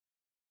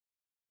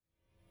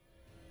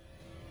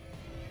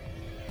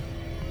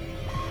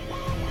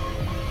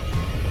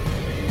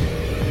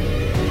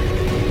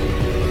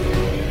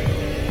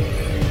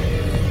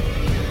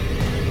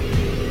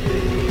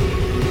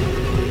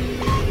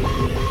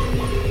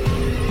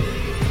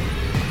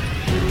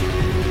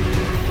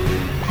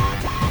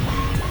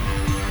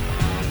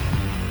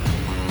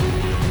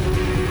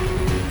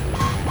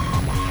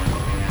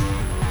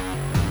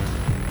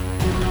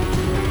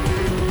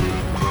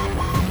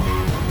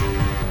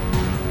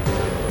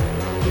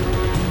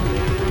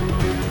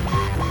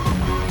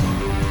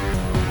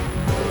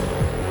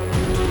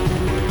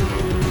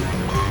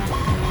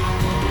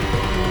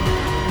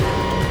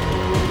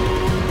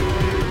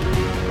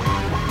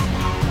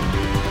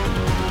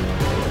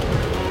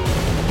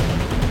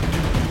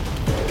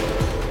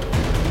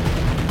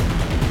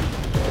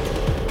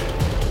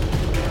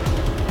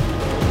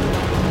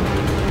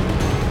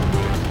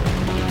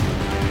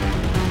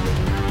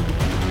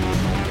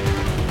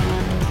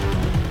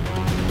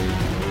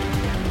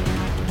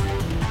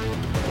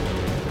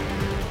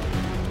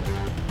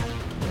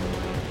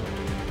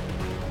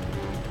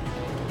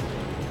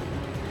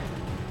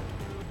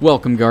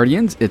Welcome,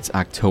 Guardians. It's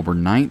October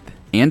 9th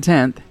and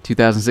 10th,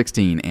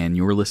 2016, and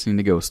you're listening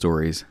to Ghost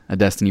Stories, a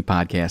Destiny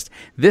podcast.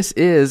 This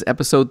is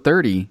episode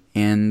 30,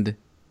 and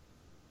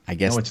I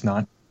guess... No, it's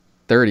not.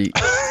 30.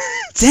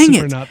 Dang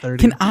it! Not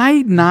 30. Can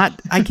I not...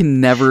 I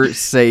can never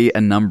say a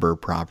number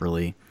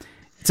properly.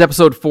 It's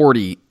episode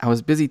 40. I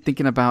was busy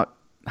thinking about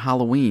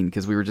Halloween,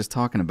 because we were just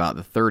talking about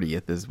the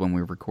 30th is when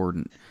we were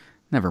recording.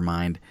 Never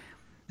mind.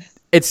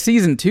 It's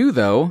season 2,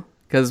 though.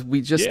 Because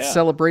we just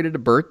celebrated a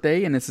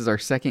birthday, and this is our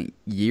second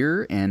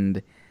year,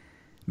 and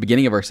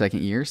beginning of our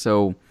second year.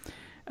 So,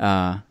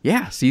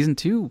 season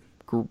 2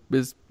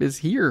 is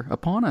here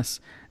upon us.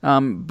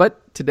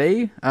 But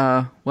today,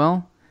 we're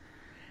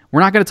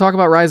not going to talk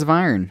about Rise of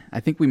Iron. I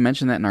think we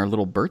mentioned that in our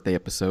little birthday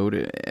episode.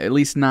 At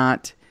least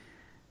not,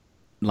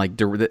 like,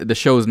 the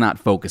show's not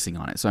focusing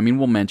on it. So, I mean,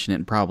 we'll mention it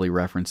and probably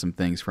reference some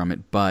things from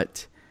it,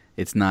 but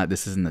it's not.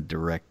 This isn't a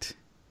direct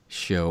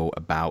show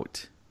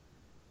about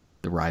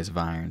the Rise of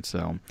Iron.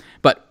 So,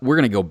 but we're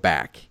going to go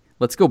back.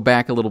 Let's go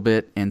back a little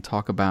bit and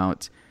talk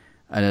about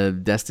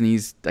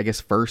Destiny's, I guess,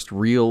 first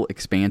real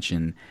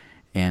expansion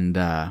and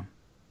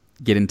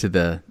get into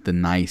the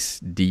nice,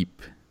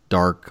 deep,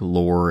 dark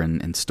lore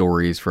and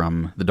stories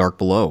from the Dark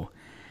Below.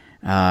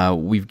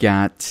 We've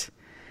got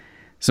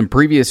some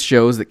previous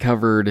shows that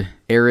covered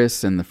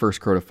Eris and the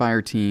first Crota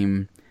Fire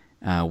team.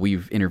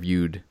 We've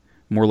interviewed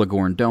Morla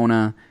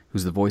Gorondona,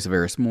 who's the voice of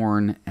Eris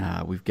Morn.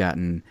 We've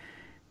gotten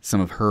some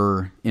of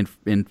her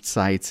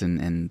insights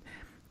and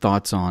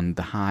thoughts on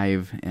the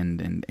Hive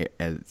and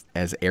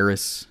as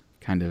Eris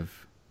kind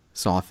of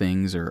saw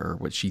things or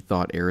what she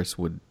thought Eris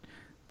would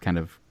kind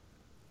of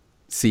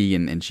see,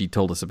 and she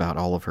told us about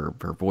all of her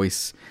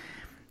voice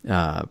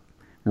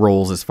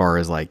roles as far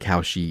as like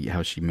how she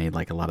made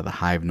like a lot of the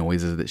Hive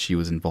noises that she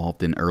was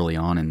involved in early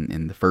on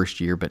in the first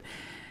year. But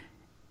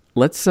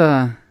let's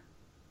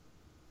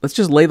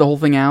just lay the whole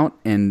thing out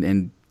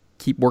and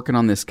keep working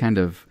on this kind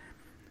of,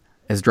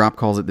 as Drop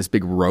calls it, this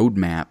big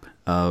roadmap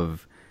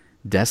of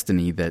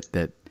Destiny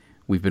that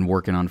we've been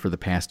working on for the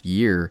past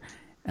year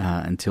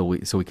so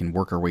we can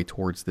work our way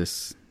towards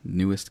this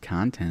newest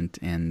content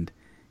and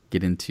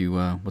get into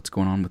what's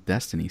going on with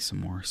Destiny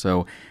some more.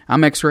 So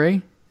I'm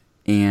X-Ray,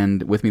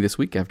 and with me this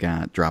week I've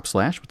got Drop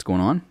Slash. What's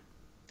going on?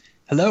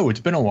 Hello, it's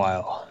been a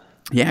while.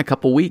 Yeah, a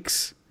couple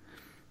weeks.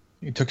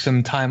 You took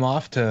some time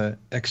off to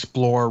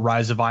explore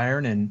Rise of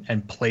Iron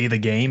and play the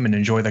game and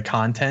enjoy the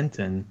content,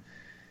 and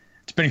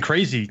it's been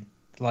crazy.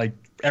 Like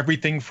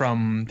everything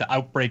from the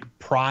Outbreak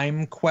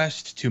Prime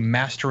quest to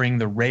mastering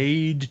the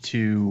raid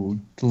to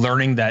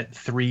learning that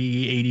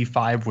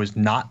 385 was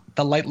not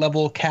the light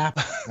level cap.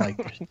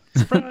 Like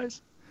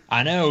Surprise.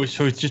 I know.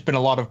 So it's just been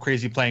a lot of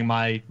crazy playing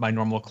my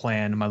normal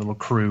clan, my little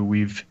crew.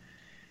 We've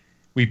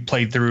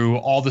played through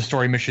all the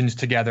story missions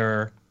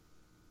together,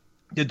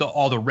 did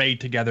all the raid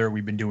together.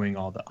 We've been doing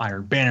all the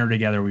Iron Banner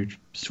together. We've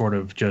sort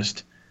of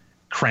just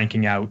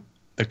cranking out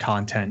the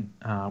content.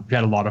 We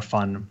had a lot of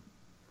fun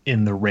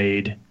in the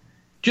raid,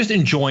 just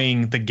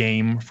enjoying the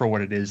game for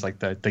what it is, like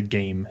the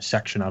game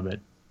section of it.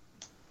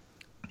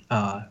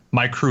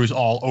 My crew's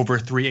all over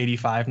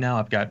 385 now.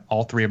 I've got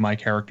all 3 of my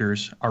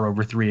characters are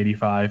over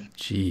 385.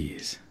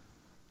 Jeez.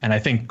 And I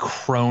think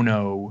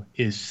Chrono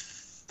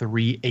is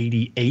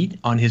 388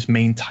 on his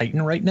main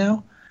Titan right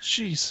now.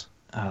 Jeez.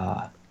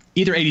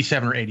 Either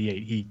 87 or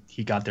 88.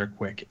 He got there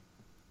quick.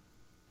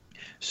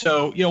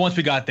 So, once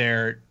we got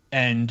there,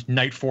 and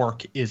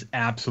Nightfork is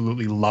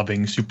absolutely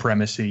loving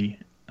Supremacy.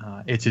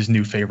 It's his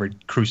new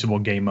favorite Crucible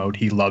game mode.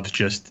 He loves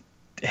just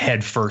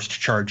head first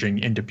charging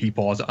into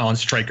people on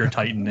Striker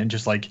Titan and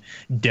just like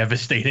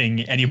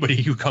devastating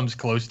anybody who comes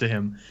close to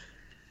him.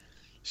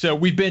 So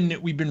we've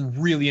been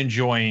really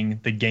enjoying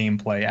the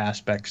gameplay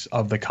aspects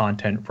of the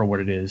content for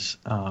what it is.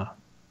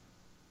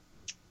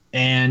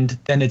 And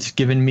then it's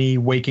given me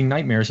waking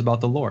nightmares about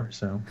the lore.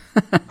 So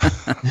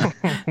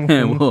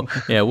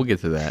we'll get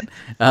to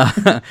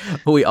that.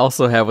 We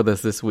also have with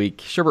us this week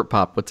Sherbert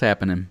Pop. What's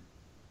happening?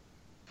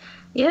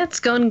 Yeah, it's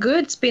gone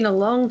good. It's been a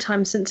long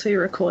time since we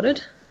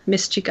recorded.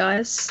 Missed you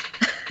guys.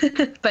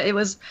 But it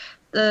was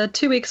the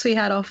 2 weeks we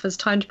had off was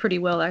timed pretty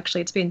well,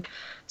 actually. It's been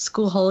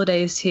school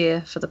holidays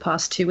here for the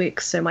past 2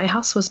 weeks, so my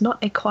house was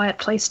not a quiet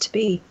place to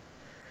be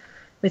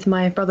with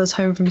my brothers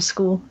home from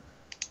school.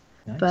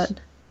 Nice. But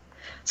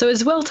so it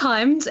was well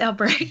timed, our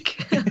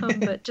break.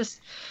 But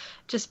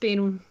just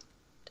been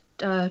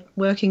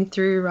working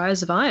through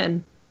Rise of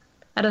Iron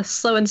at a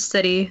slow and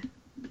steady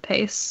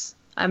pace.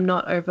 I'm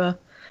not over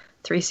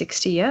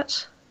 360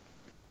 yet,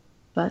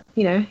 but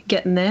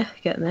getting there.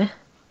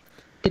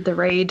 Did the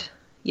raid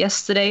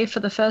yesterday for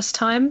the first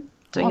time,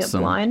 doing Awesome.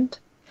 it blind.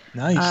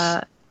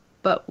 nice.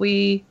 But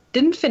we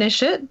didn't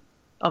finish it,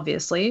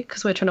 obviously,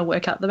 because we're trying to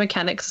work out the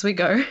mechanics as we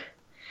go.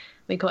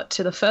 We got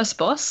to the first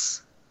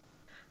boss.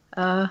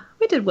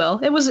 We did well.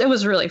 It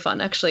was really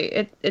fun,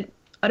 actually.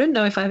 I don't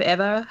know if I've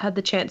ever had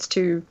the chance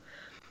to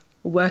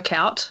work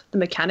out the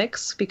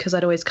mechanics, because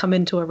I'd always come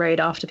into a raid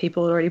after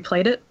people had already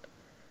played it.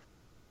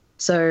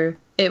 So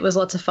it was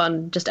lots of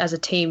fun just as a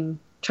team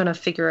trying to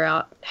figure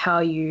out how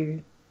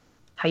you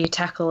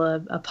tackle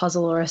a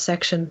puzzle or a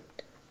section.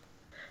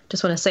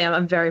 Just want to say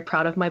I'm very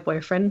proud of my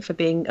boyfriend for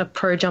being a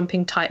pro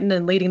jumping titan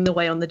and leading the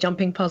way on the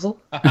jumping puzzle.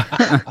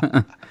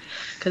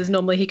 Because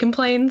normally he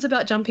complains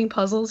about jumping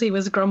puzzles. He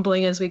was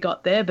grumbling as we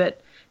got there, but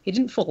he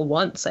didn't fall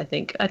once, I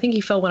think. I think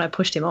he fell when I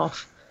pushed him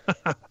off.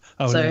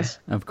 Nice.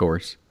 Of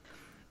course.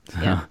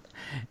 Yeah.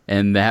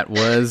 And that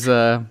was,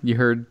 you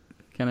heard,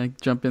 kind of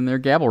jump in there,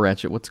 Gabble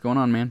Ratchet. What's going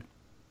on, man?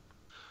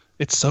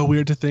 It's so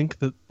weird to think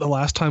that the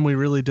last time we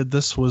really did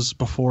this was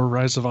before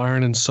Rise of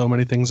Iron, and so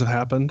many things have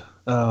happened.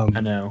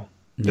 I know.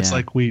 It's Yeah.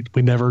 like we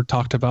never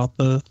talked about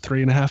the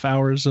 3.5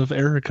 hours of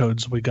error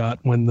codes we got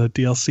when the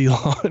DLC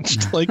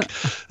launched. Like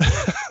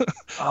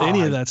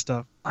any of that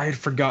stuff. I had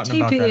forgotten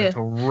about that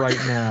until right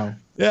now.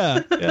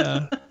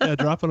 Yeah.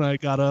 Drop and I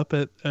got up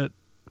at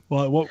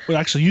well,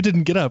 actually, you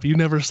didn't get up. You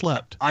never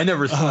slept. I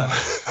never slept.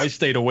 I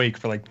stayed awake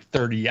for like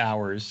 30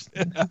 hours.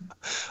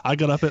 I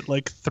got up at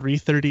like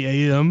 3:30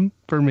 a.m.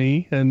 for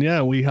me,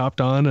 and we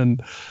hopped on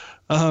and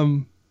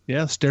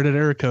stared at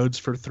error codes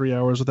for 3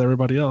 hours with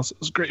everybody else. It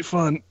was great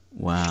fun.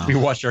 Wow. We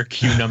watched our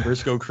queue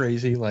numbers go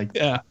crazy. Like,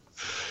 Yeah,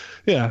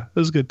 it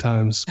was good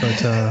times.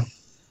 But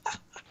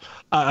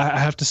I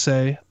have to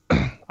say,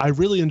 I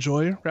really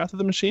enjoy Wrath of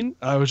the Machine.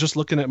 I was just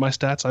looking at my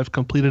stats. I've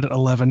completed it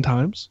 11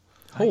 times.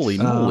 Holy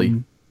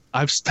moly.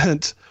 I've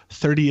spent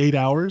 38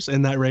 hours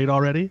in that raid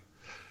already.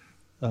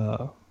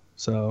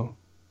 So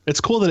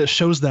it's cool that it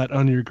shows that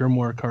on your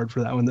Grimoire card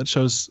for that one. That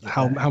shows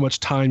how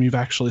much time you've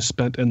actually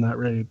spent in that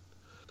raid.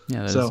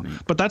 Yeah, that So, is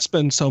neat. but that's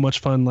been so much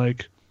fun.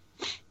 Like,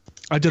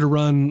 I did a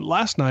run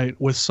last night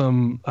with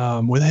some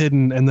with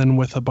Hidden, and then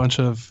with a bunch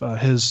of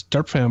his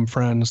Derp Fam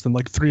friends. Then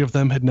like 3 of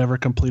them had never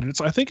completed it.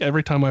 So I think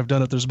every time I've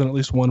done it, there's been at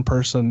least one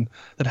person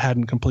that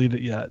hadn't completed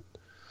it yet.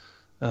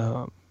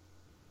 So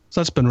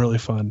that's been really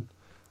fun.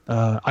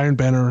 Iron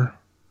Banner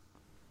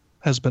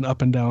has been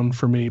up and down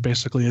for me.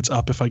 Basically, it's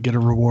up if I get a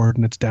reward,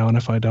 and it's down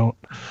if I don't.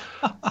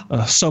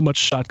 So much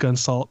shotgun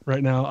salt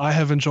right now. I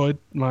have enjoyed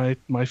my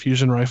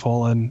fusion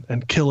rifle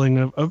and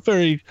killing a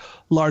very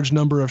large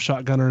number of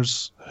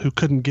shotgunners who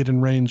couldn't get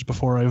in range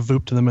before I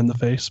vooped them in the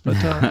face. But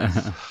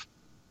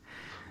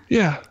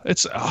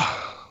it's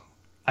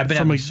I've been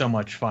having so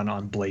much fun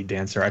on Blade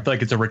Dancer. I feel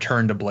like it's a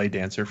return to Blade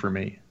Dancer for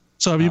me.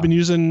 So have you been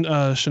using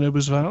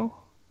Shinobu's Vow?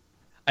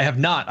 I have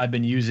not. I've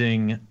been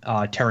using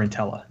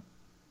Tarantella.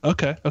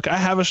 Okay. I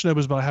have a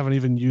Shinobu's, but I haven't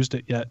even used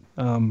it yet.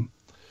 But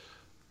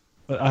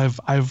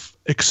I've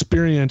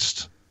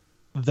experienced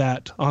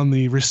that on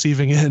the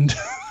receiving end,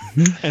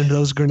 and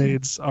those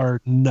grenades are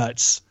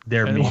nuts.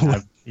 They're mean.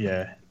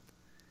 Yeah.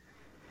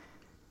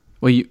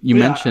 Well, you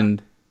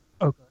mentioned.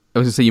 Okay. I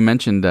was gonna say you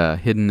mentioned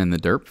Hidden and the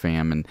Derp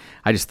Fam, and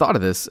I just thought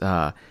of this.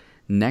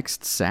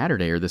 Next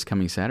Saturday, or this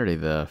coming Saturday,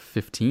 the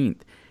 15th,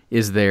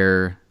 is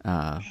their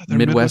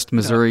Midwest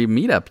Missouri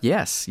meetup.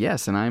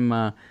 Yes, and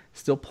I'm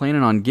still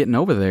planning on getting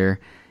over there.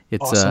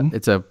 It's Awesome.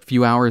 It's a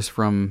few hours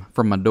from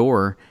my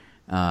door,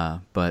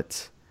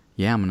 but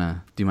yeah, I'm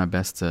gonna do my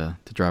best to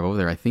drive over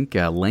there. I think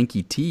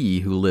Lanky T,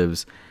 who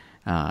lives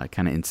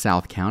kind of in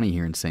South County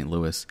here in St.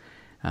 Louis,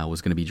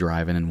 was going to be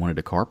driving and wanted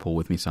to carpool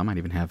with me, so I might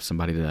even have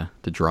somebody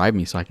to drive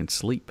me so I can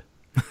sleep.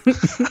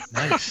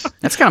 Nice.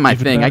 That's kind of my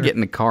Even thing. I better. get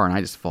in the car and I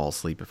just fall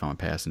asleep if I'm a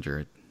passenger.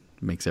 It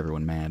makes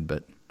everyone mad,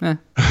 but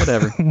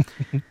whatever.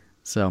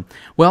 So,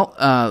 well,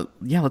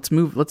 let's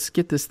move. Let's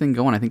get this thing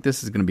going. I think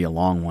this is going to be a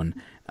long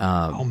one.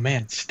 Oh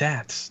man,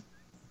 stats.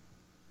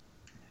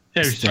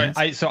 Yeah,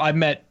 Stats? So I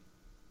met.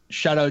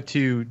 Shout out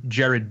to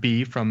Jared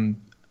B from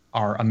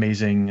our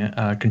amazing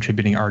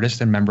contributing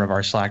artist and member of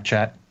our Slack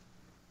chat.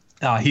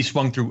 He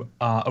swung through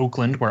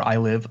Oakland, where I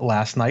live,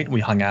 last night.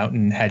 We hung out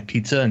and had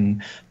pizza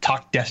and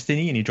talked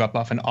Destiny, and he dropped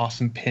off an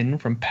awesome pin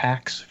from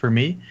PAX for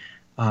me,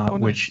 nice.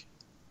 which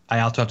I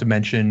also have to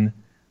mention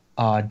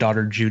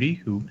daughter Judy,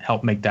 who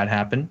helped make that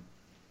happen.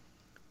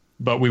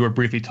 But we were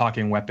briefly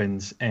talking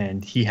weapons,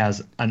 and he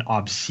has an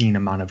obscene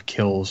amount of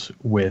kills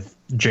with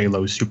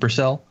J-Lo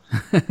Supercell.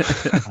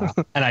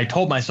 And I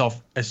told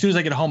myself, as soon as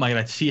I get home, I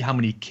got to see how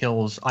many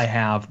kills I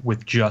have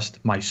with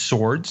just my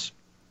swords.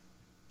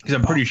 Because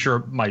I'm pretty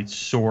sure my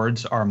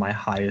swords are my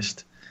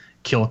highest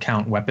kill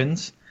count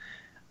weapons.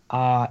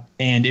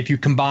 And if you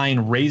combine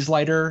Raise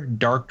Lighter,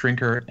 Dark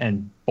Drinker,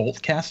 and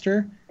Bolt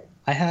Caster,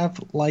 I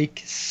have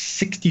like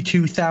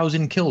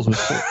 62,000 kills with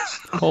swords.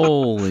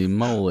 Holy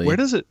moly! Where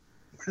does it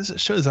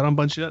show? Is that on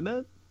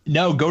Bungie.net?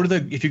 No,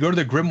 if you go to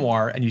the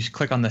Grimoire and you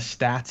click on the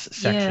stats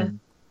section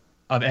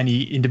of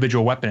any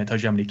individual weapon, it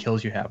tells you how many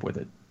kills you have with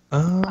it.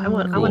 I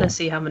want Cool. to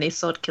see how many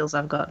sword kills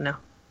I've got now.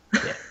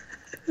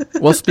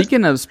 Well,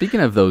 speaking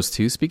of those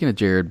two, speaking of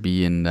Jared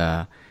B and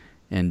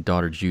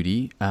daughter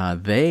Judy,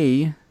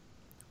 they,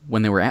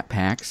 when they were at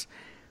PAX,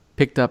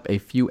 picked up a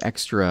few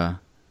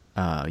extra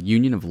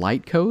Union of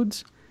Light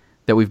codes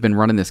that we've been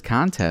running this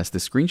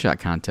screenshot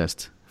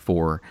contest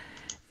for,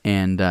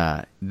 and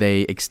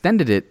they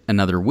extended it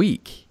another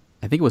week.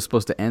 I think it was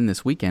supposed to end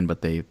this weekend,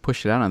 but they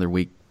pushed it out another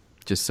week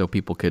just so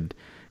people could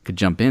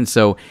jump in.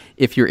 So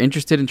if you're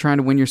interested in trying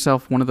to win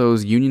yourself one of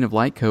those Union of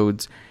Light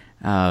codes,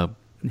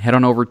 head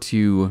on over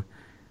to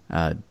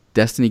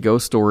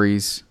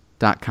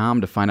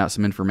DestinyGhostStories.com to find out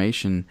some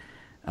information.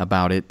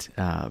 about it.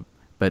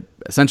 But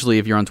essentially,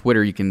 if you're on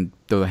Twitter, you can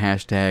throw the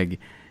hashtag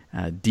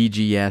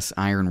DGS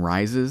Iron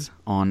Rises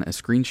on a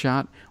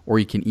screenshot, or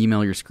you can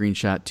email your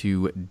screenshot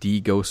to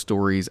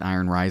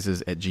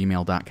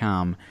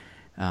dghoststoriesironrises@gmail.com.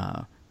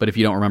 But if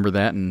you don't remember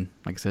that, and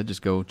like I said,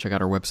 just go check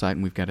out our website,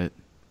 and we've got it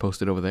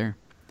posted over there.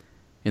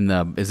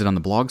 Is it on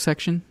the blog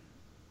section?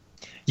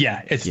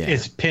 Yeah,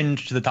 it's pinned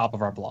to the top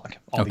of our blog.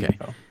 All the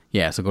info.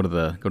 Yeah, so go to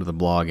the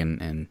blog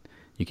and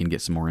you can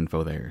get some more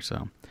info there.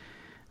 So,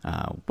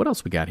 what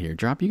else we got here?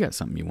 Drop, you got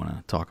something you want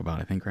to talk about,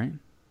 I think, right?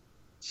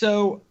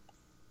 So,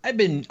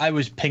 I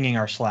was pinging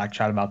our Slack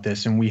chat about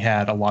this, and we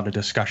had a lot of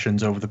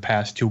discussions over the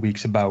past 2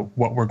 weeks about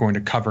what we're going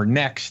to cover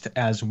next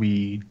as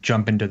we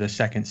jump into the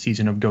second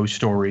season of Ghost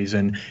Stories.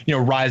 And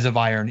Rise of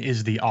Iron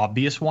is the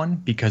obvious one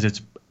because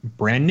it's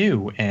brand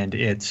new and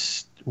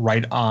it's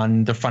right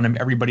on the front of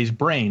everybody's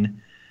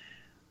brain.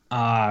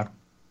 But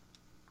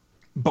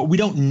we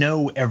don't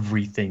know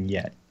everything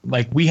yet.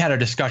 Like, we had a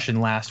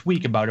discussion last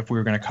week about if we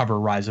were going to cover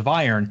Rise of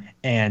Iron,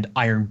 and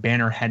Iron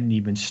Banner hadn't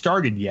even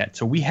started yet,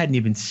 so we hadn't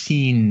even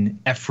seen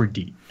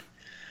Ephrodite.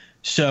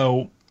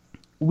 So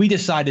we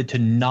decided to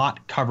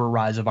not cover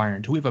Rise of Iron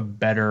until we have a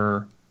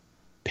better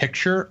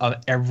picture of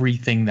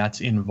everything that's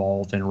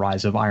involved in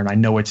Rise of Iron. I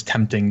know it's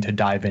tempting to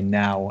dive in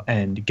now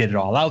and get it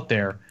all out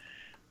there,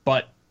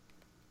 but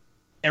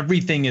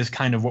everything is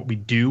kind of what we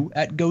do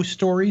at Ghost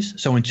Stories.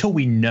 So until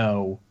we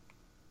know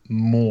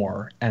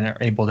more and are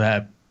able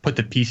to put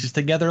the pieces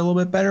together a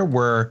little bit better,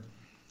 we're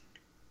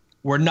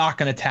not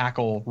going to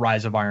tackle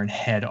Rise of Iron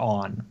head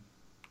on.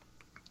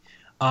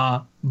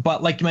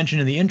 But like you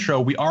mentioned in the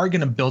intro, we are going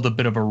to build a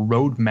bit of a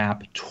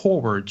roadmap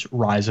towards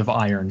Rise of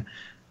Iron.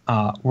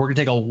 We're going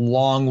to take a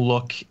long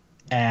look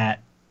at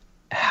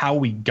how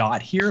we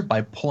got here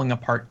by pulling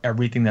apart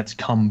everything that's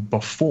come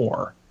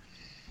before.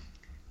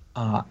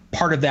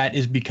 Part of that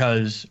is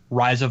because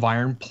Rise of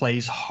Iron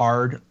plays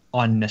hard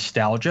on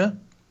nostalgia.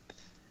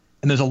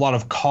 And there's a lot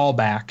of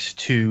callbacks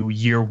to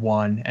Year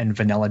One and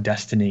Vanilla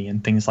Destiny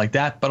and things like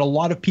that. But a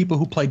lot of people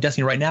who play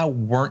Destiny right now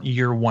weren't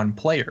Year One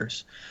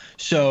players.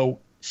 So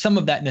some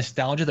of that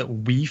nostalgia that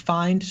we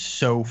find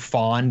so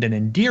fond and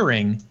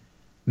endearing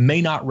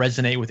may not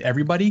resonate with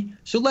everybody.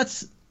 So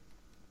let's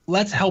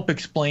help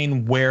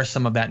explain where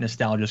some of that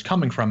nostalgia is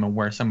coming from and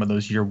where some of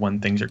those Year One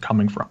things are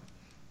coming from.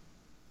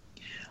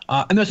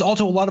 And there's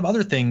also a lot of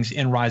other things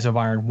in Rise of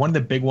Iron. One of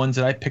the big ones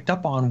that I picked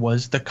up on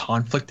was the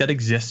conflict that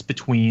exists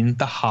between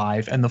the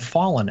Hive and the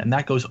Fallen, and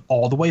that goes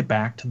all the way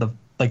back to the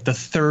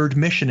third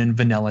mission in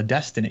Vanilla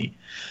Destiny.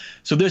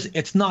 So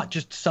it's not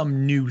just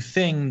some new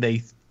thing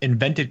they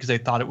invented because they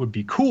thought it would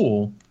be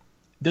cool.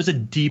 There's a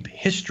deep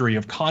history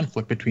of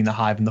conflict between the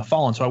Hive and the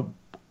Fallen. So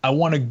I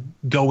want to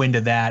go into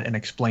that and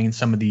explain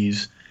some of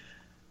these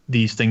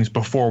things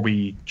before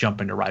we jump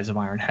into Rise of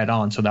Iron head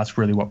on. So that's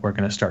really what we're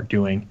going to start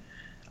doing.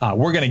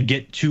 We're going to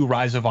get to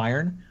Rise of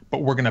Iron,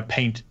 but we're going to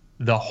paint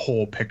the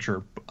whole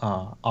picture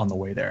on the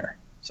way there.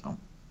 So,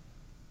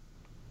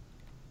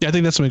 yeah, I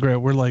think that's something great.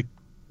 We're like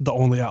the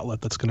only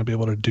outlet that's going to be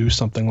able to do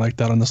something like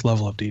that on this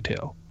level of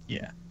detail.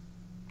 Yeah.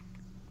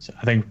 So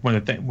I think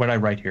what I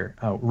write here,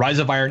 Rise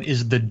of Iron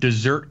is the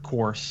dessert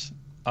course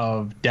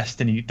of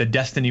Destiny, the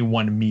Destiny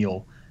 1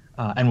 meal.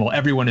 And while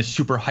everyone is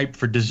super hyped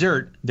for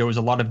dessert, there was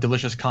a lot of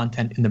delicious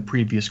content in the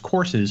previous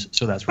courses,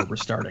 so that's where we're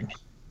starting.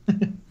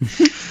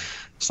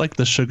 It's like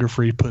the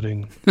sugar-free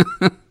pudding.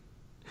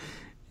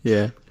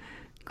 Yeah.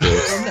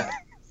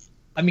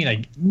 I mean,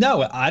 I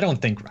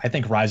don't think. I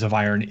think Rise of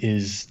Iron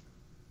is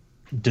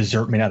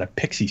dessert made out of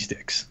pixie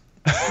sticks.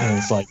 And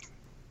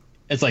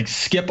it's like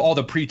skip all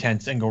the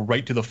pretense and go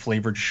right to the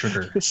flavored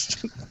sugar.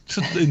 Just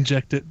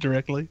inject it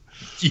directly.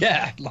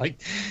 Yeah,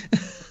 like.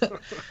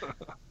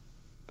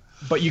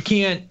 But you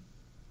can't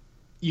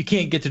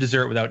get to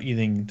dessert without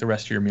eating the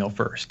rest of your meal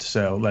first.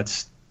 So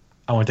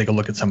I want to take a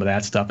look at some of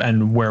that stuff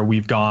and where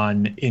we've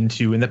gone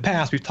into in the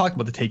past. We've talked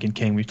about the Taken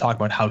King. We've talked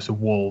about House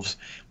of Wolves.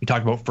 We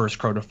talked about First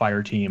Crow to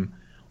Fire Team.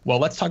 Well,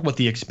 let's talk about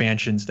the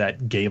expansions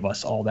that gave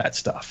us all that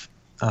stuff.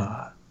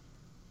 And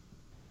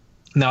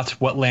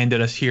that's what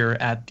landed us here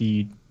at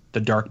the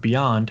Dark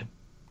Beyond,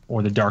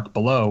 or the Dark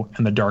Below,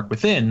 and the Dark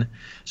Within.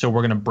 So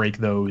we're going to break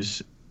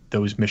those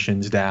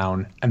missions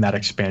down and that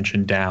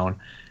expansion down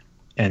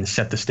and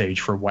set the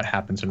stage for what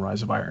happens in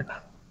Rise of Iron.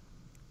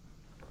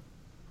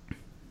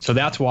 So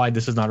that's why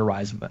this is not a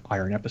Rise of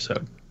Iron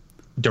episode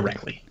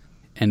directly.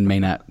 And may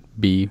not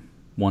be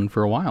one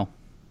for a while.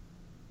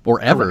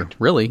 Or ever, Correct.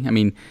 Really. I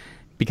mean,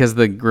 because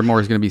the Grimoire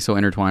is going to be so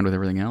intertwined with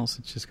everything else,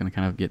 it's just going to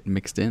kind of get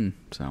mixed in.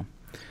 So,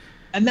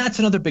 and that's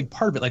another big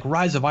part of it. Like,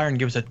 Rise of Iron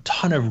gives a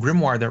ton of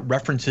Grimoire that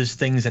references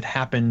things that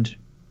happened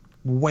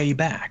way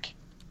back.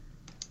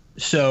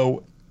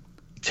 So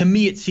to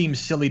me, it seems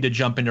silly to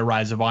jump into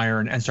Rise of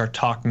Iron and start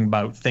talking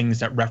about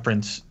things that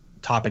reference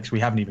topics we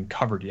haven't even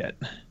covered yet,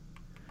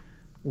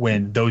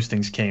 when those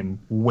things came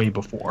way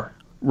before.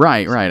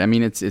 Right. I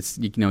mean, it's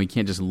you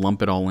can't just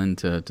lump it all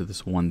into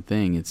this one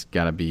thing. It's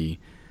got to be,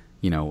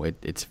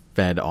 it's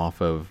fed off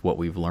of what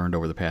we've learned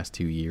over the past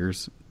 2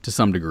 years to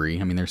some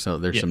degree. I mean, there's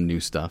some new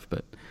stuff,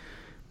 but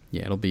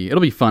yeah, it'll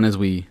be fun as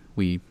we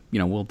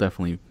we'll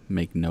definitely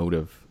make note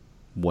of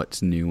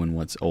what's new and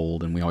what's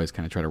old, and we always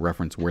kind of try to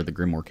reference where the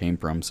Grimoire came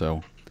from,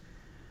 so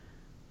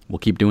we'll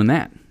keep doing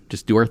that.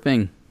 Just do our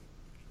thing.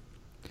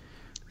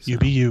 You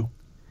be you.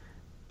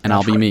 And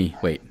I'll be me.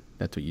 Wait,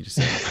 that's what you just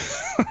said.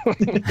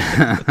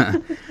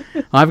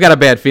 Well, I've got a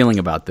bad feeling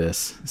about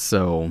this,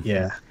 so...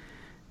 Yeah.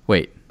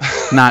 Wait,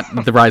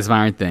 not the Rise of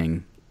Iron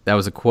thing. That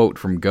was a quote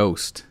from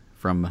Ghost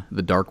from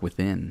The Dark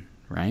Within,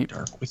 right?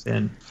 Dark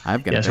Within.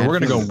 I've got. Yeah, so we're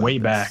gonna go way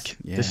this. back.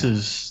 Yeah.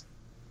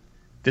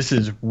 This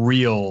is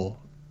real,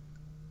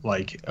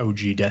 like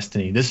OG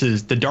Destiny.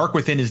 The Dark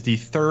Within is the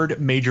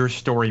third major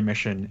story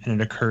mission,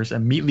 and it occurs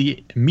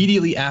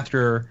immediately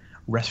after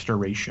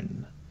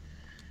Restoration.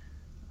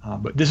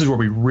 But this is where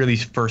we really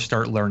first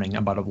start learning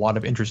about a lot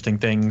of interesting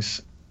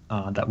things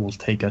that will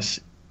take us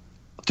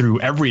through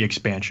every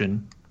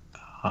expansion,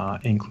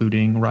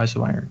 including Rise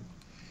of Iron.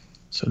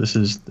 So this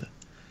is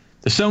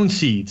the Sown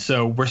Seed.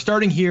 So we're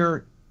starting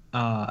here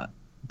because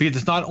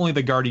it's not only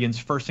the Guardians'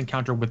 first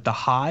encounter with the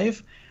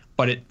Hive,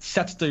 but it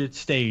sets the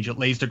stage. It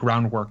lays the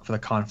groundwork for the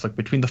conflict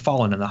between the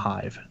Fallen and the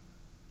Hive.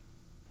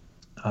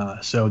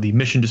 So the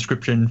mission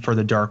description for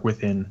the Dark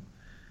Within.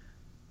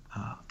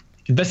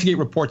 Investigate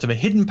reports of a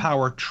hidden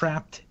power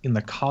trapped in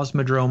the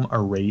Cosmodrome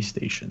array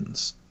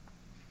stations.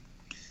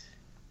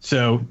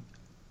 So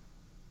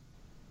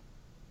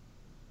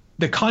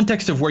the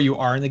context of where you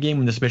are in the game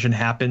when this mission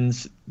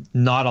happens,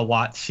 not a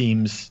lot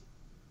seems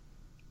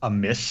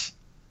amiss.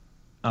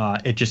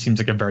 It just seems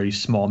like a very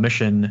small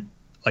mission.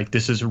 Like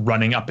this is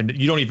running up, and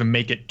you don't even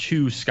make it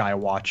to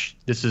Skywatch.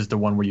 This is the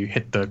one where you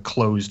hit the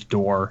closed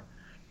door.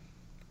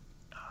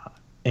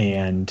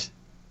 And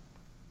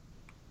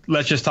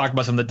let's just talk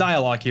about some of the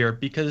dialogue here,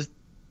 because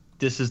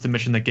this is the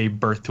mission that gave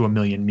birth to a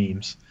million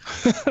memes.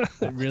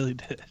 It really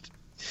did.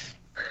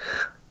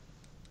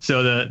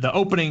 So the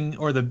opening,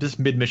 or this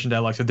mid-mission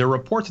dialogue, said there are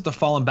reports that the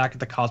Fallen back at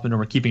the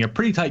Cosmodrome are keeping a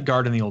pretty tight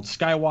guard on the old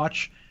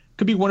Skywatch.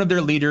 Could be one of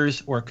their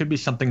leaders, or it could be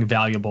something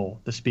valuable.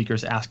 The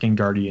speaker's asking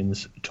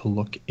Guardians to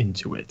look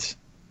into it.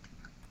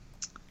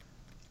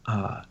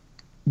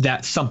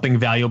 That something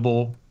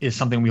valuable is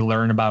something we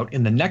learn about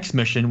in the next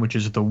mission, which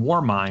is the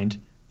Warmind.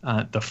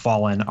 The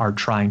Fallen are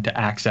trying to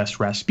access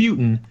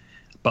Rasputin,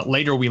 but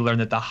later we learn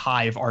that the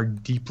Hive are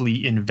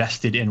deeply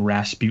invested in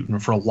Rasputin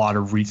for a lot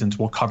of reasons.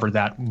 We'll cover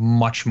that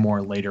much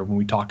more later when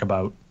we talk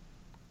about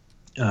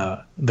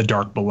the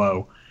Dark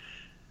Below.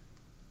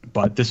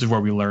 But this is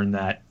where we learn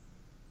that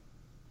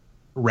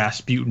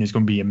Rasputin is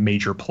going to be a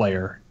major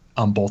player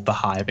on both the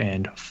Hive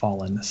and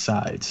Fallen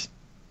sides.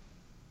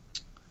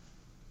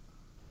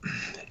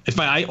 It's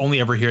I only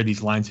ever hear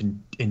these lines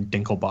in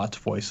Dinklebot's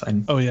voice.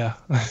 Oh, yeah.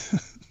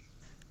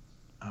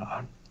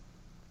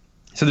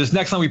 So this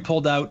next line we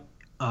pulled out,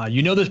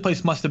 this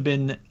place must have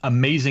been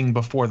amazing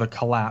before the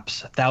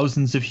collapse.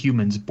 Thousands of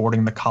humans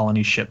boarding the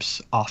colony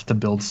ships off to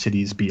build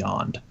cities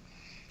beyond.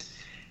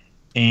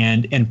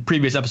 And in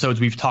previous episodes,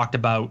 we've talked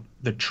about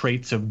the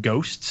traits of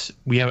ghosts.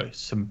 We have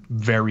some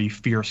very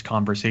fierce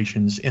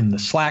conversations in the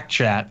Slack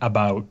chat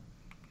about,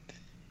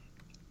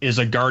 is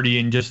a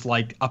guardian just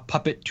like a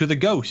puppet to the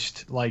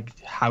ghost? Like,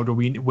 how do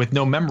we, with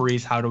no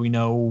memories, how do we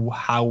know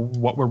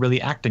what we're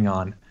really acting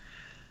on?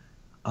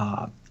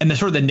 And the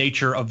sort of the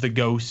nature of the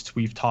ghosts,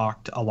 we've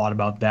talked a lot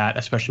about that,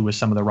 especially with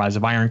some of the Rise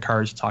of Iron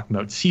cards, talking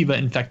about Siva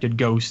infected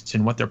ghosts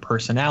and what their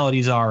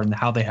personalities are and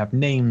how they have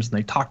names and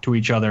they talk to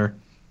each other.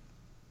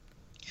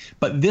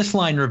 But this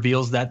line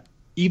reveals that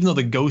even though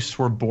the ghosts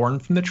were born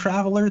from the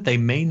Traveler, they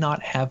may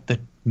not have the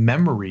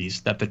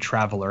memories that the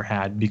Traveler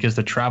had, because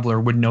the Traveler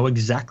would know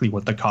exactly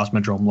what the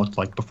Cosmodrome looked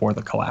like before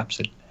the collapse.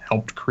 It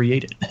helped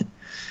create it.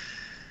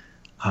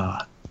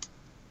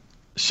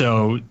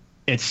 So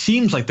it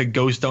seems like the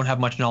ghosts don't have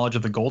much knowledge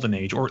of the Golden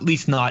Age, or at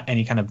least not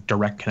any kind of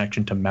direct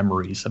connection to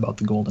memories about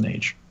the Golden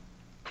Age,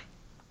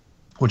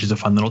 which is a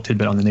fun little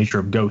tidbit on the nature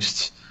of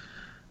ghosts.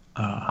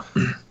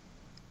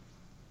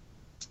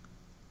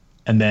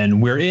 And then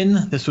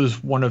this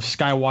was one of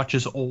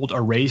Skywatch's old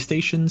array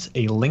stations,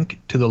 a link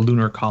to the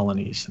lunar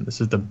colonies. And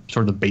this is the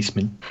sort of the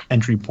basement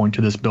entry point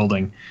to this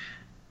building.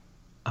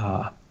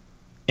 And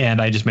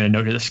I just made a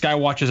note here that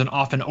Skywatch is an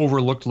often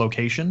overlooked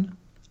location.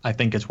 I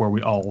think it's where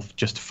we all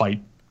just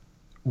fight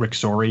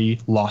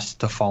Rixori, lost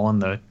to Fallen,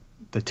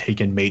 the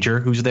Taken Major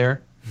who's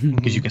there,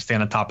 because you can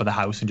stand on top of the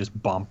house and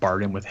just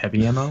bombard him with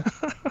heavy ammo.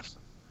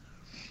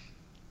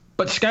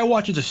 But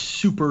Skywatch is a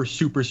super,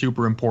 super,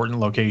 super important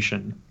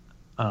location.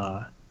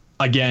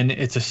 Again,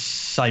 it's a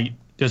site.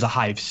 There's a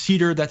Hive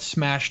Cedar that's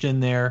smashed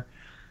in there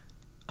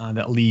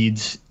that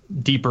leads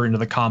deeper into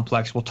the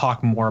complex. We'll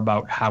talk more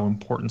about how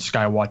important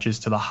Skywatch is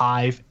to the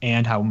Hive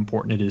and how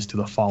important it is to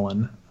the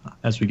Fallen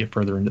as we get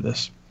further into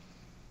this.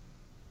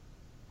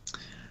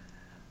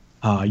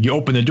 You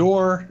open the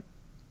door.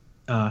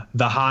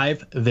 The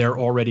Hive, they're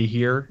already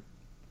here.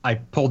 I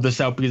pulled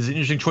this out because it's an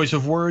interesting choice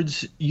of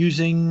words,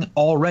 using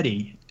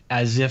already,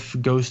 as if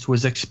Ghost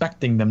was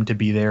expecting them to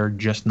be there,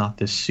 just not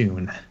this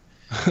soon.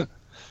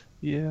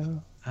 Yeah.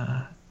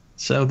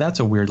 So that's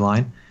a weird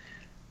line.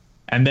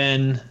 And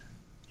then,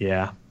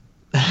 yeah.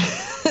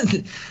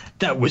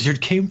 That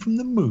wizard came from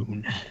the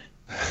moon.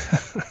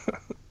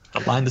 A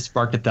line that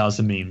sparked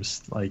 1,000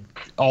 memes, like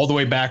all the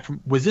way back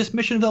from. Was this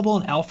mission available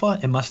in alpha?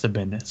 It must have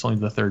been. It's only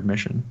the third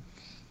mission.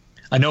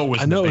 I know it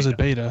was. I know it was a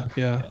beta.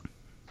 Yeah.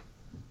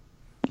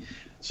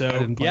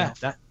 So yeah,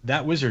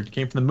 that wizard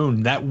came from the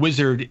moon. That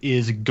wizard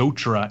is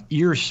Gotra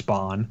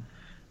Earspawn,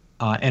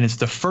 and it's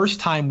the first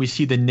time we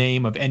see the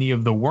name of any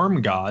of the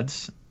worm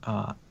gods.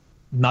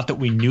 Not that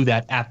we knew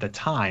that at the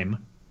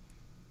time,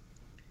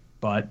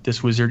 but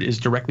this wizard is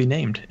directly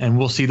named, and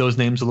we'll see those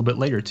names a little bit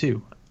later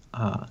too.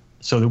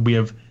 So that we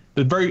have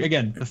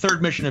the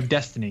third mission of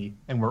Destiny,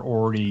 and we're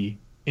already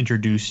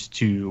introduced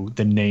to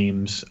the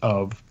names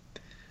of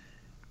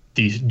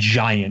these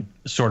giant,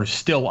 sort of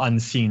still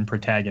unseen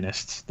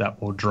protagonists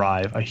that will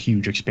drive a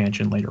huge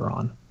expansion later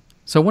on.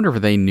 So I wonder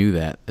if they knew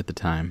that at the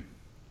time.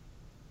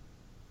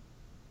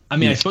 I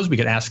mean, I suppose we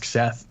could ask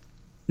Seth.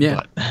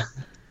 Yeah. But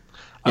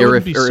I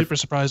wouldn't be super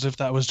surprised if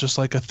that was just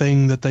like a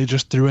thing that they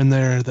just threw in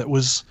there that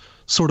was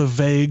sort of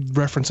vague,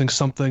 referencing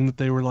something that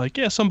they were like,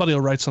 yeah, somebody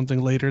will write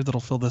something later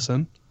that'll fill this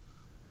in.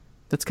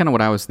 That's kind of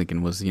what I was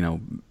thinking was,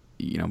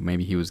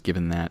 maybe he was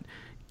given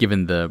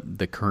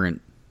the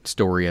current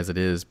story as it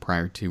is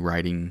prior to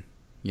writing,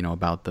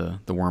 about the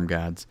worm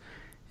gods,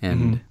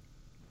 and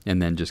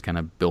then just kind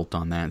of built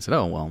on that and said,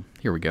 oh, well,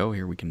 here we go.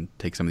 Here we can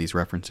take some of these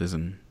references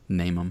and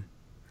name them.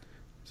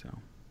 So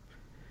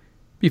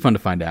be fun to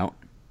find out.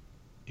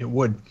 It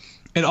would.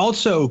 It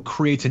also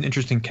creates an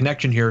interesting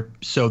connection here.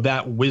 So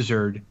that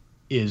wizard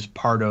is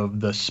part of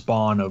the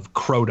spawn of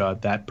Crota,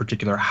 that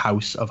particular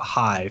house of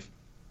Hive.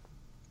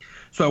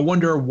 So I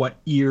wonder what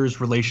Ear's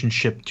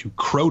relationship to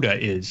Crota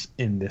is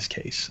in this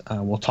case.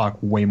 We'll talk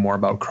way more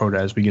about Crota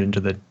as we get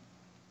into the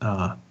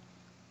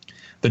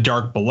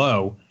Dark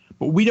Below.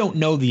 But we don't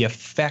know the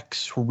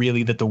effects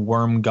really that the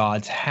worm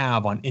gods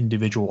have on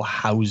individual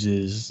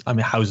houses. I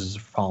mean, houses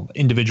from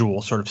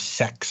individual sort of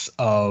sects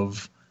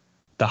of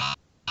the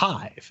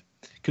Hive.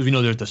 Because we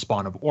know there's the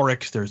spawn of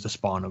Oryx, there's the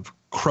spawn of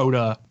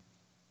Crota.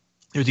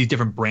 There's these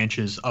different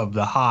branches of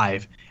the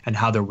Hive, and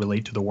how they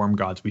relate to the worm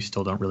gods we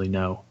still don't really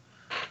know.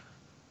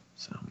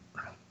 So,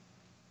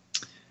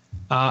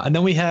 and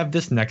then we have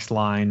this next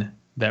line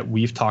that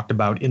we've talked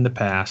about in the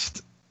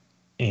past,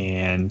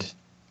 and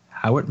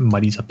how it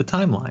muddies up the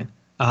timeline.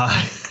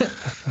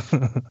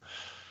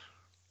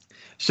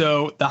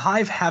 So the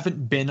Hive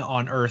haven't been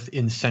on Earth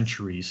in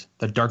centuries.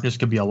 The darkness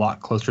could be a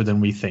lot closer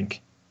than we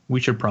think. We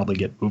should probably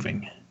get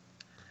moving.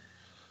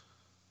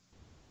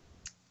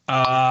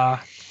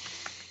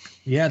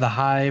 Yeah, the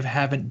Hive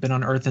haven't been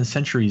on Earth in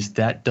centuries.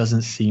 That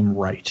doesn't seem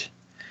right.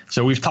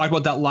 So we've talked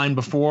about that line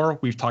before.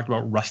 We've talked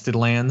about Rusted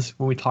Lands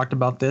when we talked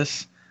about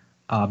this,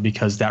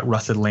 because that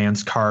Rusted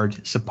Lands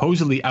card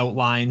supposedly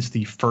outlines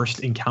the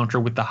first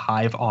encounter with the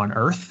Hive on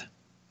Earth,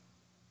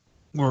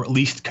 or at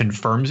least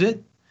confirms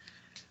it.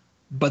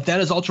 But that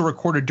is also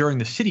recorded during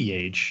the City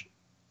Age.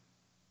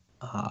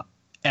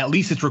 At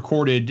least it's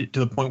recorded to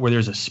the point where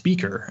there's a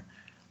speaker.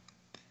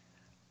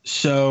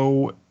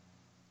 So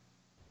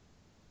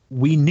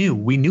we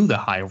knew the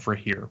Hive were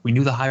here. We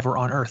knew the Hive were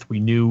on Earth. We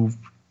knew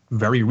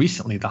very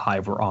recently the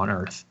Hive were on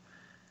Earth.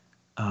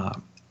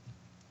 And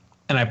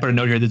I put a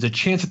note here. There's a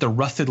chance that the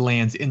Rusted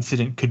Lands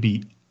incident could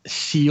be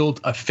sealed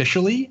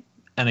officially.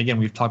 And again,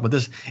 we've talked about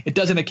this. It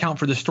doesn't account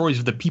for the stories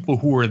of the people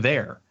who were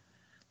there,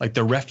 like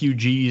the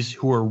refugees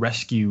who were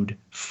rescued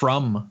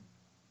from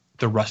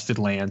the Rusted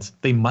Lands.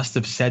 They must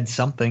have said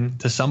something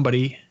to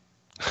somebody.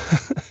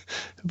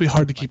 It'd be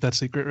hard to keep that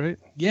secret, right?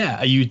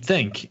 Yeah, you'd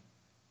think.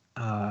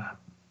 So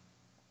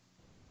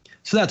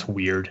that's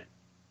weird.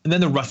 And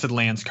then the Rusted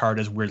Lands card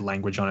has weird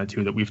language on it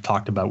too that we've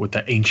talked about with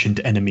the ancient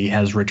enemy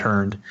has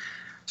returned.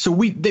 So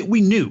we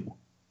knew.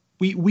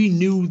 We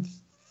knew.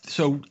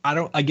 So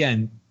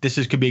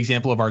this could be an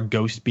example of our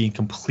ghost being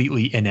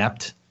completely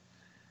inept.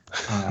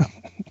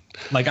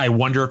 Like I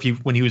wonder if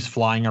when he was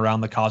flying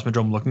around the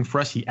Cosmodrome looking for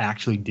us, he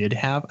actually did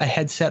have a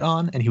headset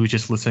on and he was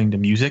just listening to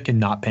music and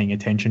not paying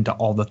attention to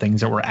all the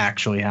things that were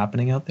actually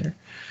happening out there.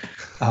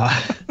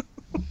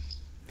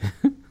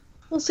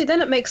 Well, see,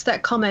 then it makes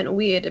that comment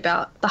weird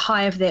about the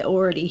Hive, they're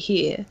already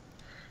here.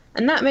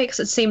 And that makes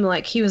it seem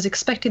like he was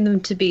expecting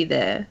them to be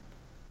there,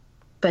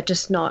 but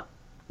just not.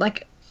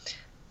 Like,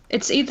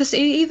 it's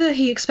either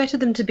he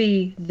expected them to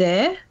be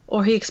there,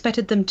 or he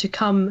expected them to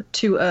come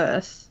to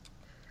Earth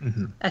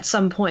at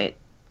some point.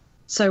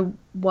 So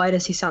why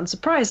does he sound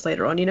surprised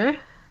later on,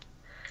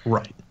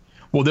 Right.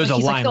 Well, there's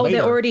like a line later. later.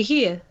 They're already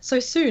here,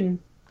 so soon.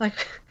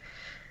 Like,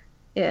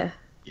 yeah.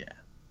 Yeah.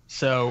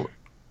 So...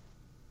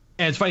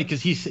 And it's funny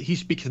because he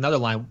speaks another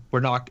line.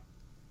 We'll talk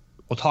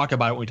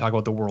about it when we talk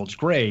about the world's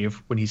grave,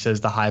 when he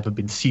says the Hive have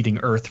been seeding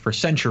Earth for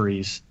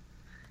centuries,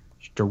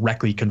 which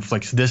directly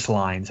conflicts this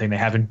line saying they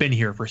haven't been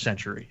here for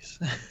centuries.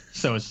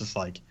 So it's just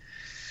like,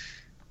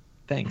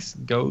 thanks,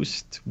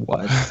 ghost.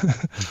 What?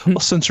 Well,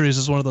 centuries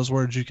is one of those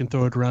words you can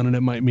throw it around and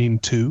it might mean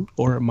 2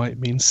 or it might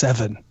mean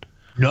 7.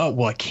 No,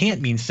 well, it can't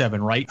mean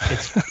 7, right?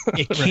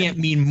 It can't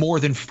mean more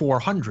than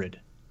 400.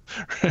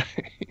 Right.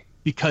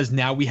 Because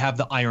now we have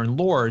the Iron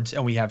Lords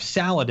and we have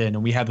Saladin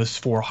and we have this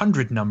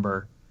 400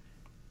 number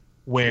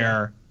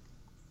where,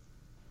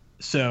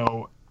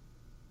 so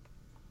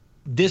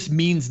this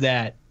means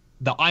that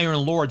the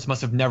Iron Lords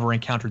must have never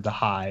encountered the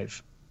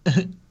Hive,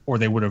 or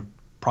they would have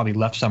probably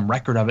left some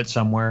record of it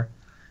somewhere.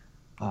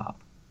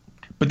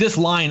 But this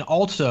line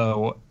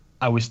also,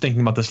 I was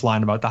thinking about this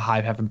line about the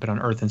Hive haven't been on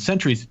Earth in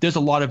centuries. There's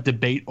a lot of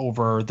debate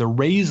over the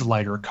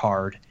Raze-Lighter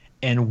card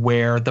and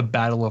where the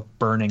Battle of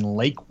Burning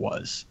Lake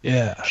was.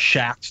 Yeah.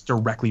 Shaxx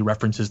directly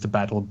references the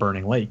Battle of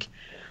Burning Lake.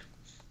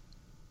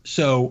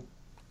 So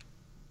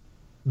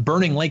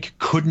Burning Lake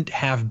couldn't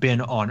have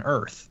been on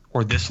Earth,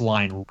 or this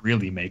line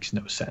really makes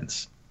no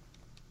sense.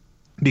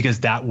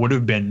 Because that would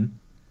have been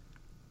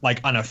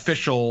like an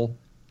official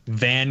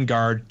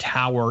Vanguard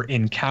tower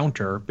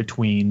encounter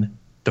between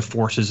the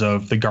forces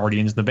of the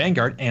Guardians, the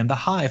Vanguard, and the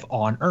Hive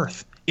on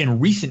Earth in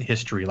recent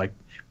history, like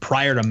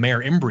prior to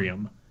Mare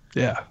Imbrium.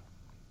 Yeah.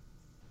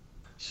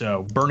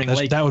 So Burning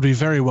Lake. That would be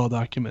very well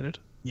documented.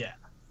 Yeah.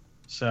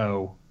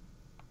 So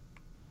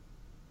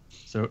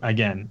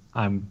again,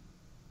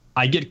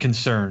 I get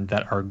concerned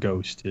that our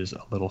ghost is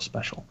a little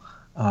special,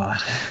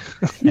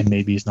 and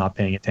maybe he's not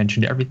paying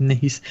attention to everything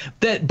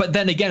that But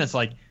then again, it's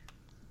like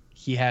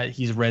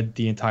he's read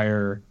the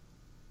entire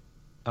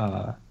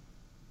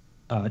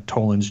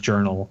Toland's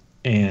journal,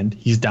 and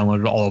he's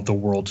downloaded all of the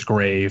World's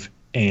Grave,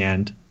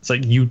 and it's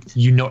like you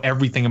know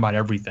everything about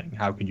everything.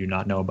 How could you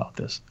not know about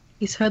this?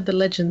 He's heard the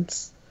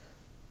legends.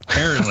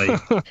 Apparently,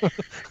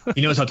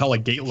 he knows how tall a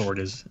Gate Lord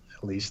is,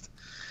 at least.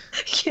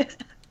 Yeah.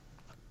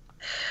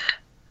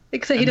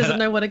 Except he doesn't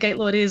know what a Gate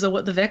Lord is or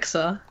what the Vex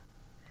are.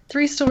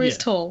 3 stories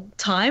tall.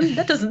 Time?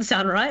 That doesn't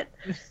sound right.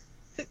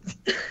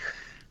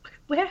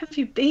 Where have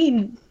you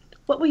been?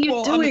 What were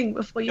you doing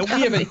before you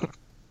found me?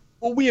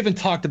 Well, we haven't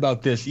talked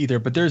about this either,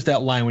 but there's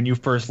that line when you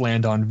first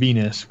land on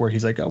Venus where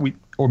he's like,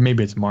 or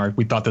maybe it's Mars,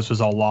 we thought this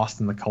was all lost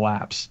in the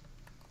collapse.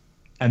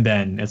 And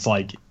then it's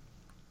like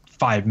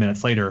 5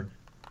 minutes later,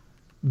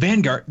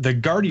 Vanguard, the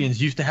Guardians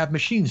used to have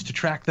machines to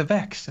track the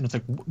Vex. And it's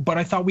like, but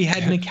I thought we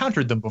hadn't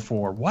encountered them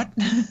before. What?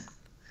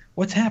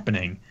 What's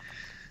happening?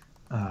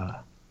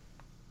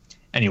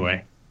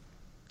 Anyway.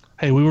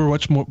 Hey, we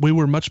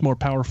were much more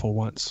powerful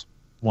once.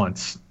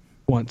 Once.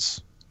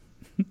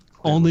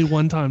 Only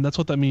one time. That's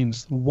what that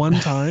means. One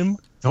time,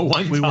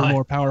 we were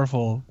more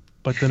powerful,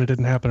 but then it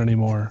didn't happen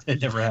anymore.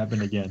 It never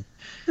happened again.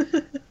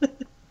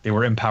 They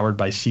were empowered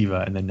by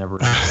Siva and then never.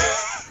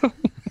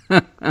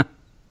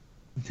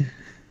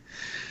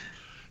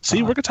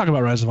 See, we're going to talk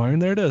about Rise of Iron.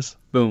 There it is.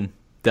 Boom.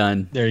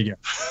 Done. There you go.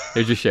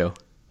 There's your show.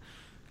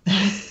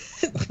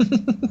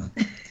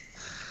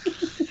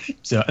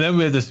 So, and then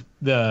we have this,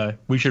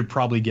 we should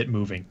probably get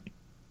moving.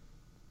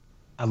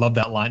 I love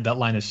that line. That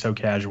line is so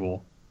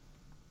casual.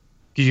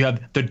 Because you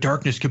have, the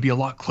darkness could be a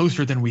lot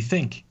closer than we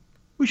think.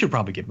 We should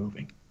probably get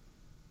moving.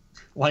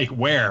 Like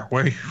where?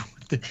 Where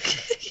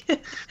The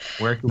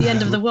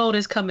end of the world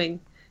is coming.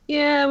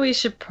 Yeah, we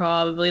should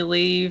probably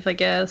leave, I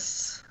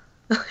guess.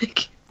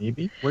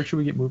 Maybe. Where should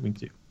we get moving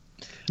to?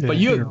 Yeah, but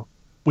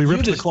we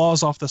ripped the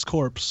claws off this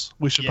corpse.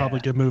 We should probably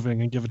get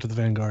moving and give it to the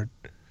Vanguard.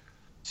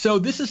 So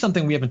this is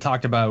something we haven't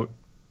talked about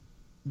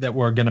that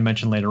we're going to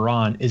mention later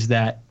on, is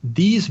that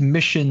these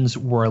missions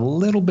were a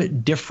little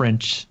bit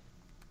different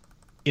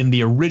in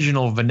the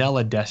original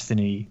vanilla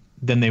Destiny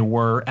than they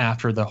were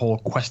after the whole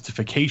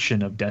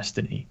questification of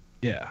Destiny.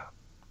 Yeah.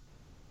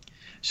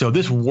 So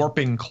this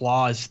warping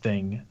claws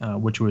thing,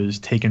 which was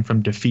taken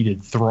from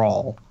defeated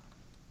Thrall,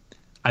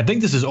 I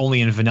think this is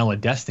only in vanilla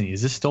Destiny.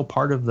 Is this still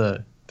part of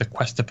the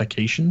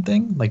questification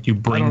thing? Like you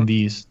bring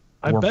these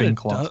warping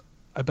claws?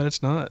 I bet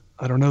it's not.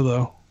 I don't know,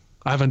 though.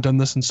 I haven't done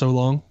this in so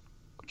long.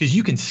 Because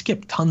you can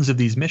skip tons of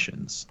these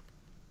missions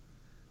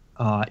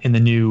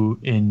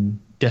in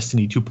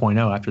Destiny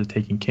 2.0 after the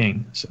Taken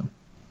King. So,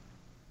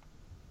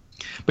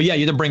 but yeah,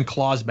 you have to bring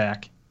claws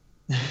back.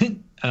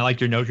 And I like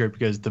your note here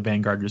because the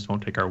Vanguard just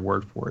won't take our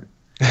word for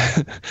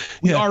it.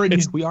 We are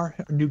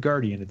a new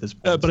Guardian at this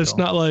point. But it's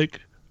not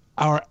like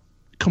our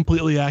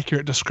completely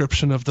accurate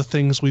description of the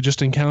things we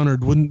just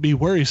encountered wouldn't be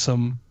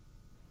worrisome,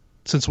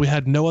 since we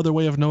had no other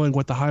way of knowing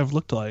what the Hive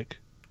looked like,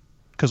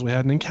 because we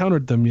hadn't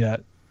encountered them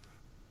yet.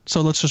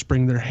 So let's just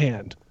bring their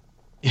hand.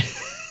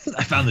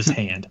 I found this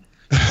hand.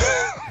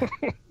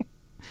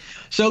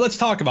 So let's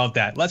talk about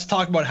that. Let's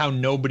talk about how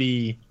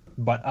nobody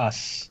but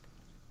us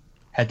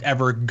had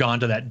ever gone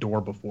to that door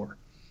before.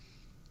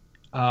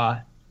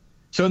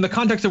 So in the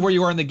context of where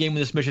you are in the game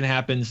when this mission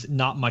happens,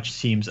 not much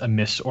seems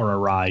amiss or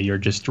awry. You're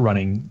just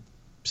running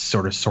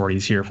sort of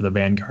sorties here for the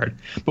Vanguard.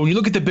 But when you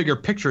look at the bigger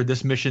picture,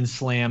 this mission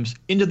slams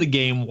into the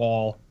game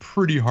wall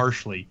pretty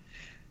harshly.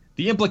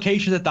 The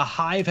implication that the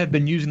Hive have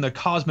been using the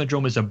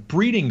Cosmodrome as a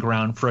breeding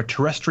ground for a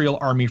terrestrial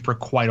army for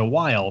quite a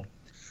while.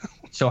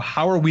 So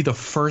how are we the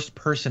first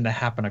person to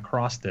happen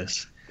across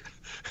this?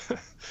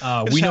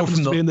 We know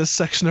from in this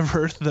section of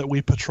Earth that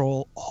we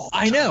patrol all the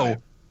time. I know.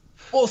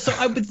 Well, so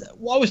I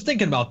was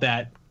thinking about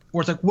that,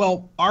 where it's like,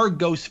 well, our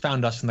ghosts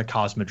found us in the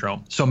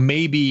Cosmodrome, so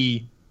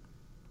maybe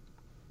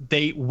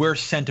we're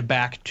sent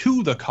back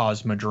to the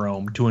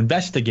Cosmodrome to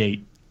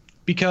investigate,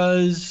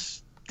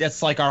 because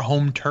that's like our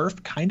home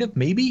turf, kind of,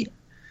 maybe.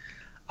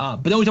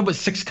 But then we talk about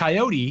Six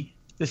Coyote.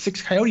 The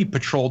Six Coyote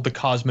patrolled the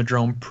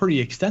Cosmodrome pretty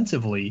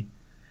extensively.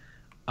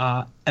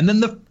 And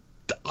then the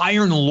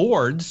Iron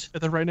Lords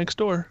They're right next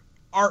door.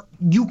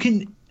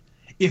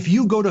 if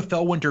you go to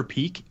Fellwinter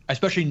Peak,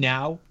 especially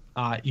now,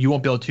 you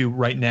won't be able to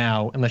right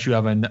now unless you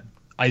have an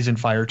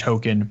Eisenfire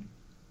token.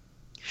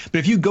 But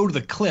if you go to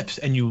the cliffs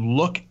and you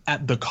look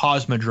at the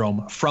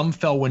Cosmodrome from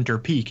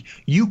Fellwinter Peak,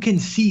 you can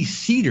see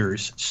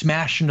cedars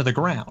smash into the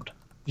ground.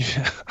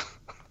 Yeah.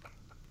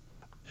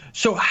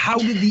 So how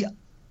did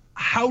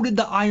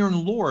the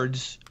Iron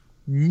Lords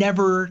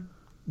never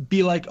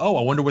be like, oh,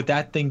 I wonder what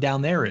that thing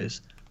down there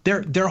is?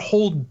 Their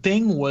whole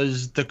thing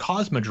was the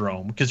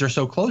Cosmodrome because they're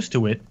so close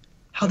to it.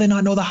 How they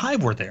not know the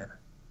Hive were there?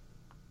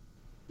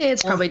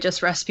 It's probably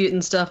just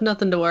Rasputin stuff.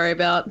 Nothing to worry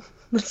about.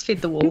 Let's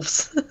feed the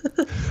wolves.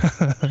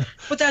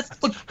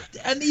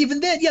 And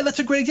even then, yeah, that's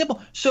a great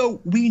example. So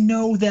we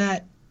know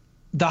that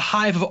the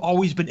Hive have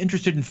always been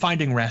interested in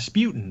finding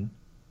Rasputin.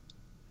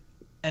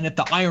 And if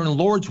the Iron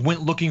Lords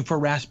went looking for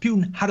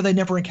Rasputin, how do they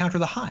never encounter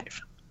the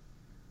Hive?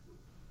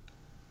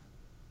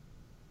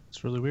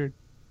 It's really weird.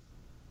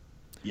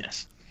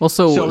 Yes. Well,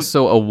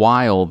 so a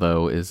while,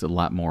 though, is a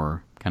lot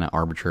more kind of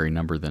arbitrary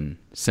number than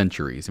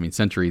centuries. I mean,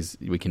 centuries,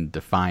 we can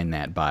define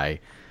that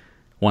by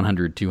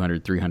 100,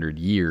 200, 300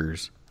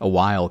 years. A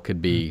while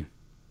could be,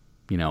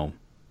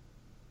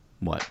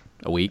 what,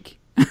 a week?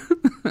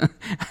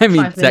 I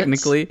mean,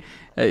 technically,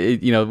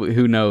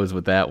 who knows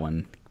with that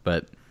one,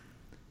 but...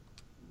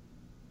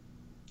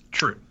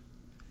 True.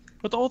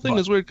 But the whole thing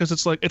is weird because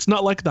it's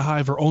not like the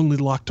Hive are only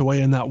locked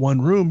away in that one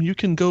room. You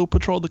can go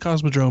patrol the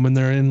Cosmodrome and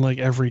they're in like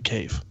every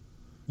cave.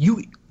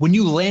 When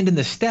you land in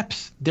the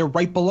steps, they're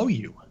right below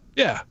you.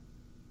 Yeah.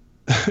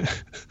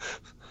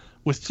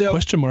 With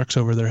question marks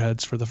over their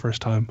heads for the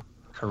first time.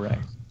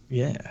 Correct.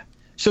 Yeah.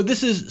 So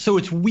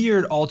it's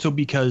weird also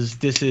because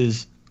the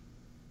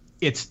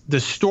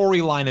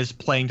storyline is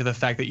playing to the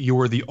fact that you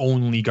are the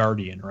only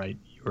Guardian, right?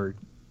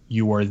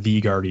 You are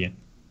the Guardian.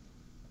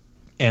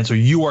 And so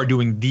you are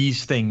doing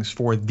these things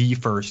for the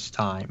first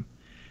time.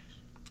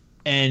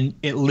 And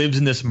it lives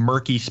in this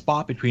murky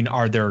spot between,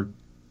 are there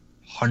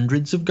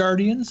hundreds of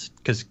Guardians?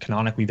 Because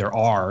canonically there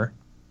are.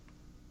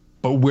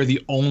 But we're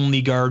the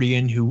only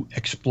Guardian who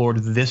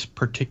explored this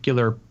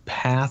particular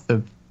path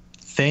of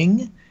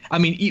thing. I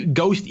mean,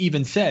 Ghost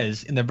even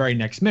says in the very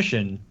next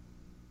mission,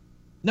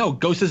 no,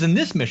 Ghost says in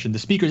this mission, the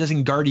speaker's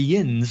asking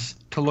Guardians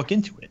to look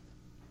into it.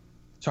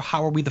 So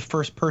how are we the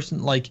first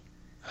person,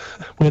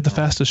 We had the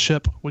fastest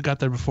ship. We got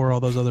there before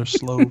all those other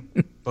slow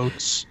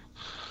boats.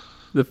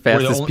 The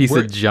fastest piece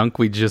of junk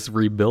we just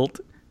rebuilt.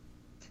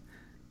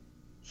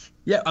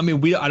 Yeah, I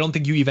mean, I don't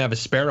think you even have a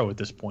Sparrow at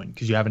this point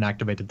because you haven't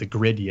activated the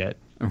grid yet.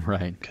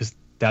 Right. Because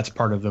that's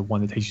part of the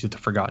one that takes you to the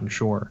Forgotten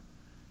Shore.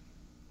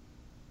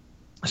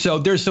 So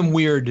there's some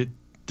weird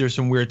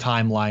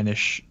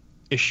timeline-ish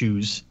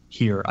issues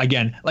here.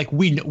 Again,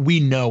 we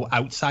know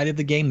outside of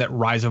the game that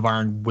Rise of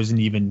Iron wasn't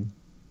even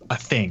a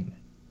thing.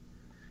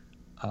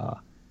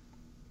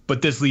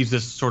 But this leaves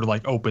this sort of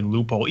open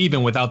loophole,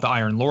 even without the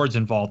Iron Lords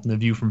involved in the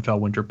view from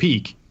Fellwinter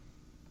Peak.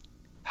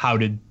 How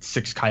did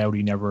Six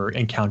Coyote never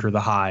encounter the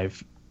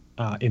Hive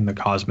in the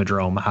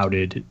Cosmodrome? How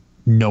did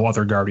no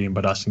other Guardian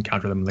but us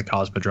encounter them in the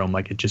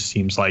Cosmodrome? It just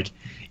seems like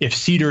if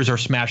Cedars are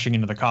smashing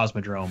into the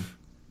Cosmodrome,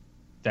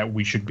 that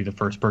we should be the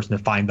first person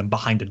to find them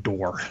behind a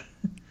door.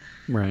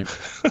 Right.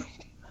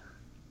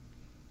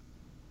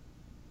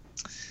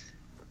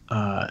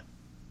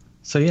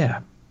 So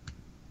yeah.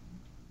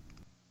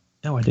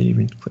 No, I didn't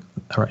even click.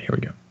 All right, here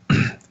we go.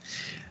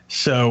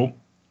 So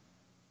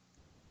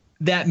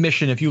that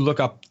mission, if you look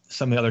up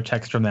some of the other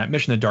text from that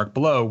mission, The Dark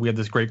Below, we have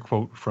this great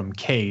quote from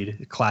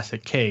Cade,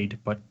 classic Cade,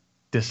 but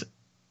this,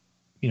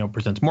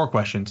 presents more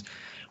questions.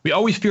 We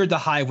always feared the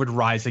Hive would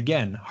rise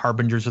again,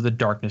 harbingers of the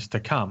darkness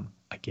to come.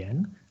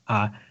 Again?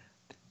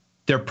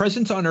 Their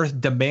presence on Earth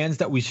demands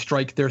that we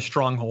strike their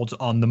strongholds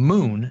on the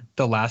moon,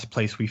 the last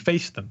place we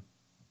face them.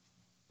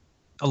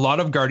 A lot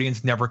of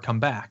Guardians never come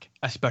back,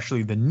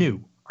 especially the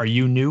new. Are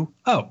you new?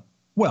 Oh,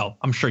 well,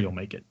 I'm sure you'll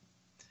make it.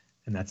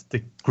 And that's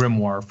the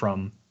grimoire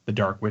from The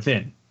Dark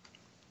Within.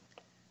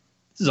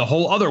 This is a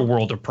whole other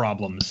world of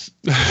problems.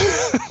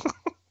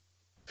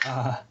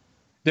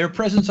 Their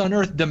presence on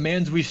Earth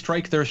demands we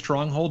strike their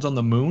strongholds on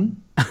the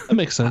moon. That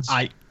makes sense.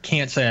 I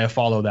can't say I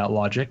follow that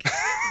logic.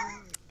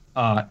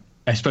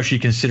 Especially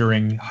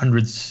considering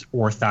hundreds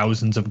or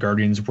thousands of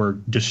Guardians were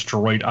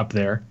destroyed up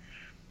there.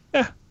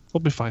 Yeah, we'll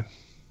be fine.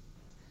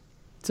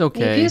 It's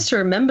okay. He has to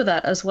remember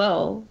that as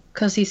well,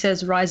 because he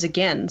says rise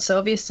again. So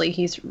obviously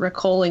he's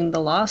recalling the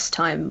last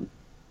time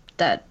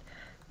that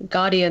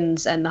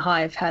Guardians and the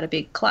Hive had a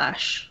big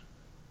clash.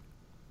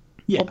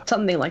 Yeah. Or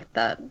something like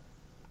that.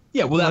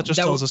 Yeah, well, that just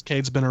tells us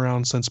Cade's been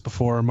around since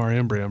before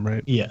Mariambrium,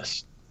 right?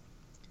 Yes.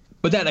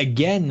 But that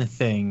again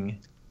thing,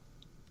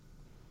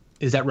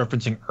 is that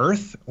referencing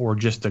Earth or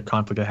just a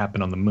conflict that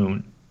happened on the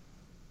moon?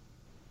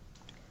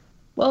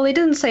 Well, he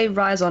didn't say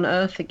rise on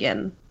Earth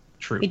again.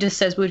 True. He just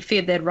says we'd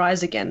feared they'd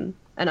rise again.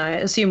 And I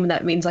assume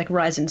that means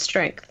rise in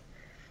strength.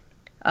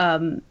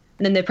 And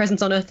then their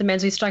presence on Earth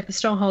demands we strike the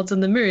strongholds on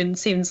the moon.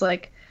 Seems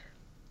like,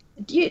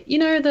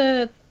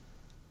 the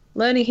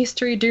learning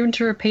history doomed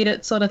to repeat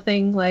it sort of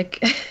thing.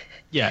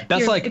 Yeah,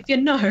 that's like if you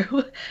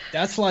know.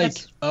 that's like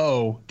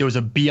oh, there was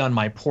a bee on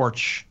my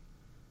porch.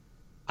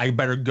 I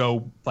better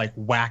go like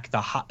whack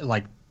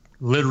like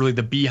literally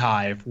the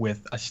beehive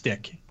with a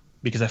stick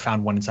because I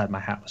found one inside my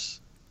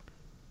house.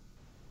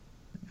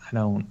 I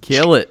don't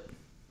Kill it.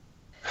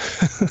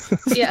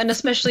 Yeah, and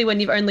especially when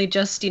you've only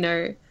just,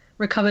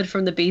 recovered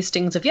from the bee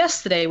stings of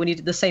yesterday when you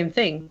did the same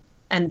thing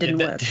and didn't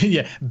work.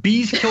 Yeah,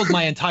 bees killed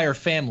my entire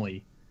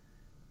family,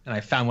 and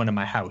I found one in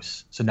my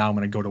house. So now I'm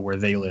going to go to where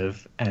they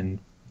live and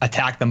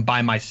attack them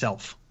by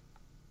myself.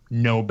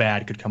 No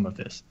bad could come of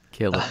this.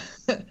 Kill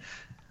it.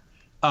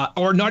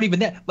 Or not even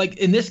that. Like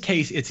in this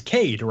case, it's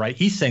Cade, right?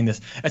 He's saying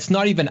this. It's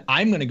not even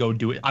I'm going to go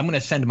do it. I'm going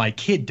to send my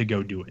kid to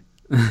go do it.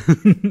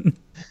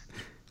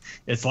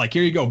 It's like,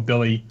 here you go,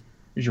 Billy.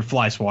 Here's your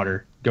fly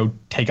swatter. Go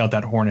take out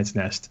that hornet's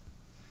nest.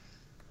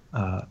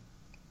 But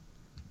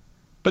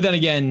then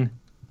again,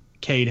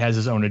 Cade has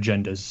his own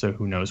agendas, so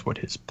who knows what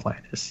his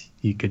plan is.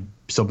 He could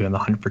still be on the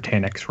hunt for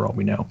Taniks for all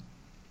we know.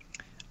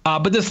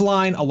 But this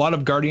line, a lot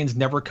of Guardians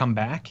never come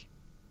back.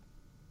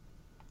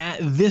 At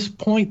this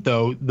point,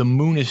 though, the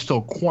moon is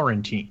still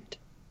quarantined.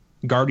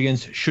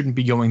 Guardians shouldn't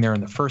be going there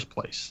in the first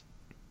place.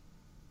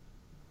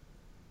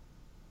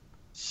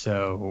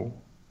 So,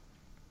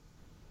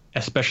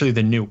 especially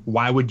the new,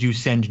 why would you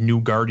send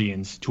new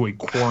Guardians to a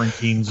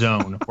quarantine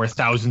zone where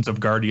thousands of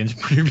Guardians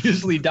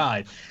previously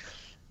died?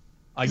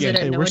 Again,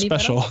 They Hey, we're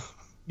special.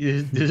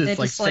 this is like just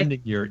like-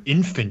 sending your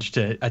infant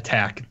to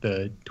attack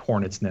the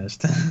hornet's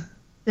nest.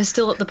 They're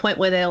still at the point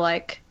where they're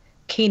like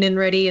keen and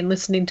ready and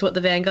listening to what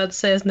the Vanguard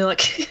says, and they're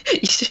like,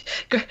 you should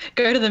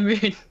go to the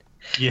moon.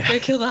 Yeah. Go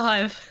kill the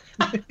hive.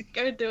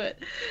 Go do it.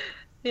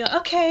 You're like,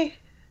 okay.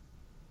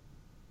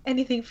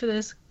 Anything for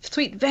this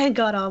sweet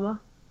Vanguard armor.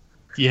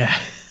 Yeah.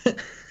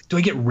 Do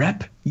I get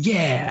rep?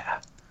 Yeah.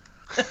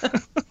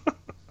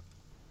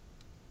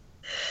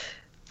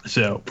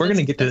 So we're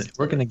gonna get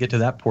to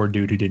that poor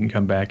dude who didn't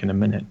come back in a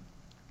minute.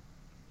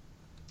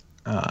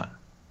 But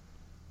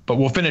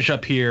we'll finish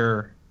up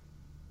here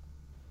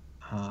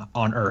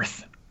on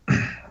Earth,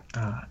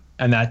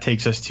 and that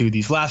takes us to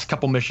these last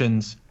couple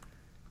missions.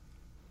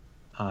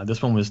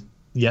 This one was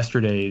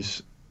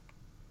yesterday's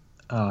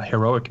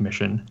heroic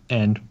mission,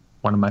 and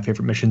one of my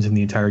favorite missions in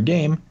the entire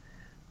game,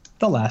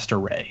 the Last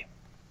Array.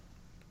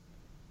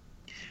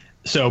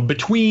 So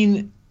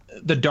between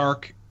the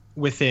Dark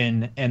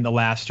Within and the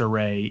Last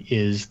Array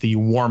is the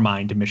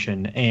Warmind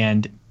mission,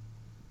 and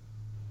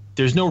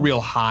there's no real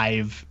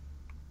hive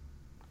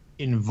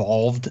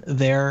involved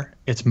there.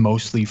 It's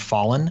mostly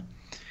Fallen,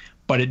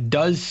 but it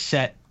does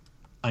set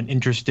an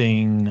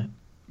interesting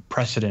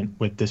precedent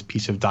with this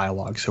piece of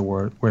dialogue. So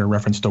we're going to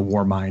reference the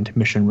Warmind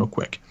mission real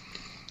quick.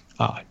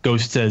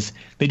 Ghost says,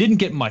 they didn't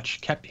get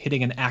much, kept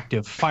hitting an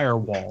active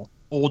firewall.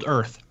 Old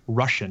Earth,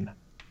 Russian.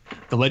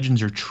 The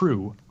legends are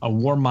true. A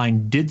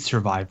Warmind did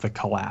survive the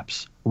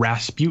collapse.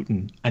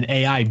 Rasputin, an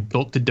AI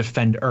built to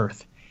defend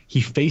Earth. He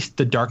faced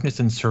the darkness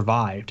and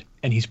survived,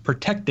 and he's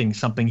protecting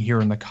something here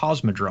in the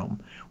Cosmodrome.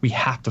 We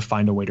have to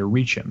find a way to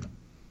reach him.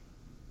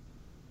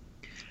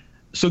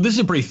 So this is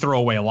a pretty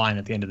throwaway line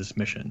at the end of this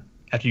mission,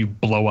 after you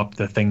blow up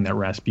the thing that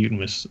Rasputin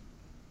was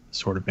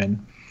sort of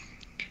in.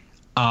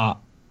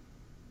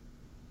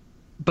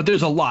 But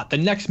there's a lot. The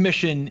next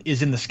mission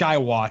is in the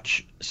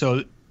Skywatch,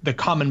 so the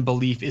common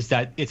belief is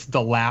that it's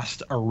the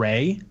Last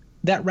Array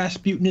that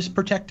Rasputin is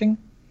protecting.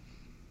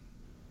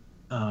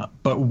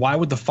 But why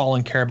would the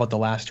Fallen care about the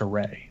Last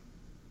Array?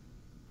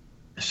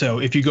 So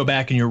if you go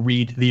back and you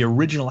read the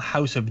original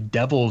House of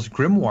Devils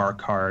Grimoire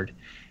card,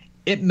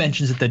 it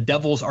mentions that the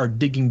devils are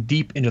digging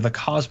deep into the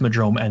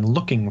Cosmodrome and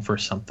looking for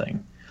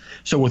something.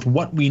 So with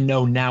what we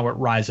know now at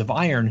Rise of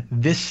Iron,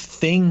 this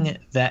thing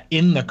that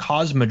in the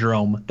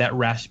Cosmodrome that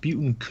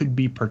Rasputin could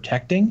be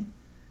protecting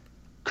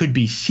could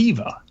be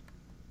Siva.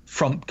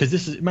 Because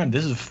this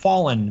is a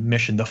Fallen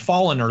mission. The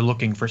Fallen are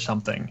looking for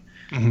something,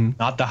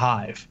 not the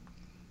Hive.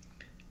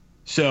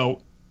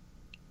 So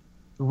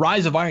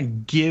Rise of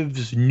Iron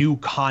gives new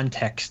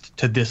context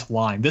to this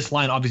line. This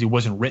line obviously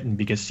wasn't written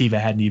because Siva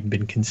hadn't even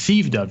been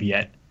conceived of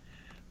yet.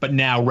 But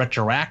now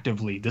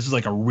retroactively, this is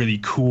like a really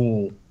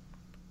cool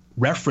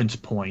reference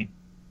point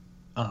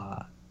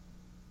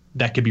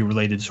that could be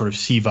related to sort of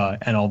Siva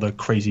and all the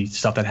crazy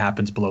stuff that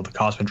happens below the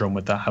Cosmodrome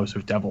with the House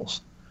of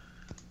Devils.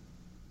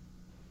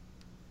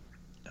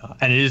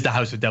 And it is the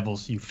House of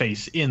Devils you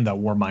face in the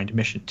Warmind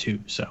mission too.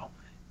 So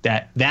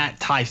that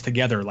ties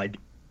together like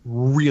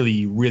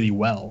really, really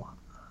well.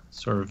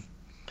 Sort of.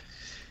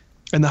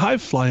 And the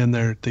hive fly in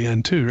there at the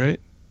end too, right?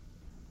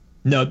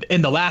 No,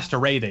 in the Last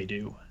Array they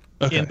do.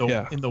 Okay, in the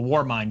yeah.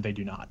 Warmind they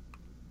do not.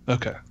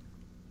 Okay.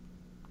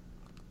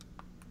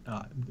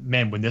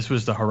 Man, when this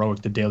was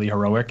the daily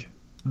heroic,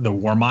 the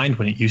Warmind,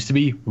 when it used to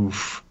be,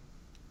 oof.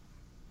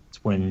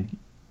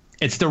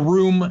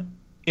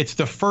 It's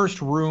the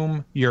first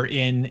room you're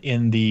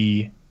in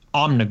the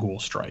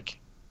Omnigul strike.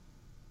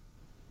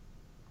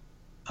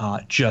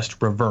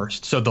 Just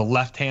reversed. So the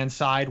left-hand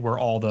side where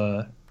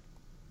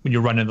when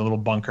you run in the little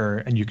bunker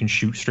and you can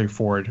shoot straight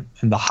forward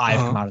and the hive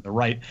come out of the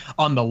right.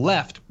 On the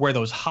left, where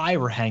those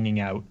hive are hanging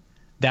out,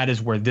 that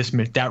is where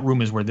that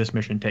room is where this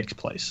mission takes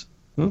place.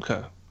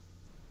 Okay.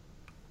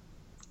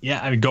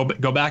 Yeah, I mean,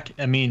 go back.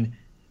 I mean,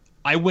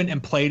 I went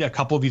and played a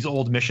couple of these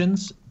old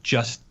missions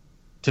just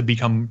to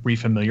become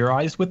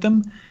refamiliarized with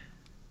them.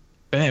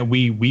 And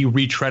we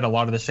retread a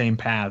lot of the same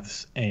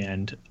paths,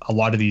 and a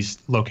lot of these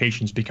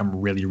locations become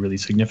really, really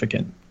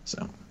significant.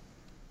 So,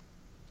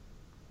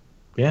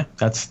 yeah,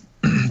 that's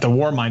the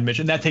Warmind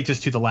mission. That takes us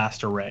to the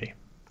last array,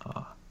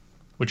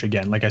 which,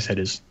 again, like I said,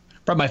 is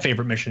probably my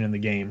favorite mission in the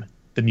game.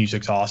 The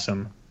music's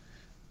awesome.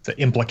 The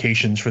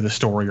implications for the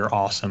story are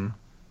awesome.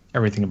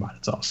 Everything about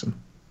it's awesome.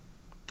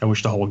 I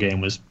wish the whole game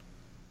was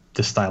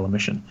this style of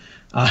mission.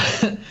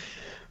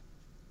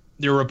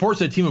 There were reports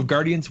that a team of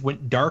Guardians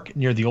went dark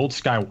near the old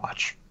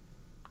Skywatch.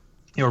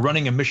 They were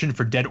running a mission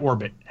for Dead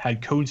Orbit,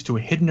 had codes to a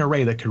hidden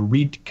array that could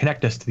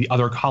reconnect us to the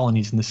other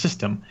colonies in the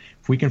system.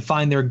 If we can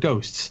find their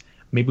ghosts,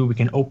 maybe we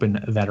can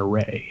open that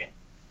array.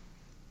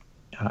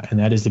 And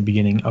that is the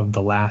beginning of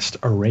the last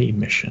array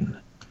mission.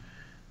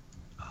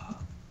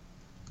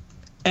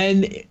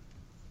 And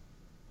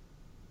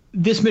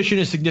this mission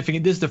is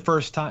significant. This is the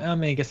first time. I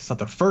mean, I guess it's not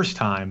the first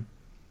time,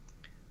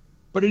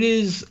 but it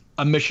is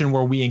a mission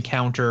where we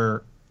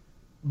encounter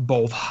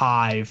both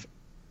Hive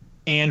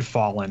and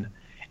Fallen,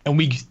 and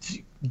we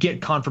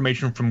get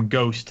confirmation from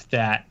Ghost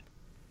that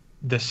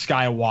the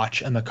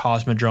Skywatch and the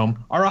Cosmodrome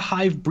are a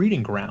Hive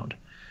breeding ground.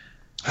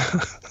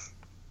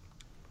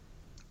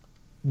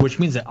 Which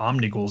means that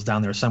Omnigul's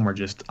down there somewhere.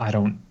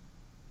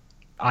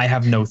 I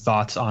have no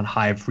thoughts on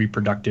Hive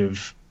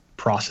reproductive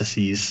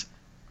processes.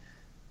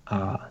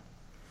 But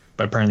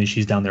apparently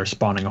she's down there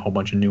spawning a whole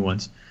bunch of new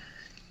ones.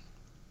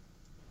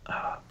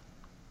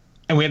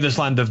 And we have this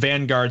line, the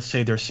Vanguards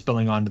say they're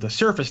spilling onto the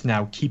surface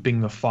now, keeping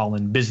the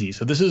Fallen busy.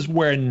 So this is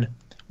when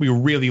we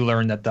really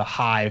learn that the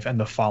Hive and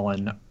the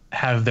Fallen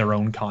have their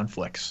own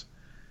conflicts.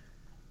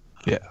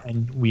 Yeah.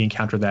 And we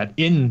encounter that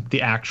in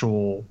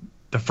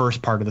the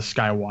first part of the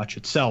Skywatch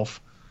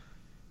itself,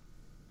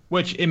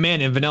 which, in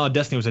Vanilla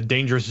Destiny was a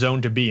dangerous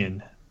zone to be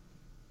in.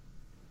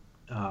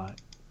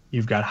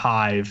 You've got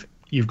Hive,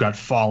 you've got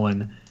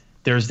Fallen.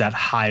 There's that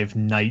Hive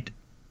Knight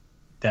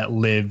that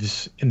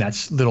lives in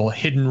that little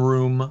hidden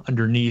room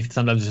underneath.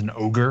 Sometimes there's an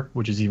ogre,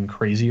 which is even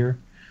crazier.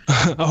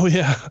 Oh,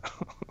 yeah.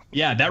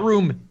 Yeah, that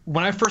room,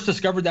 when I first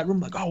discovered that room,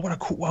 like, oh, what a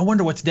cool, I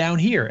wonder what's down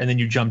here. And then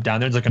you jump down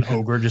there, it's like an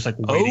ogre just like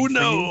waiting for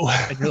you.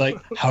 And you're like,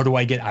 how do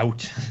I get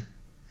out?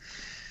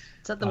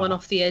 Is that the one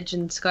off the edge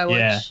in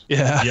Skywatch?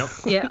 Yeah. Yeah. Yep.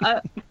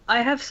 Yeah,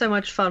 I have so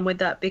much fun with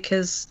that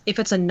because if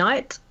it's a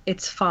knight,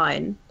 it's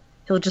fine.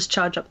 He'll just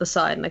charge up the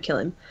side and I kill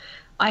him.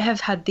 I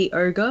have had the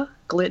ogre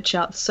glitch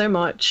out so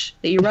much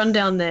that you run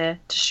down there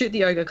to shoot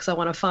the ogre because I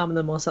want to farm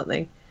them or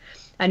something.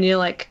 And you're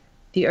like,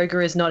 the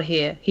ogre is not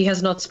here. He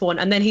has not spawned.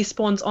 And then he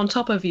spawns on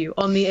top of you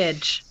on the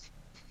edge.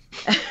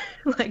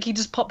 Like he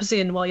just pops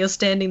in while you're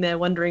standing there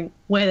wondering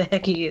where the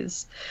heck he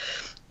is.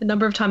 The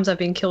number of times I've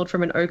been killed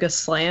from an ogre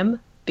slam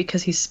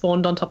because he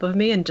spawned on top of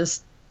me and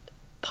just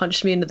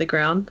punched me into the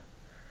ground.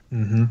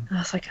 Mm-hmm. And I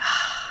was like,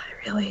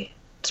 I really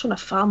just want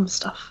to farm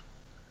stuff.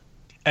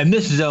 And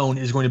this zone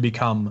is going to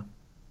become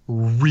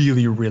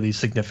really, really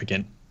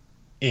significant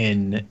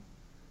in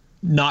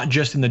not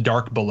just in the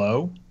Dark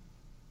Below,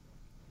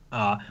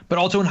 but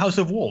also in House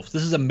of Wolves.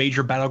 This is a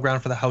major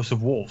battleground for the House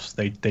of Wolves.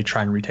 They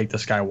try and retake the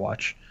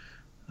Skywatch.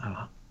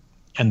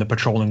 And the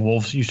patrolling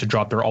wolves used to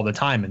drop there all the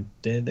time, and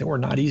they were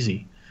not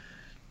easy.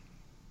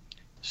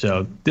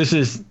 So this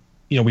is,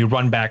 we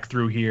run back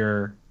through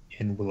here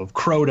in Will of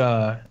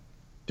Crota.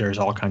 There's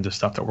all kinds of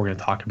stuff that we're going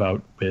to talk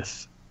about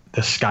with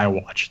the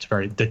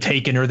Skywatch. The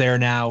Taken are there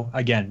now.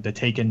 Again, the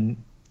Taken,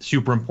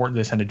 super important.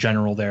 They send a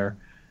general there.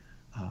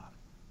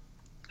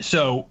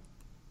 So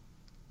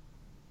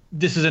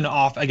this is an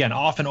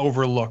often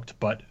overlooked,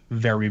 but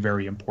very,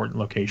 very important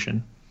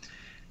location.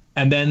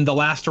 And then the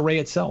last array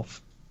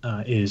itself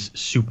is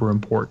super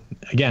important.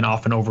 Again,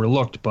 often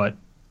overlooked, but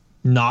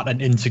not an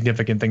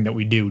insignificant thing that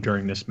we do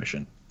during this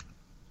mission.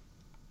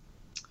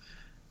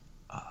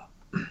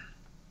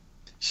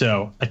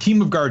 So a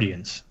team of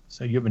Guardians.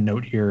 So you have a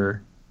note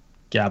here,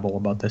 Gabble,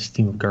 about this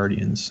team of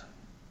Guardians.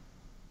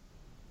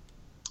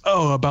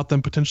 Oh, about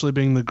them potentially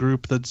being the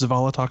group that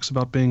Zavala talks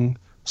about being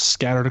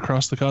scattered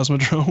across the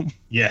Cosmodrome.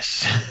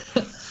 Yes.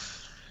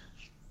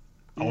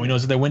 All we know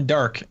is that they went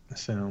dark.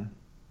 So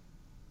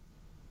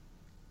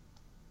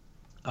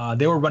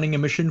they were running a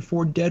mission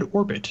for Dead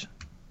Orbit.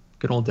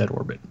 Good old Dead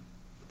Orbit.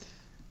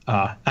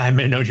 I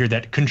made a note here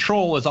that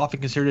Control is often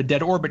considered a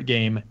Dead Orbit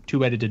game. Too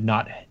bad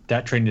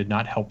that training did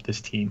not help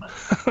this team.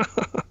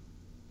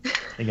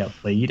 They got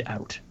laid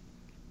out.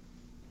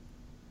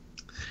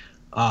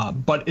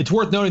 But it's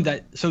worth noting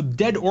that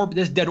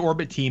this Dead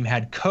Orbit team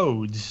had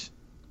codes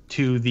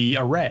to the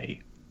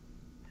array.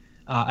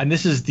 And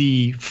this is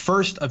the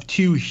first of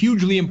two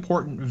hugely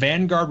important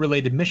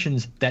Vanguard-related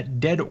missions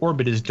that Dead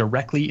Orbit is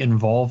directly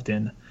involved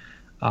in.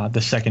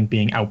 The second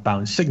being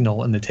Outbound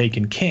Signal and the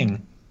Taken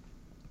King.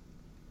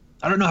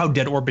 I don't know how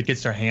Dead Orbit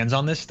gets their hands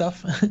on this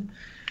stuff.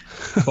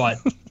 But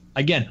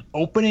again,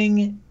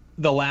 opening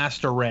the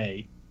last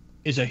array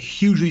is a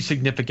hugely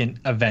significant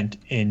event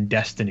in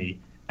Destiny.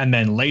 And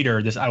then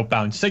later, this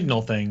outbound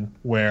signal thing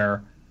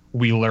where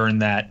we learn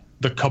that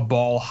the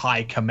Cabal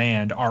High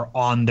Command are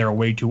on their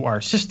way to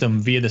our system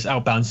via this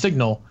outbound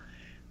signal.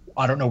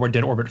 I don't know where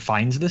Dead Orbit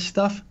finds this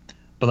stuff,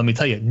 but let me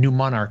tell you, New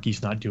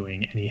Monarchy's not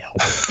doing any help.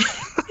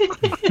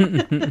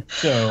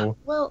 So,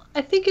 well,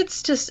 I think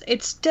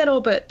it's Dead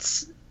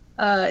Orbit's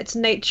its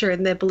nature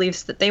and their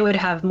beliefs that they would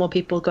have more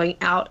people going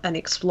out and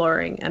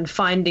exploring and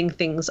finding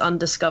things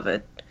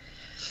undiscovered.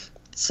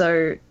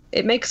 So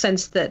it makes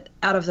sense that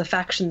out of the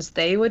factions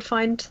they would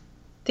find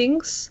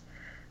things.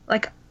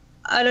 Like,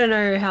 I don't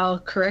know how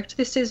correct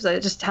this is,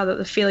 but just how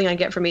the feeling I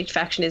get from each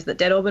faction is that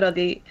Dead Orbit are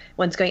the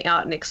ones going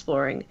out and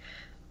exploring.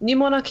 New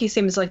Monarchy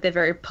seems like they're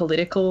very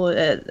political,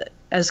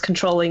 as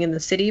controlling in the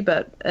city,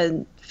 but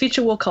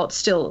Future War Cult's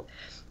still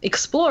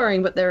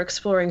exploring, but they're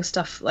exploring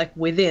stuff like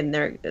within.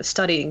 They're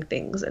studying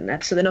things,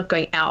 and so they're not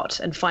going out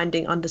and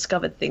finding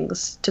undiscovered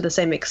things to the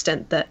same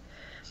extent that,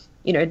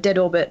 you know, Dead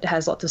Orbit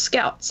has lots of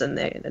scouts, and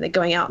they're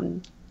going out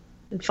and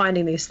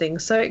finding these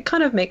things. So it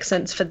kind of makes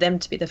sense for them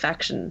to be the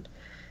faction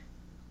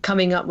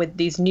coming up with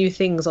these new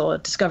things or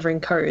discovering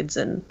codes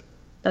and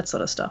that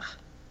sort of stuff.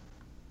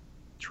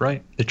 That's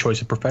right. The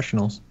choice of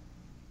professionals.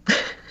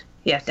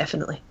 Yeah,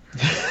 definitely.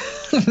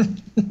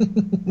 And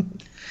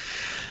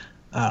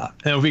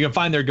if we can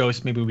find their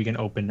ghosts, maybe we can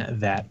open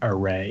that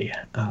array.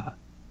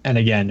 And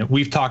again,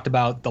 we've talked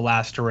about the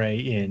last array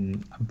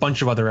in a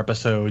bunch of other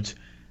episodes,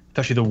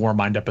 especially the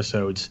Warmind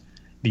episodes.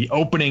 The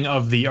opening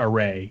of the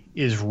array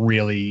is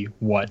really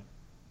what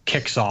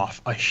kicks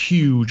off a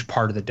huge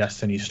part of the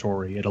Destiny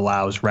story. It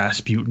allows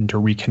Rasputin to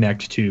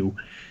reconnect to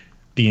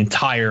the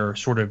entire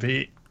sort of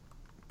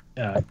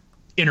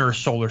inner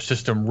solar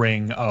system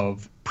ring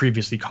of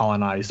previously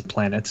colonized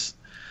planets,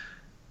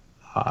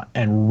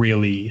 and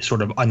really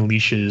sort of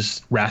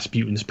unleashes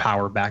Rasputin's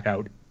power back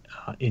out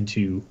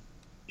into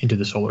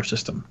the solar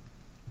system.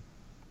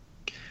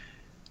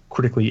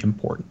 Critically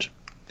important.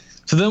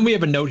 So then we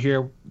have a note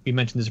here. We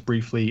mentioned this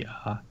briefly.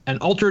 An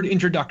altered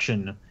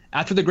introduction.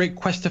 After the great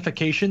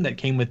questification that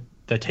came with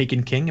the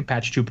Taken King in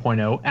patch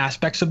 2.0,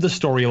 aspects of the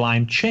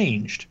storyline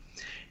changed.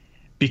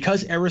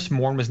 Because Eris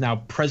Morn was now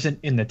present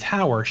in the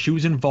tower, she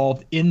was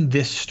involved in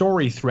this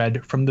story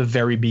thread from the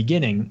very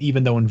beginning,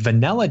 even though in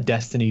vanilla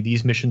Destiny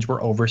these missions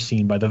were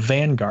overseen by the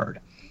Vanguard.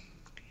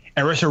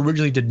 Eris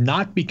originally did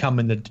not become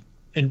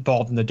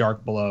involved in the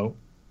Dark Below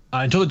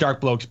until the Dark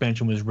Below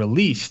expansion was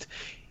released,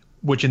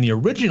 which in the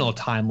original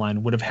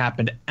timeline would have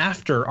happened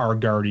after our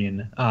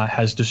Guardian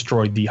has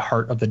destroyed the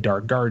heart of the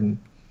Dark Garden.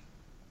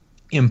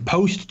 In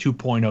post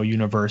 2.0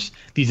 universe,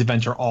 these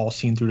events are all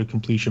seen through to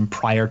completion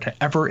prior to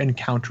ever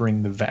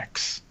encountering the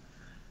Vex.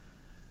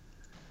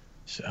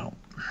 So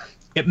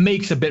it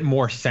makes a bit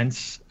more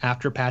sense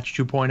after patch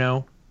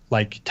 2.0,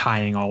 like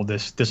tying all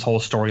this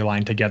whole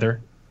storyline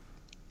together.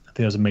 I think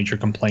that was a major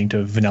complaint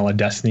of vanilla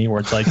Destiny,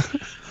 where it's like,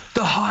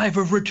 the Hive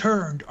have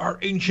returned. Our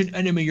ancient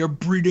enemy are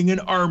breeding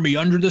an army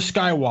under the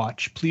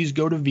Skywatch. Please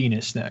go to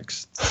Venus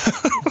next.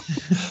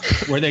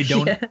 Where they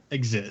don't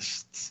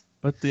exist.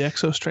 But the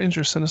Exo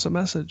Stranger sent us a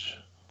message.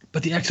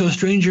 But the Exo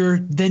Stranger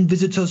then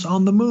visits us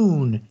on the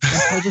moon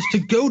and tells us to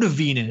go to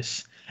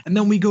Venus. And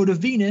then we go to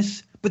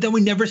Venus, but then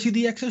we never see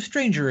the Exo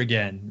Stranger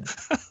again.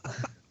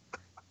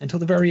 Until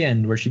the very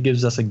end, where she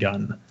gives us a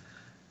gun.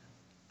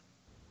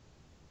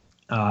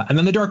 And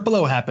then the Dark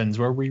Below happens,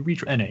 where we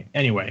reach...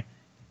 Anyway,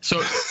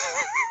 so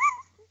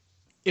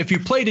if you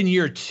played in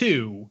year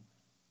 2,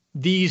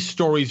 these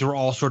stories were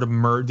all sort of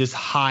merged. This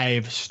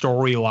Hive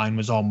storyline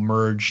was all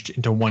merged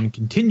into one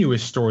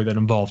continuous story that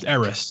involved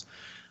Eris.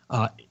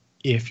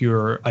 If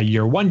you're a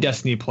year 1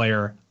 Destiny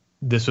player,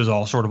 this was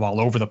all sort of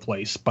all over the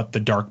place, but the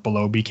Dark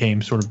Below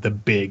became sort of the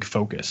big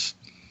focus.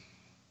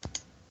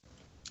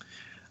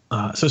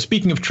 So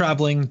speaking of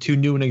traveling to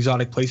new and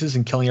exotic places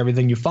and killing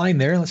everything you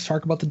find there, let's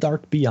talk about the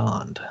Dark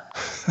Beyond.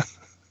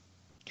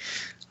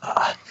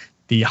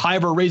 The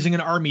Hive are raising an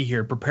army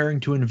here,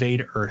 preparing to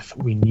invade Earth.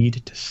 We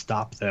need to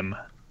stop them.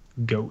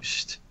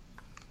 Ghost.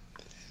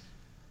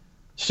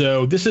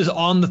 So this is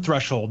on the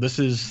threshold.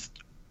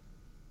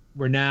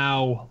 We're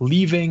now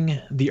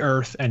leaving the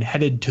Earth and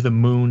headed to the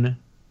moon,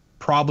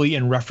 probably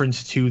in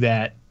reference to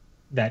that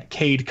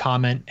Cade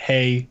comment,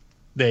 hey,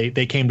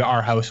 they came to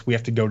our house, we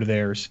have to go to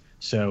theirs,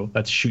 so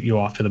let's shoot you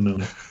off to the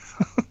moon.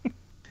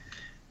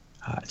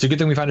 It's a good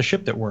thing we found a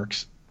ship that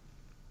works.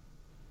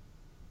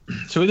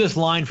 So this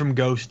line from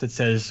Ghost that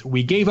says,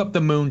 we gave up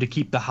the moon to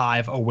keep the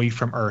Hive away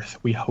from Earth.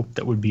 We hoped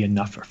that would be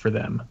enough for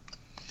them.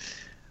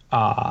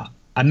 I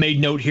made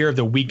note here of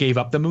the we gave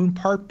up the moon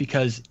part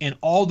because in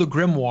all the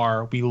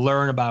Grimoire, we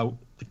learn about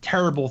the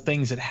terrible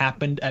things that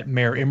happened at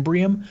Mare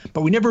Imbrium,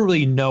 but we never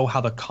really know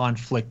how the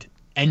conflict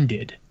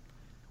ended.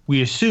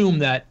 We assume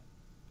that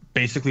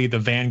basically the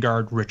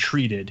Vanguard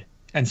retreated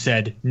and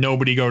said,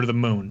 nobody go to the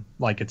moon.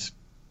 Like it's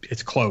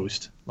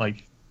closed,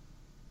 like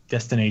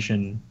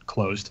destination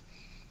closed.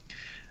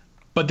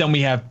 But then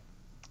we have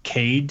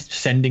Cade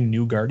sending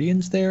new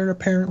Guardians there,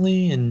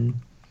 apparently, and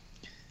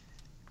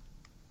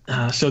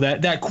so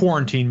that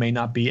quarantine may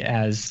not be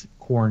as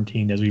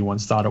quarantined as we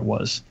once thought it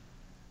was.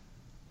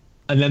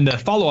 And then the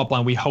follow-up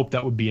line, we hope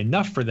that would be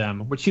enough for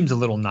them, which seems a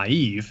little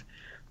naive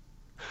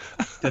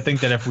to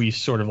think that if we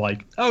sort of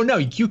like, oh no,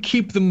 you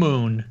keep the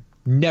moon,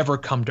 never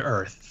come to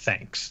Earth,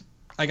 thanks.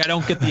 Like, I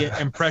don't get the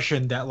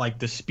impression that like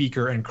the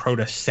speaker and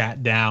Crota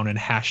sat down and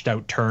hashed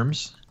out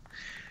terms.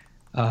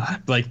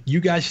 Like, you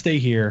guys stay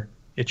here,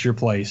 it's your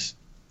place.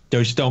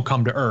 Just don't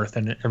come to Earth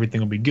and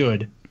everything will be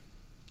good.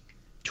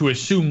 To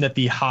assume that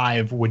the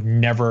Hive would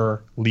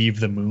never leave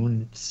the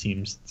moon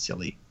seems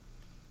silly.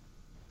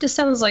 Just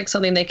sounds like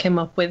something they came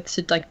up with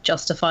to like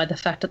justify the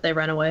fact that they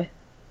ran away.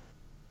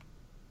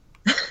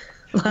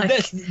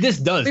 Like, this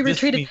does. we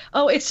retreated.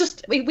 It's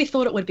just we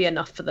thought it would be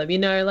enough for them, you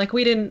know. Like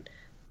we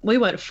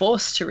weren't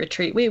forced to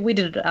retreat. We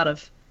did it out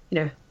of, you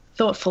know,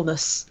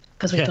 thoughtfulness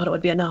because we thought it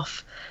would be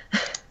enough.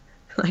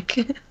 Like,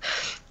 it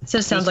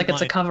just sounds like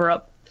it's a cover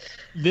up.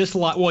 This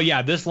line, well,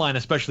 yeah, this line,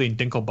 especially in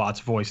Dinklebot's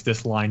voice,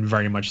 this line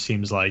very much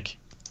seems like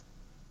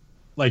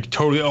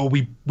totally. Oh,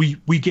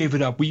 we gave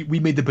it up. We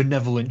made the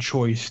benevolent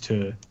choice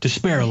to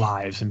spare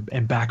lives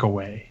and back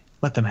away.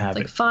 Let them have it.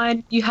 Like,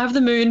 fine, you have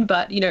the moon,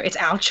 but you know it's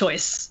our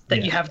choice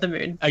that you have the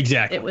moon.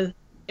 Exactly.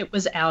 It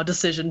was our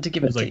decision to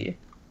give it to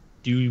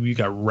you. We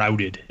got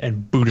routed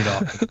and booted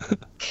off.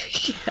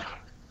 Yeah.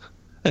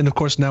 And of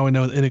course, now we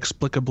know that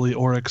inexplicably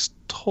Oryx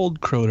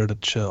told Crota to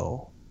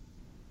chill.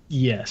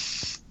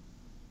 Yes.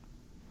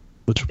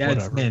 Which,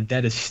 whatever. Man,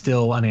 that is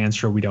still an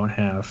answer we don't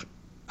have.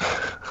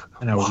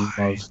 And I would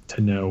love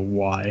to know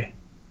why.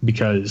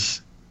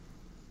 Because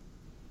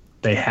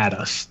they had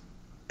us.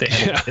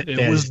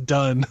 It was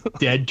done.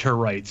 Dead to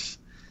rights.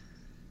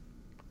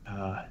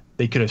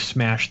 They could have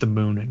smashed the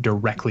moon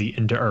directly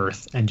into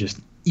Earth and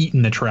just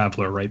eaten the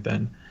Traveler right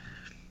then.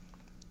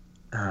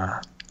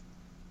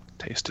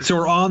 Tasty. So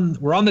we're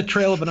on the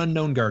trail of an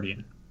unknown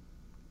Guardian.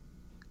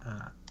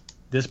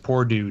 This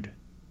poor dude.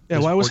 Yeah,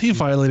 why was he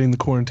violating the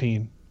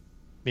quarantine?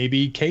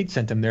 Maybe Cade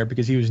sent him there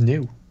because he was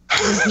new.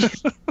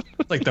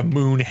 Like the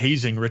moon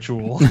hazing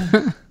ritual.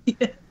 Yeah.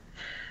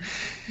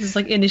 This is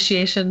like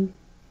initiation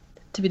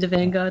to be the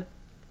Vanguard.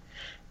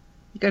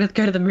 You go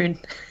to the moon.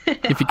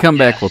 If you come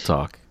back, we'll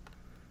talk.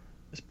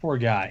 This poor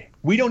guy.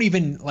 We don't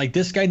even like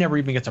this guy. Never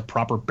even gets a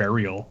proper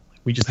burial.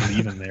 We just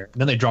leave him there. And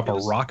then they drop a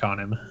rock on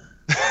him.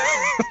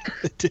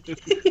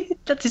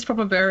 That's his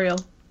proper burial.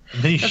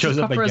 And then he That's shows as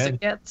up proper again. as it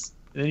gets.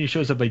 And then he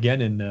shows up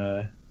again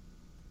in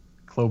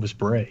Clovis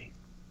Bray.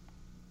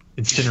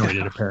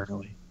 Incinerated,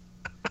 apparently.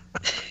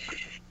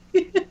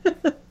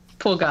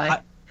 Poor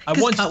guy. I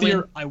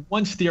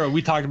once theorized.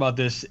 We talked about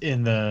this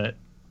in the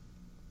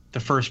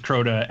first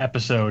Crota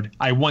episode.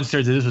 I once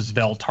theorized that this was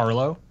Vel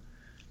Tarlo.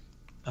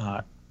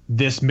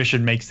 This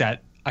mission makes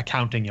that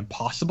accounting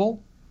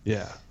impossible.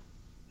 Yeah.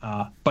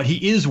 But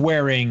he is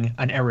wearing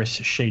an Eris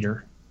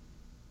shader,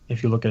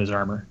 if you look at his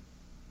armor.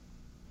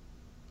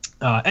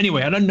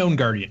 Anyway, an unknown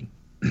Guardian.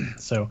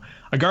 So,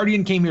 a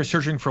Guardian came here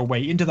searching for a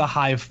way into the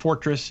Hive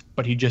fortress,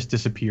 but he just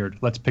disappeared.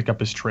 Let's pick up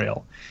his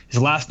trail.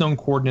 His last known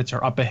coordinates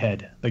are up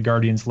ahead. The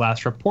Guardian's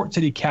last report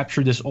said he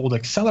captured this old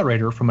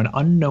accelerator from an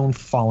unknown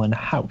fallen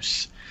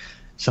house.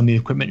 Some of the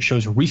equipment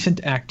shows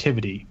recent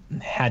activity.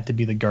 Had to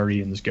be the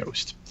Guardian's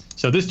ghost.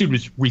 So this dude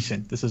was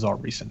recent. This is all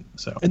recent.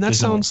 So, and that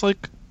sounds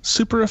like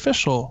super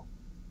official.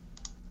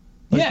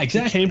 Like, yeah,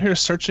 exactly. He came here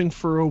searching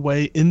for a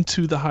way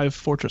into the Hive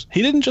fortress.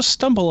 He didn't just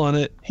stumble on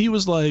it. He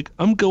was like,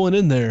 I'm going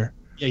in there.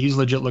 Yeah, he's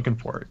legit looking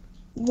for it.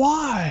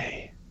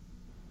 Why?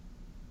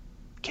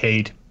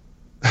 Cade.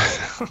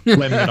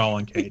 Blaming it all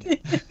on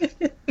Cade.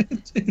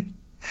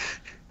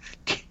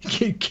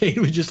 Cade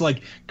would just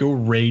like go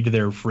raid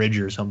their fridge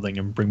or something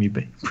and bring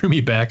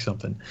me back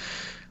something.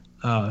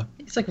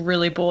 He's like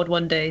really bored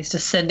one day. He's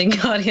just sending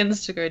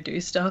Guardians to go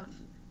do stuff.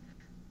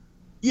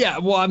 Yeah,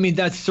 well, I mean,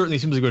 that certainly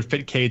seems like it would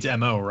fit Cade's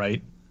MO,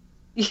 right?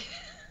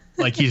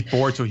 Like he's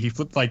bored, so he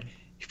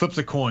flips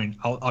a coin.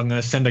 I'm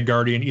gonna send a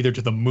Guardian either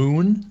to the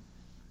moon.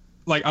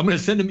 Like, I'm going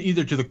to send him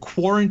either to the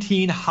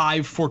quarantine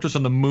Hive fortress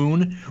on the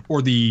moon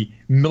or the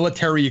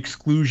military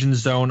exclusion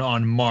zone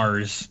on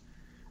Mars,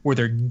 where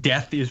their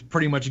death is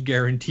pretty much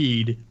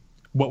guaranteed.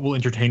 What will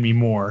entertain me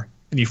more?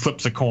 And he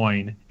flips a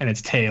coin, and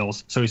it's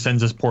tails, so he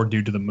sends this poor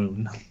dude to the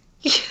moon.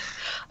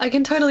 I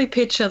can totally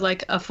picture,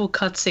 like, a full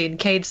cutscene.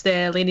 Cade's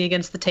there, leaning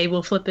against the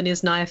table, flipping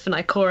his knife, and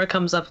Ikora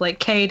comes up like,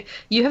 Cade,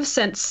 you have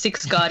sent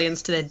 6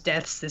 Guardians to their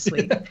deaths this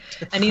week.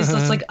 And he's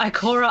just like,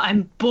 Ikora,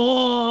 I'm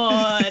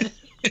bored.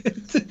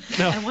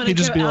 No, I want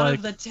to go out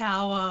of the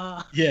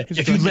tower. Yeah,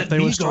 if you let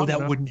me go,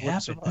 that wouldn't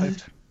happen.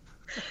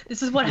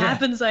 This is what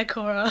happens,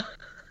 Ikora.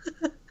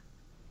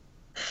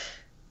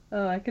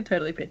 Oh, I can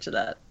totally picture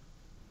that.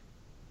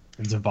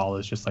 And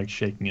Zavala's just like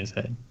shaking his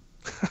head.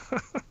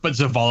 But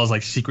Zavala's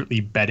like secretly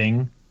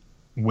betting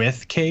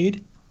with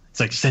Cade. It's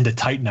like, send a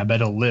Titan, I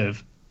bet he'll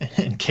live.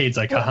 And Cade's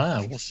like,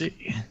 haha, we'll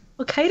see.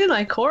 Well, Cade and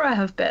Ikora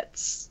have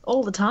bets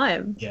all the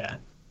time. Yeah.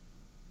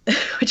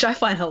 Which I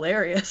find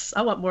hilarious.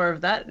 I want more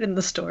of that in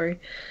the story.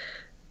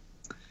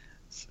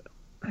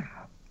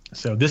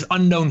 So this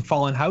unknown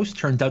fallen house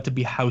turns out to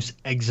be House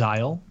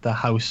Exile, the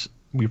house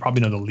we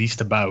probably know the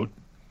least about.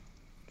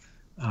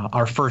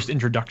 Our first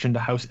introduction to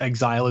House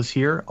Exile is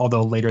here,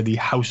 although later the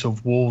House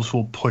of Wolves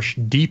will push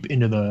deep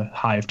into the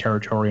Hive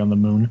territory on the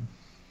moon.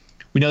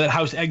 We know that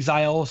House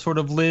Exile sort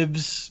of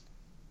lives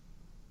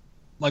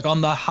like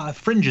on the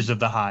fringes of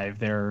the Hive.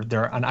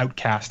 They're an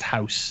outcast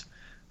house.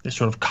 They're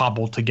sort of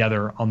cobbled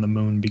together on the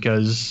moon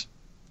because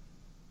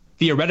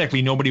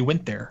theoretically nobody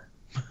went there.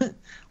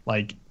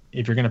 Like,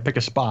 if you're going to pick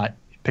a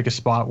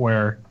spot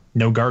where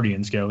no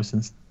Guardians go,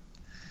 since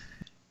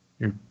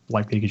you're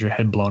likely to get your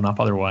head blown off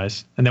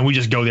otherwise. And then we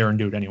just go there and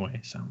do it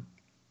anyway. So.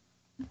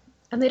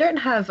 And they don't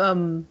have,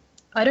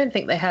 I don't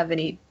think they have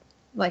any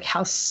like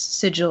house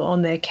sigil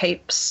on their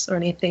capes or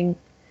anything.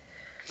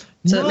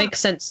 So it makes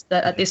sense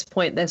that at this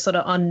point they're sort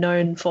of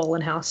unknown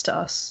fallen house to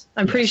us.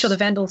 I'm pretty sure the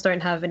Vandals don't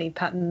have any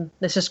pattern.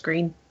 It's just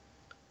green.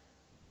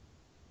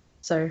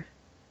 So,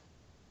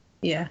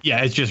 yeah.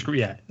 Yeah, it's just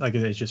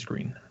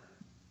green.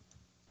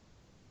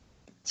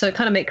 So it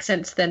kind of makes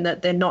sense then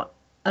that they're not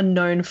a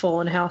known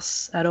fallen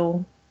house at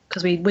all,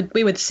 because we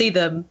would see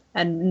them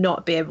and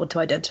not be able to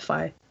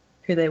identify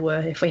who they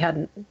were if we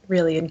hadn't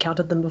really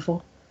encountered them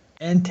before.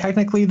 And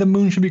technically the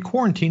moon should be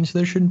quarantined, so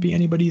there shouldn't be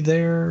anybody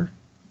there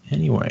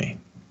anyway.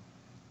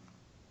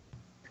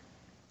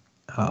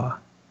 But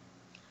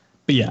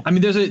yeah, I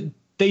mean,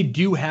 they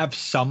do have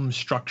some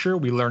structure.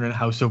 We learn in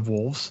House of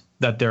Wolves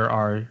that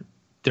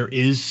there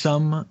is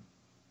some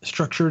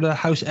structure to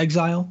House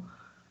Exile.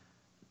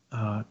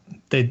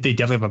 They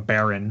definitely have a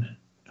Baron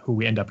who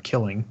we end up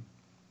killing.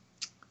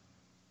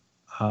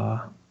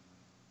 But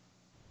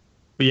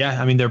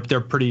yeah, I mean, they're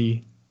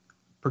pretty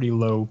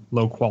low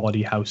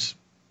quality house,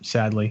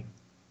 sadly.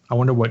 I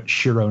wonder what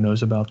Shiro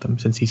knows about them,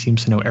 since he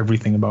seems to know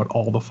everything about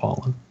all the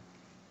Fallen.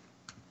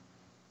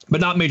 But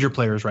not major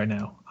players right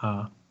now.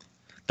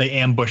 They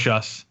ambush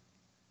us.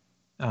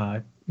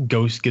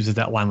 Ghost gives us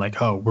that line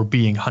like, "Oh, we're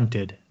being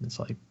hunted." And it's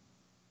like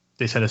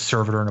they sent a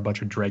servitor and a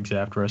bunch of dregs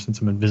after us and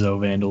some Inviso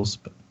Vandals.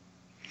 But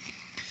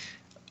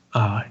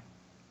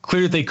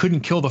clear that they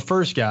couldn't kill the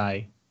first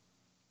guy.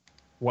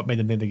 What made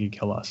them think they could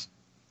kill us?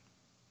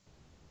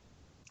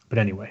 But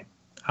anyway,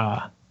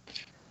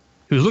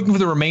 he was looking for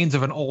the remains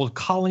of an old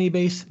colony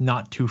base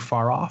not too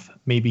far off.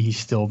 Maybe he's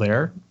still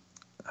there.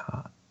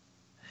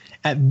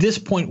 At this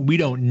point, we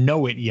don't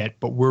know it yet,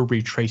 but we're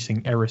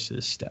retracing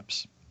Eris's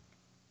steps.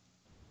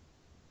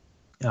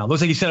 Looks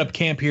like he set up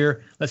camp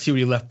here. Let's see what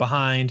he left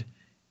behind.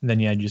 And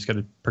then, you just got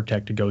to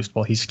protect a ghost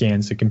while he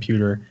scans the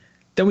computer.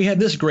 Then we had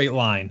this great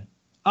line.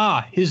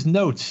 His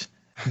notes.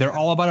 They're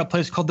all about a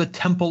place called the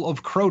Temple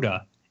of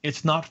Crota.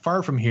 It's not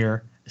far from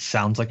here.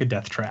 Sounds like a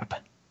death trap.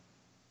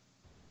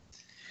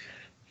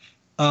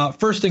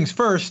 First things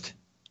first,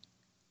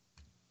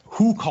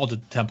 who called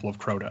it the Temple of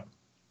Crota?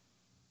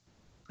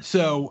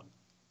 So,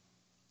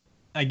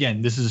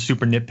 again, this is a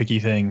super nitpicky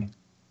thing,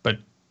 but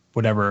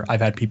whatever.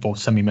 I've had people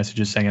send me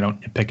messages saying I don't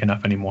nitpick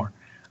enough anymore.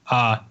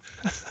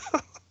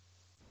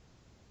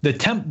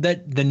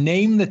 The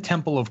name the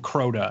Temple of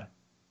Crota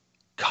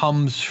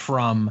comes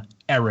from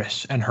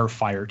Eris and her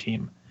fire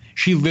team.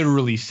 She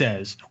literally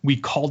says, "We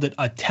called it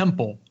a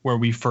temple where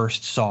we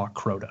first saw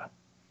Crota."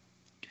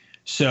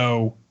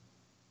 So,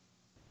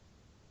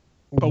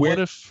 but what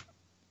if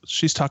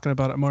she's talking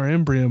about at Mare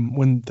Imbrium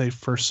when they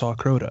first saw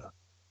Crota?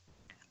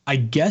 I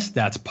guess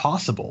that's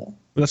possible.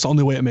 That's the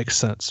only way it makes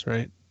sense,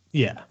 right?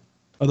 Yeah.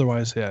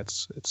 Otherwise, yeah,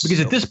 it's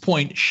because at this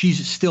point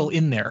she's still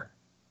in there,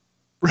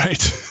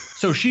 right?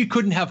 So she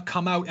couldn't have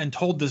come out and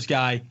told this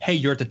guy, "Hey,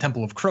 you're at the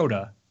Temple of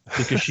Crota,"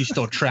 because she's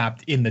still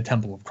trapped in the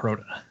Temple of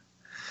Crota.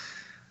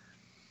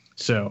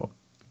 So,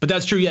 but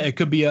that's true. Yeah, it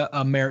could be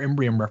a Mare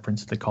Imbrium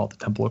reference. They call it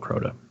the Temple of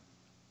Crota.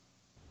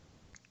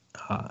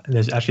 And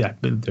there's actually a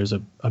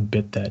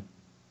bit that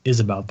is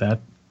about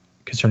that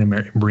concerning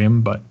Mare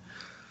Imbrium,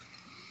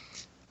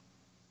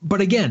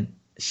 but again,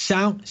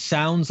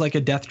 sounds like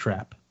a death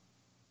trap.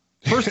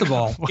 First of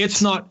all,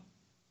 it's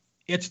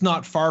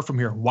not far from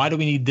here. Why do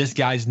we need this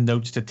guy's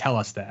notes to tell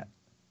us that?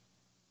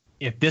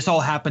 If this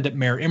all happened at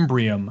Mare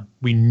Imbrium,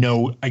 we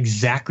know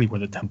exactly where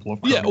the Temple of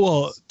Crota is. Yeah,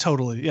 well,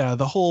 totally. Yeah,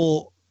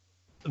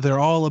 they're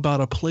all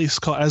about a place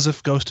called, as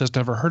if Ghost has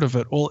never heard of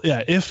it. Well,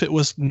 yeah, if it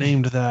was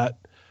named that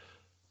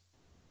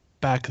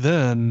back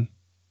then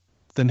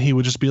he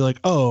would just be like,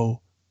 "Oh,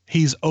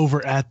 he's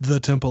over at the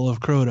Temple of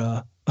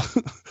Crota."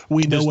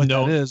 We know what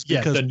that is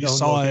because we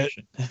saw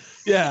location. It.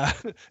 Yeah,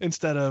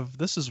 instead of,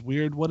 "This is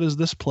weird. What is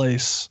this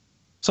place?"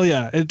 So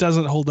yeah, it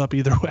doesn't hold up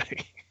either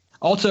way.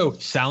 Also,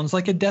 sounds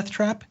like a death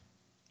trap.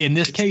 In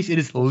this case, it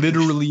is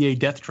literally a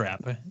death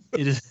trap.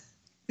 It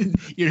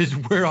is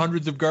where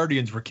hundreds of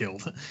Guardians were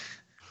killed.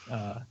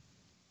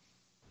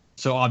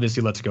 So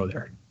obviously, let's go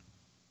there.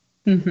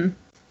 Mm-hmm.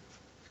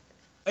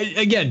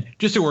 Again,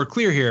 just so we're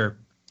clear here,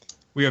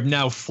 we have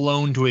now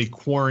flown to a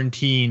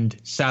quarantined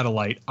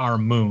satellite, our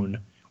moon,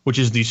 which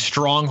is the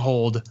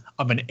stronghold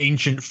of an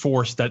ancient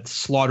force that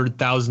slaughtered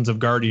thousands of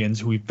Guardians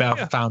who we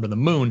found on the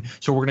moon.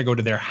 So we're going to go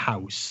to their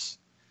house.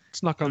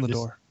 Let's knock on the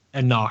door.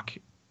 And knock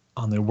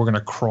on the. We're going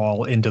to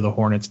crawl into the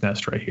hornet's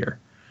nest right here.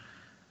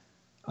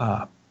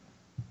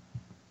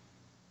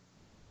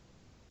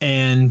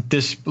 And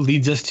this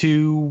leads us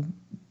to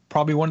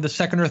probably one of the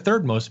second or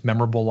third most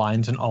memorable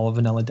lines in all of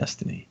Vanilla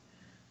Destiny.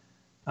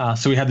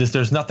 So we have this: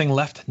 "There's nothing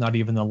left, not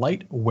even the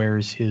light.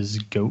 Where's his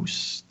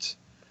ghost?"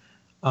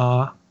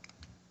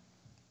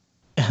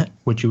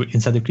 Which you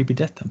inside the creepy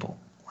death temple.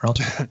 Where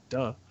else?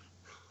 Duh.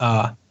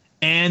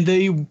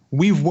 And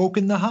we've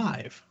woken the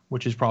hive,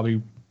 which is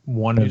probably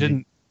one You of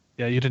didn't.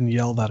 Yeah, you didn't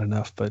yell that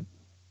enough, but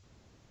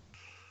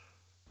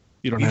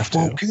you don't have to.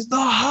 woken the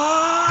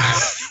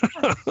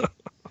hive.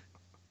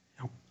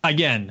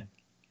 Again,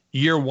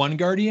 year one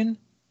Guardian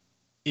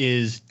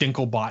is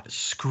Dinklebot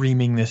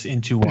screaming this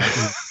into our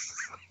ear.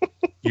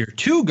 Year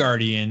two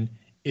Guardian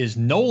is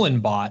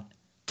Nolanbot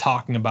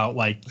talking about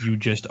like you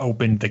just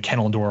opened the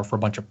kennel door for a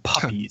bunch of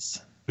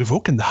puppies. We've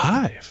woken the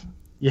hive.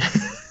 Yeah.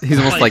 He's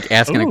almost like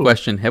asking a ooh.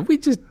 question.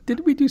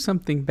 Did we do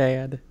something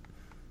bad?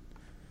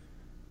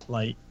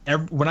 Like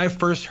when I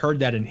first heard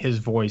that in his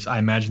voice, I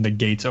imagined the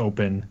gates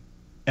open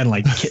and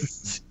like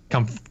kittens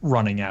come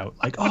running out.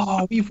 Like,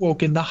 oh, we've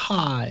woken the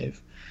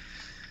hive.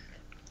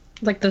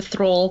 Like the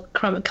thrall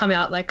come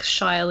out like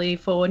shyly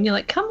forward, and you're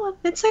like, "Come on,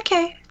 it's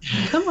okay.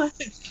 Come on,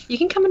 you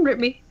can come and rip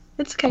me.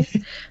 It's okay."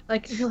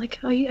 Like you're like,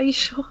 "Are you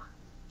sure?"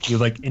 You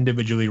like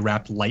individually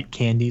wrapped light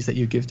candies that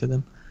you give to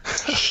them.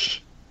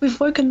 We've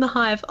woken the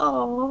hive.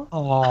 Oh,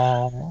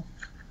 Oh,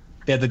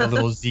 they had the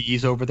little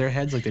Z's over their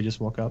heads, like they just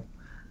woke up.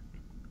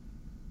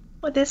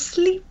 oh, they're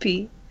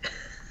sleepy.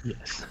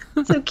 Yes.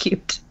 So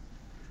cute.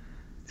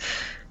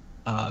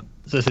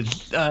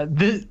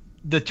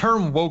 The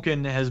term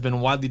 "woken" has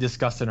been widely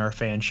discussed in our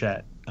fan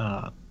chat.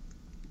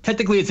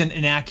 Technically, it's an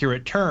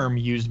inaccurate term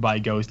used by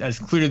Ghost, as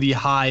clearly the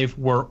hive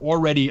were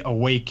already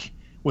awake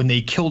when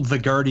they killed the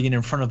Guardian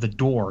in front of the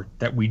door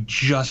that we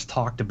just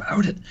talked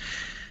about.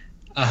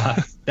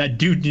 That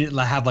dude didn't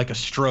have like a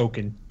stroke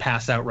and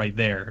pass out right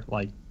there.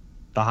 Like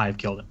the hive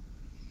killed him.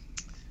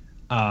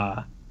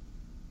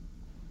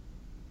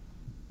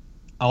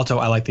 Also,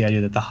 I like the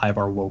idea that the hive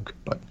are woke,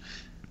 but.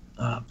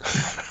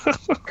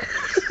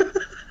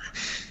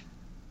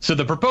 So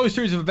the proposed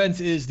series of events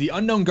is the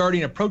unknown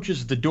Guardian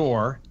approaches the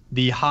door.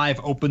 The hive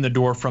open the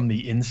door from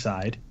the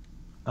inside.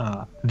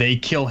 They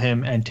kill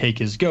him and take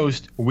his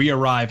ghost. We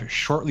arrive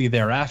shortly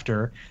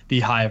thereafter. The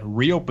hive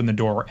reopen the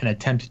door and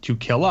attempt to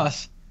kill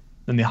us.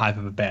 Then the hive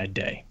have a bad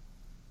day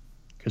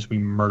because we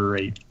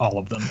murderate all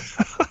of them.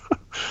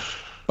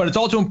 But it's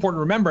also important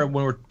to remember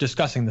when we're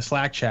discussing the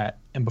Slack chat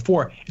and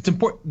before, it's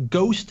important.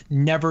 Ghost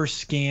never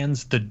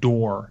scans the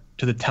door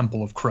to the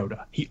Temple of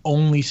Crota. He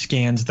only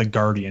scans the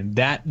Guardian.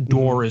 That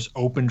door is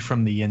opened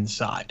from the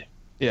inside.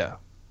 Yeah.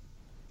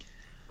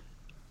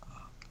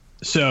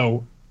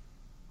 So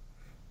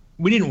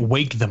we didn't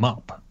wake them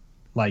up.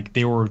 Like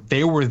they were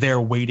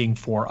there waiting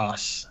for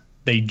us.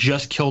 They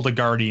just killed a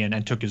Guardian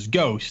and took his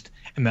ghost.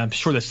 And I'm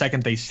sure the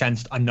second they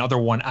sensed another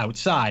one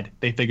outside,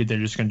 they figured they're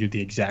just going to do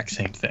the exact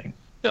same thing.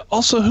 Yeah,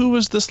 also, who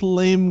was this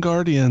lame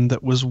Guardian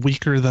that was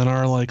weaker than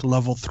our like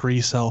level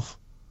 3 self?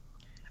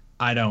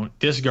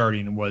 This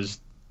Guardian was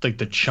like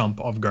the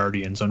chump of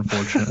Guardians,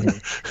 unfortunately.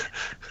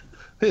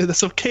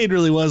 So Cade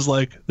really was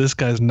like, this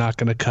guy's not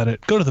going to cut it.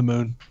 Go to the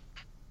moon.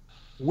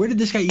 Where did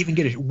this guy even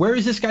get where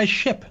is this guy's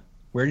ship?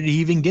 Where did he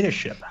even get a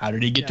ship? How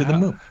did he get to the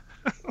moon?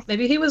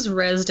 Maybe he was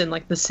rezzed in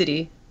like the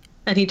city,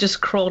 and he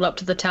just crawled up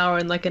to the tower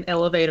in like an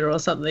elevator or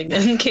something.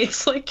 And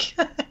Kate's like,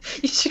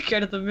 "You should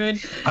go to the moon.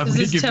 I'm There's gonna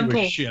this give you a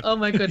temple. ship." Oh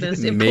my goodness,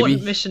 Maybe-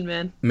 important mission,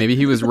 man." Maybe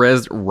he was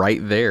rezzed right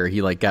there.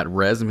 He like got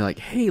rezzed and be like,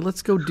 "Hey,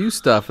 let's go do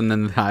stuff," and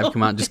then the hive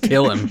come out and just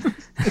kill him.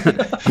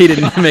 He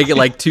didn't make it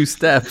like 2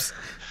 steps.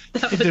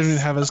 He didn't even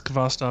have his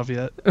Kvostov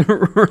yet.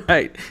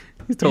 Right.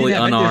 He's totally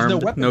There's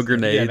unarmed, weapons no there.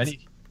 Did he have grenades.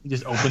 any? He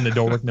just opened the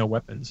door with no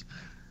weapons.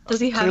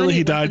 Does he have Clearly any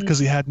he died weapons because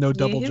he had no near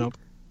double him? jump.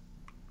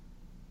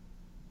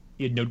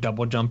 He had no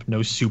double jump,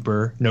 no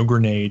super, no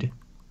grenade.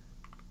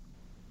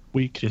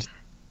 Weak. Just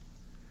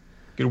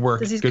good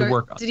work. Does Good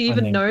work. Did he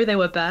even know they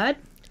were bad?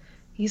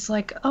 He's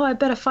like, "Oh, I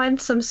better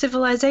find some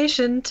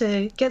civilization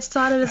to get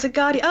started as a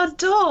guardian." Oh,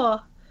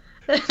 door.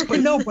 But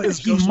no, but His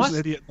he ghost was must. an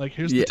idiot. Like,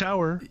 here's Yeah. the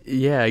tower.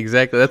 Yeah,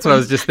 exactly. That's what I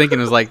was just thinking.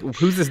 It was like,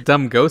 who's this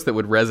dumb ghost that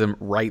would res him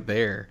right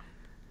there?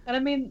 And I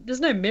mean, there's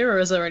no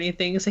mirrors or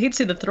anything, so he'd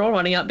see the thrall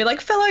running out and be like,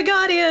 "Fellow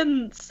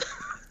guardians!"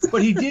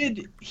 But he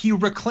did. He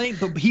reclaimed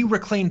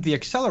the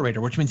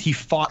accelerator, which means he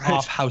fought Right.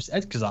 off House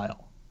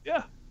Exile.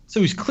 Yeah.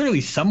 So he's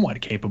clearly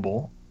somewhat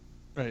capable.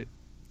 Right.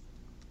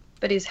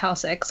 But is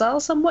House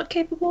Exile somewhat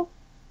capable?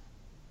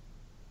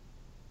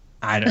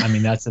 I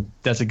mean, that's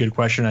a good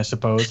question, I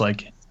suppose.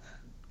 Like,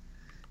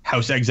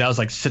 House Exile's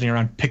like sitting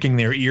around picking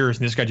their ears,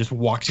 and this guy just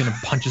walks in and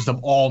punches them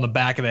all in the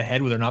back of the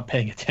head when they're not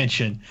paying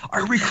attention. I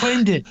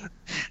reclaimed it.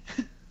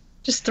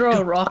 Just throw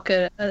a rock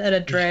at a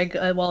drag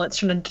while it's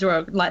trying to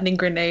throw a lightning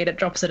grenade. It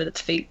drops it at its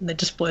feet and it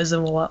just blows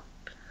them all up.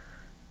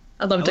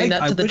 I love doing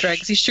that to the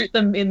dregs. You shoot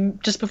them in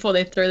just before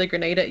they throw the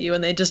grenade at you,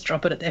 and they just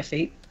drop it at their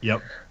feet.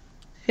 Yep.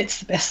 It's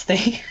the best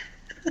thing.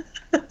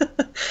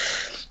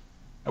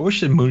 I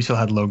wish the moon still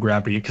had low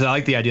gravity, because I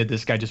like the idea that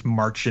this guy just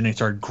marched in and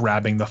started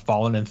grabbing the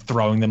fallen and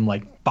throwing them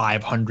like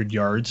 500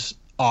 yards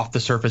off the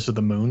surface of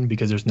the moon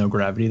because there's no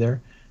gravity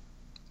there,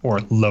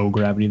 or low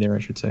gravity there, I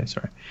should say.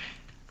 Sorry.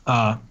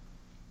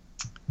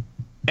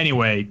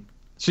 Anyway,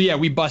 so yeah,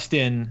 we bust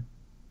in.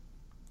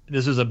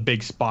 This is a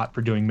big spot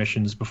for doing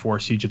missions before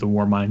Siege of the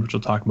Warmind, which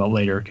we'll talk about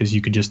later, because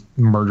you could just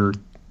murder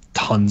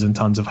tons and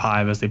tons of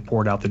Hive as they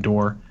poured out the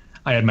door.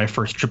 I had my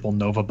first triple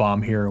Nova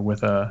bomb here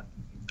with a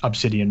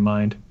Obsidian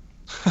Mind.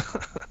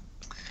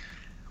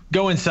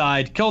 Go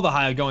inside, kill the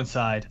Hive, go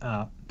inside.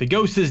 The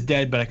ghost is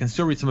dead, but I can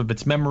still read some of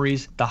its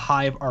memories. The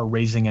Hive are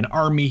raising an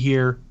army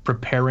here,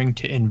 preparing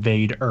to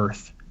invade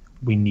Earth.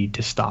 We need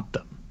to stop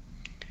them.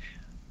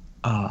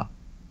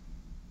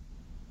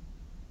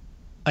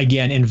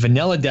 Again, in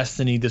Vanilla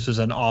Destiny, this was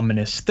an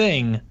ominous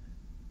thing,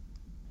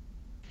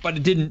 but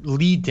it didn't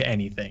lead to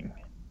anything.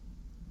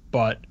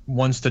 But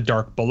once the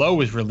Dark Below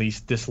was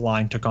released, this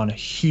line took on a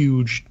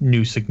huge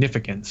new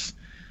significance.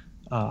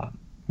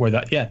 Where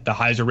the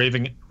Hives are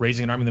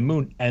raising an army on the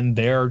moon, and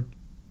the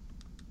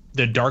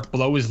Dark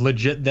Below is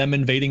legit them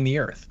invading the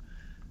Earth.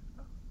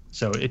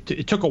 So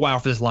it took a while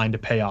for this line to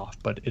pay off,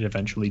 but it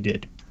eventually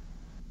did.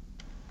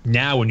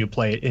 Now, when you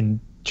play it in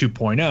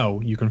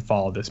 2.0, you can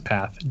follow this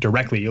path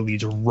directly. It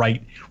leads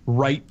right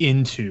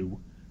into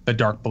the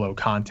Dark Below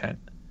content.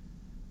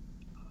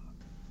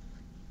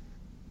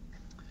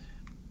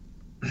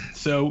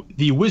 So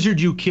the wizard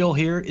you kill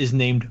here is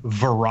named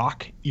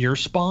Varrock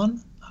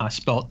Earspawn,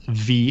 spelled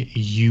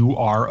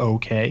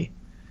V-U-R-O-K,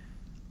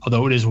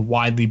 although it is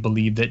widely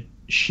believed that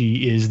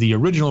she is the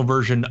original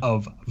version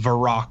of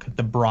Varrock,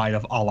 the bride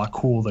of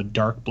Ala-Kul, the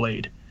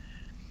Darkblade,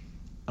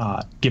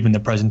 given the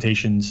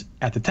presentations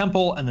at the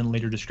temple and then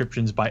later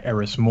descriptions by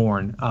Eris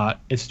Morn.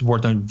 It's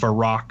worth on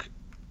Varrock,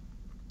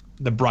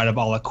 the bride of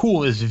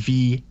Ala-Kul, is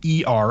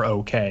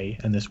V-E-R-O-K,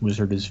 and this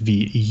wizard is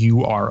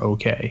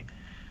V-U-R-O-K.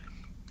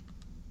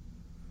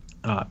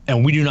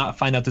 And we do not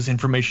find out this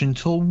information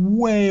until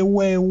way,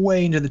 way,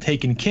 way into the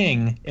Taken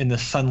King in the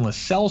Sunless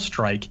Cell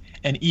Strike,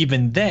 and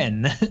even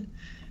then,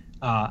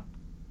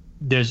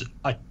 there's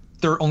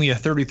only a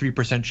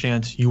 33%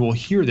 chance you will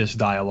hear this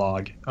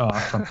dialogue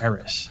from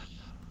Eris.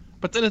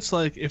 But then it's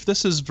like, if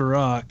this is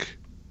Varrock,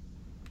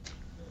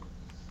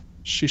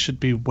 she should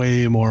be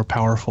way more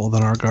powerful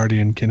than our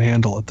Guardian can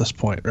handle at this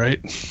point, right?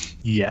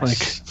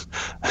 Yes.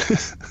 Like,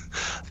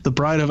 the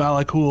bride of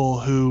Ala-Kul,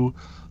 who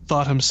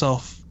thought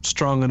himself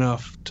strong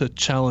enough to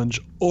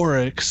challenge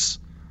Oryx,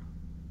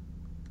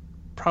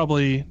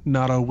 probably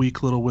not a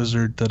weak little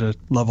wizard that a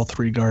level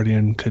 3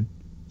 Guardian could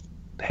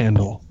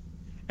handle.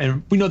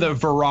 And we know that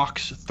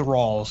Varrock's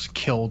thralls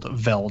killed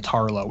Vel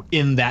Tarlo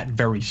in that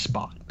very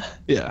spot.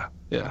 Yeah.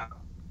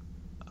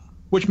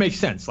 Which makes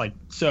sense. Like,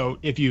 so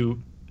if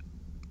you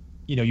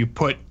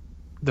put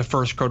the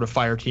first Crota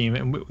fire team,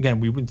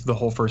 and we went through the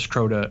whole first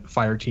Crota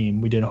fire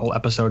team. We did a whole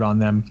episode on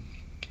them.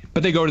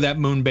 But they go to that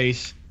moon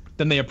base.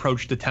 Then they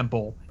approach the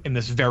temple in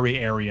this very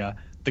area.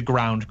 The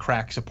ground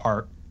cracks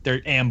apart.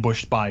 They're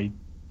ambushed by,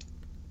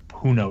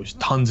 who knows,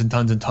 tons and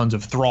tons and tons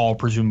of Thrall,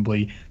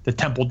 presumably. The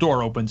temple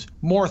door opens.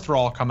 More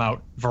Thrall come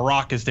out.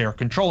 Varrock is there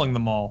controlling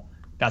them all.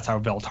 That's how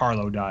Vel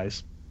Tarlo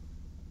dies.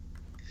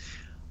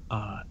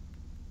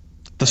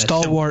 The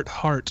stalwart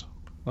heart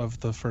of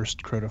the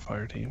first Crota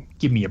fire team.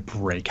 Give me a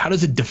break. How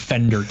does a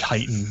Defender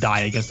Titan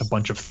die against a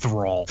bunch of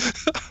Thrall?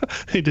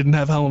 He didn't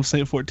have Helm of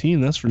Saint 14,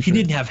 that's for sure. He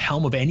didn't have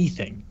Helm of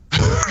anything.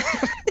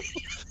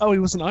 Oh, he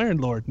was an Iron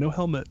Lord, no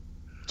helmet.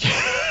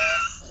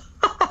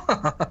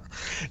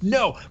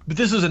 No, but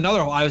this is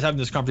another. I was having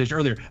this conversation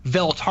earlier.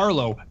 Vel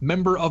Tarlo,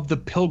 member of the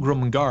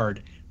Pilgrim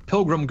Guard.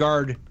 Pilgrim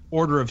Guard,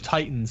 Order of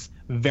Titans,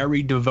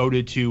 very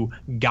devoted to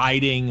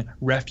guiding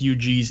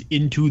refugees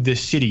into the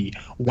city.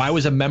 Why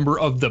was a member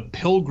of the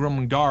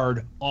Pilgrim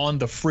Guard on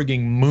the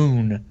frigging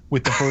moon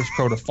with the first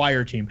Crota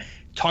fire team?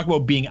 Talk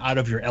about being out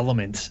of your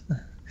element.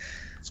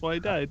 That's why he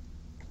died.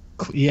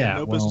 Yeah,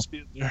 no business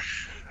being there.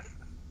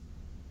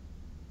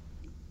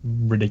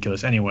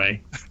 Ridiculous.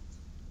 Anyway,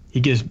 he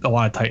gives a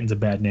lot of Titans a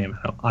bad name.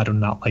 I do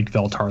not like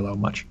Vel Tarlo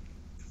much.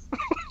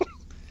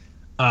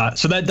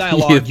 So that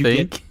dialogue you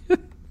get,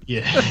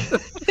 yeah.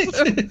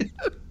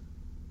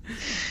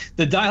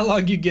 The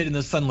dialogue you get in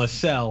the Sunless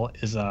Cell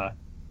is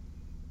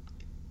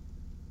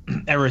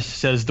Eris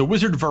says the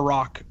wizard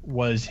Varrock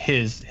was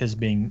his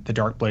being the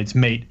Darkblade's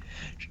mate.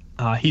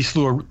 He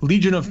slew a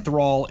legion of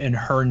Thrall in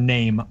her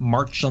name,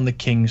 marched on the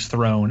king's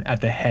throne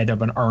at the head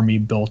of an army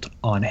built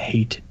on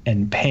hate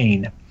and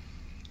pain.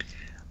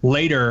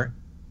 Later,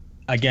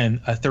 again,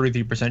 a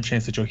 33%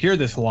 chance that you'll hear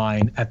this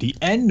line at the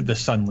end of the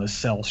Sunless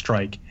Cell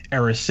Strike.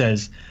 Eris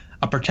says,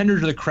 "A pretender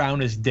to the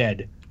crown is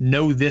dead.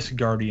 Know this,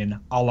 Guardian.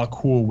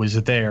 Ala-Kul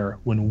was there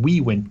when we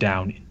went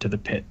down into the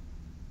pit."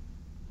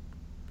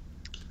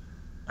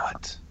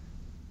 What?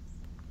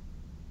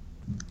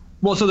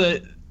 Well,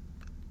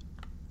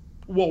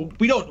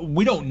 we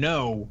don't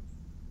know.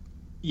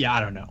 Yeah, I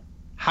don't know.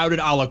 How did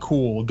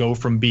Ala-Kul go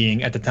from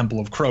being at the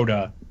Temple of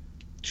Crota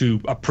to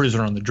a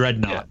prisoner on the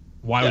Dreadnought? Yeah.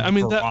 Why Yeah,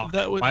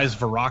 why is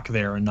Varrock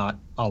there and not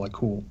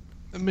Ala-Kul?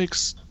 It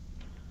makes...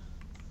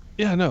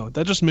 Yeah, no,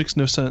 that just makes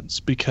no sense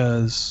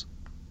because...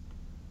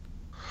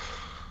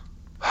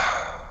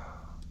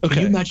 Okay.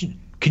 Can you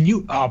imagine Can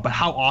you? Oh, but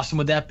how awesome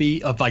would that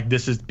be? Of like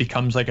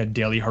becomes like a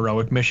daily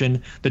heroic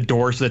mission. The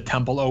doors to the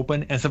temple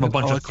open, and instead of a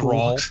bunch of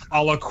thralls,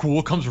 Ala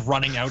Kul comes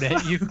running out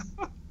at you.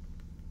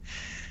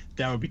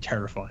 That would be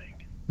terrifying,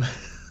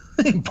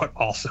 but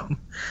awesome.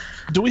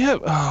 Do we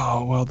have?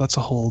 Oh well, that's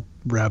a whole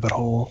rabbit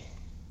hole.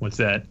 What's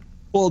that?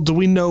 Well, do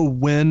we know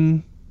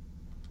when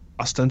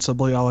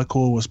ostensibly Ala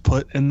Kul was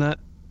put in that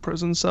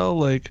prison cell?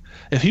 Like,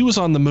 if he was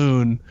on the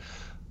moon,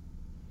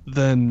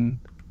 then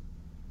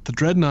the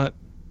Dreadnought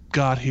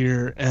got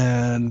here,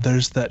 and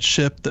there's that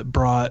ship that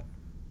brought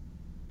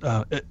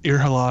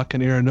Irhalak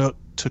and Iranuk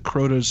to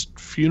Crota's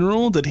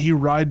funeral. Did he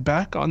ride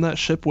back on that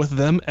ship with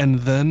them and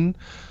then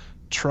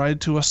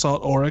tried to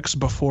assault Oryx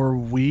before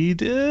we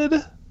did?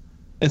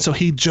 And so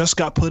he just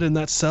got put in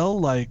that cell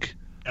like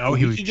a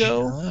week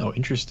ago? Oh,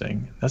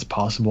 interesting. That's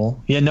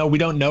possible. Yeah, no, we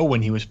don't know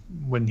when he was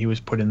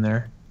put in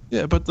there.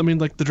 Yeah, but I mean,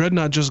 like, the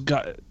Dreadnought just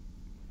got,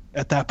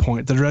 at that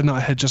point, the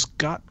Dreadnought had just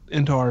got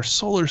into our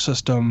solar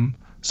system,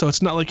 so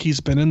it's not like he's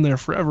been in there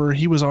forever.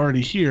 He was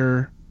already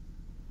here.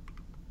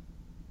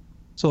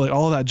 So, like,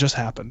 all of that just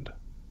happened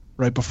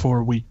right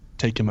before we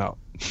take him out.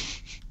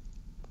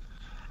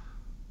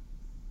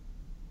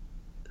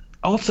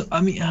 Also,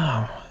 I mean,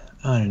 I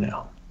don't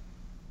know.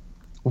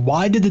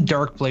 Why did the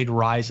Darkblade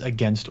rise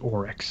against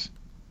Oryx?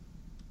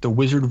 The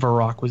wizard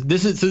Varrock was...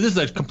 This is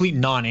a complete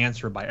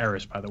non-answer by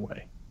Eris, by the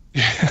way.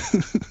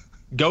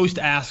 Ghost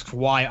asks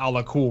why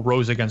Ala Kul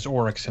rose against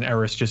Oryx, and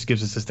Eris just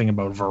gives us this thing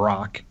about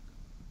Varrock.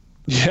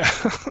 Yeah.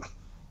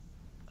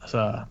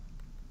 So,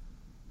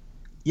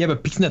 yeah,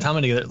 but piecing that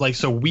time together, like,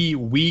 so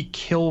we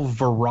kill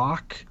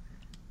Varrock,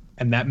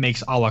 and that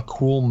makes Ala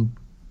Kul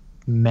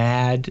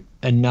mad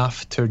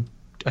enough to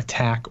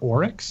attack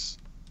Oryx?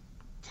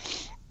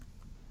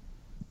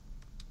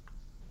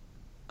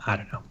 I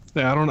don't know.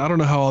 Yeah, I don't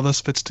know how all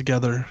this fits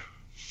together.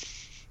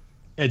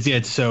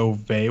 It's so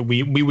vague.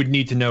 We would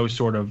need to know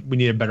we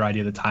need a better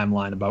idea of the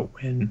timeline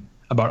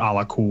about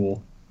Ala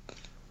Kul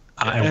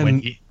and when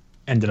he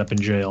ended up in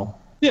jail.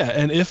 Yeah,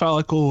 and if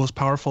Ala Kul was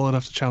powerful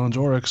enough to challenge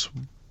Oryx,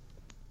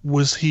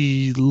 was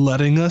he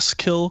letting us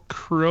kill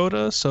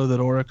Crota so that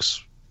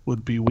Oryx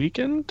would be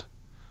weakened?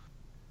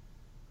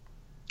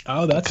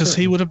 Oh, that's because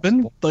he would have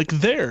been like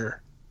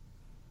there.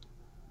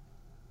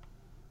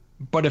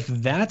 But if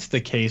that's the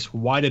case,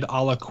 why did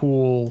Ala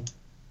Kul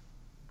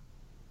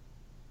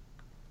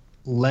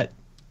let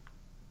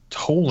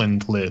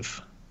Toland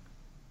live?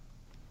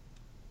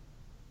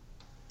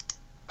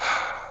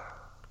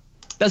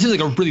 That seems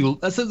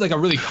like a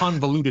really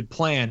convoluted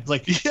plan.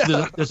 Like,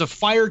 there's a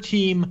fire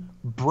team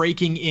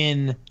breaking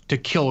in to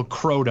kill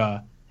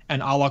Crota,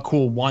 and Ala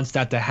Kul wants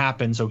that to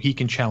happen so he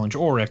can challenge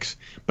Oryx,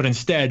 but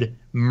instead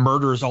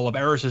murders all of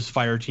Eris's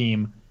fire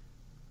team,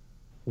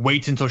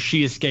 waits until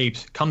she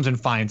escapes, comes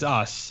and finds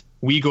us.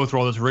 We go through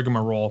all this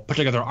rigmarole, put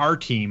together our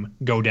team,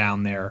 go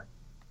down there,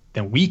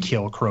 then we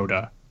kill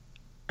Crota,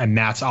 and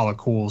that's Ala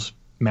Kul's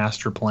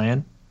master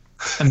plan,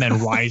 and then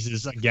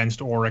rises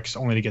against Oryx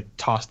only to get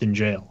tossed in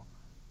jail.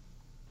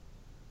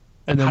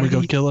 And then we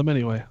go kill him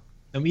anyway.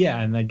 Yeah,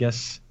 and I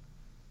guess...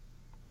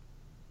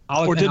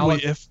 Or did we,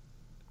 if...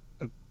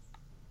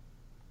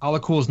 Ala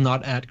Kul's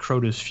not at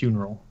Crota's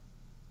funeral.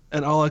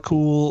 And Ala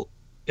Kul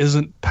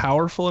isn't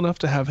powerful enough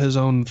to have his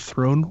own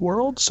throne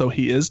world, so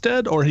he is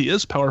dead, or he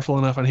is powerful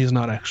enough and he's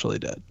not actually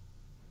dead?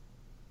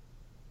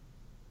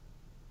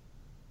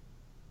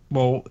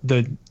 Well,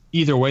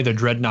 either way, the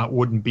Dreadnought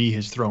wouldn't be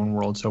his throne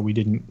world, so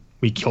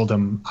we killed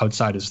him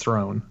outside his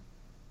throne.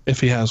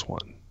 If he has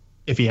one.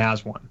 If he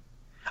has one.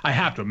 I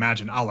have to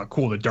imagine Ala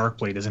Kul, the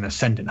Darkblade, is an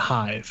Ascendant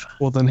Hive.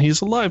 Well, then he's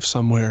alive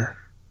somewhere.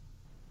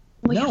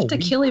 We have to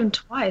kill him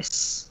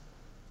twice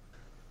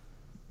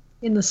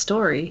in the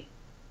story.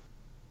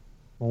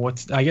 Well,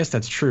 I guess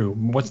that's true.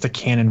 What's the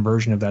canon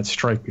version of that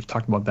strike? We've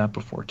talked about that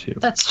before, too.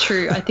 That's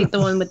true. I think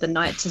the one with the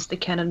knights is the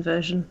canon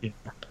version. Yeah.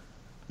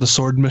 The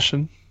sword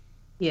mission?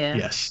 Yeah.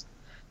 Yes.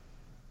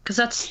 Because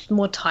that's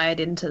more tied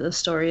into the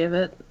story of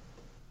it.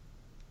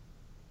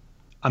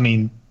 I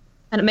mean...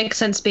 And it makes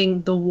sense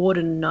being the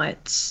Warden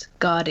Knights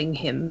guarding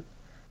him.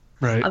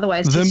 Right.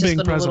 Otherwise, them he's being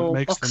just got a present little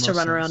makes box to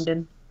run around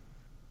in.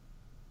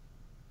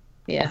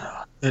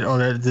 Yeah.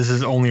 This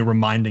is only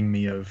reminding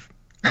me of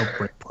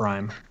Outbreak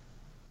Prime.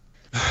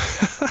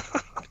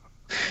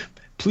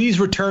 Please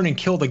return and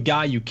kill the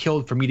guy you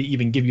killed for me to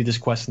even give you this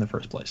quest in the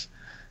first place.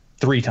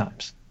 3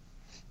 times.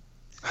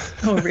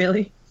 Oh,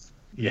 really?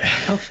 Yeah.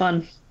 Oh,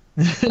 fun.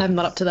 I'm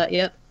not up to that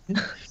yet.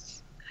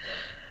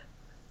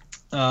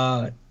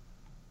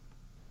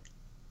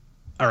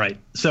 All right.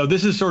 So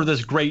this is sort of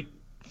this great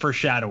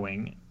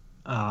foreshadowing,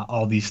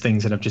 all these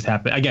things that have just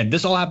happened. Again,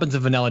 this all happens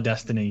in Vanilla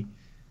Destiny.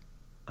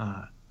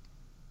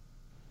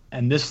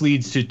 And this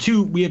leads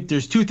to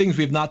there's 2 things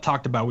we have not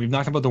talked about. We've not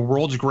talked about the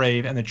World's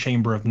Grave and the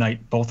Chamber of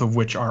Night, both of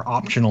which are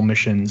optional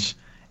missions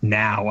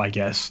now, I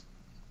guess.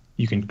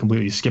 You can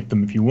completely skip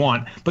them if you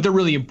want, but they're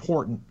really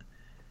important.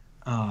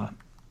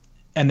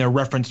 And they're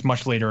referenced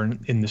much later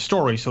in the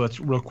story, so let's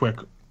real quick.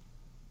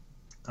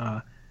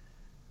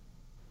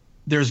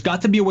 There's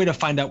got to be a way to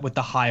find out what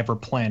the Hive are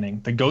planning.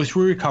 The ghost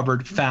we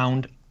recovered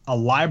found a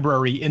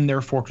library in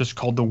their fortress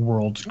called the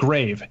World's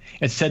Grave.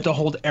 It's said to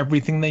hold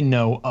everything they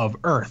know of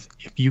Earth.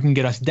 If you can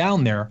get us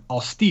down there,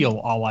 I'll steal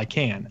all I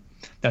can.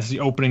 That's the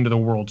opening to the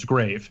World's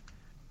Grave.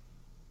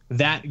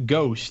 That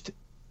ghost,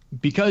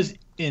 because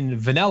in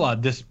vanilla,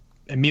 this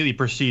immediately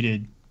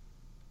preceded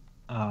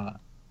The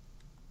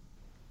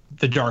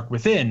Dark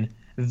Within,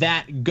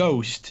 that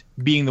ghost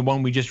being the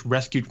one we just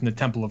rescued from the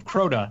Temple of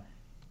Crota,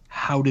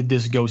 how did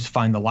this ghost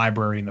find the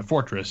library in the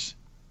fortress?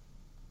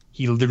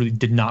 He literally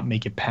did not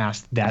make it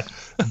past that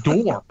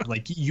door.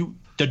 Like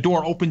the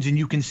door opens and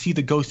you can see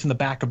the ghost in the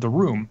back of the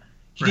room.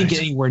 He didn't get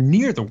anywhere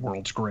near the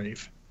World's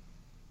Grave.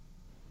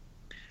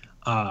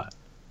 So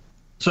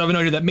I've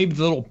noted that maybe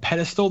the little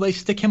pedestal they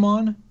stick him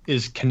on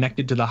is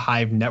connected to the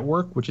Hive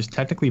network, which is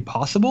technically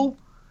possible.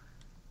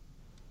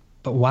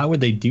 But why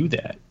would they do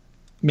that?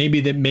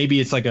 Maybe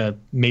that's like a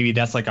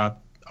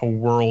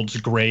World's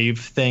Grave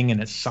thing,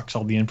 and it sucks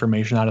all the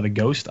information out of the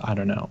ghost. I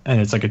don't know,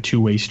 and it's like a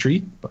two-way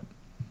street. But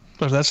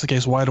if that's the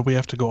case, why do we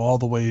have to go all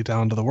the way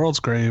down to the World's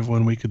Grave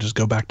when we could just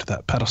go back to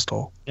that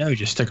pedestal? yeah, we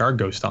just stick our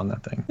ghost on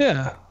that thing.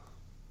 Yeah.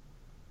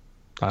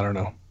 I don't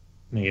know.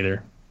 Me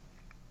either.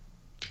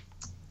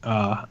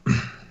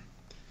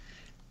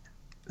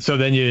 So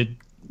then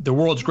the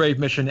World's Grave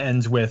mission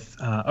ends with,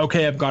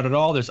 okay, I've got it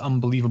all. There's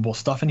unbelievable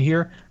stuff in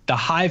here. The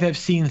Hive have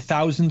seen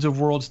thousands of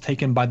worlds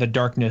taken by the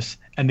darkness,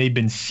 and they've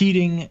been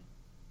seeding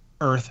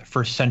Earth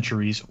for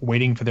centuries,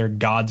 waiting for their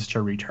gods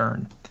to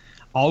return.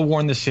 I'll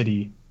warn the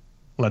city.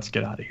 Let's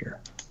get out of here.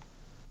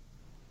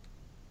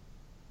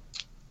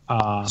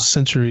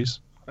 Centuries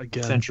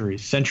again.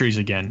 Centuries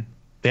again.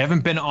 They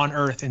haven't been on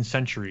Earth in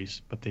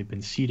centuries, but they've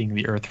been seeding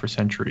the Earth for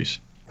centuries.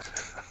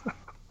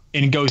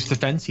 In Ghost's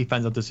defense, he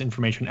finds out this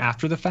information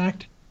after the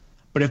fact.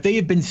 But if they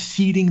have been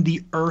seeding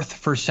the Earth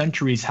for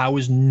centuries, how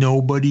has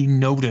nobody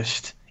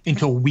noticed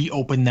until we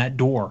open that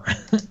door?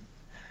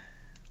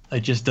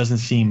 It just doesn't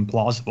seem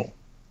plausible.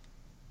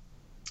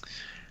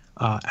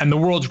 And the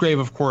World's Grave,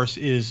 of course,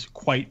 is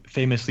quite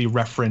famously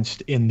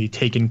referenced in the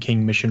Taken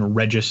King mission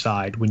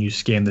Regicide when you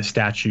scan the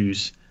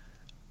statues.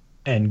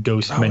 And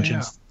Ghost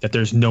mentions that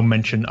there's no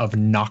mention of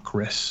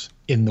Nokris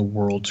in the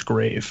World's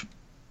Grave.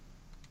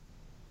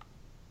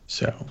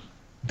 So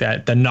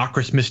that the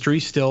Nokris mystery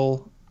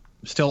still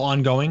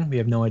ongoing. We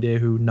have no idea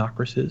who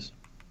Nokris is.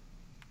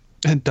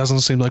 It doesn't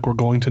seem like we're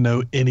going to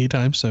know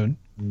anytime soon.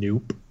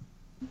 Nope.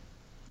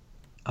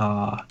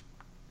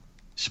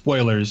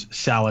 Spoilers,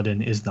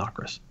 Saladin is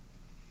Nokris.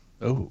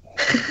 Oh.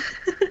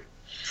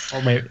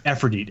 Or maybe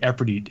Ephrodite.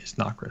 Ephrodite is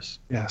Nokris.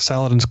 Yeah,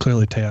 Saladin's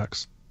clearly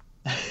Teox.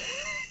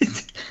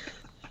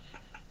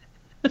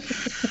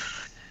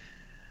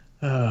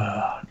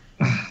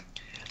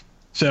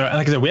 So,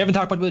 like I said, we haven't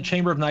talked about the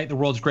Chamber of Night, the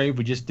World's Grave.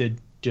 We just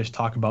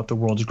talk about the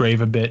World's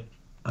Grave a bit.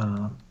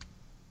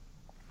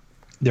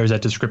 There's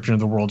that description of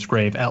the World's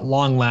Grave. At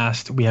long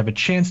last, we have a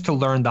chance to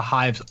learn the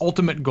Hive's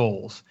ultimate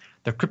goals.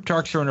 The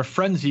Cryptarchs are in a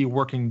frenzy,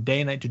 working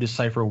day and night to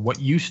decipher what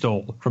you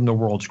stole from the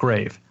World's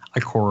Grave.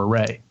 Ikora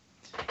Rey.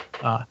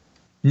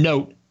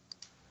 Note,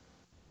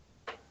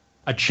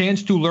 a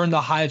chance to learn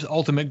the Hive's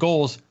ultimate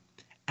goals.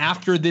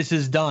 After this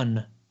is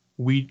done,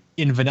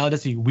 in Vanilla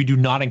Destiny, we do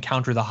not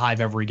encounter the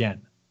Hive ever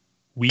again.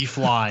 We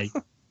fly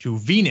to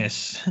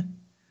Venus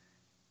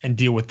and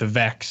deal with the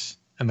Vex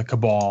and the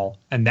Cabal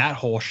and that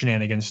whole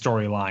shenanigans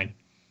storyline.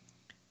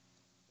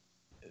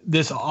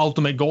 This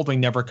ultimate goal thing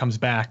never comes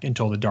back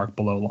until the Dark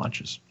Below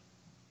launches.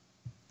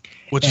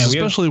 Which is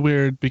especially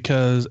weird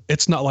because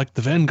it's not like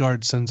the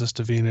Vanguard sends us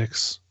to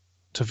Venus.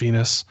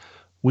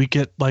 We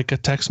get like a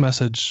text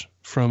message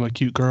from a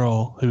cute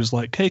girl who's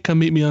like, hey, come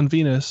meet me on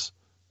Venus.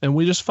 And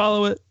we just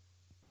follow it.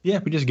 Yeah,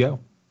 we just go.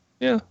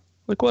 Yeah,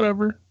 like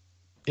whatever.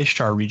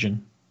 Ishtar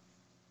region.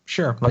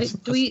 Sure.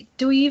 Do we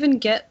even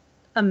get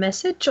a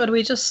message, or do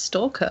we just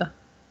stalk her?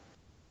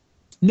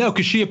 No,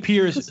 because she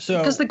appears.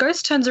 Because the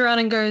ghost turns around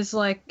and goes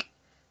like,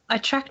 "I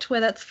tracked where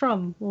that's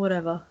from," or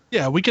whatever.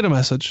 Yeah, we get a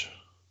message.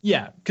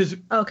 Yeah, because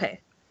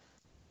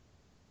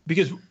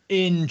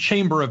in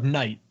Chamber of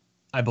Night,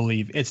 I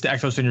believe it's the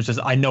Exo Senior says,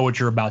 "I know what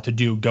you're about to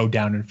do. Go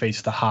down and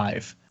face the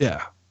Hive."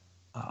 Yeah.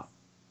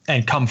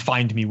 And come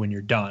find me when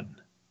you're done.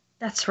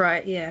 That's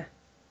right. Yeah.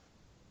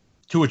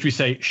 To which we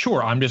say,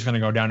 sure, I'm just going to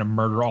go down and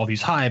murder all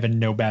these Hive and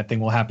no bad thing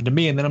will happen to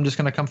me. And then I'm just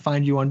going to come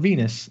find you on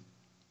Venus.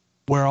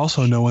 Where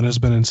also no one has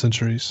been in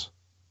centuries.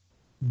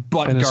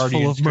 But and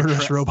Guardians it's full of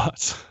murderous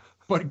robots.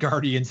 But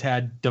Guardians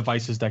had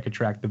devices that could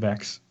track the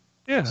Vex.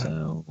 Yeah.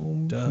 So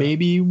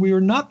maybe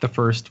we're not the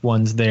first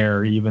ones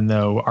there, even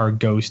though our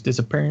ghost is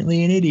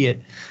apparently an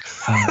idiot.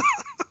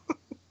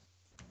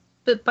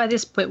 But by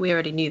this point, we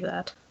already knew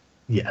that.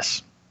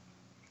 Yes.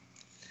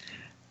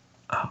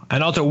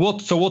 And also,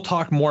 we'll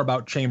talk more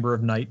about Chamber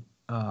of Night.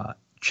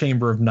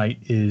 Chamber of Night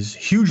is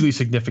hugely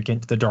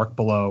significant to the Dark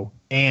Below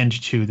and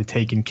to the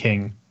Taken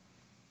King.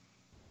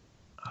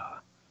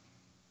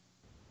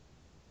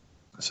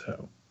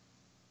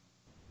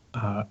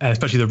 And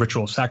especially the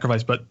ritual of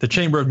sacrifice. But the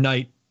Chamber of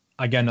Night,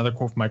 again, another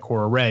quote from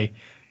Ikora Rey,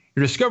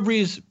 your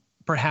discovery is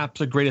perhaps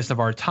the greatest of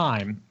our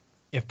time.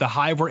 If the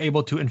Hive were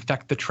able to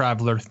infect the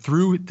Traveler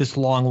through this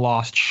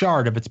long-lost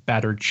shard of its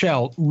battered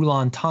shell,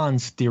 Ulan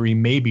Tan's theory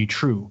may be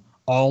true.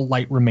 All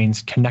light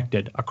remains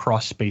connected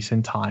across space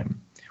and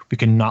time. We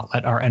cannot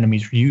let our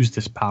enemies use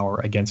this power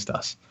against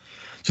us.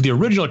 So the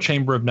original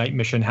Chamber of Night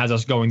mission has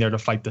us going there to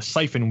fight the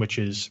Siphon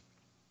Witches,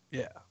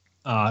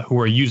 who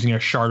are using a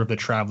shard of the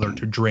Traveler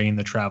to drain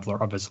the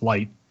Traveler of his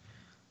light,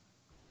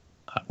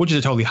 which is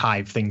a totally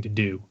Hive thing to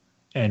do.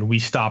 And we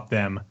stop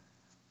them.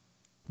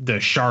 The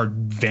shard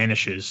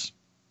vanishes.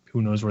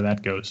 Who knows where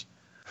that goes?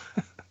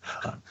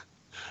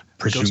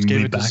 Ghost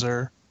gave it to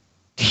Xur.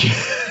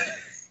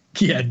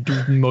 Yeah,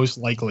 most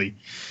likely.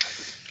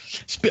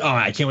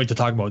 I can't wait to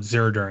talk about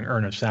Xur during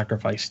Urn of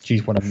Sacrifice.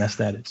 Jeez, what a mess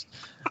that is.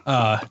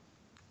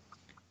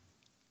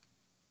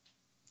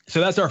 So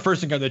that's our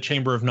first encounter, the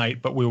Chamber of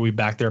Night, but we will be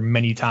back there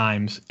many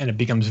times, and it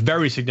becomes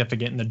very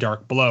significant in the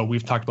Dark Below.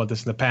 We've talked about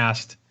this in the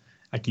past.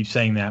 I keep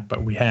saying that,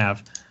 but we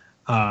have.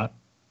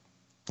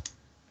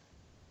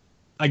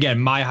 Again,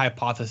 my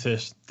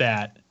hypothesis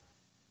that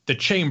the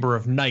Chamber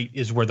of Night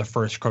is where the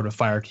first Crota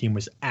Fire team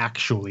was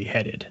actually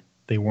headed.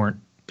 They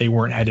weren't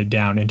headed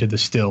down into the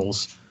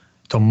stills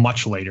till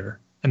much later,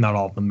 and not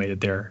all of them made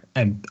it there.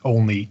 And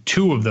only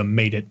 2 of them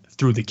made it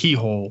through the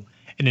keyhole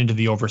and into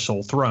the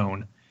Oversoul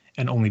throne,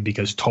 and only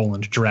because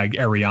Toland dragged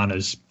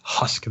Ariana's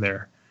husk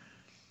there.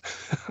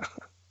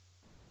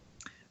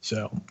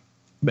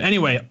 But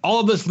anyway, all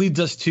of this leads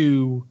us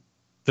to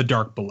the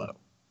Dark Below,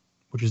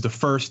 which is the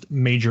first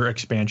major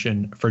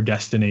expansion for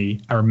Destiny.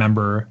 I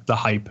remember the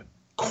hype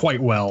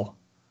quite well.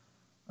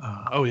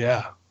 Oh,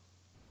 yeah.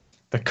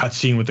 The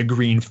cutscene with the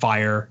green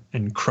fire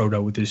and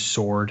Crota with his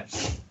sword.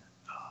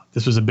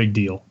 This was a big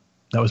deal.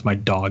 That was my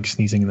dog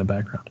sneezing in the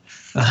background.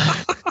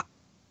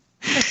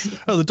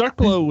 Oh, the Dark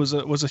Below was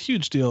a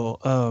huge deal.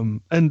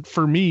 And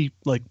for me,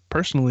 like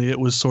personally, it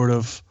was sort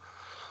of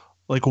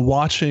like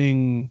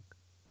watching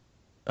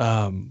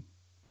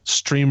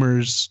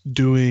streamers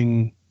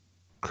doing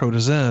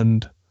Crota's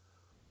End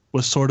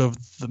was sort of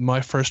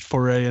my first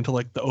foray into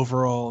like the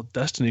overall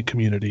Destiny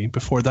community.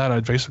 Before that,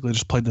 I'd basically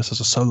just played this as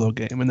a solo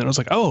game, and then I was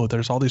like, oh,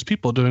 there's all these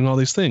people doing all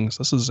these things.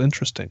 This is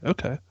interesting.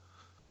 Okay.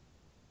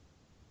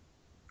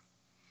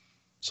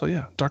 So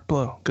yeah, Dark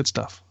Below, good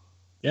stuff.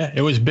 Yeah,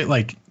 it was a bit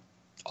like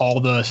all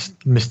the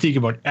mystique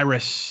about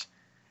Eris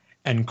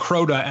and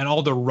Crota and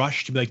all the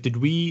rush to be like,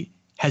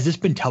 has this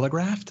been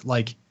telegraphed?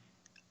 Like,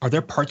 are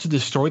there parts of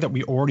this story that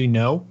we already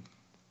know?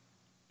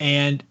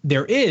 And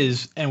there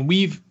is, and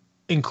we've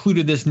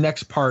included this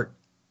next part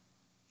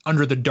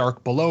under the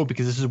Dark Below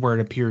because this is where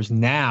it appears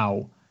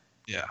now.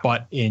 Yeah.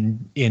 But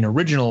in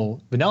original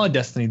vanilla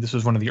Destiny, this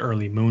was one of the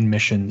early Moon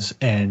missions,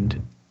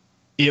 and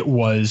it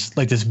was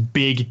like this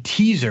big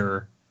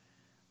teaser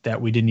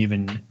that we didn't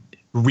even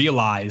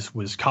realize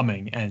was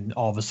coming, and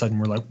all of a sudden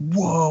we're like,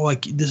 whoa,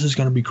 like this is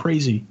going to be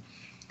crazy.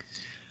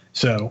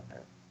 So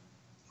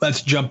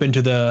let's jump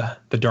into the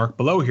Dark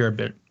Below here a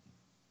bit.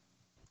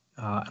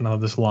 And I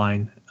love this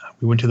line.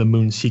 We went to the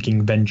moon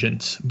seeking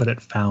vengeance, but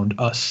it found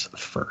us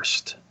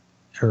first.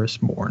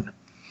 Eris Morn.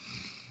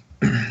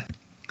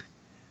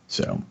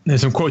 So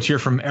there's some quotes here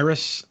from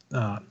Eris.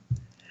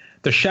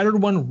 The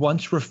Shattered One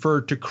once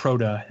referred to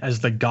Crota as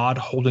the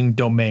god-holding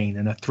domain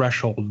and a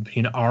threshold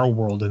between our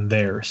world and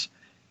theirs.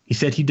 He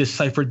said he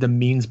deciphered the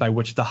means by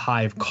which the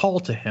Hive call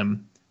to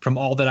him. From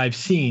all that I've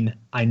seen,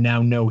 I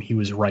now know he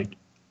was right.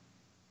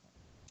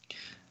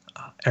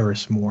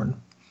 Eris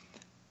Morn.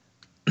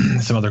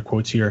 Some other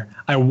quotes here.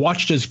 I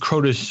watched as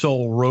Crota's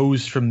soul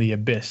rose from the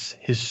abyss,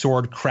 his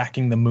sword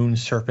cracking the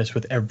moon's surface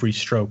with every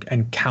stroke,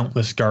 and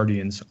countless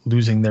guardians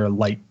losing their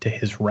light to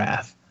his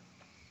wrath.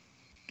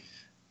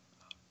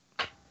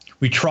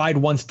 We tried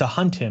once to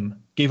hunt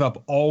him, gave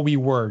up all we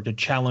were to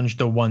challenge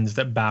the ones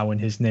that bow in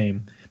his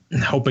name,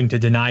 hoping to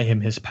deny him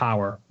his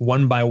power.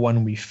 One by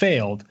one we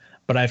failed,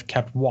 but I've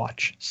kept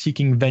watch,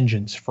 seeking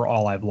vengeance for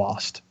all I've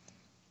lost.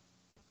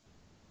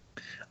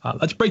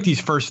 Let's break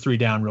these first 3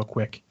 down real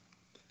quick.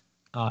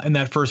 In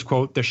that first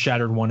quote, the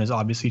Shattered One is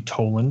obviously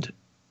Toland.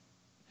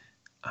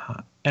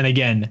 And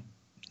again,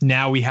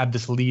 now we have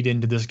this lead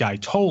into this guy,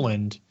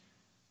 Toland,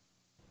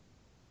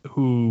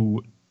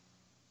 who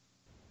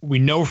we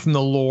know from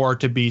the lore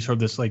to be sort of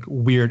this like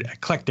weird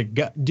eclectic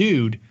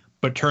dude,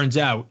 but turns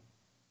out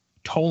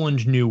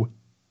Toland knew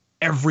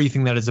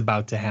everything that is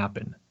about to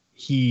happen.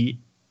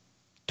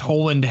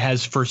 Toland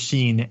has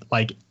foreseen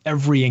like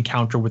every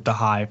encounter with the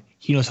Hive.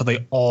 He knows how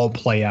they all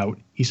play out.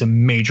 He's a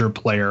major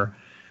player.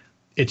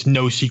 It's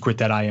no secret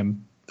that I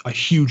am a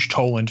huge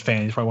Toland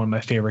fan. He's probably one of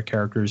my favorite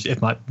characters,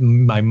 if not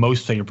my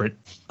most favorite,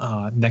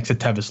 next to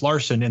Tevis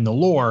Larson in the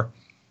lore.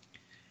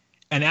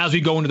 And as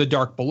we go into the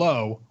Dark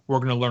Below, we're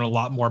going to learn a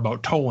lot more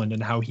about Toland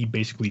and how he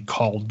basically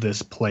called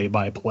this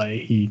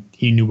play-by-play.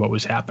 He knew what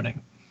was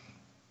happening.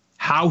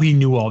 How he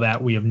knew all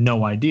that, we have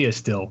no idea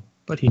still,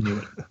 but he knew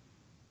it.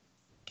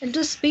 And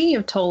just speaking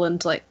of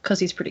Toland, like, because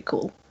he's pretty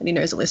cool and he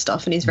knows all this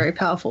stuff and he's very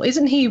powerful,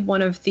 isn't he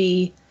one of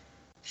the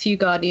few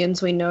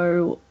Guardians we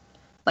know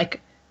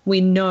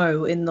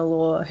in the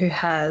lore who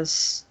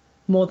has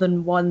more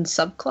than one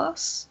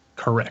subclass?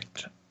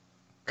 Correct.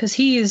 Because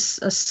he is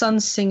a Sun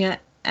Singer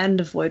and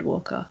a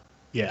Voidwalker.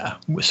 Yeah.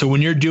 So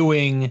when you're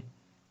doing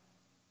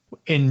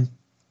in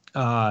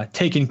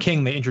Taken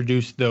King, they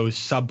introduced those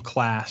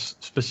subclass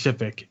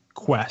specific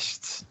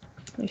quests.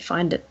 Let me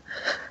find it.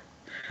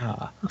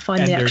 I'll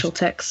find and the actual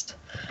text.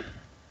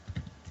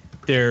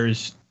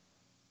 There's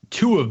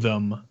 2 of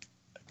them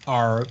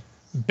are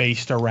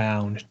based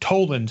around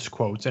Toland's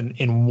quotes, and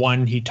in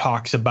one he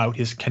talks about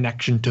his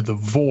connection to the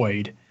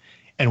void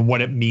and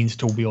what it means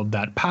to wield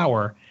that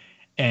power,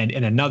 and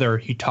in another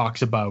he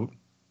talks about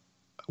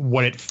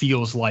what it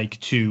feels like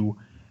to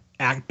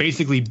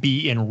basically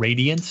be in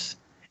radiance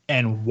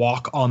and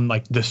walk on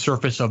like the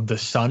surface of the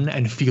sun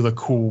and feel a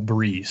cool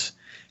breeze,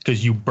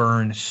 because you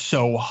burn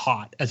so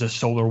hot as a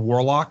solar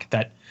warlock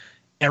that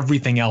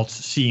everything else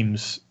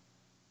seems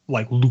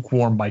like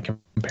lukewarm by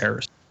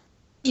comparison.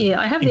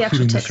 Yeah, I have the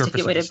actual including the text if surface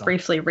you of want the to sun.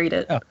 briefly read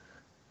it. Oh.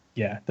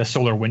 Yeah, the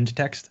solar wind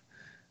text.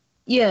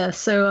 Yeah,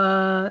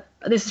 so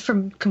this is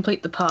from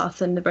Complete the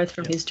Path, and they're both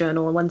from his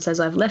journal. And one says,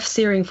 I've left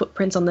searing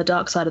footprints on the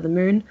dark side of the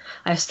moon.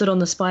 I have stood on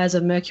the spires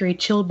of Mercury,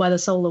 chilled by the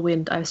solar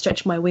wind. I have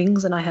stretched my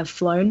wings, and I have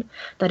flown.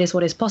 That is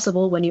what is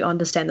possible when you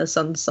understand the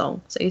sun's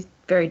song. So he's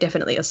very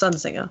definitely a sun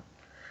singer.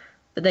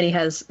 But then he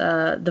has,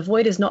 the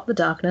void is not the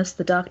darkness.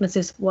 The darkness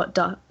is what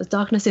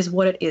darkness is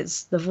what it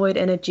is. The void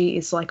energy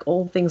is like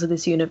all things of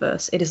this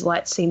universe. It is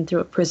light seen through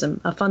a prism,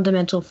 a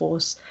fundamental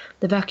force,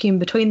 the vacuum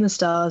between the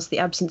stars, the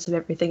absence of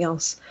everything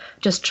else.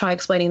 Just try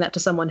explaining that to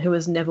someone who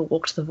has never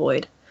walked the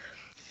void.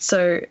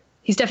 So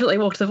he's definitely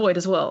walked the void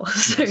as well.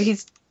 So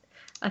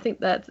I think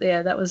that,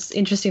 yeah, that was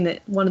interesting,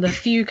 that one of the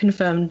few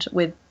confirmed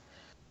with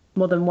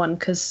more than one,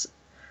 because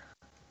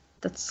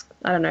that's,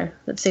 I don't know,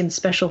 that seems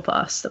special for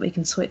us that we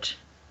can switch.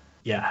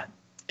 Yeah,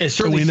 it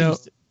certainly we know.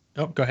 seems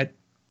oh, go ahead.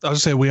 I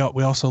was going to say,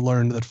 we also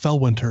learned that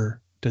Fellwinter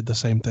did the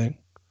same thing.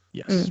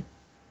 Yes,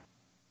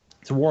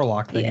 it's a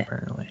warlock thing, Yeah.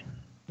 apparently.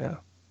 Yeah.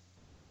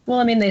 Well,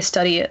 I mean, they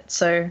study it,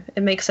 so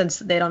it makes sense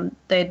that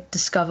they'd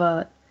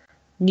discover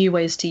new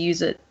ways to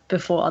use it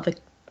before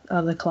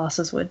other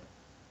classes would.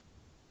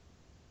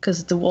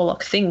 Because it's a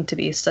warlock thing to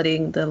be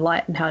studying the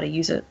light and how to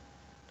use it.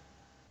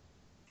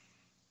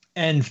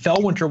 And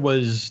Fellwinter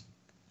was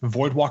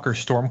Voidwalker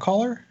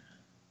Stormcaller.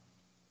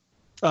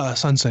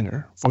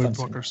 Sunsinger. Sunsinger.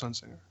 Voidwalker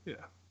Sunsinger. Yeah.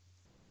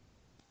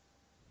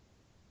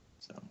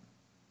 So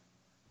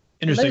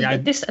interesting.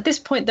 At this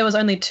point, there was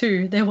only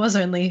 2. There was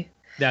only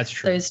That's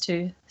true. those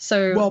 2.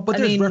 So Well, but I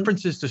there's mean,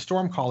 references to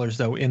Stormcallers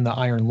though in the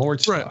Iron Lord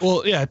stuff. Right.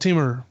 Well, yeah,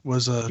 Temur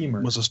was a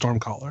Temur.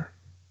 Stormcaller.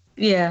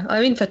 yeah, I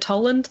mean for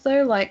Toland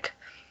though, like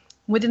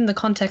within the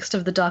context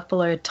of the Dark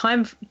Below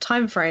time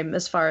frame,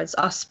 as far as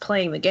us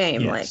playing the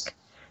game, Yes. like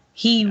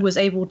he was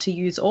able to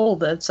use all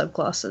the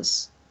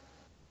subclasses.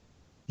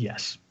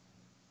 Yes.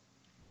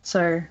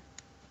 So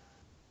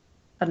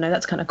I don't know,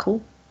 that's kind of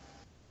cool.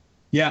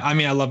 Yeah, I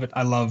mean, I love it.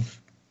 I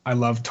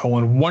love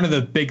Toland. One of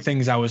the big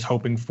things I was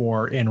hoping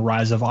for in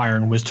Rise of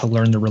Iron was to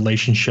learn the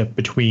relationship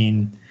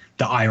between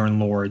the Iron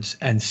Lords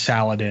and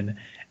Saladin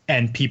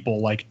and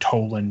people like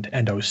Toland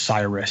and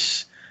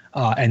Osiris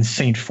and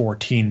Saint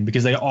 14,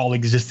 because they all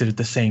existed at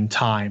the same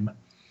time.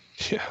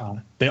 Yeah.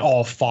 They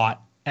all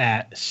fought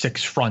at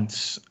 6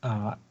 fronts,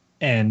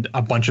 and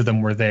a bunch of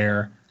them were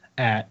there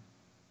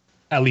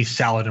at least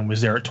Saladin was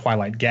there at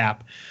Twilight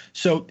Gap.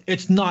 So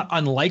it's not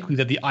unlikely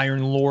that the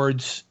Iron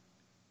Lords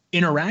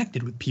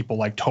interacted with people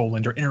like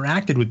Toland, or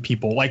interacted with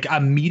people like a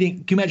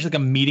meeting. Can you imagine like a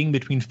meeting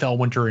between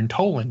Fellwinter and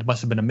Toland?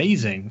 Must have been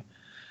amazing.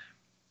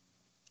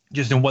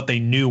 Just in what they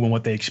knew and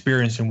what they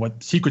experienced and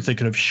what secrets they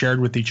could have shared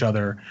with each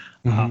other.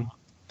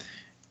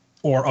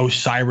 Or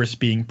Osiris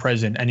being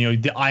present, and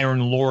the Iron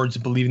Lords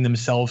believing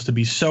themselves to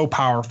be so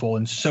powerful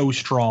and so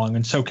strong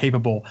and so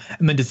capable,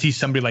 and then to see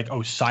somebody like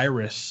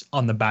Osiris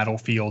on the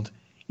battlefield,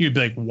 you'd be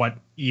like, what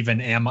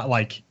even am I?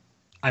 Like,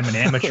 I'm an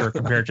amateur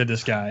compared to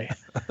this guy.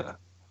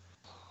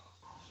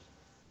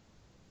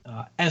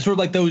 And sort of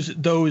like those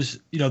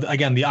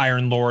again, the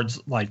Iron Lords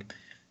like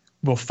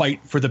will fight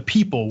for the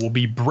people, will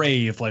be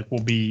brave, like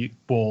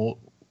will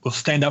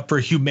stand up for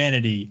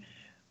humanity.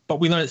 But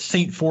we learn that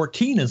Saint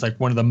 14 is like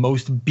one of the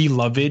most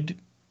beloved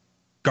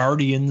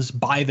guardians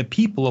by the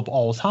people of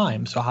all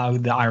time. So how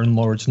did the Iron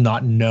Lords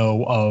not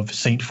know of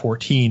Saint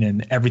 14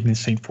 and everything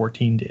Saint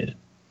 14 did?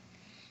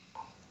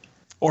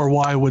 Or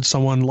why would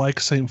someone like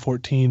Saint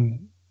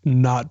 14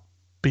 not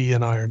be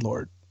an Iron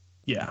Lord?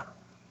 Yeah.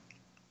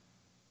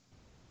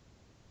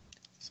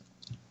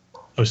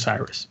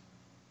 Osiris.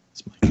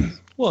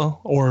 Well,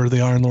 or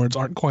the Iron Lords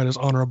aren't quite as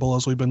honorable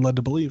as we've been led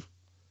to believe.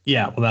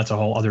 Yeah, well, that's a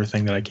whole other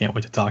thing that I can't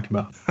wait to talk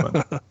about.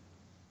 But,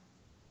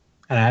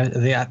 and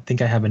I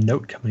think I have a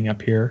note coming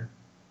up here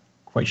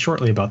quite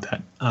shortly about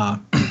that.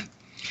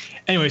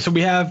 Anyway, so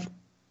we have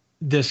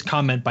this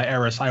comment by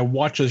Eris. I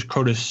watched as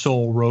Crota's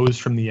soul rose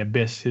from the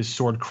abyss, his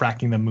sword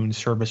cracking the moon's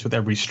surface with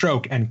every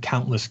stroke, and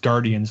countless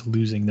guardians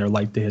losing their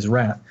light to his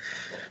wrath.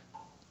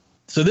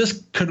 So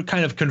this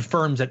kind of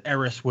confirms that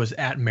Eris was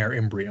at Mare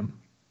Imbrium,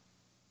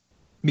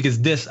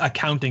 because this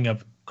accounting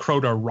of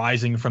Crota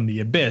rising from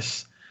the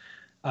abyss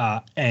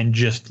and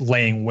just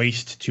laying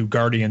waste to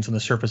guardians on the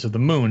surface of the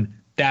moon,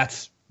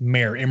 that's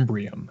Mare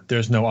Imbrium.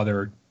 There's no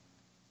other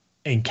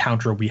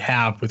encounter we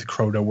have with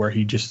Crota where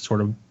he just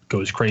sort of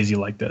goes crazy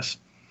like this.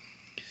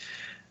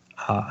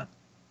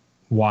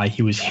 Why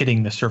he was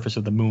hitting the surface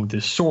of the moon with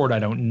his sword, I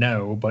don't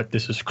know, but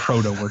this is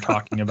Crota we're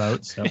talking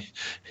about. So,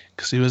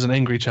 because he was an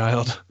angry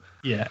child.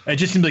 Yeah, it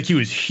just seemed like he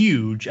was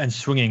huge and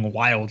swinging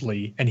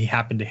wildly, and he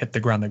happened to hit the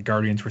ground. The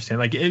Guardians were saying,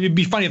 like, it'd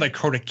be funny if like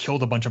Crota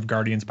killed a bunch of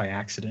Guardians by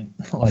accident,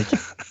 like,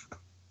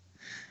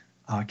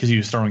 because he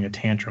was throwing a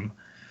tantrum.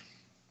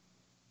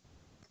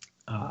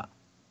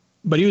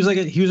 But he was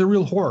a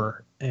real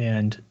horror,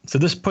 and so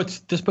this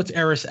puts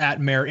Eris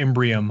at Mare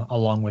Imbrium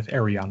along with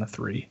Ariana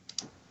 3.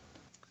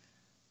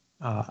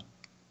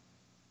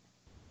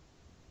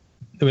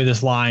 The way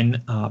this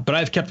line, but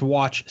I've kept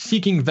watch,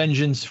 seeking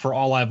vengeance for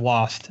all I've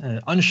lost,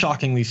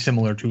 unshockingly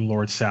similar to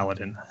Lord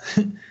Saladin.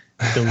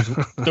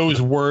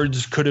 those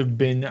words could have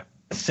been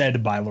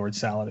said by Lord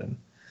Saladin.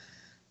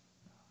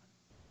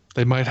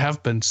 They might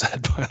have been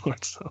said by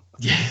Lord Saladin.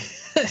 Yeah.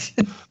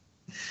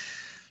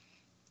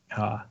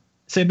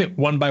 Same thing.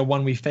 One by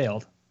one, we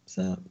failed.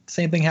 So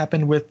same thing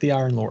happened with the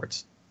Iron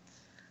Lords.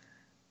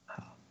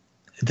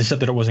 Except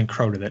that it wasn't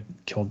Crota that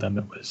killed them;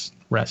 it was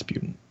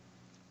Rasputin.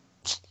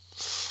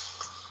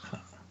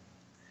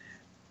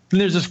 And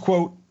there's this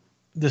quote.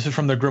 This is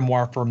from the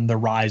grimoire from The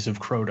Rise of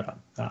Crota.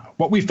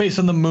 What we face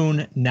on the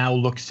moon now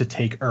looks to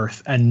take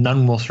Earth, and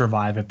none will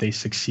survive if they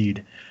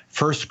succeed.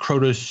 First,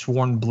 Crota's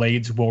sworn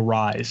blades will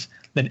rise.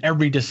 Then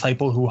every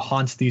disciple who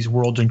haunts these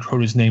worlds in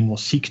Crota's name will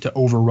seek to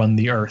overrun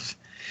the Earth.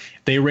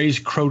 If they raise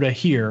Crota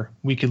here,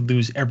 we could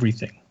lose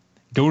everything.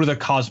 Go to the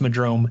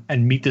Cosmodrome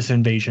and meet this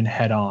invasion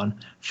head on.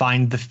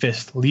 Find the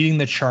Fist leading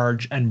the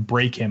charge and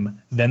break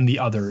him, then the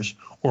others,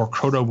 or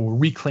Crota will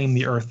reclaim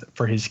the Earth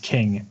for his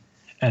king,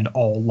 and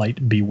all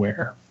light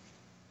beware.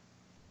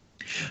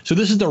 So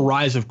this is the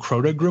Rise of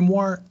Crota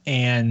grimoire,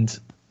 and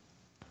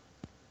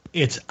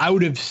it's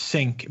out of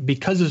sync.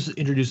 Because it's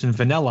introduced in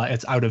vanilla,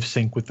 it's out of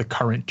sync with the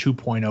current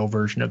 2.0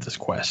 version of this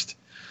quest,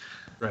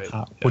 right?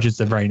 Which is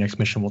the very next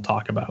mission we'll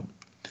talk about.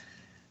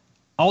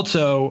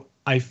 Also,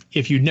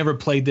 if you'd never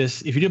played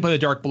this, if you didn't play the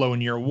Dark Below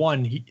in year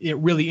one, it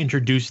really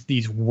introduced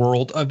these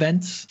world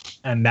events,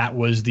 and that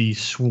was the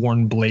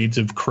Sworn Blades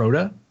of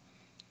Crota.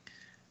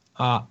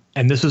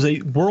 And this was a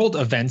world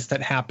events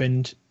that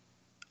happened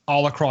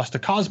all across the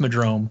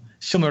Cosmodrome,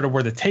 similar to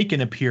where the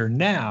Taken appear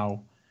now,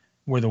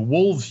 where the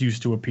wolves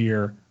used to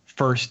appear.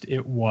 First,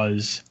 it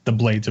was the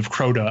Blades of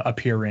Crota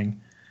appearing,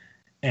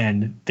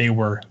 and they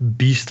were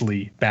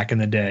beastly back in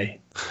the day.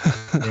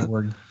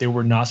 They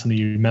were not something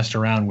you messed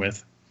around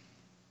with.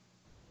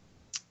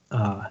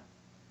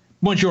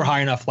 Once you were high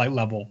enough light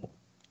level.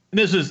 And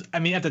this is, I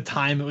mean, at the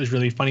time, it was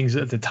really funny because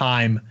at the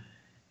time,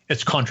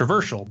 it's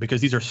controversial because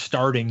these are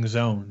starting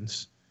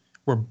zones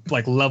where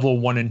like level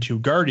 1 and 2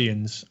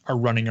 Guardians are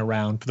running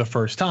around for the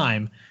first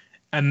time.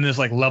 And this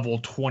like level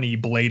 20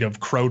 Blade of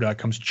Crota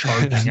comes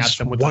charging at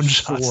them with a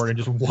sword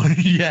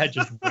and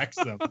just wrecks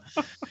them.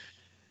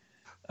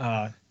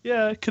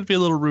 Yeah, it could be a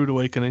little rude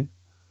awakening.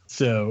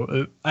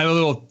 So I have a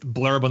little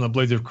blurb on the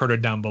Blades of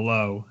Crota down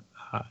below.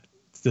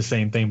 It's the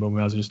same thing, but we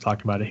might as well just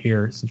talk about it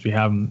here since we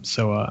have them.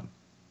 So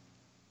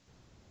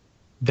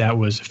that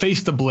was,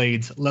 face the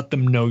blades, let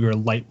them know your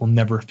light will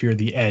never fear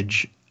the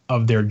edge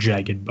of their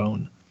jagged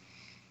bone.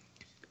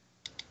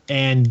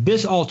 And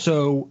this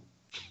also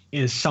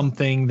is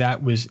something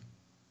that we'll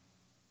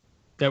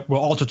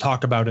also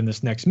talk about in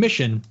this next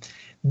mission.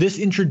 This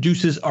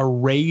introduces a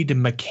raid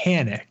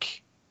mechanic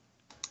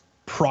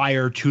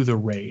prior to the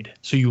raid.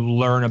 So you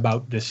learn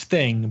about this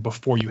thing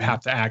before you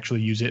have to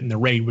actually use it in the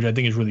raid, which I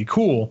think is really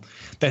cool.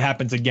 That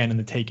happens again in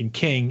the Taken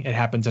King. It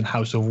happens in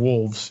House of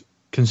Wolves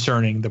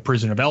concerning the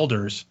Prison of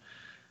Elders.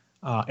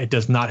 It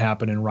does not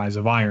happen in Rise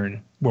of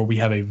Iron, where we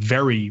have a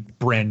very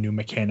brand new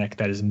mechanic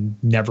that is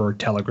never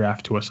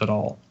telegraphed to us at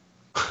all.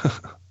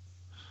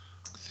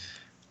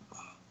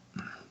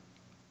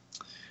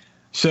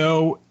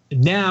 So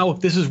now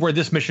this is where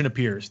this mission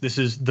appears. This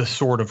is the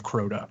Sword of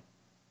Crota.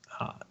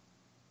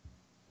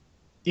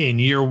 In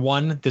year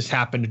one, this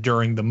happened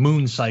during the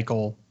Moon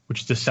Cycle, which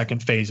is the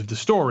second phase of the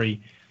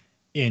story.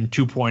 In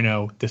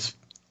 2.0,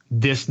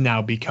 this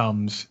now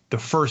becomes the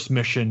first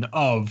mission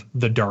of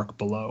the Dark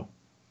Below.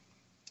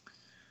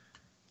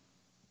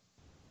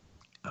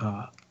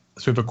 So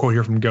we have a quote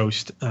here from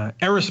Ghost.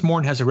 Eris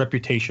Morn has a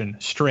reputation,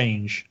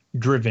 strange,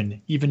 driven,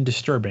 even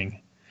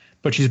disturbing.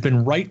 But she's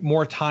been right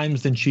more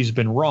times than she's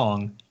been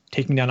wrong.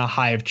 Taking down a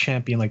hive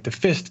champion like the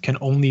Fist can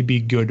only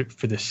be good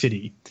for the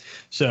city.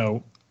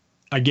 So,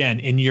 again,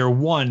 in year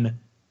one,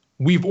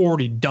 we've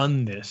already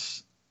done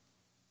this.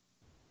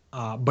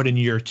 But in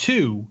year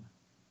two,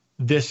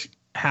 this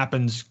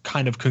happens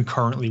kind of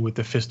concurrently with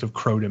the Fist of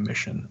Crota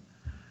mission.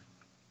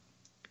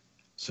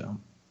 So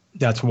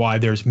that's why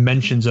there's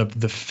mentions of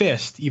the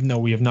Fist, even though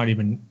we have not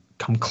even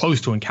come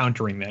close to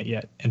encountering that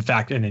yet. In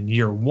fact, and in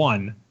year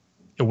one,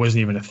 it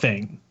wasn't even a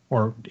thing.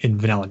 Or in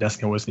Vanilla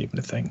Destiny, it wasn't even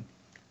a thing.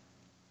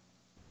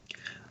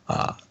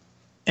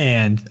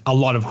 And a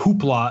lot of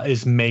hoopla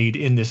is made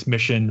in this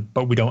mission,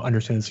 but we don't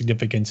understand the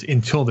significance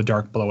until the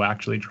Dark Below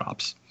actually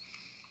drops.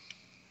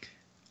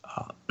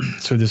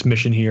 So this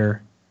mission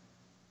here: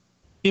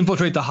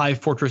 infiltrate the Hive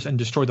Fortress and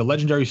destroy the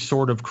legendary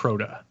Sword of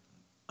Crota.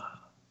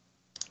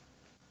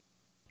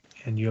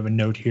 And you have a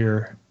note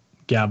here,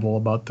 Gabble,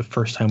 about the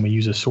first time we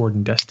use a sword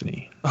in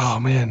Destiny. Oh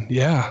man,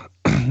 yeah.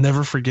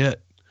 Never forget.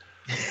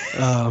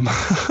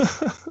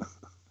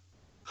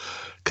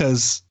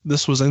 Because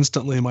this was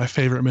instantly my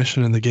favorite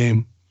mission in the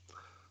game.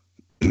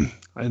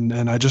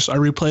 and I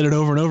replayed it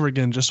over and over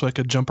again just so I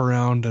could jump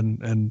around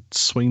and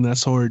swing that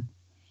sword.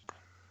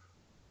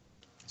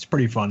 It's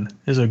pretty fun.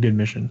 It's a good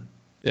mission.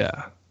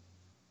 Yeah.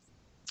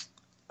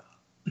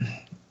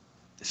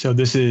 So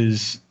this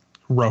is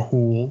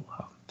Rahul.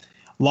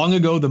 Long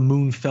ago, the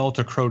moon fell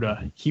to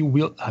Crota.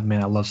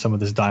 I love some of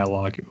this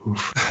dialogue.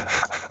 Oof.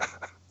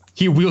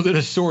 He wielded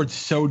a sword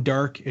so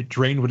dark it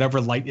drained whatever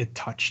light it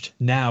touched.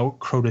 Now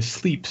Crota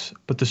sleeps,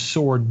 but the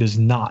sword does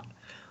not.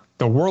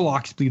 The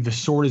warlocks believe the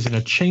sword is in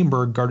a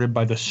chamber guarded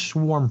by the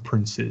Swarm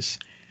Princes.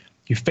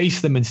 If you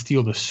face them and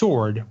steal the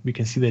sword, we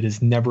can see that it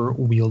is never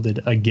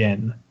wielded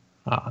again.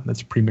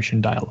 That's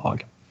pre-mission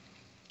dialogue.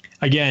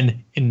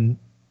 Again, in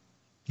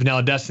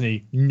Vanilla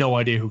Destiny, no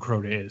idea who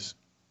Crota is.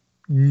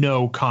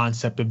 No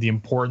concept of the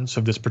importance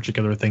of this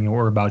particular thing that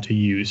we're about to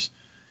use.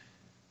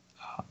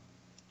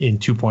 In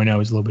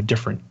 2.0 is a little bit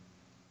different.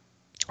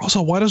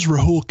 Also, why does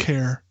Rahul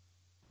care?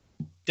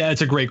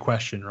 That's a great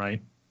question,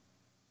 right?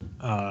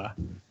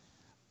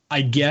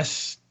 I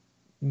guess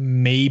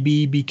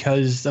maybe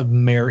because of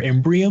Mare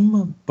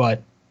Imbrium,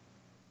 but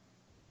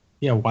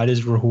yeah, why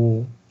does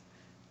Rahul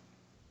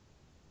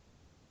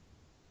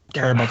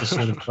care about the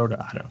Sword of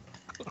Crota?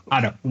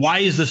 I don't. Why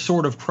is the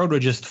Sword of Crota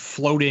just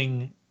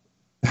floating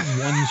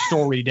one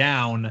story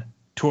down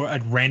to a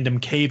random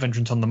cave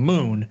entrance on the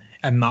moon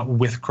and not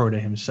with Crota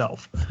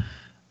himself?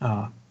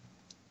 We'll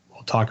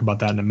talk about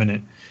that in a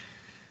minute.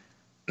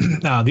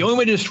 The only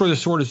way to destroy the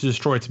sword is to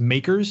destroy its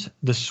makers,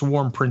 the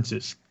Swarm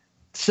Princes.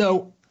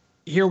 So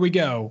here we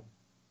go.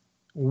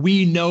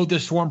 We know the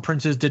Swarm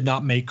Princes did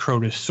not make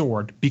Crota's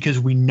sword because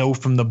we know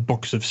from the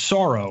Books of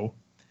Sorrow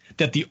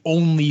that the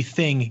only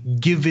thing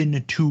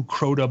given to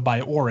Crota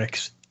by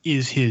Oryx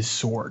is his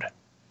sword.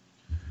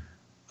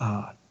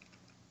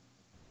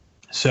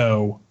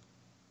 So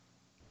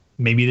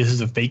maybe this is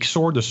a fake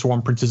sword the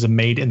Swarm Princes have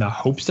made in the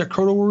hopes that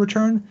Crota will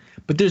return,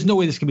 but there's no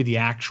way this can be the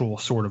actual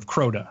sword of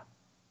Crota.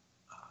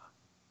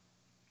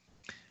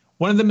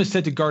 One of them is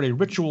said to guard a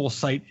ritual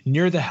site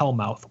near the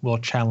Hellmouth. We'll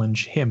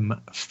challenge him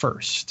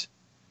first.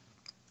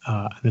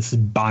 This is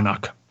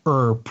Banach,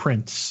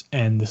 Prince,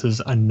 and this is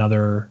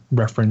another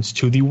reference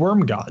to the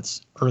Worm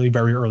Gods,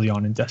 very early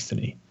on in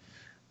Destiny.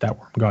 That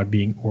Worm God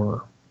being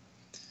Ur.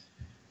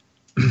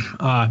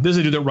 This is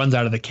a dude that runs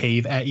out of the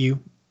cave at you,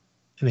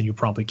 and then you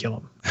probably kill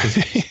him.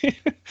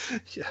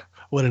 Yeah,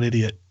 what an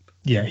idiot.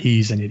 Yeah,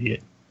 he's an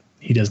idiot.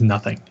 He does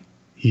nothing.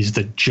 He's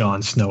the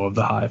Jon Snow of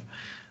the Hive.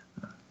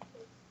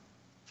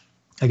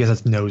 I guess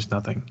that's knows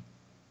nothing.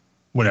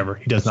 Whatever,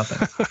 he does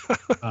nothing.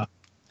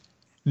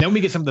 Then we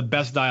get some of the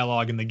best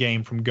dialogue in the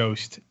game from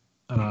Ghost.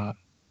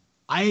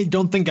 I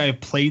don't think I've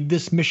played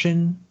this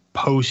mission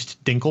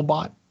post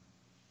Dinklebot.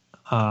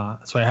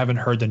 So I haven't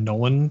heard the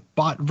Nolan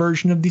bot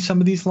version of some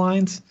of these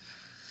lines.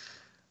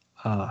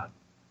 But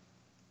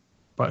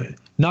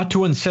not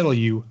to unsettle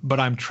you, but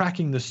I'm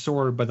tracking the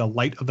sword by the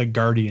light of the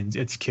Guardians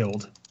it's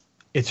killed.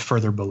 It's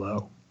further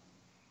below.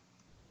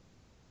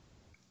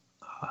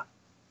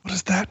 What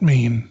does that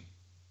mean?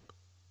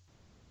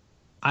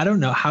 I don't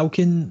know. How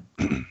can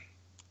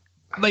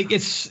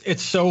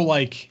it's so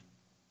like,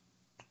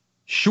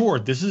 sure,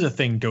 this is a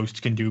thing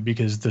Ghost can do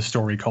because the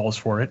story calls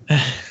for it.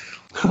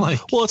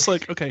 Well, it's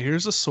like, okay,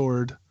 here's a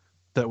sword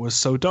that was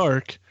so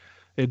dark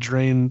it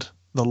drained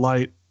the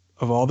light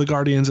of all the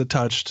Guardians it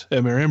touched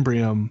at Mare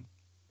Imbrium,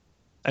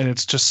 and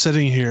it's just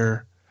sitting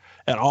here,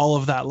 and all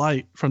of that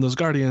light from those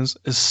Guardians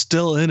is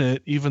still in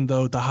it, even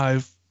though the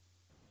Hive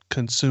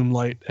consume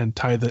light and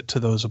tithe it to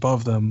those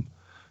above them.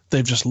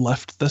 They've just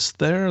left this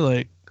there?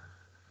 Like,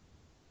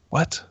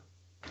 what?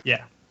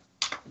 Yeah.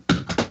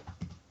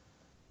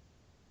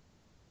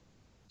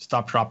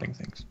 Stop dropping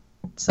things.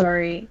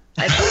 Sorry.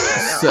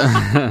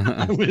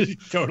 I was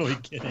totally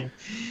kidding. Are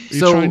you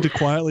trying to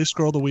quietly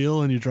scroll the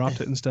wheel and you dropped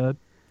it instead?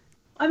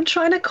 I'm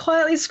trying to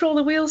quietly scroll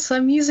the wheel, so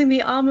I'm using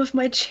the arm of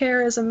my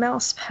chair as a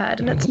mouse pad,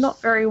 and it's not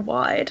very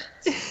wide.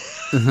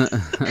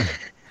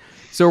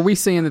 So are we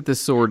saying that this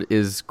sword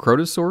is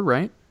Crota's sword,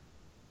 right?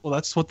 Well,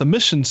 that's what the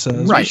mission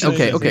says. Right.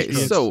 Okay.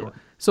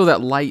 So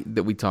that light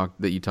that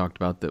you talked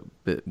about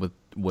that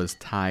was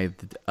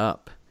tithed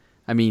up.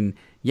 I mean,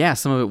 yeah,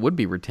 some of it would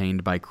be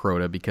retained by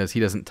Crota because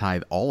he doesn't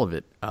tithe all of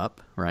it up,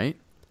 right?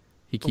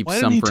 He keeps some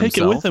for himself. Why didn't he take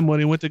it with him when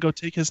he went to go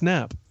take his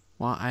nap?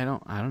 Well, I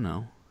don't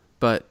know,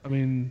 but I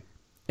mean,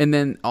 and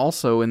then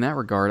also in that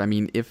regard, I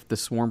mean, if the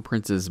Swarm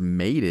Princes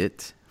made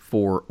it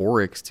for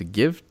Oryx to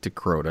give to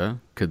Crota,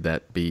 could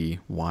that be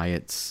why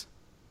it's?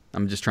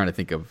 I'm just trying to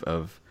think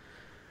of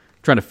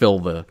trying to fill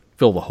the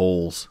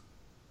holes.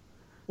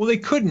 Well, they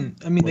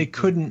couldn't. I mean, they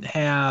couldn't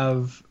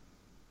have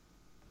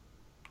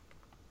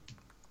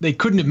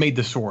made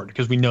the sword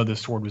because we know the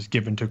sword was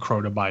given to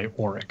Crota by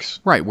Oryx.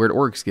 Right. Where'd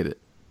Oryx get it?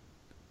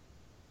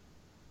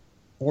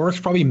 Oryx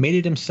probably made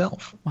it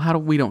himself. Well, how do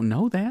we don't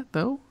know that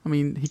though? I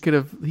mean, he could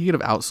have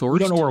outsourced. We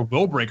don't know where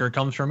Willbreaker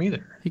comes from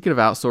either. He could have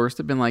outsourced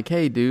it, been like,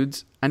 "Hey,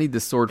 dudes, I need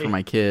this sword for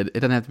my kid.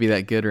 It doesn't have to be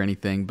that good or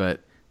anything,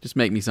 but just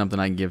make me something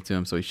I can give to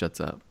him so he shuts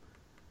up."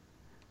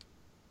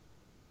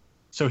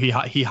 So he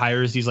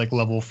hires these like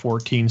level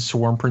 14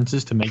 swarm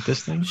princes to make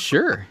this thing.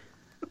 Sure.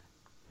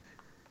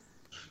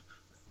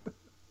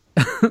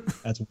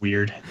 That's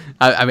weird.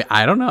 I mean,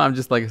 I don't know. I'm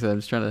just like I said. I'm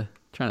just trying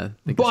to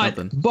think of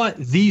something. But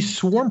these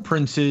swarm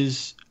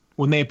princes,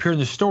 when they appear in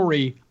the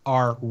story,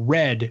 are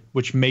red,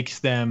 which makes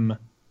them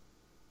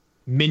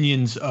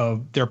minions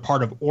of. They're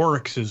part of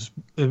Oryx's.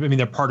 I mean,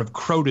 they're part of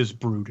Crota's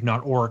brood,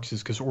 not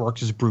Oryx's, because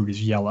Oryx's brood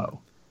is yellow.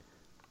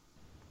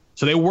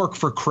 So they work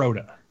for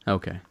Crota.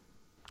 Okay.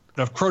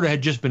 But if Crota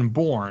had just been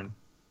born,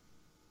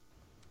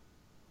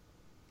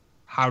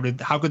 how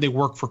could they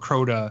work for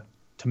Crota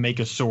to make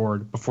a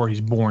sword before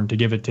he's born to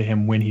give it to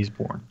him when he's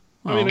born?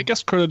 I mean, I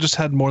guess Crota just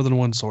had more than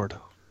one sword.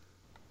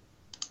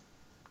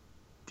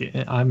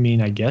 I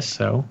mean, I guess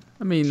so.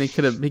 I mean, he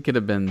could have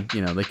been,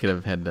 they could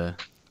have had to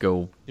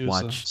go He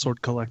was watch a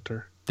sword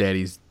collector.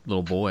 Daddy's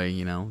little boy,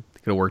 They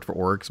could have worked for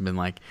Oryx and been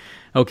like,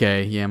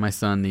 okay, yeah, my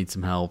son needs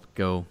some help.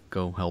 Go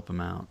help him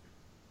out.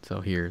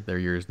 So here, they're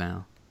yours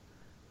now.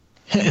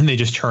 And they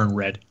just turn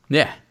red.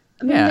 Yeah.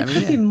 I mean, there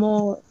could be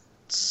more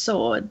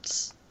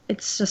swords.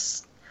 It's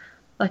just,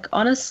 like,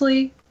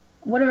 honestly,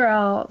 what are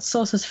our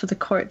sources for the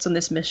quotes on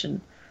this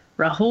mission?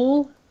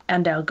 Rahul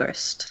and our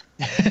ghost.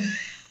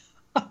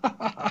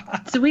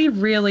 Do we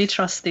really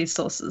trust these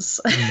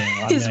sources? No,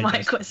 I is mean,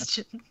 my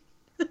question.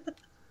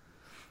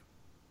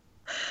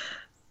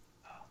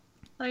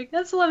 Like,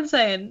 that's all I'm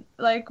saying.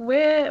 Like,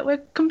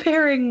 we're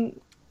comparing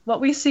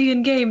what we see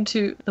in game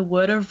to the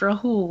word of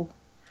Rahul,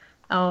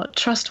 our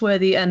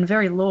trustworthy and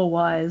very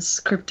lore-wise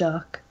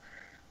Cryptarch.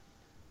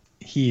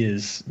 He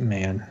is,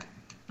 man.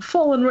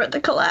 Fallen were at the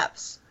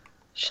collapse.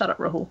 Shut up,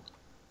 Rahul.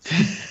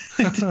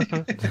 I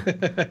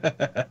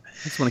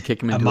just want to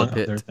kick him into Among a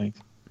pit. other things.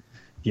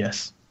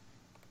 Yes.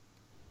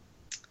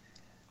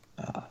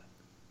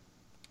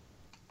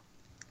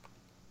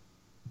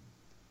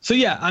 So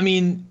yeah, I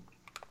mean,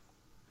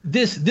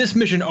 this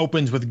mission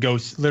opens with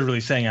Ghost literally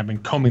saying, "I've been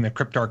combing the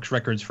Cryptarch's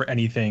records for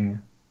anything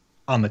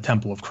on the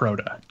Temple of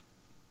Crota."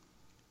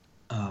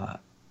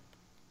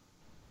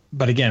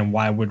 But again,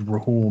 why would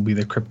Rahul be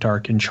the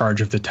Cryptarch in charge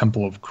of the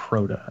Temple of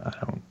Crota?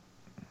 I don't.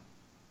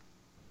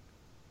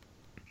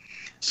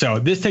 So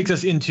this takes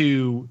us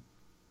into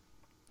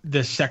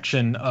this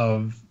section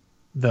of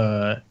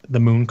the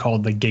moon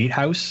called the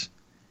Gatehouse.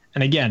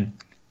 And again,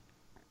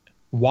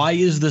 why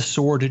is the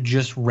sword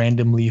just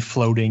randomly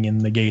floating in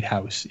the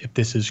Gatehouse if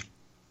this is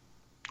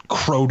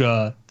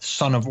Crota,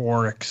 son of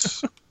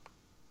Oryx?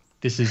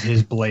 This is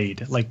his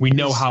blade. Like, we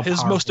know how his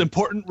powerful. most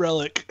important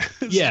relic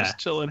is just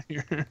chilling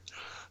here.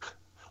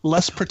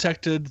 Less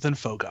protected than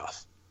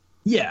Fogoth.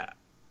 Yeah.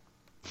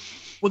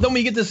 Well, then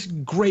we get this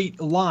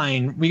great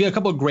line. We get a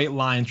couple of great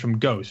lines from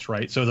Ghost,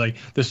 right? So it's like,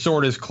 the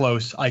sword is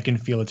close. I can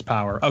feel its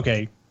power.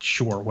 Okay,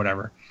 sure,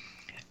 whatever.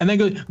 And then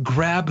goes,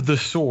 grab the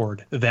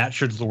sword. That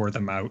should lure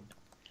them out.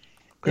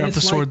 Grab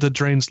the sword that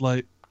drains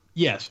light.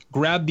 Yes,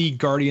 grab the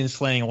guardian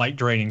slaying, light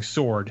draining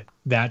sword.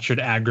 That should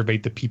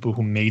aggravate the people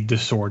who made the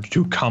sword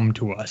to come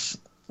to us.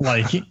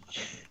 Like,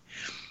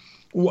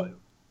 what?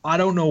 I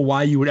don't know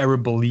why you would ever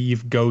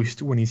believe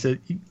Ghost when he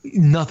said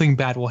nothing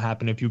bad will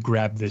happen if you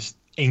grab this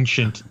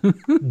ancient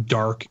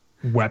dark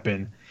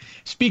weapon.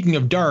 Speaking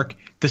of dark,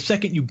 the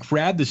second you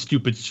grab the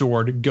stupid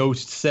sword,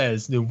 Ghost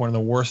says one of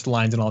the worst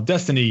lines in all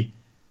Destiny,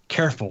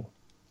 "Careful,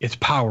 its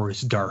power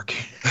is dark."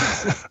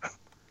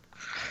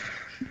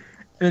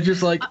 And it's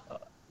just like,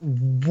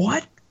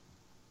 what?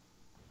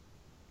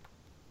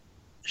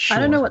 Sure. I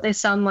don't know what they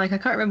sound like. I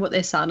can't remember what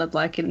they sounded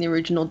like in the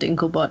original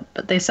Dinklebot,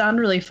 but they sound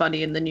really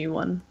funny in the new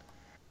one.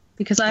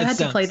 Because I've had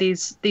to play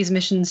these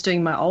missions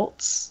doing my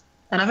alts,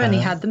 and I've only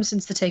had them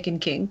since the Taken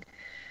King.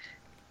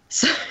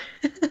 So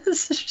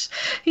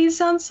he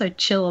sounds so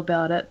chill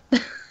about it.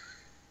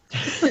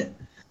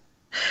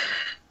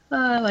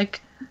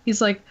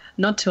 He's like,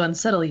 "Not to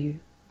unsettle you,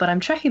 but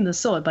I'm tracking the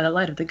sword by the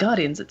light of the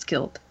guardians it's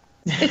killed.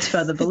 It's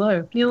further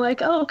below." And you're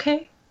like, "Oh,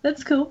 okay,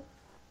 that's cool.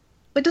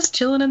 We're just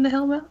chilling in the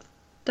Hellmouth.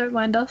 Don't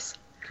mind us."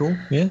 Cool,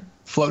 yeah.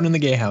 Floating in the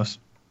gay house.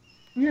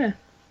 Yeah.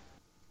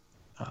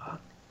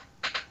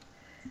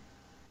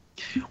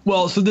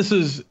 Well, so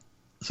this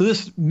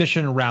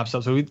mission wraps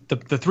up. So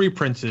the three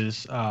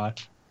princes,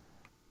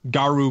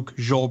 Garuk,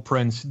 Jol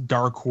Prince,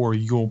 Darkor,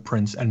 Yule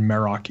Prince, and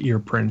Marok, Ear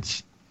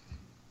Prince.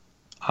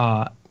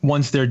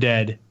 Once they're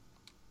dead,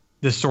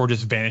 the sword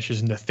just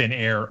vanishes into thin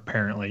air,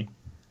 apparently.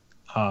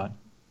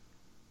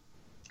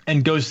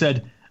 And Ghost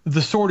said,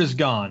 "The sword is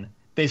gone.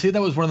 They say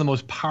that was one of the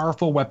most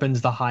powerful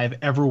weapons the Hive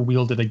ever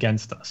wielded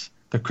against us.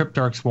 The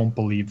Cryptarchs won't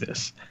believe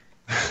this."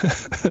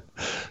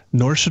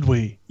 Nor should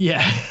we.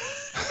 Yeah.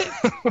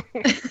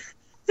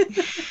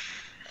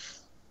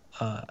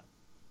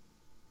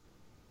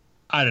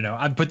 I don't know.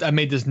 I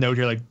made this note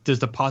here. Like, does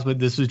the possibility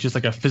this was just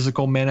like a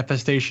physical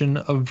manifestation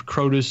of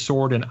Crota's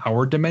sword in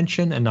our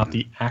dimension and not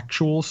the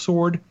actual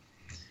sword?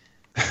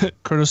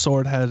 Crota's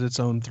sword has its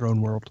own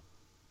throne world.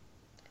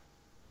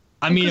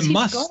 I mean, Because it he's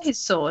must. got his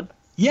sword.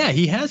 Yeah,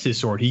 he has his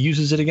sword. He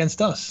uses it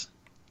against us.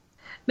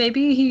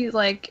 Maybe he's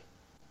like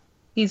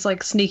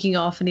sneaking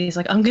off and he's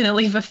like, I'm gonna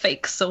leave a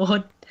fake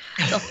sword.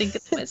 They'll think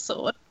it's my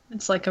sword.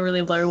 It's like a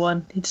really low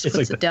one. He just It's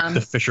puts like it down.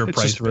 the Fisher It's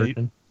Price just bait.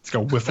 version. It's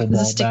got a wiffle There's a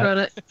ball sticker on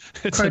bat. it.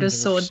 It's a Crota's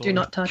Nerf sword, do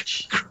not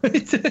touch.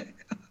 There's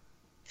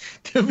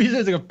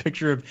like a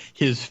picture of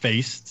his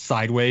face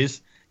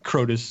sideways.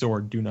 Crota's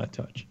sword, do not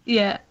touch.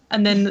 Yeah,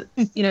 and then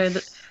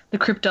the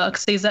Cryptarch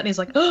sees that and he's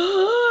like,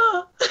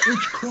 oh,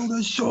 It's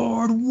Crota's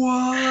sword.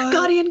 What?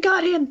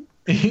 Guardian.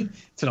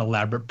 It's an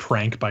elaborate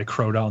prank by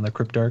Crota on the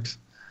Cryptarchs.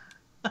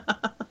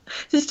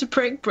 Just a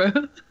prank, bro.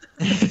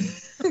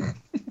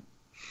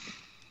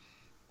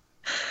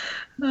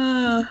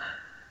 Yeah.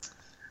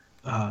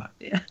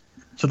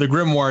 So the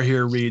grimoire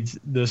here reads,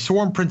 the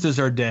sworn princes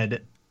are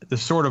dead. The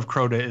sword of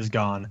Crota is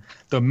gone.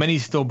 Though many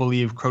still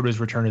believe Crota's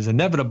return is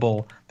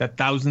inevitable, that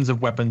thousands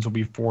of weapons will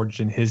be forged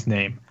in his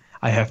name.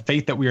 I have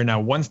faith that we are now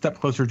one step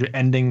closer to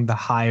ending the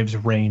Hive's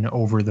reign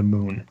over the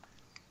moon.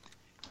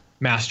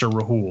 Master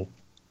Rahul.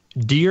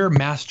 Dear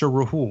Master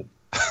Rahul,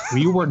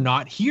 we were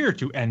not here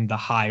to end the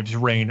Hive's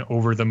reign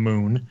over the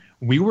moon.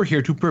 We were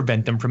here to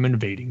prevent them from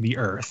invading the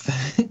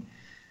Earth.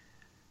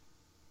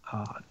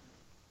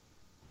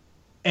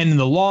 And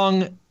the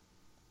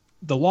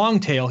long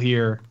tail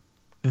here,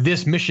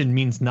 this mission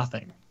means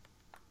nothing.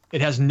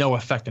 It has no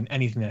effect on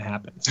anything that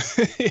happens.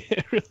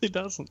 It really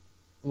doesn't.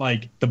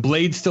 Like, the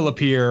blades still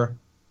appear.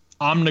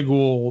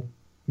 Omnigul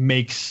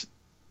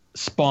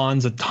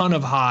spawns a ton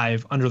of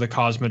Hive under the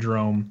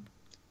Cosmodrome.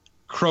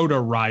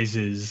 Crota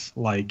rises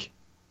like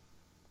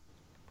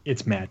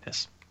it's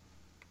madness.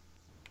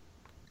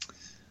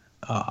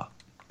 The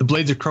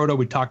Blades of Crota,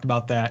 we talked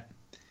about that.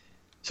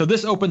 So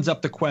this opens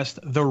up the quest,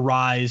 The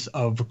Rise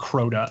of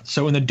Crota.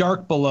 So in the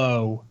Dark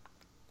Below,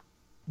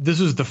 this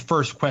is the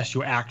first quest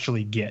you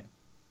actually get.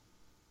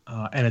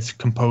 And it's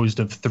composed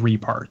of 3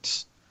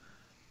 parts.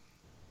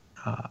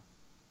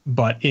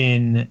 But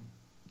in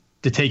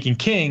The Taken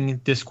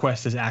King, this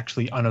quest is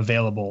actually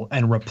unavailable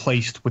and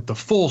replaced with the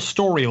full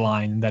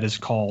storyline that is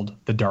called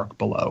The Dark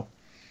Below.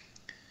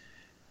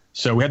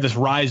 So we have this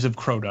Rise of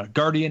Crota.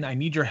 Guardian, I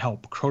need your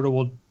help. Crota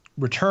will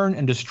return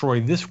and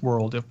destroy this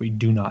world if we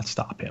do not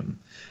stop him.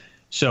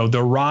 So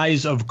the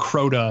Rise of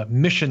Crota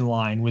mission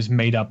line was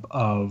made up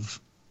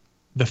of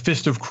the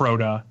Fist of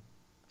Crota,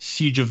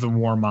 Siege of the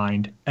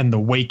Warmind, and the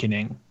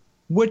Awakening,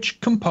 which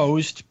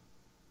composed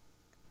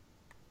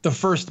the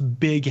first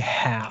big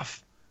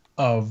half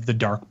of the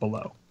Dark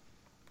Below.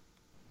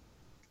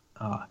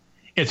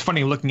 It's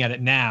funny looking at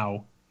it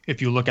now. If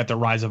you look at the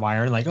Rise of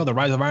Iron, like, oh, the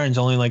Rise of Iron's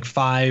only like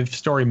 5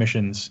 story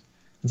missions.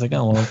 It's like,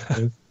 oh,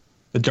 well,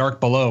 the Dark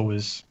Below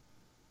is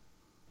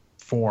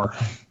 4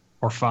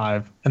 or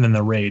 5, and then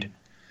the raid.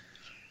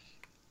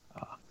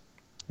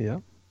 Yeah.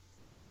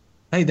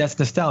 Hey, that's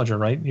nostalgia,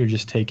 right? You're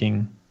just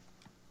taking.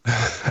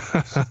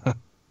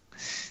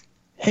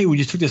 Hey, we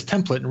just took this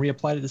template and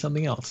reapplied it to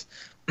something else.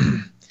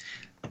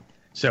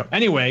 So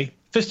anyway,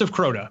 Fist of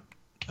Crota,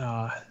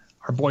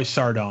 our boy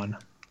Sardon.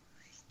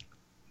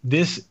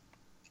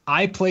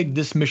 I played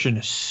this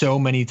mission so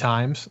many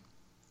times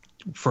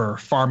for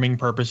farming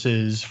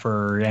purposes,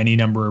 for any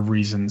number of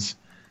reasons.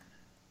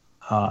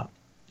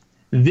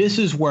 This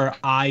is where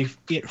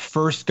it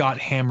first got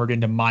hammered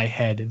into my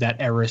head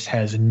that Eris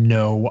has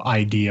no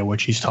idea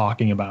what she's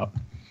talking about.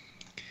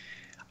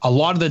 A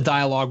lot of the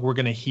dialogue we're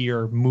going to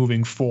hear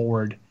moving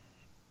forward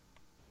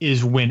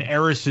is when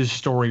Eris's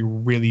story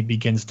really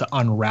begins to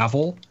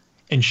unravel,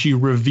 and she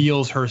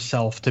reveals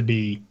herself to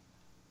be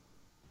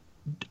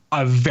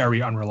a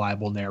very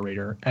unreliable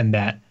narrator, and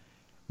that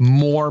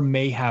more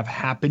may have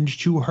happened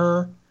to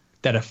her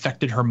that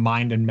affected her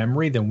mind and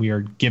memory than we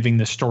are giving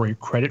the story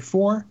credit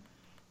for.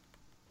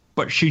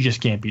 But she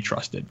just can't be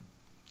trusted.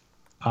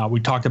 We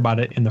talked about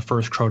it in the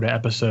first Crota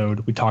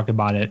episode. We talked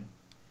about it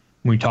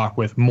when we talked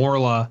with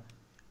Morla.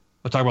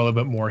 We'll talk about a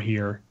little bit more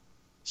here.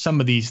 Some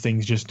of these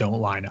things just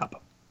don't line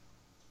up.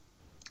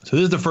 So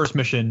this is the first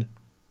mission,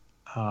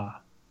 the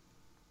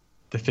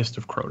Fist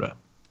of Crota.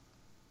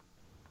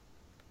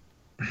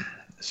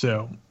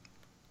 So,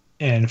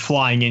 and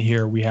flying in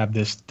here, we have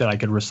this, that I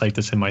could recite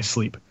this in my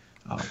sleep.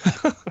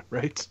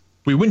 Right.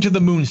 We went to the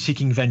moon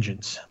seeking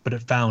vengeance, but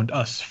it found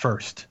us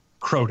first.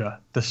 Crota,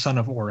 the son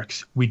of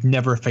Oryx. We'd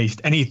never faced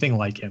anything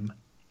like him.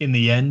 In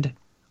the end,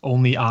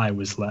 only I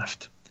was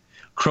left.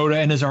 Crota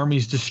and his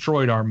armies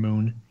destroyed our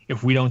moon.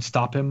 If we don't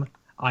stop him,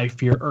 I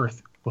fear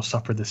Earth will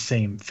suffer the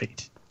same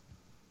fate.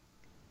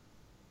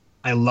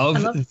 Oh,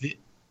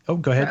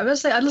 go ahead. I was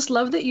say, I just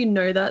love that you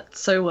know that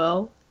so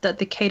well, that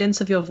the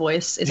cadence of your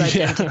voice is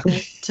identical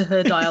to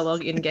her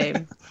dialogue in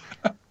game.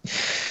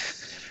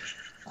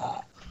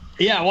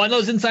 Yeah, well, I know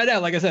it's inside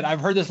out. Like I said,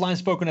 I've heard this line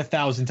spoken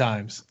 1,000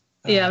 times.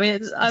 Yeah, I mean,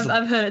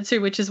 I've heard it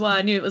too, which is why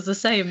I knew it was the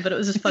same. But it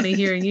was just funny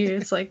hearing you.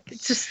 It's like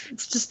it's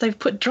just they've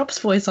put Drop's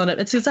voice on it.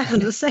 It's exactly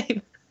the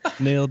same.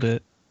 Nailed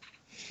it.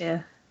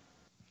 Yeah.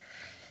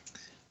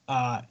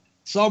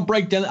 So I'll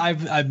break down.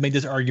 I've made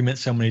this argument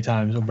so many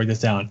times. I'll break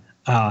this down.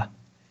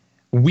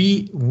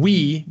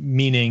 We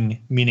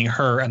meaning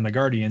her and the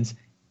Guardians,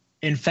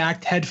 in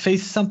fact, had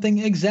faced something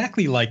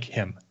exactly like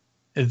him.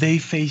 They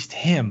faced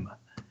him.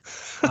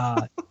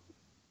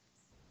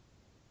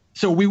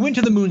 So we went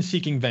to the moon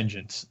seeking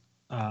vengeance,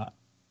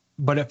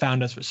 but it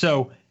found us.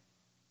 So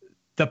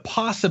the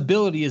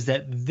possibility is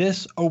that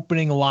this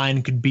opening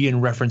line could be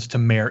in reference to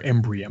Mare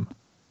Imbrium,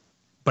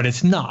 but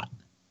it's not,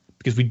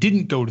 because we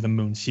didn't go to the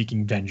moon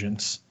seeking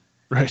vengeance.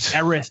 Right.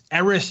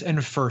 Eris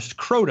and first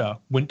Crota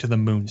went to the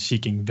moon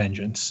seeking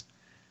vengeance.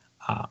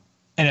 And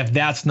if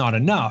that's not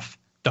enough,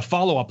 the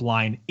follow-up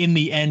line, in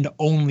the end,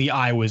 only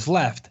I was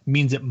left,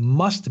 means it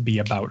must be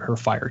about her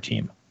fire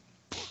team,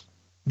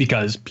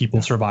 because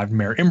people survived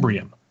Mare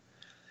Imbrium.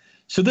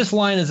 So this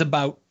line is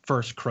about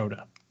first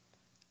Crota.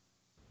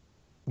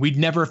 We'd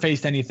never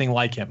faced anything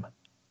like him.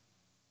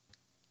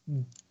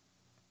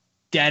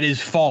 That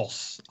is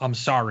false. I'm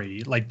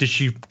sorry. Like, did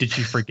she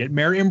forget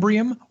Mare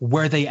Imbrium,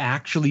 where they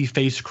actually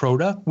faced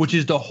Crota, which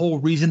is the whole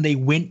reason they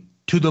went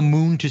to the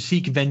moon to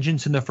seek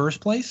vengeance in the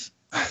first place?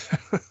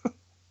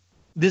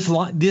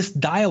 This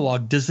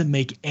dialogue doesn't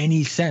make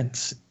any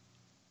sense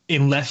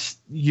unless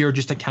you're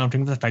just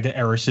accounting for the fact that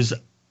Eris's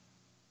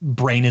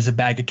brain is a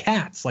bag of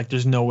cats. Like,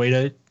 there's no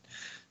way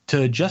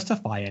to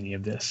justify any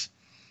of this.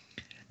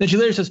 Then she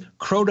later says,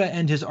 Crota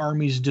and his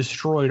armies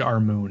destroyed our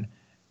moon.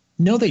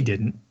 No, they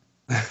didn't.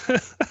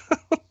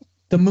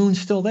 The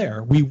moon's still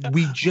there. We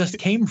just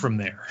came from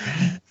there.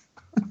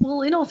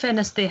 Well, in all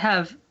fairness, they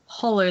have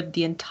hollowed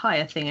the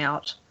entire thing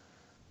out.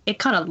 It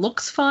kind of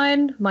looks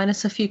fine,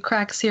 minus a few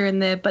cracks here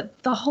and there,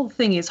 but the whole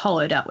thing is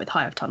hollowed out with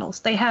hive tunnels.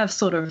 They have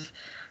sort of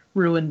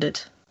ruined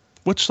it.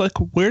 Which, like,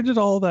 where did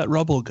all that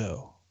rubble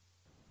go?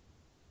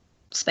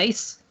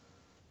 Space.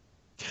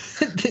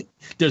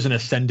 There's an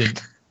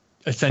ascended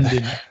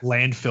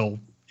landfill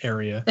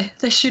area.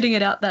 They're shooting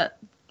it out that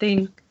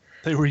thing.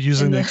 They were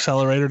using the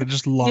accelerator to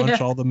just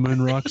launch all the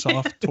moon rocks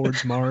off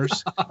towards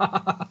Mars.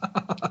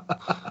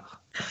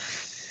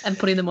 And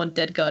putting them on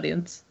dead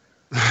Guardians.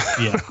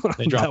 Yeah,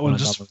 they dropped one on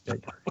top of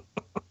dead.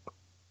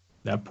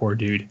 That poor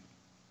dude.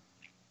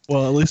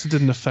 Well, at least it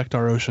didn't affect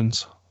our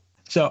oceans.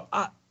 So,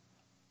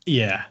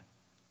 yeah.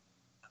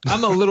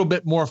 I'm a little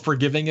bit more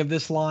forgiving of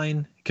this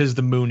line because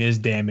the moon is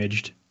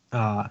damaged.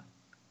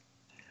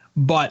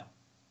 But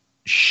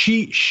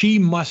she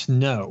must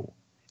know.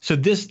 So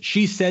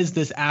she says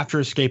this after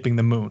escaping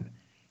the moon.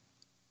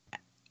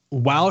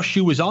 While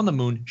she was on the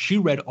moon, she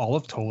read all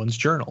of Toland's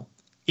journal.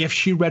 If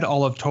she read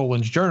all of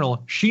Toland's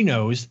journal, she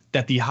knows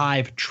that the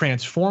Hive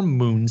transform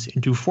moons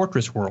into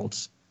fortress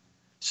worlds.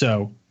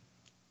 So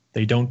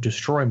they don't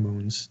destroy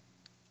moons.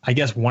 I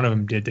guess one of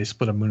them did. They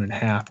split a moon in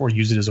half or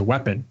use it as a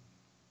weapon.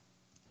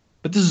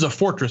 But this is a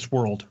fortress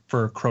world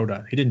for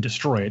Crota. He didn't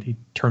destroy it. He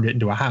turned it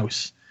into a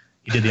house.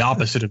 He did the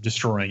opposite of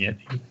destroying it.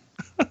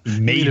 He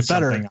made it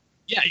better.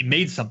 Yeah, he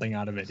made something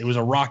out of it. It was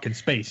a rock in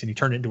space, and he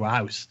turned it into a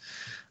house.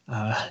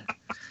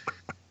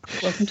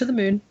 Welcome to the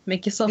moon.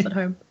 Make yourself at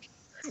home.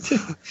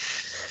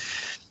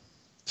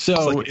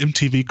 So like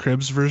MTV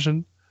Cribs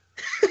version.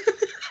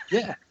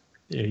 Yeah.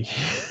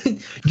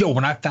 Yo,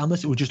 when I found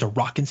this, it was just a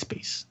rock in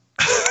space.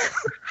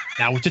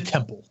 Now it's a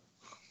temple.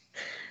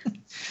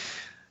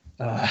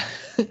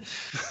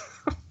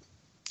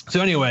 So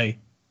anyway,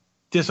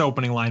 this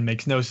opening line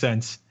makes no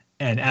sense.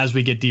 And as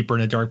we get deeper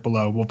into Dark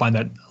Below, we'll find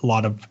that a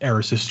lot of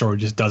Eris's story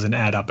just doesn't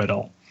add up at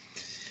all.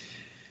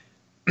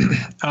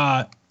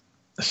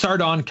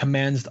 Sardon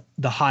commands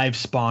the Hive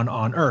spawn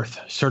on Earth.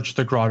 Search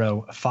the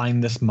grotto,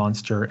 find this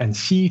monster, and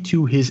see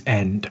to his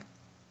end.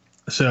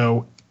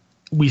 So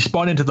we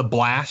spawn into the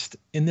blast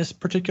in this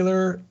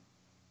particular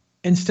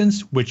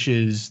instance, which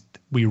is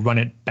we run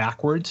it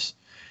backwards.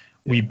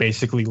 We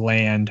basically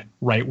land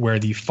right where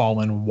the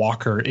fallen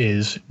walker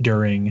is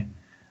during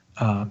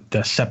the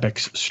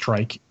Sepix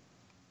strike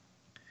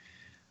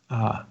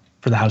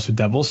for the House of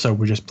Devils. So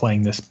we're just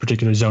playing this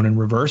particular zone in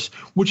reverse,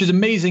 which is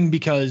amazing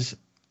because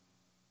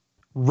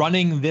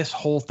running this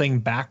whole thing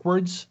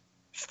backwards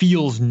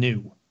feels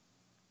new.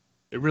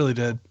 It really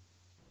did.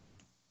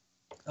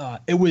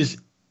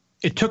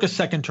 It took a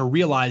second to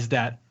realize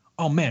that,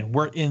 oh man,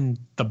 we're in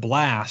the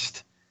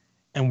blast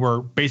and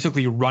we're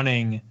basically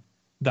running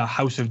the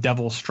House of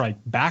Devils strike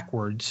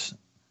backwards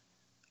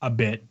a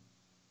bit.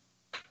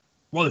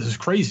 Well, this is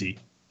crazy.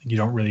 You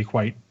don't really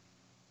quite.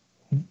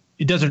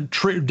 It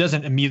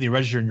doesn't immediately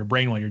register in your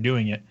brain while you're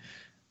doing it,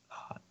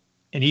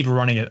 and even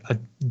running it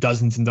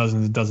dozens and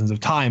dozens and dozens of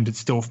times, it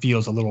still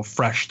feels a little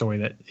fresh the way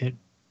that it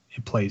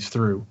plays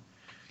through.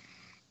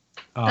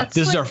 That's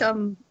this like is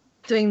our,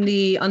 doing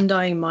the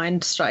Undying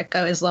Mind strike.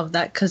 I always love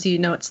that because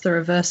it's the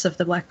reverse of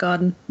the Black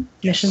Garden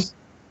mission,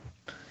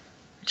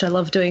 which I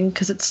love doing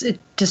because it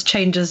just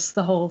changes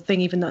the whole thing,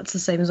 even though it's the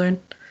same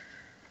zone.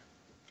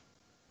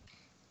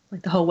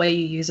 Like the whole way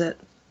you use it.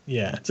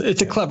 Yeah,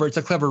 it's a clever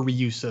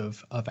reuse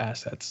of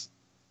assets.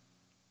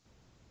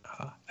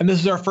 And this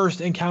is our first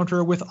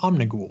encounter with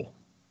Omnigul.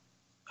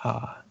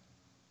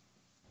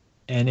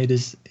 And it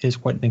is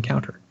quite an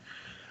encounter.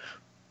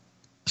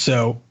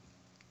 So,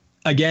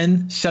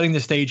 again, setting the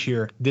stage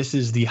here, this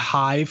is the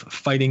Hive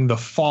fighting the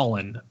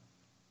Fallen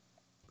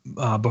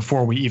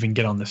before we even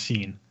get on the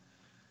scene.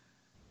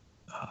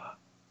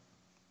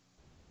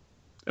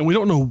 And we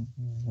don't know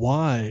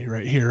why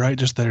right here, right?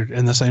 Just they're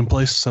in the same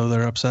place, so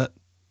they're upset.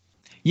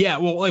 Yeah,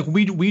 well, like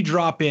we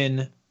drop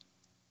in,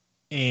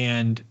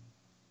 and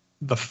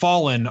the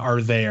Fallen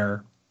are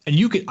there,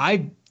 and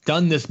I've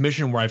done this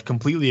mission where I've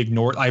completely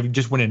ignored. I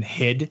just went and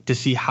hid to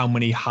see how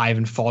many Hive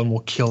and Fallen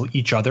will kill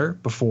each other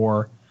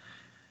before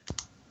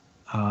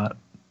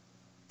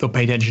they'll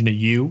pay attention to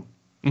you.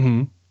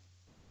 Mm-hmm.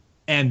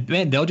 And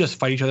man, they'll just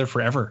fight each other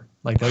forever.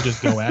 Like they'll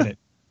just go at it.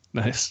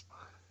 Nice.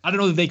 I don't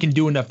know that they can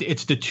do enough.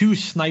 It's the two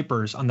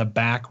snipers on the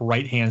back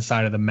right-hand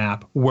side of the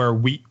map where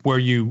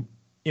you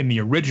in the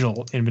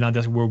original in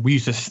Vinod, where we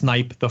used to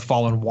snipe the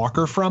Fallen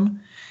Walker from.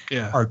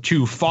 Yeah. Are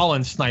two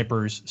Fallen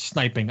snipers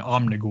sniping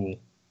Omnigul.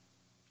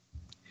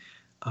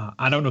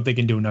 I don't know if they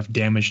can do enough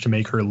damage to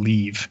make her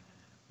leave,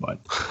 but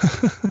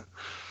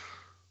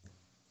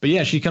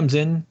yeah, she comes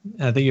in.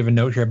 And I think you have a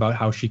note here about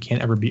how she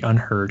can't ever be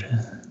unheard.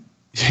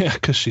 Yeah,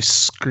 because she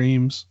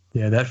screams.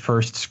 Yeah, that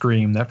first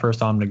scream, that first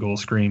Omnigul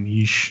scream,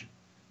 yeesh.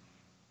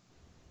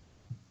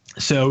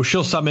 So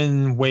she'll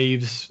summon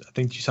waves. I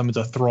think she summons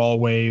a Thrall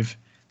wave.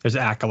 There's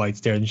acolytes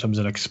there, and she summons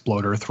an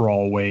Exploder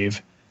Thrall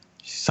wave.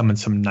 She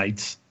summons some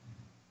knights.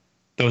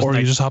 Or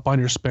you just hop on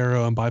your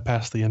Sparrow and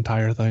bypass the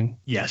entire thing.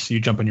 Yes, you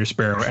jump on your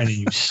Sparrow and then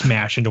you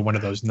smash into one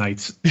of those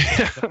knights.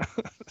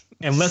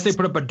 Unless they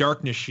put up a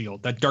darkness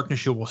shield. That darkness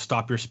shield will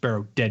stop your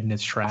Sparrow dead in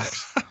its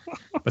tracks.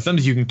 But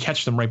sometimes you can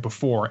catch them right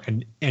before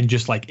and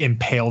just like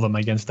impale them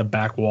against the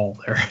back wall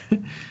there.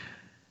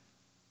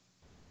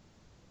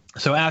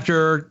 So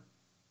after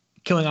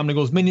killing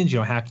Omnigul's minions, you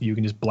don't have to. You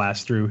can just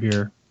blast through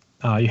here.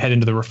 You head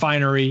into the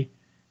refinery.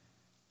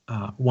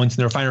 Once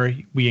in the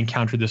refinery, we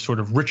encounter this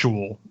sort of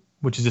ritual,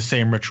 which is the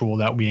same ritual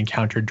that we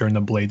encountered during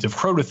the Blades of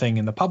Crota thing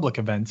in the public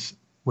events,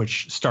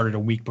 which started a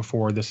week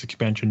before this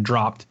expansion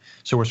dropped.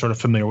 So we're sort of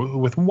familiar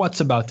with what's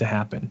about to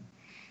happen.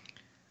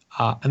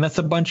 And that's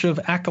a bunch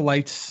of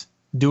acolytes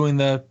doing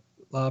the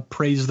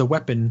praise the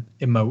weapon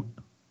emote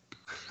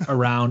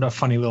around a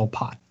funny little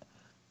pot.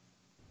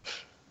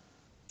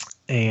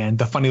 And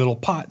the funny little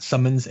pot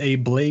summons a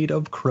Blade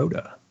of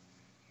Crota.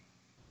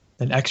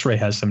 And X-Ray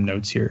has some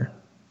notes here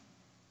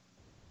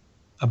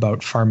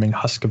about farming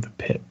Husk of the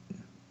Pit.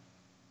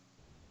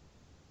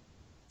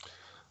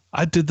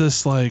 I did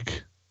this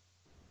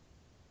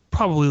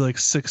probably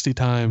 60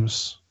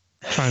 times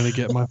trying to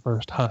get my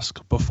first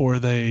Husk before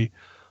they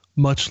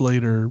much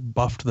later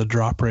buffed the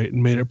drop rate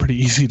and made it pretty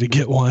easy to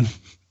get one.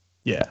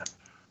 Yeah.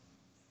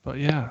 But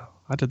yeah,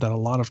 I did that a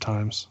lot of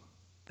times.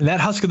 And that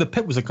Husk of the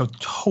Pit was like a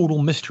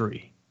total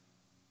mystery.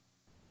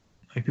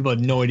 Like people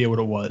had no idea what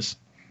it was.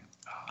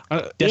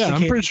 Yeah,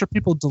 I'm pretty sure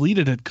people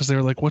deleted it because they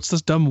were like, "What's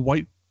this dumb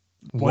white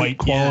quality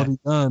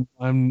gun?"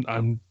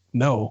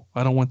 No,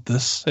 I don't want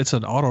this. It's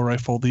an auto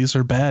rifle. These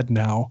are bad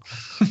now.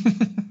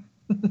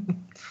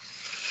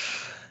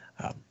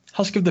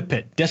 Husk of the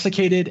Pit,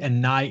 desiccated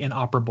and nigh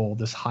inoperable.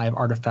 This Hive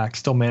artifact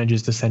still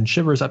manages to send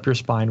shivers up your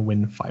spine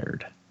when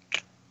fired.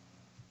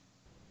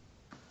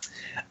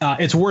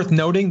 It's worth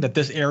noting that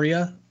this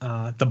area,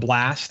 the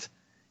blast,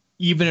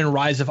 even in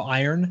Rise of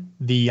Iron,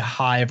 the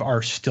Hive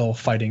are still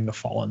fighting the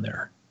Fallen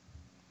there.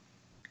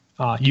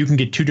 You can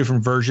get two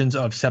different versions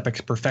of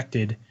Sepix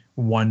Perfected,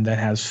 one that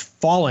has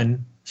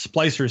Fallen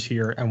splicers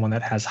here and one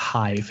that has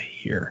Hive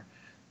here.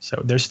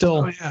 So there's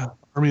still... Oh, yeah.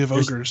 Army of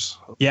Ogres.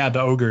 Yeah, the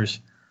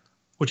Ogres.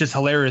 Which is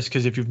hilarious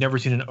because if you've never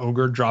seen an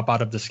Ogre drop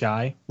out of the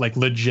sky, like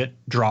legit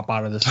drop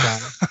out of the sky,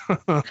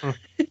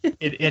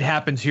 it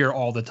happens here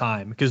all the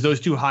time because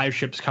those two Hive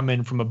ships come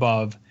in from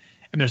above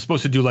and they're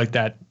supposed to do like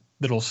that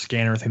little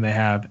scanner thing they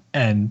have,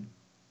 and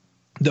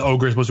the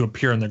Ogre is supposed to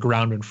appear on the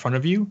ground in front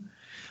of you.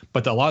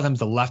 But a lot of times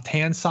the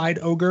left-hand side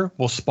Ogre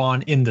will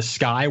spawn in the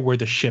sky where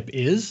the ship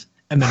is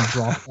and then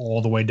drop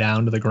all the way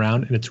down to the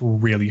ground, and it's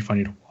really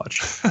funny to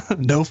watch.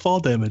 No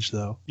fall damage,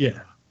 though. Yeah.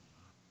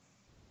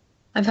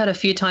 I've had a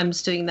few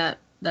times doing that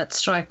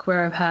strike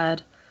where I've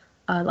had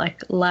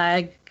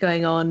lag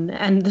going on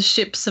and the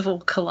ships have all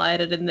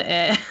collided in the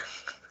air.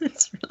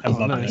 It's really I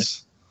love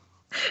nice.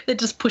 They're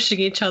just pushing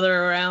each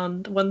other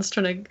around. One's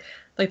trying to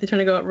they're trying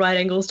to go at right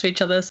angles to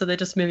each other, so they're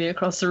just moving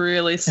across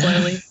really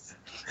slowly.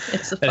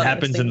 It's the It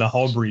happens thing. in the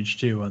hull breach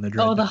too on the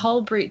Dreadnought. Oh, the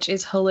hull breach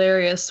is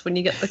hilarious when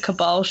you get the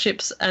Cabal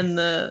ships and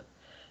the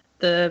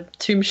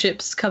Tomb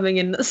ships coming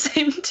in at the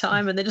same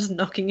time, and they're just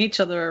knocking each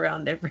other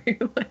around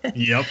everywhere.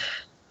 Yep.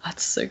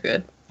 That's so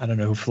good. I don't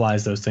know who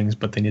flies those things,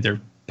 but they need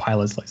their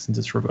pilot's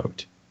licenses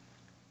revoked.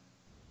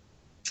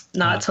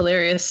 Nah, it's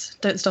hilarious.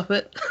 Don't stop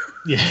it.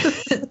 Yeah.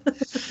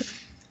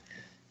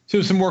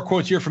 So some more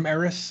quotes here from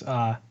Eris.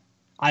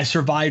 I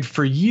survived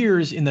for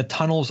years in the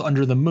tunnels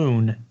under the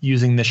moon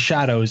using the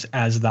shadows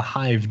as the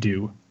Hive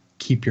do.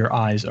 Keep your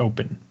eyes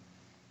open.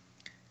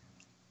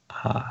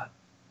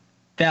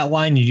 That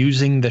line,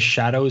 using the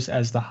shadows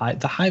as the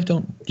Hive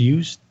don't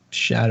use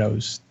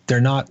shadows. They're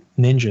not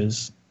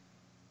ninjas.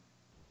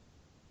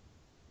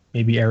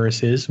 Maybe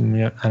Eris is. I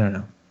don't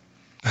know.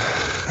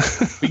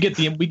 we get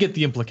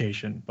the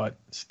implication, but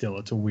still,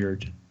 it's a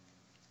weird.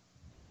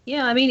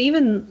 Yeah, I mean,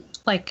 even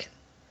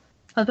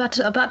About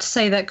to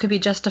say that could be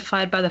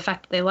justified by the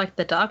fact that they like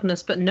the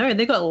darkness, but no,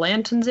 they got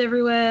lanterns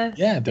everywhere.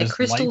 Yeah, their there's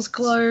crystals lights.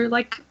 glow.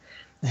 Like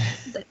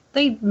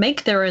they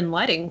make their own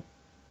lighting.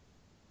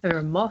 There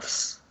are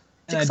moths.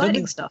 It's And I don't exciting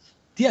think- stuff.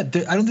 Yeah, I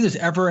don't think there's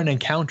ever an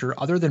encounter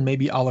other than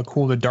maybe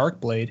Alakul the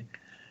Darkblade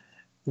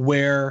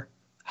where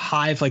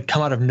hive like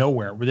come out of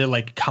nowhere, where they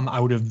like come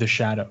out of the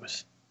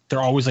shadows. They're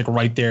always like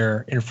right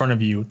there in front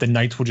of you. The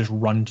knights will just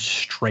run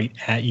straight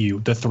at you.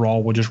 The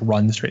thrall will just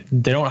run straight.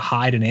 They don't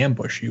hide and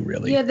ambush you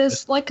really. Yeah,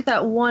 there's like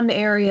that one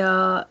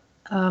area.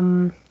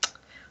 I'm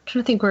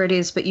trying to think where it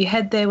is, but you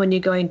head there when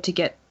you're going to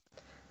get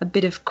a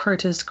bit of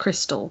Crota's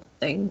crystal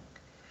thing,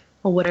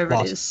 or whatever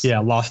it is. Yeah,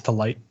 lost to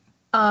light.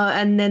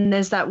 And then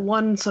there's that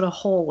one sort of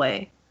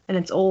hallway, and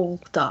it's all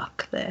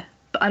dark there.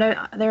 But I don't.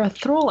 They're a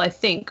thrall, I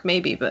think,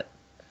 maybe, but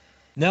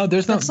No,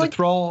 there's no That's like-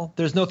 thrall.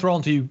 There's no thrall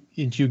until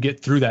you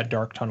get through that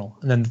dark tunnel,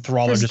 and then the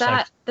thrall are there's just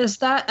like, there's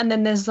that, and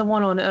then there's the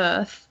one on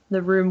Earth,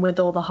 the room with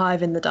all the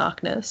hive in the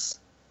darkness,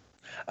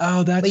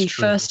 oh, that's where you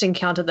true. first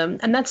encounter them,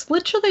 and that's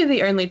literally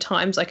the only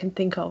times I can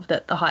think of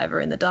that the hive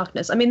are in the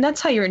darkness. I mean,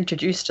 that's how you're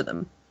introduced to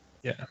them.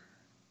 Yeah.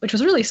 Which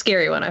was really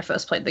scary when I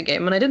first played the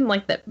game, and I didn't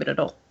like that bit at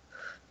all.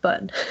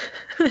 But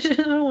I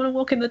don't want to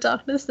walk in the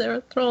darkness. They're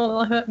a thrall,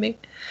 they'll hurt me.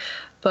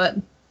 But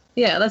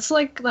yeah, that's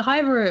like the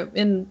hive are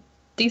in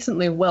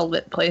decently well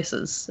lit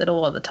places at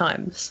all other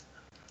times,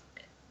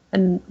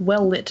 and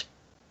well lit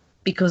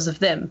because of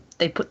them.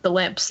 They put the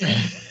lamps there,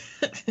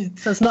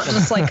 so it's not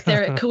just like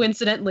they're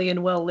coincidentally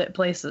in well lit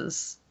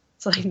places.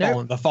 It's like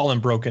no, The fallen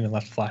broken and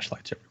left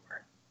flashlights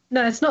everywhere.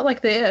 no, it's not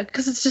like they're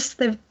because it's just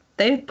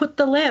they put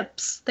the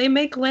lamps. They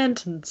make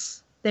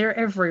lanterns. They're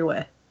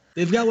everywhere.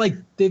 They've got like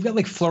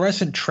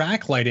fluorescent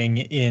track lighting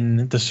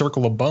in the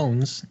Circle of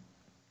Bones.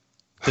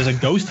 There's a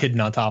ghost hidden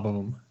on top of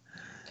them.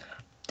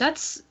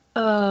 That's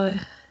that's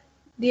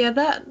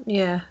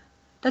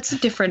a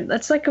different.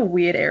 That's like a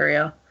weird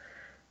area.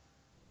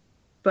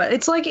 But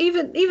it's like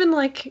even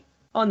like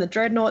on the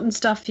Dreadnought and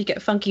stuff, you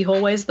get funky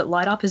hallways that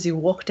light up as you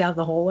walk down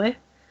the hallway.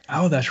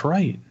 Oh, that's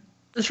right.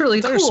 It's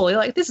really There's- cool. You're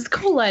like, this is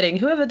cool lighting.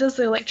 Whoever does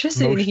the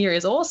electricity in Motion- here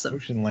is awesome.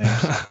 Ocean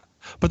lamps.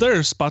 But there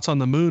are spots on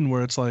the moon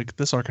where it's like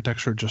this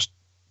architecture just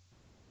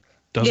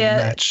doesn't Yeah,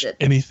 match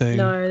anything.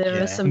 No, there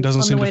Yeah. are some It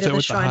doesn't on seem the to way to fit the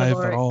with the Shrine hive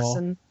of at Oryx all.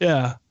 and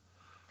Yeah.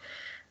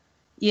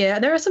 yeah,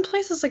 there are some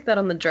places like that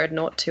on the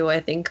Dreadnought too. I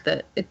think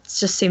that it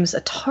just seems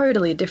a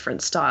totally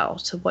different style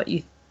to what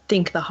you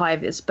think the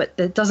hive is, but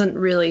it doesn't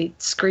really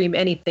scream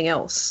anything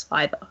else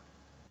either.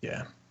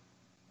 Yeah.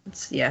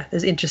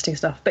 There's interesting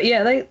stuff. But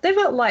yeah, they've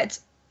got lights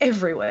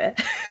everywhere.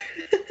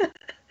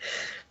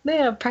 They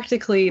are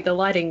practically the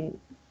lighting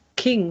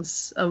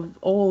kings of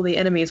all the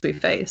enemies we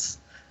face.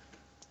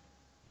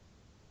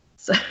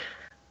 So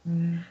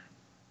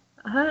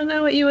I don't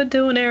know what you were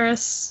doing,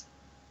 Eris.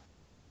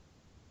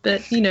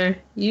 But you do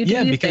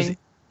Yeah, your because thing.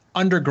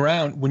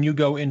 underground, when you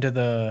go into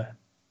the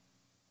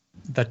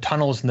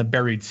tunnels in the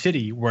buried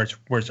city where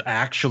it's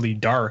actually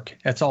dark,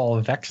 it's all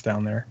Vex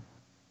down there.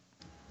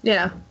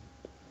 Yeah.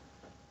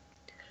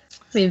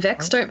 I mean,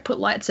 Vex don't put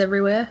lights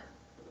everywhere.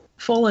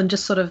 Fallen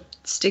just sort of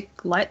stick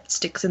light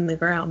sticks in the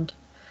ground.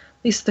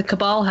 At least the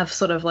Cabal have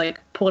sort of like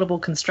portable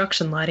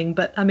construction lighting,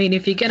 but I mean,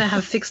 if you're going to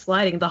have fixed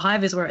lighting, the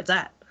hive is where it's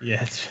at.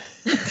 Yeah.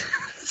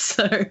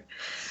 So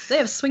they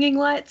have swinging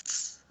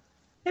lights,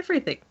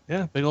 everything.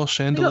 Yeah, big old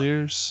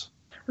chandeliers.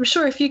 I'm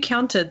sure if you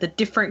counted the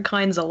different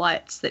kinds of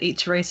lights that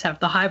each race have,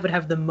 the hive would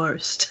have the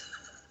most.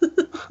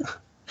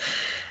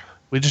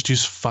 We just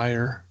use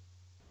fire.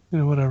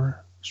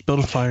 Whatever. Just build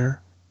a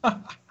fire.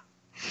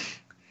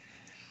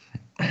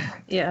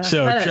 Yeah,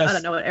 So I just-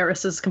 don't know what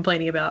Eris is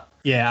complaining about.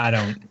 Yeah, I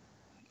don't.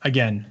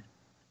 Again,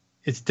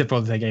 it's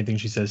difficult to take anything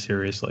she says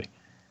seriously,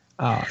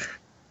 or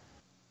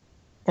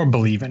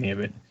believe any of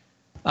it.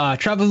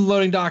 Travel to the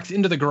loading docks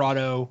into the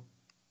grotto.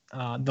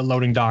 The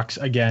loading docks,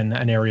 again,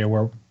 an area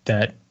where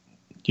that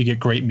you get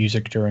great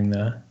music during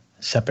the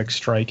Sepik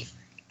strike.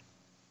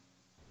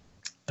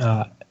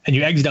 And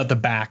you exit out the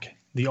back,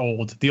 the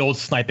old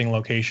sniping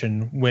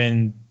location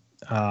when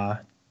the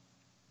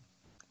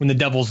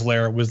Devil's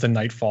Lair was the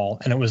Nightfall,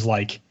 and it was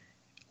like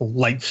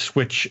light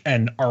switch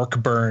and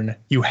arc burn.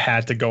 You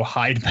had to go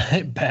hide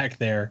back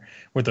there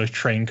where those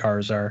train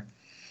cars are.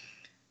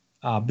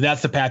 But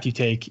that's the path you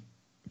take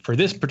for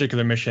this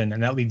particular mission,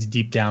 and that leads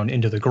deep down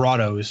into the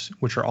grottos,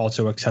 which are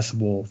also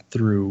accessible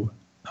through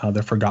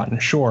the Forgotten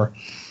Shore.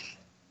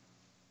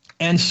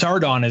 And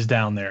Sardon is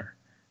down there,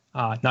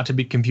 not to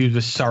be confused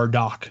with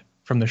Sardok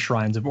from the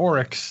Shrines of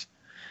Oryx.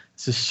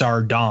 This is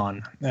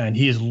Sardon, and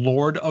he is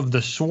Lord of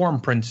the Swarm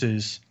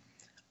Princes,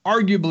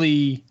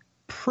 arguably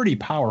pretty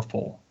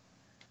powerful.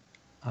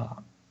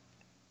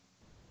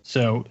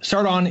 So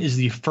Sardon is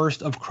the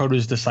first of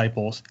Crota's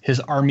disciples. His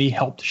army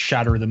helped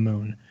shatter the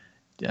moon.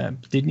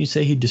 Didn't you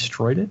say he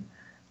destroyed it?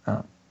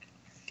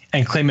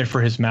 And claim it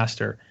for his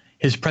master.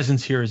 His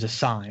presence here is a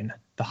sign.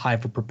 The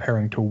hive are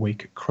preparing to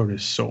wake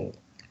Crota's soul.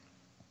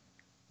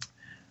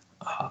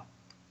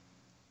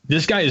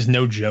 This guy is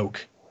no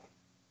joke.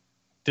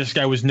 This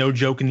guy was no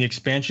joke in the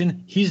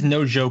expansion. He's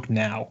no joke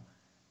now.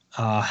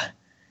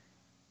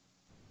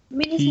 I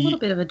mean, he's a little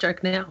bit of a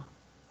joke now.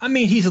 I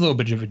mean, he's a little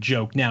bit of a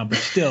joke now, but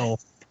still,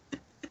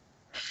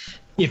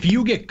 if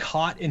you get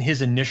caught in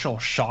his initial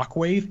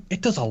shockwave,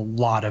 it does a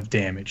lot of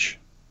damage.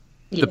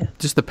 Yeah.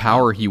 Just the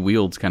power he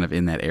wields kind of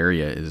in that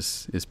area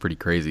is pretty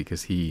crazy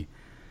because he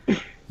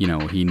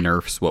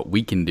nerfs what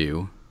we can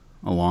do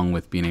along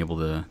with being able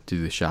to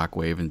do the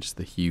shockwave and just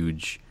the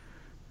huge,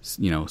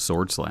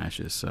 sword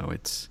slashes. So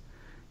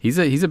he's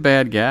a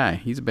bad guy.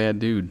 He's a bad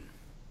dude.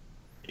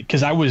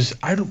 Because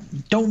I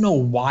don't know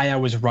why I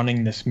was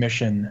running this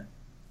mission,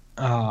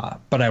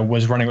 but I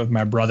was running with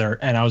my brother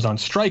and I was on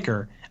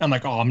Striker. And I'm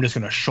like, oh, I'm just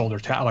gonna shoulder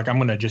tap. Like I'm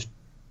gonna just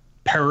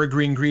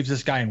Peregrine Greaves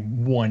this guy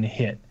in one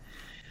hit.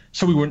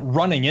 So we went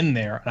running in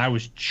there and I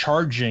was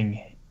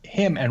charging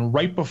him. And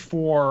right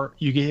before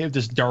you gave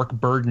this Dark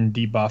Burden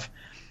debuff,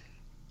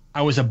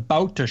 I was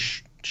about to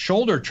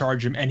shoulder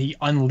charge him and he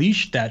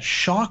unleashed that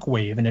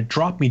shockwave and it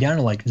dropped me down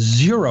to like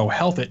 0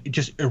 health. It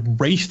just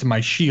erased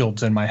my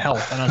shields and my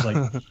health. And I was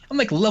like, I'm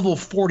like level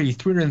 40,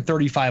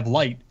 335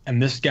 light,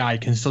 and this guy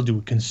can still do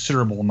a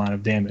considerable amount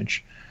of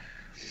damage.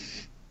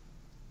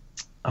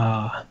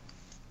 But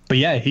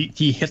yeah,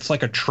 he hits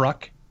like a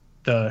truck.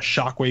 The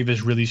shockwave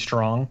is really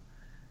strong.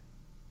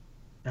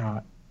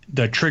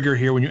 The trigger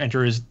here when you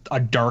enter is a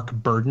Dark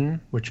Burden,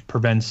 which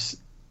prevents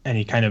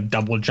any kind of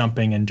double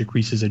jumping and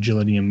decreases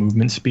agility and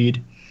movement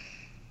speed.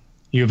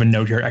 You have a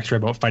note here, X-Ray,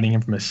 about fighting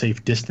him from a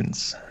safe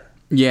distance.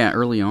 Yeah,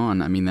 early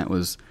on, I mean,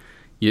 you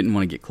didn't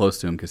want to get close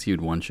to him because he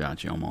would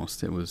one-shot you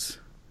almost. It was,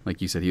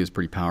 like you said, he was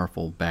pretty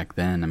powerful back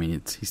then. I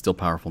mean, he's still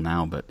powerful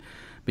now, but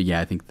yeah,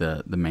 I think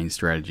the main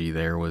strategy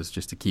there was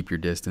just to keep your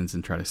distance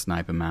and try to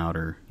snipe him out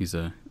or use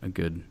a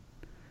good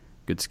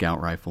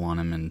scout rifle on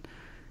him and,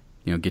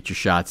 get your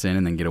shots in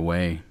and then get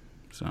away.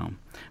 So,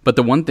 but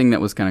the one thing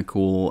that was kind of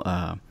cool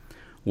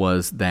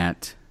was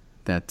that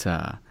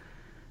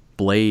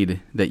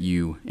blade that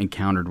you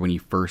encountered when you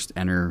first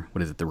enter,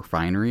 what is it, the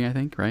refinery, I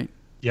think, right?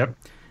 Yep.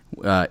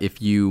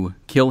 If you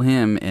kill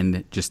him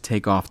and just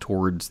take off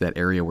towards that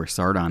area where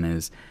Sardon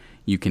is,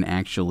 you can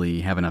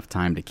actually have enough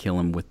time to kill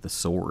him with the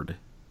sword.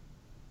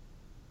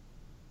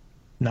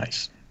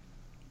 Nice.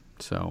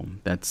 So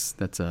that's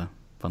a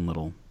fun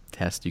little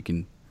test you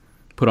can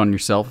put on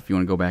yourself if you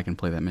want to go back and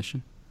play that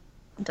mission.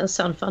 It does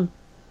sound fun.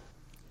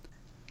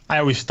 I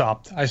always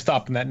stopped. I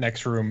stopped in that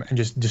next room and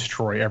just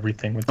destroy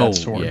everything with that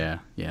sword.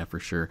 Yeah, for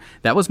sure.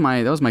 That was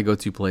my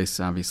go-to place,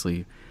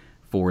 obviously,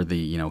 for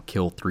the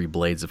kill 3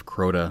 blades of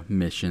Crota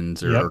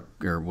missions or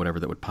whatever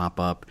that would pop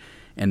up.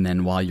 And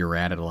then while you're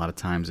at it, a lot of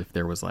times if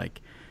there was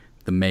like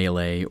the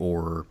melee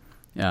or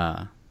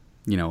or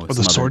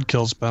the sword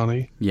kills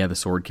bounty. Yeah, the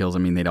sword kills. I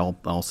mean, they'd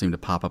all seem to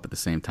pop up at the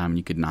same time, and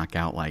you could knock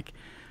out like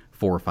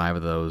 4 or 5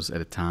 of those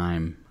at a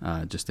time,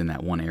 just in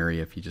that one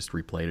area if you just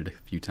replayed it a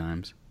few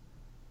times.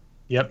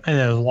 Yep, and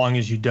as long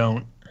as you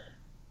don't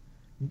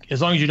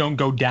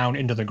go down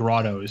into the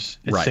grottos,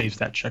 it saves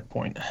that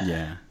checkpoint.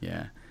 Yeah.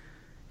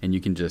 And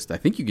you can just, I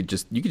think you could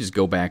just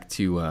go back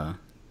to,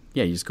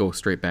 you just go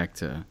straight back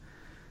to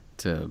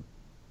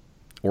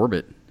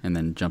orbit and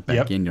then jump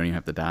back in. You don't even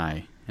have to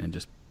die, and it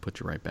just puts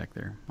you right back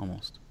there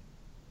almost.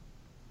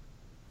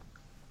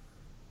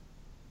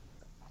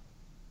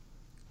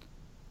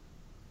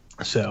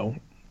 So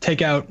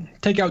take out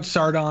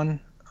Sardon.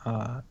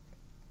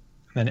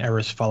 Then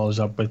Eris follows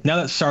up with, now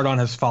that Sardon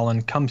has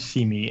fallen, come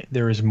see me.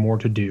 There is more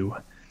to do.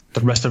 The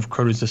rest of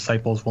Crota's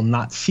disciples will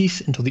not cease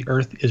until the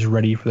earth is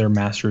ready for their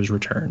master's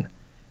return.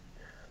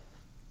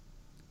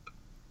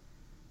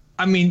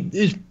 I mean,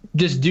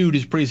 this dude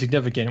is pretty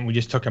significant, and we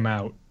just took him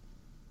out.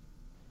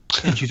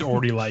 And she's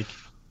already like,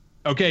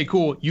 okay,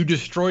 cool. You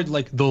destroyed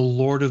like the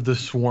Lord of the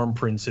Swarm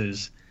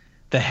Princes,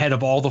 the head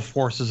of all the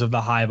forces of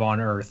the Hive on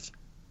Earth.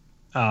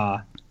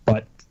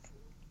 But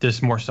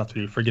there's more stuff to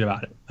do. Forget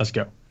about it. Let's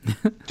go.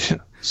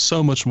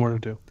 So much more to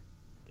do.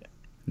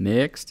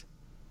 Next.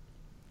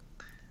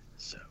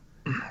 So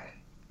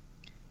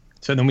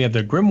then we have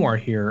the Grimoire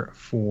here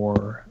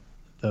for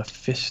the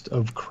Fist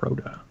of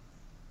Crota.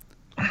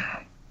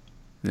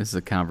 This is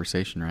a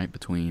conversation, right,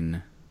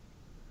 between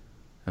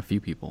a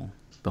few people,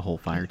 the whole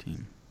fire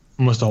team.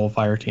 Almost the whole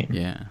fire team.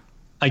 Yeah.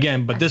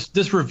 Again, but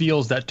this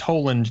reveals that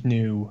Toland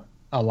knew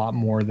a lot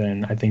more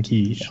than I think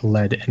he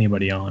led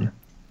anybody on.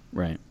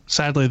 Right.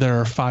 Sadly,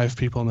 there are 5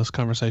 people in this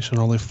conversation,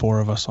 only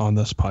 4 of us on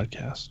this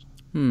podcast.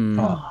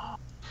 Oh.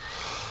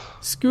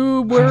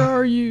 Scoob, where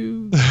are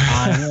you?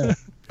 I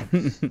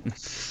know.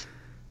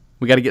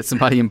 We got to get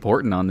somebody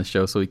important on the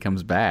show so he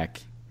comes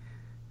back.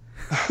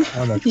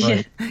 Oh, that's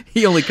right.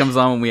 He only comes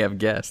on when we have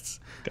guests.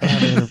 Gotta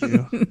have an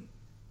interview.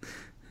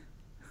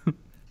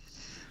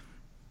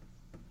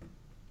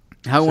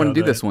 How do we want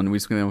to do this one? We're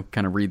just going to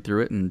kind of read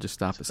through it and just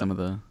stop at some of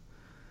the...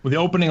 Well, the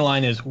opening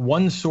line is,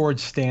 one sword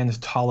stands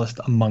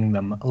tallest among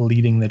them,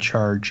 leading the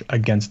charge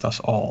against us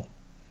all.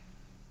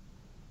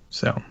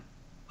 So,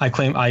 I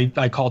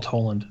call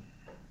Toland.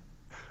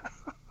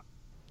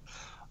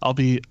 I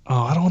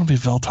don't want to be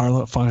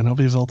Veltarlo. Fine, I'll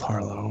be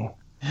Veltarlo.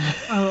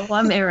 Oh, well,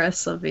 I'm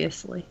Eris,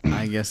 obviously.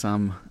 I guess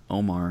I'm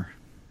Omar.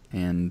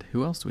 And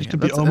who else do we You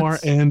have? could be Omar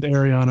and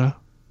Ariana.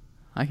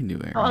 I can do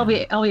Ariana. I'll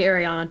be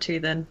Ariana too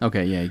then.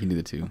 Okay, yeah, you can do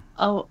the 2.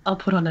 I'll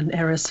put on an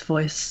Eris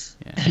voice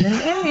Yeah. and an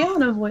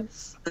Ariana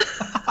voice.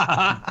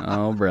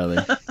 Oh,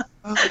 brother.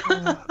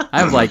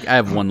 I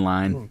have one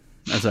line.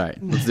 That's all right.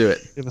 Let's do it.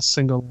 Give a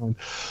single line.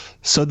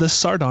 So this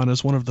Sardon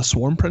is one of the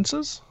Swarm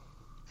Princes?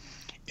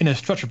 In a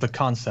stretch of the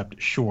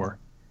concept, sure.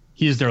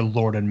 He is their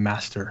lord and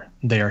master.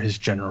 They are his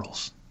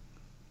generals.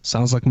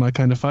 Sounds like my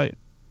kind of fight.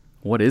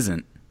 What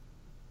isn't?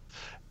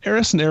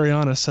 Eris and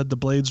Ariana said the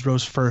Blades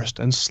rose first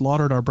and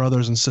slaughtered our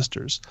brothers and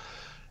sisters.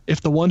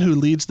 If the one who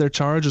leads their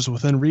charge is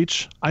within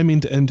reach, I mean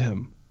to end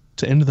him.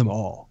 To end them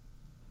all.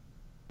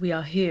 We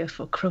are here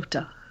for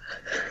Crota.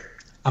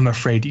 I'm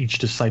afraid each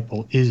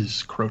disciple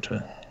is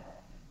Crota.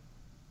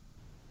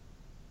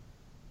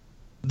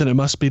 Then it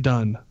must be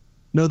done.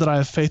 Know that I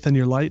have faith in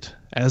your light,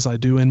 as I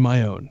do in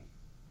my own.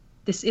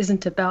 This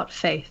isn't about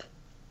faith.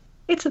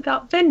 It's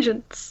about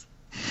vengeance.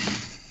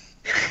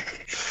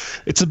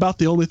 It's about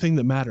the only thing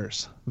that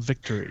matters,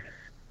 victory.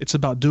 It's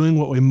about doing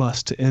what we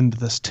must to end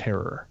this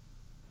terror.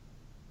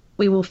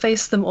 We will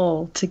face them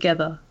all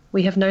together.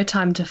 We have no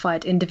time to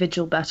fight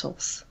individual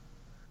battles.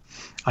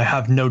 I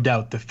have no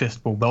doubt the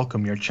Fist will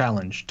welcome your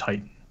challenge,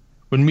 Titan.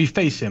 When we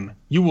face him,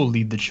 you will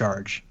lead the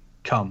charge.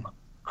 Come,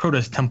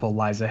 Crota's temple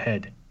lies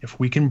ahead. If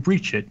we can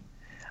breach it,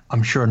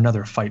 I'm sure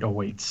another fight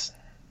awaits.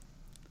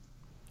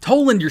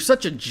 Toland, you're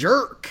such a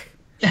jerk.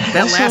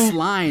 That last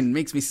line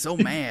makes me so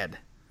mad.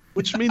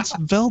 Which means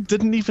Vel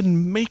didn't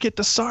even make it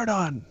to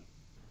Sardon.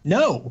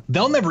 No,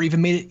 Vel never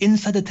even made it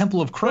inside the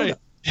Temple of Crota. Right.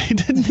 He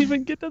didn't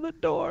even get to the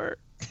door.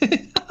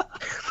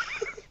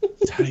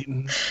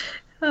 Titan.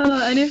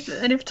 And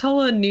if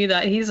Tola knew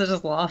that, he's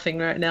just laughing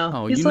right now.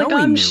 Oh, he's you like, know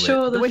he I'm knew it.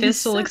 sure The the way he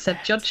Fist will said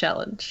accept your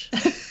challenge.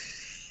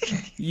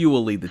 You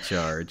will lead the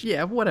charge.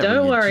 Yeah, whatever.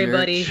 Don't you worry, jerk.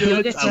 buddy.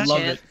 You'll get I your love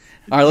chance. it.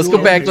 All right, let's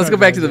go back. Let's go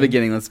back to the Charge,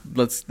 beginning.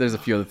 Let's. There's a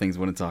few other things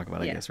we want to talk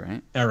about, I Yeah. guess,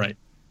 right? All right,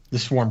 the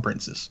Swarm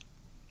Princes.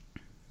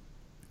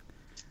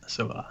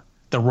 So,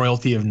 the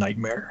royalty of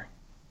Nightmare.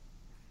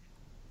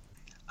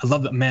 I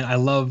love that, man. I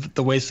love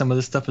the way some of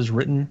this stuff is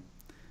written.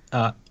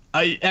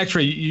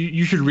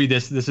 You should read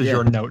this. This is Yeah.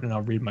 your note, and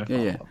I'll read my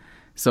follow-up. Yeah.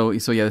 So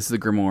yeah, this is the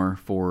grimoire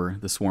for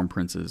the Swarm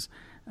Princes.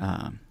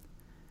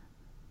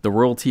 The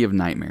royalty of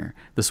Nightmare.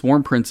 The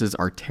Swarm Princes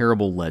are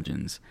terrible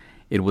legends.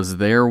 It was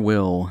their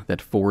will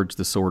that forged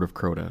the Sword of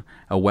Crota,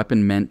 a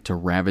weapon meant to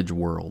ravage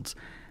worlds,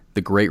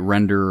 the great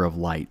renderer of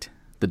light,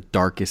 the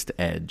darkest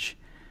edge.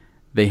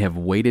 They have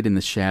waited in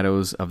the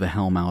shadows of the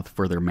Hellmouth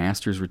for their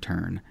master's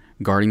return,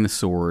 guarding the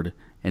sword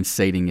and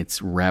sating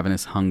its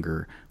ravenous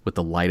hunger with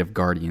the light of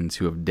guardians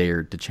who have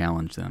dared to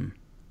challenge them.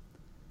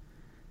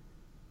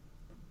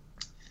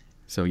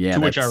 So yeah,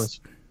 To which I that's... was,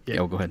 Yeah,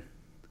 go ahead.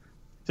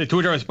 So to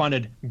which I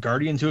responded,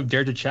 Guardians who have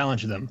dared to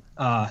challenge them.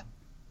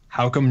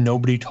 How come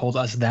nobody told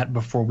us that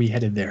before we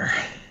headed there?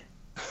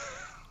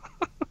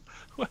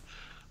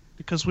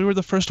 Because we were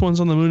the first ones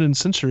on the moon in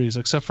centuries,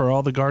 except for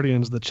all the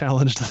Guardians that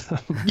challenged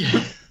them.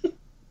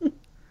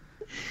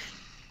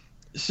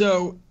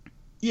 So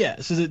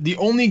the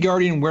only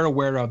Guardian we're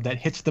aware of that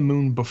hits the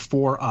moon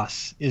before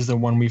us is the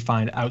one we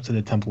find outside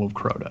the Temple of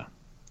Crota.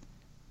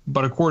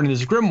 But according to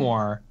this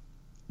grimoire,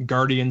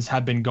 Guardians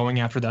have been going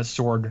after that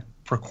sword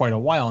for quite a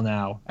while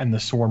now, and the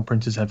Swarm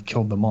Princes have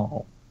killed them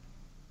all.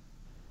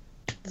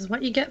 This is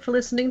what you get for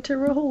listening to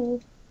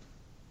Rahul.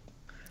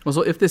 Well,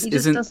 so if this He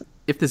just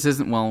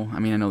isn't, well, I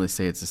mean, I know they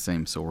say it's the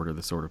same sword or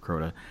the Sword of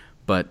Crota,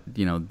 but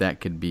that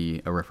could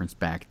be a reference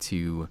back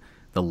to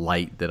the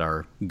light that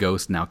our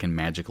ghost now can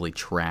magically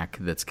track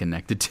that's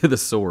connected to the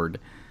sword.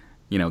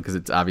 Because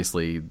it's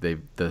obviously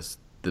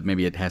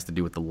maybe it has to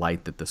do with the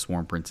light that the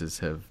Swarm Princes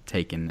have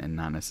taken and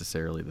not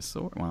necessarily the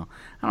sword. Well,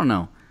 I don't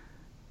know.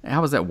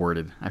 How was that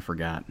worded? I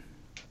forgot.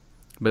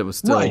 But it was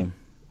still... Right.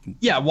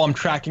 Yeah, well, I'm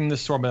tracking the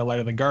sword by the light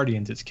of the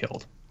Guardians it's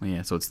killed.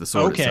 Yeah, so it's the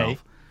sword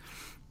itself.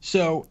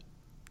 So,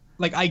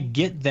 I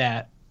get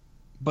that,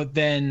 but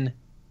then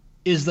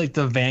is,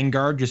 the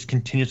Vanguard just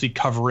continuously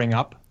covering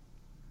up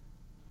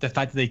the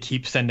fact that they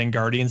keep sending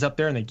Guardians up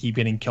there and they keep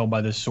getting killed by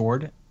the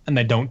sword, and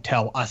they don't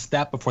tell us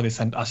that before they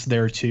send us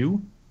there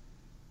too?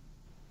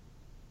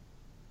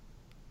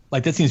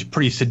 That seems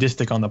pretty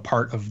sadistic on the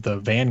part of the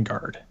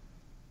Vanguard.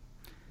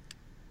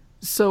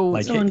 So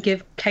Someone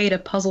give Kate a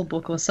puzzle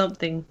book or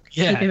something.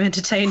 Yeah, Keep him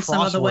entertained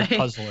some other way. crossword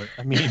puzzler.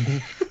 I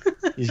mean,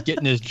 he's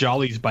getting his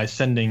jollies by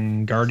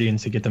sending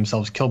Guardians to get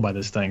themselves killed by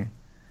this thing.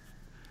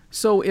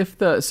 So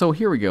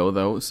here we go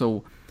though.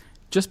 So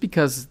just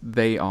because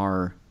they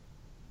are,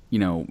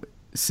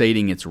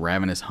 sating its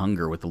ravenous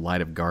hunger with the light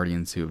of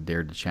guardians who have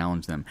dared to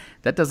challenge them,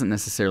 that doesn't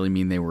necessarily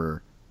mean they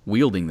were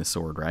wielding the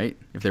sword, right?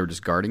 If they were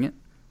just guarding it.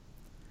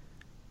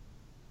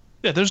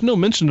 Yeah, there's no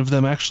mention of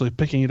them actually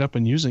picking it up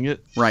and using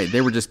it. Right,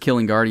 they were just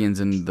killing guardians,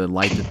 and the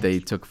light that they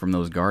took from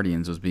those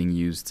guardians was being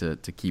used to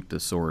keep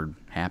the sword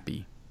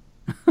happy.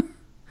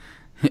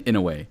 In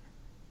a way.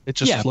 It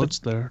just floats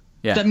there.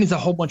 Yeah. That means a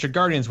whole bunch of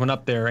Guardians went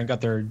up there and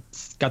got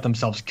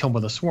themselves killed by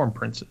the Swarm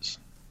Princes.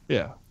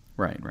 Yeah.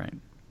 Right.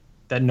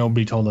 That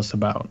nobody told us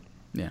about.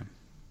 Yeah.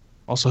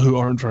 Also, who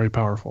aren't very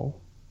powerful.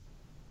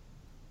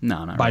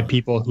 No, not by really.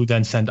 people who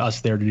then send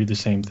us there to do the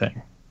same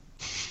thing.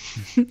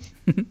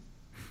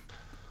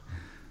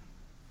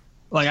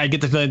 Like, I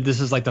get the feeling this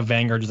is like the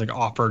Vanguard just like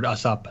offered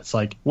us up. It's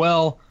like,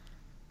 well,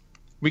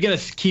 we got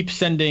to keep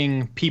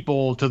sending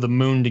people to the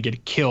moon to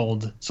get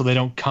killed so they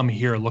don't come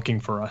here looking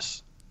for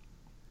us.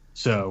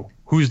 So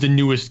who's the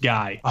newest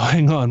guy? Oh,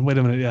 hang on, wait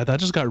a minute. Yeah,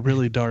 that just got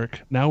really dark.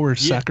 Now we're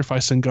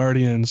sacrificing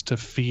guardians to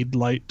feed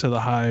light to the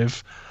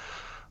hive.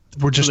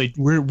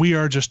 We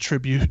are just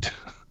tribute.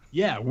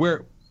 Yeah,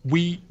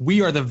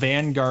 we are the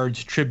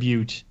Vanguard's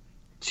tribute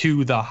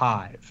to the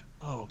hive.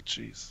 Oh,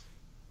 jeez.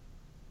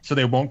 So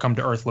they won't come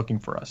to Earth looking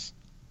for us.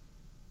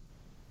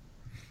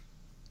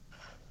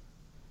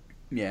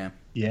 Yeah.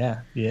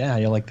 Yeah,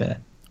 you like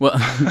that. Well,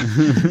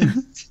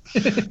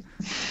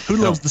 Who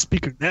loves the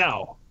speaker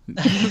now?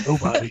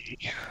 Nobody.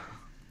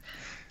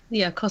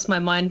 Yeah, of course my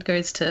mind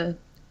goes to,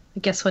 I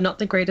guess we're not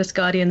the greatest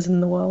guardians in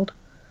the world.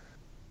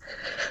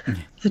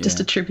 So just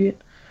a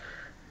tribute.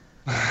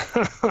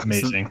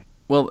 Amazing.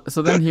 well,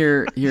 so then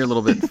here a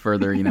little bit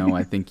further,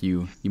 I think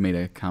you made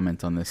a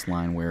comment on this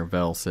line where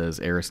Vel says,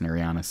 Eris and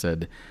Ariana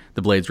said,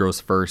 the Blades rose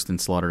first and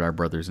slaughtered our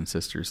brothers and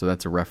sisters. So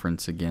that's a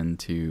reference again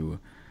to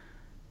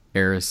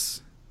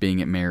Eris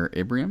being at Mare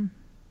Imbrium?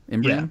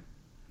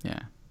 Yeah.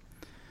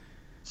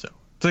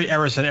 So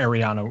Eris and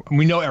Ariana,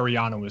 we know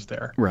Ariana was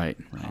there. Right.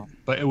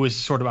 But it was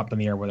sort of up in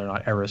the air whether or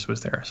not Eris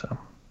was there, so.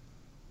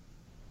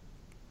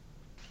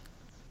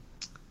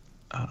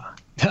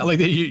 I like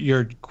that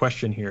your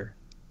question here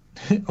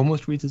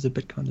almost reads as a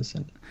bit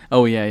condescending.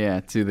 Oh, yeah,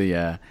 to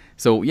the...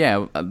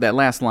 that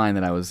last line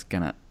that I was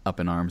kind of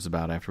up in arms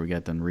about after we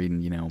got done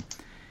reading,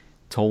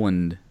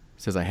 Toland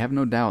says, I have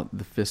no doubt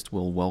the Fist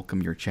will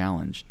welcome your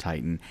challenge,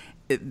 Titan.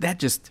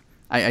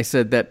 I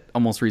said that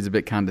almost reads a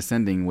bit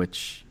condescending,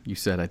 which you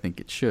said I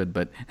think it should,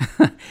 but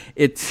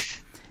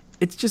it's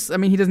just, I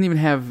mean, he doesn't even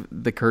have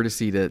the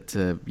courtesy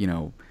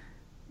to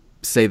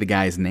say the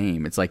guy's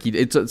name. It's like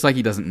it's like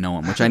he doesn't know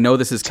him, which I know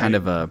this is kind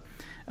of a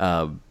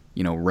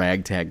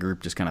ragtag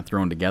group just kind of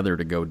thrown together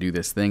to go do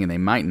this thing, and they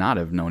might not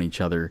have known each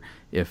other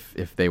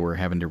if they were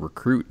having to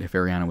recruit, if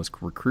Ariana was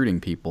recruiting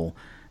people,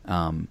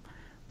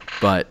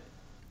 but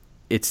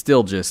it's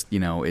still just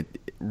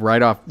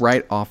right off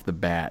the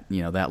bat,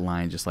 that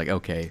line just like,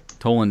 okay,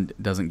 Toland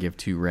doesn't give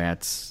two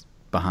rats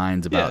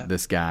behinds about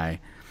this guy,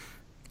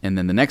 and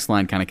then the next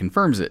line kind of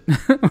confirms it.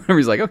 Where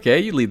he's like, okay,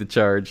 you lead the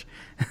charge.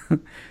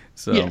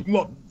 So yeah,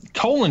 well,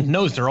 Toland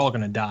knows they're all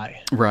going to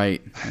die.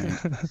 Right.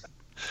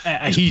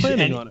 He's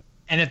planning on it.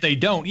 And if they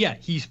don't,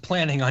 he's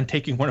planning on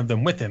taking one of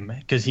them with him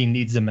because he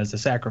needs them as a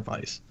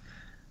sacrifice.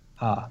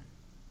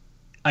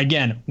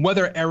 Again,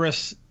 whether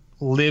Eris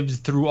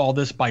lived through all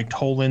this by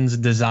Toland's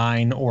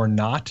design or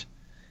not,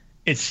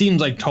 it seems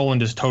like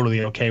Toland is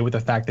totally okay with the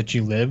fact that she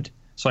lived.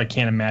 So I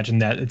can't imagine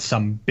that it's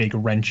some big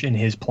wrench in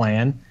his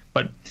plan.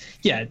 But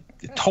yeah,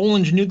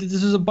 Toland knew that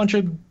this is a bunch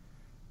of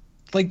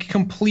like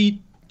complete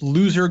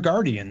loser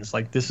guardians.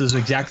 Like this is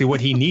exactly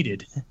what he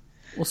needed.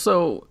 Well,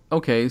 so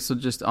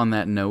just on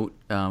that note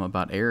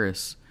about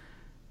Eris,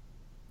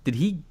 did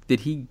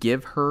he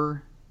give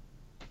her?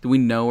 Do we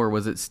know, or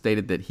was it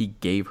stated that he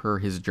gave her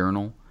his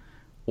journal,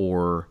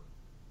 or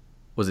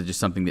was it just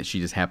something that she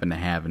just happened to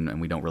have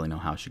and we don't really know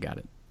how she got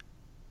it?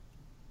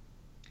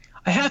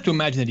 I have to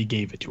imagine that he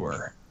gave it to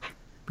her.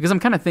 Because I'm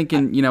kind of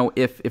thinking,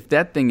 if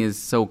that thing is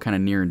so kind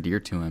of near and dear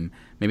to him,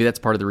 maybe that's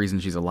part of the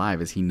reason she's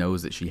alive is he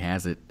knows that she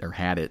has it or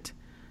had it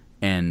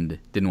and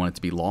didn't want it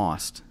to be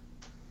lost.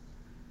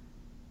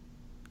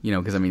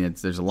 Because I mean,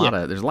 there's a lot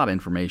of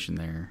information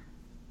there,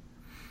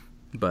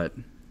 but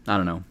I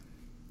don't know.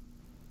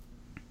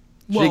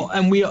 Well,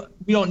 and we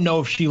don't know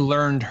if she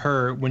learned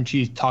when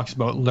she talks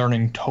about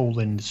learning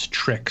Toland's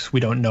tricks. We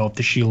don't know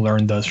if she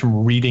learned those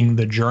from reading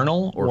the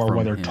journal or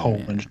whether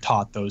Toland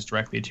taught those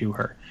directly to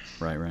her.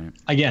 Right.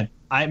 Again,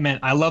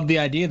 I love the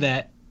idea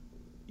that,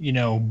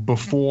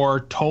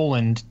 before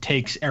Toland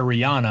takes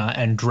Ariana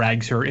and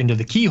drags her into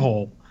the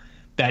keyhole,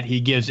 that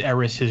he gives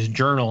Eris his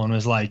journal and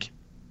was like,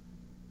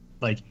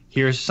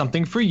 here's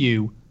something for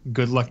you.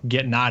 Good luck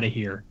getting out of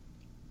here.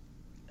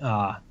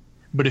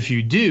 But if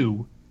you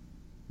do,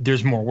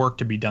 there's more work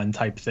to be done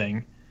type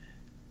thing.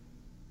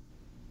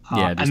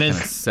 Just kind of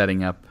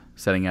setting up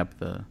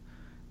the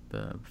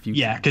future.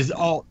 Yeah, because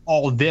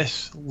all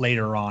this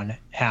later on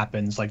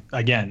happens. Like,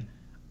 again,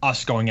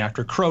 us going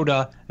after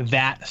Crota,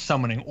 that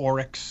summoning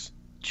Oryx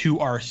to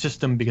our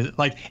system, because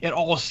it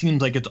all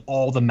seems like it's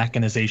all the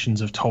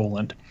mechanizations of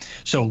Toland.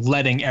 So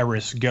letting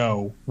Eris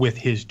go with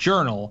his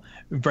journal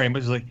very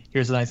much like,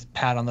 here's a nice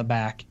pat on the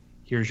back.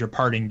 Here's your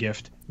parting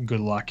gift.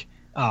 Good luck.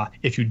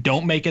 If you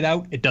don't make it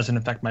out, it doesn't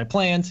affect my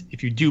plans.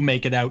 If you do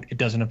make it out, it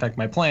doesn't affect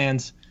my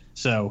plans.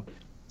 So,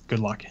 good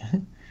luck.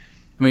 I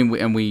mean,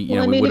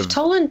 if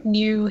Toland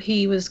knew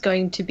he was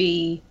going to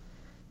be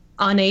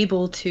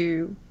unable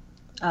to,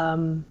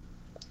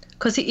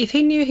 because if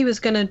he knew he was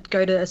going to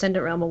go to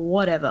Ascendant Realm or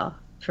whatever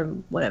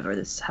from whatever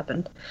this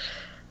happened,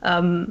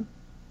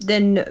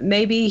 then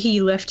maybe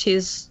he left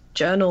his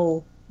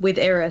journal with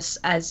Eris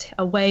as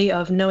a way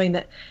of knowing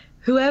that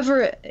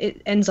whoever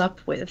it ends up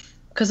with,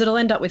 because it'll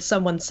end up with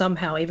someone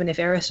somehow, even if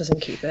Eris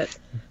doesn't keep it.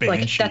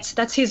 Banshee. Like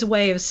that's his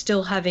way of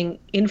still having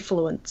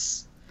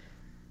influence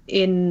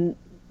in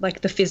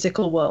like the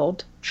physical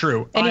world.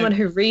 True. Anyone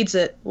who reads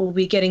it will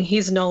be getting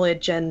his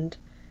knowledge and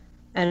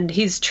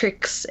his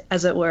tricks,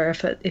 as it were,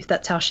 if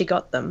that's how she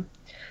got them.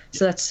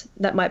 So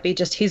that might be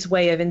just his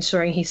way of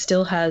ensuring he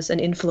still has an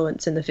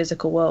influence in the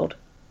physical world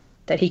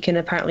that he can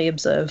apparently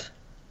observe.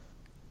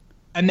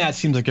 And that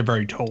seems like a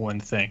very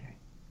Toland thing.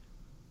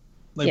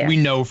 Like, Yeah. we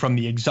know from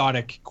the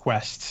exotic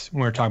quests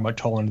when we're talking about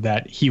Toland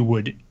that he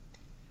would,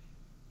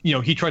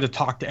 he tried to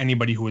talk to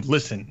anybody who would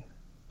listen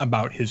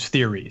about his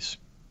theories.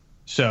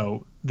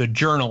 So the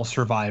journal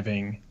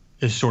surviving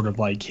is sort of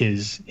like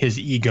his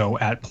ego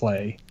at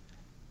play.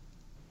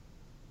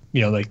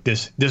 Like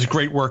this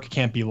great work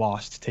can't be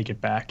lost. Take it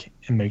back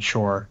and make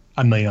sure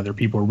a million other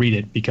people read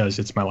it because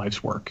it's my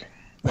life's work.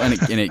 And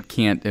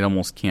it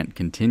almost can't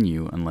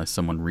continue unless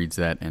someone reads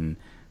that and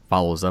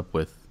follows up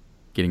with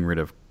getting rid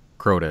of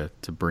Crota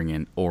to bring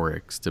in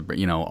Oryx to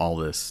bring, all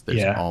this.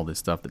 There's all this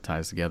stuff that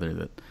ties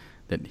together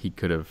that he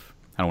could have,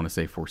 I don't want to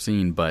say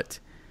foreseen, but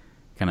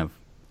kind of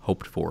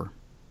hoped for.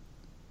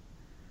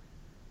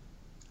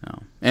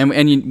 No.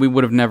 And we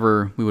would have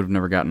never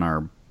gotten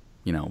our,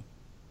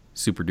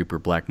 super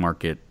duper black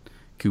market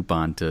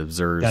coupon to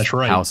Zur's That's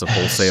right. House of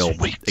Wholesale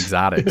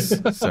Exotics.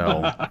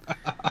 So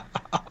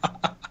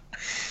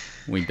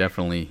we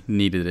definitely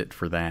needed it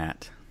for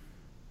that.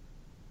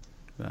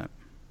 But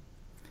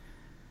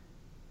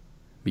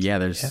yeah,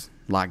 there's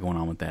a lot going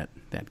on with that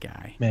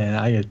guy. Man,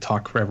 I could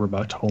talk forever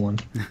about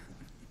Toland.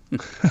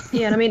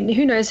 Yeah, and I mean,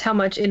 who knows how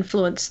much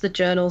influence the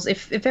journals.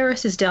 If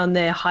Eris is down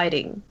there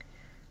hiding,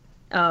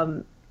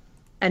 and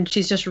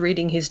she's just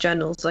reading his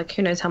journals, like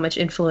who knows how much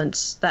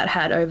influence that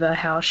had over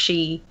how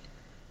she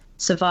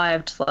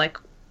survived, like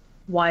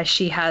why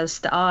she has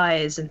the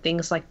eyes and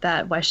things like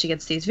that, why she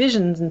gets these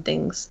visions and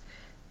things.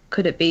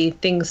 Could it be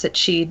things that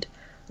she'd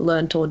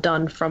learnt or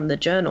done from the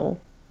journal?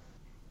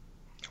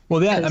 Well,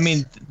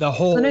 the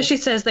whole. I know she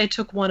says they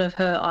took one of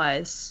her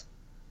eyes.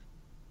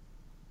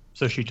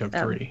 So she took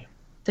 3.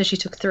 So she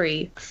took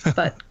 3.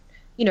 But,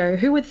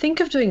 who would think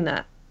of doing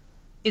that?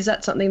 Is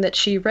that something that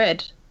she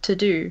read to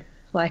do?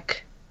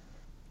 Like,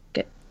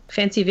 get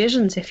fancy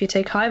visions if you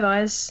take hive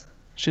eyes?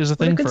 She has a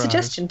What a thing good for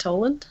suggestion,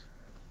 Toland.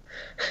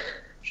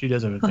 She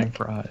does have a thing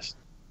for eyes.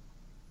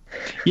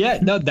 Yeah,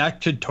 no,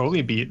 that could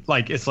totally be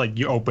like, it's like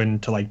you open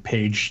to like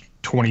page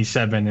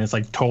 27 and it's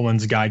like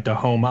Toland's Guide to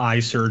Home Eye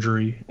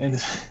Surgery,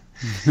 and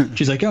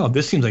she's like, oh,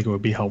 this seems like it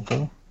would be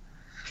helpful.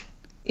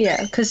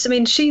 Yeah, because, I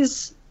mean,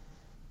 she's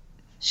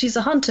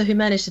a hunter who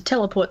managed to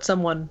teleport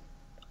someone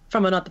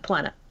from another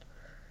planet.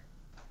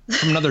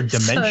 From another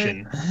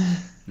dimension.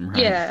 Right.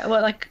 Yeah,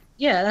 well,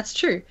 that's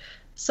true.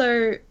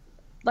 So,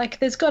 like,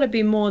 there's got to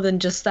be more than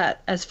just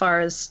that as far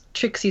as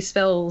tricksy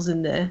spells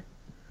in there.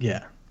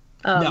 Yeah.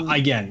 No,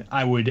 again,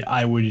 I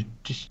would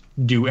just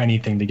do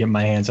anything to get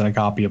my hands on a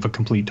copy of a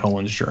complete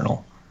Toland's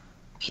journal.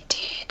 We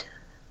did.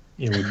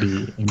 It would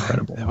be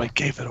incredible. We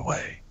gave it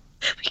away.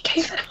 We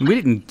gave it. We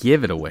didn't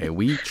give it away.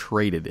 We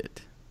traded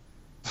it.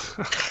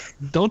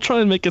 Don't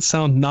try and make it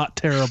sound not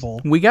terrible.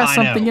 We got I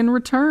something know. in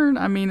return.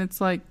 I mean, it's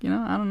like, I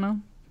don't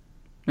know.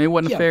 Maybe it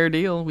wasn't a fair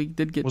deal. We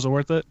did get. Was it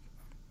worth it?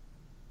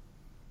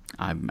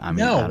 I mean, I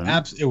No, don't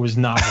know. it was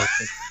not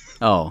worth it.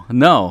 Oh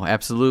no,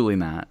 absolutely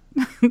not.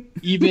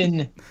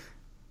 Even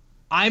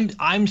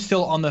I'm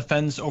still on the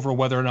fence over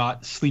whether or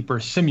not Sleeper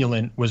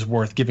Simulant was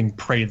worth giving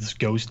Prey's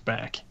ghost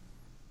back.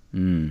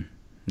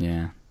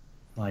 Yeah.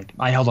 Like,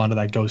 I held on to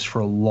that ghost for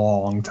a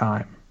long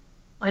time.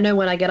 I know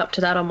when I get up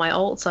to that on my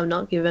alts, I'm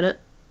not giving it.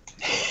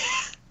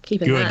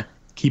 Keeping Good. that.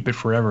 Keep it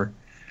forever.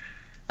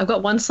 I've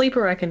got one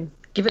sleeper I can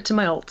give it to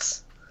my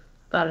alts,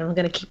 but I'm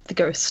going to keep the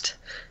ghost.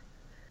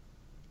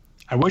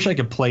 I wish I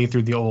could play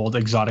through the old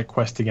exotic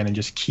quest again and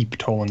just keep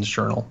Toland's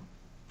journal.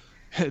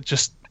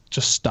 Just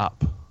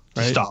stop.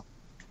 Right? Stop.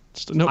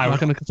 Nope, I'm not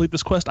going to complete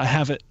this quest. I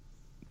have it.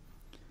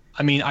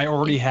 I mean, I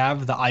already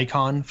have the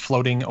icon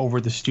floating over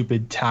the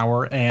stupid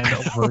tower and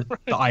over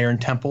the Iron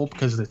Temple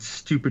because of that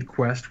stupid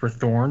quest for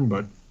Thorn,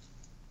 but...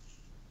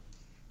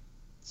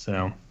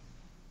 So,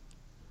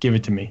 give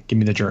it to me. Give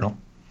me the journal.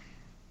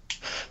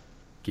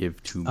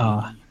 Give to me.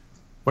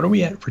 What are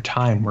we at for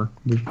time? We're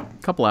A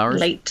couple hours.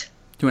 Late.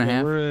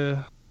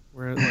 2.5.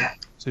 We're at like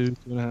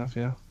 2.5,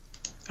 yeah.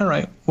 all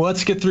right. Well,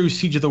 let's get through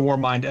Siege of the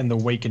Warmind and the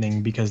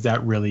Awakening because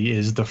that really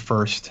is the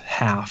first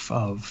half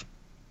of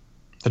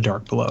the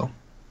Dark Below.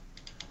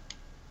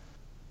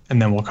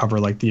 And then we'll cover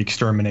like the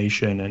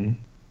extermination and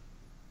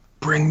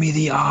bring me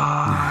the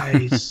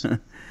eyes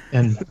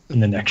in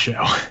the next show.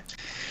 All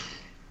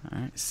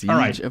right. Siege All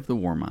right. of the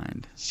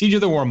Warmind. Siege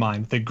of the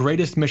Warmind, the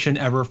greatest mission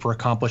ever for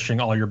accomplishing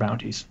all your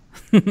bounties.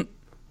 You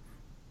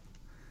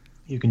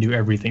can do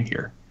everything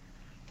here.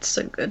 It's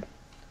so good.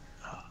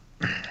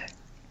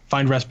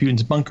 Find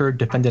Rasputin's bunker,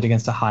 defend it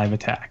against a hive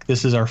attack.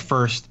 This is our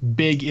first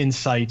big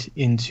insight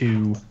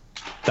into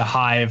the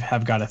hive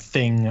have got a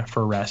thing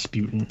for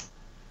Rasputin.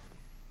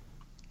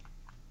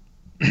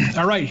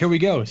 All right, here we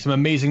go. Some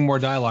amazing more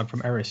dialogue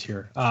from Eris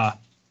here.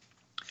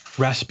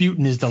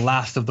 Rasputin is the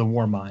last of the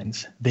war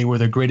minds. They were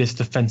the greatest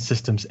defense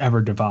systems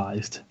ever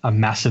devised, a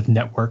massive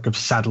network of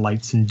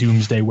satellites and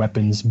doomsday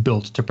weapons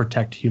built to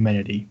protect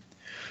humanity.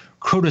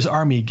 Crota's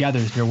army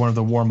gathers near one of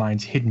the war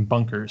minds' hidden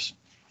bunkers.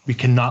 We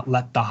cannot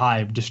let the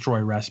Hive destroy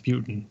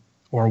Rasputin,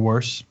 or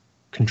worse,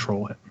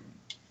 control him.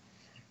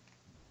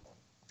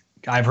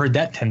 I've heard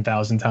that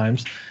 10,000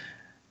 times.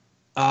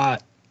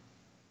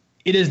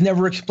 It is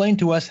never explained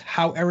to us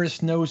how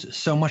Eris knows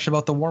so much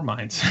about the war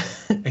minds,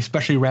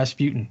 especially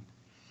Rasputin.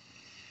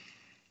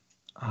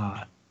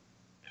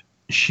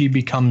 She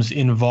becomes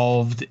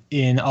involved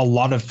in a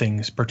lot of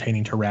things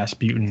pertaining to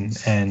Rasputin,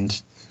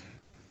 and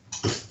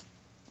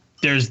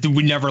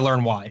we never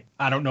learn why.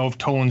 I don't know if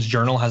Toland's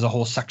journal has a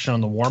whole section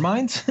on the war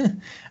minds,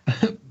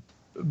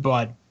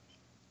 but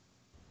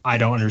I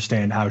don't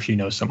understand how she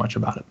knows so much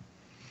about it.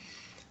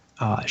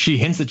 She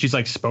hints that she's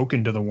like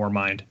spoken to the war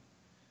mind,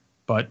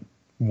 but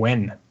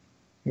when?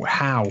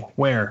 How?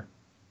 Where?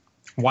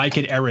 Why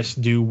could Eris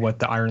do what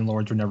the Iron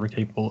Lords were never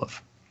capable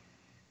of?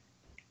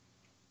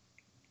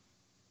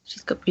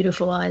 She's got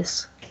beautiful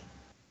eyes.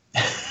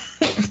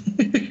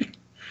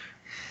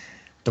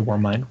 The war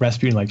mind.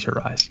 Rasputin likes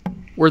her eyes.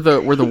 Were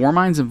the war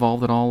minds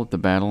involved at all at the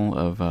Battle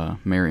of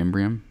Mare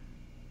Imbrium?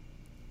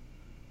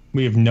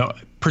 We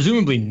have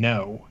presumably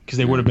no, because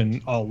they would have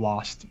been all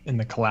lost in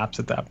the collapse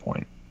at that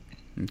point.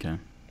 Okay.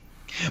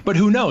 But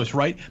who knows,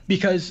 right?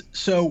 Because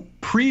so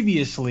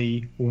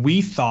previously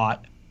we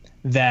thought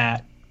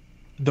that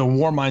the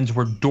war minds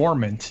were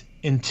dormant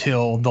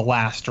until the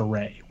last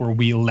array, where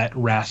we let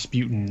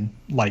Rasputin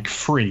like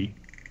free.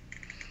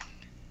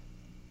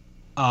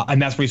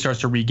 And that's when he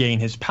starts to regain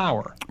his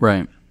power.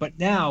 Right. But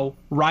now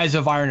Rise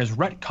of Iron has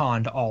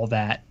retconned all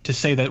that to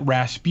say that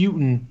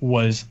Rasputin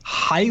was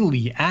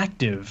highly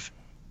active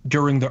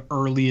during the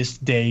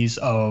earliest days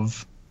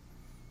of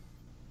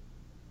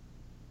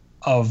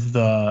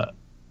the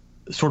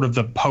sort of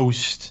the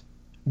post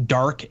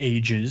Dark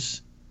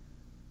Ages,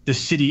 the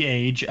City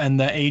Age, and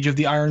the Age of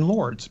the Iron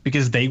Lords,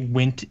 because they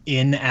went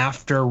in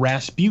after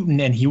Rasputin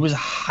and he was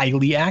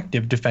highly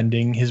active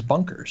defending his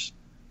bunkers.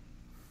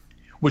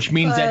 Which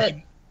means that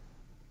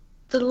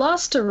the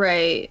last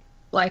array,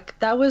 like,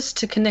 that was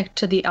to connect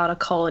to the outer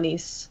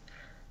colonies.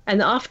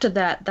 And after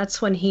that,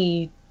 that's when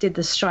he did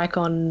the strike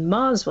on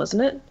Mars,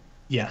 wasn't it?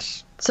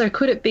 Yes. So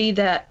could it be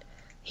that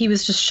he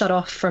was just shut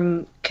off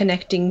from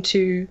connecting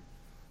to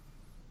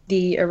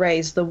the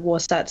arrays, the war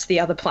stats, the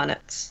other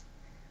planets?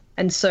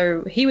 And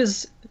so he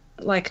was,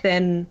 like,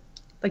 then,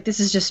 like, this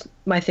is just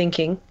my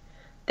thinking,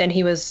 then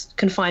he was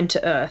confined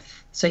to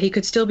Earth. So he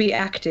could still be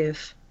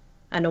active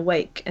and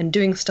awake and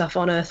doing stuff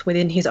on Earth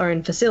within his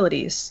own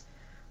facilities.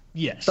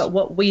 Yes. But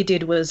what we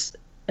did was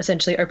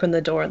essentially open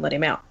the door and let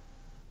him out.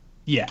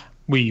 Yeah.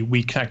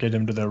 We connected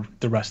him to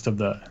the rest of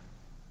the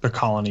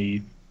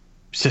colony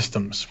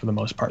systems for the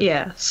most part.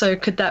 Yeah, so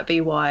could that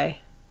be why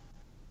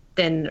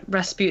then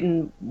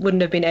Rasputin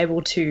wouldn't have been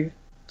able to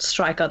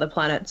strike other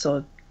planets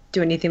or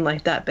do anything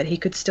like that, but he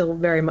could still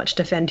very much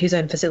defend his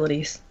own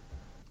facilities?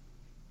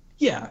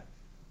 Yeah.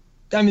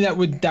 I mean, that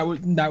would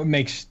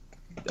make,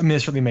 I mean, it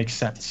certainly makes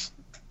sense.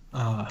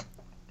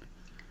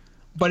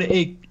 But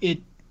it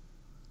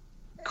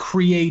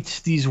creates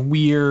these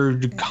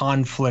weird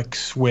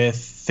conflicts with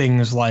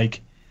things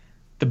like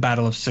the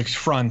Battle of Six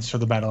Fronts or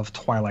the Battle of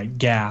Twilight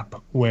Gap,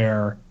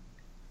 where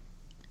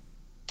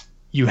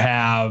you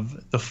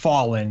have the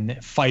Fallen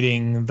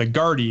fighting the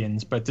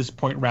Guardians, but at this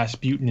point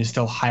Rasputin is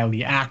still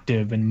highly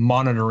active and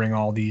monitoring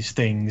all these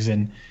things.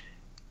 And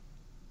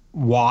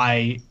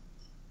why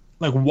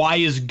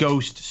is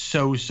Ghost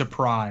so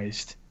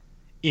surprised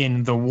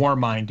in the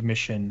Warmind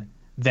mission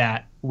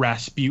that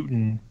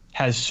Rasputin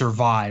has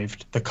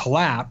survived the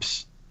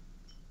collapse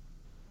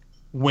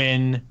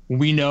when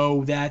we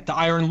know that the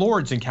Iron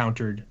Lords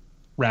encountered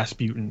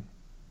Rasputin?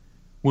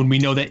 When we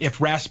know that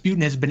if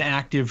Rasputin has been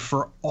active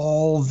for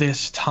all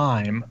this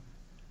time,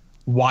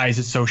 why is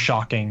it so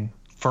shocking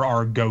for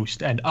our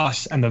Ghost and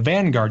us and the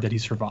Vanguard that he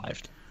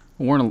survived?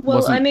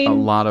 Wasn't a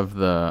lot of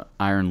the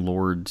Iron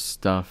Lord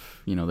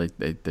stuff, you know,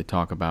 they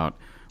talk about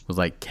was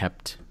like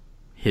kept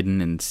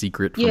hidden and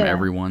secret from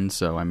everyone.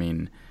 So, I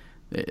mean,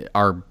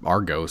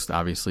 our Ghost,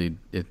 obviously,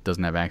 it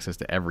doesn't have access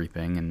to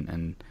everything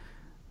and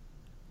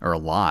or a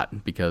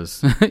lot,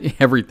 because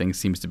everything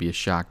seems to be a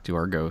shock to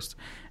our Ghost.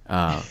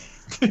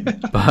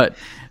 But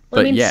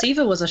I mean, yeah.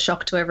 Siva was a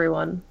shock to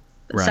everyone.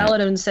 Right.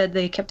 Saladin said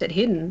they kept it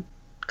hidden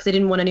because they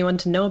didn't want anyone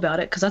to know about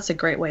it, because that's a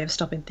great way of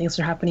stopping things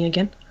from happening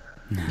again.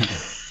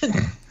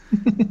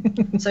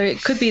 So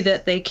it could be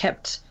that they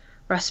kept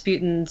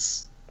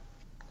Rasputin's,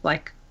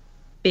 like,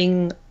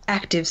 being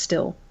active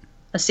still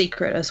a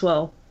secret as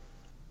well.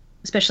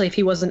 Especially if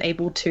he wasn't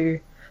able to,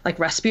 like,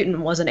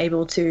 Rasputin wasn't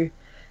able to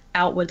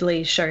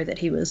outwardly show that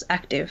he was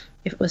active.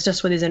 If it was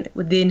just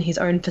within his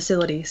own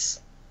facilities.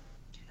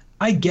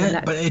 I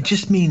get, but it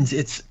just means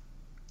it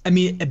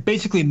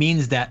basically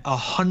means that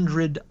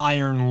 100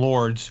 Iron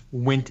Lords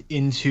went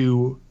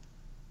into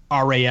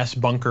RAS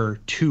Bunker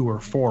 2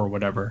 or 4 or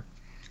whatever.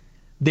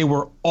 They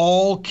were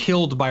all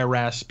killed by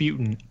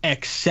Rasputin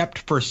except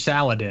for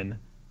Saladin,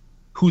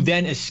 who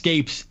then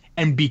escapes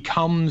and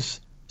becomes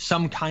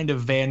some kind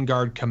of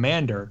Vanguard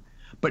commander,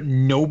 but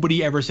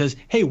nobody ever says,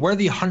 hey, where are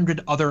the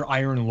 100 other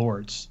Iron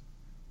Lords?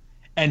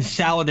 And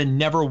Saladin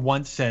never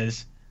once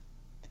says,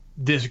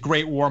 this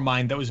great war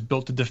mind that was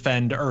built to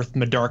defend Earth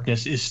from the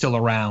darkness is still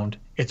around.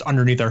 It's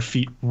underneath our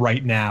feet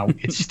right now.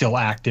 It's still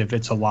active.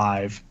 It's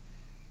alive.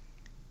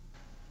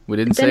 We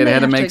didn't say it had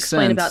to make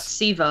explain sense. about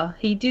Siva.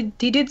 He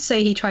did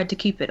say he tried to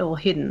keep it all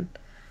hidden.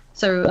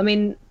 So, I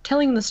mean,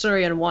 telling the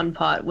story in one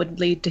part would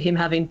lead to him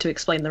having to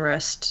explain the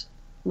rest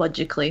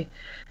logically.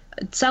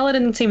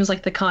 Saladin seems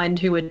like the kind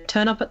who would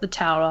turn up at the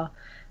tower,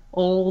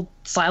 all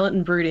silent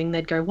and brooding.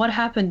 They'd go, "What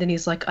happened?" And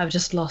he's like, "I've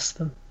just lost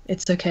them.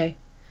 It's okay.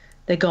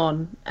 They're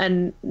gone."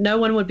 And no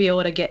one would be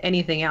able to get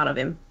anything out of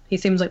him. He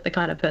seems like the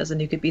kind of person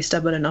who could be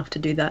stubborn enough to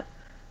do that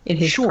in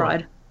his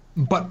pride.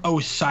 But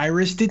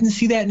Osiris didn't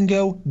see that and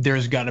go,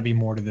 there's got to be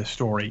more to this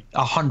story.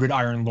 100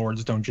 Iron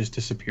Lords don't just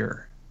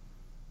disappear.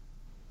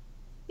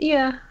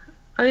 Yeah,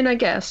 I mean, I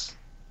guess.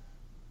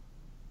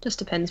 Just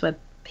depends where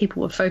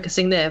people were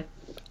focusing their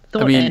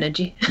thought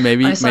energy.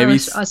 Maybe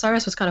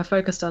Osiris was kind of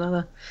focused on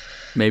other.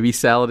 Maybe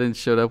Saladin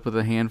showed up with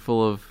a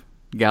handful of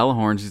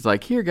Galahorns. He's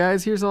like, "Here,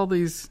 guys, here's all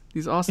these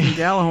awesome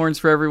Galahorns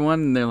for everyone."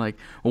 And they're like,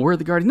 "Well, where are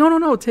the Guardians?"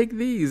 No, take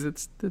these.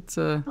 It's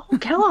Oh,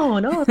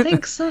 Galahorn. Oh,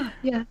 thanks.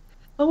 Yeah.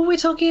 What were we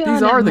talking about?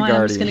 These are the Guardians.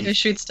 I'm just Guardians. gonna go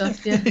shoot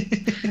stuff. Yeah.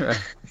 Right.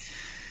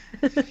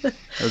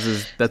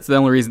 That's the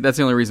only reason. That's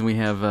the only reason we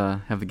have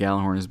the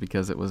Galahorn, is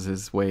because it was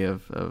his way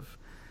of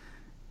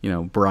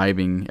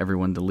bribing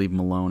everyone to leave him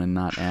alone and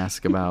not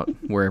ask about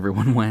where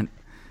everyone went.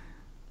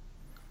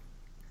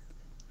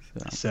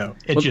 So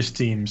it just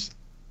seems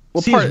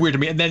weird to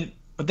me. And then,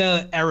 but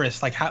then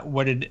Eris, like,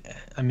 Well,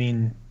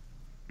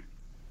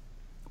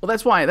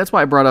 that's why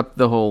I brought up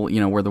the whole,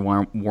 where the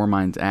war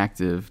mind's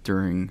active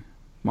during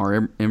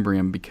Mar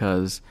Imbrium,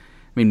 because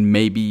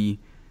maybe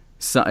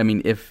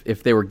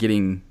if they were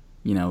getting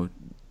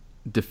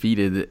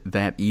defeated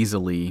that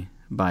easily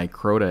by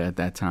Crota at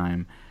that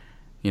time,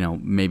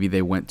 maybe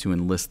they went to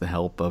enlist the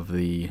help of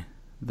the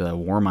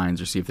war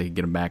minds, or see if they could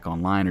get them back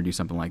online or do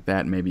something like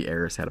that. And maybe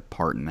Eris had a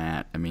part in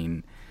that.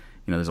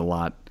 There's a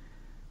lot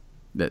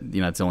that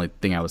it's the only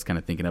thing I was kind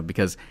of thinking of,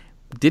 because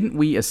didn't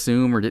we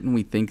assume, or didn't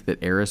we think that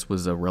Eris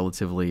was a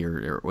relatively,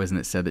 or wasn't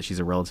it said that she's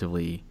a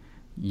relatively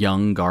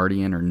young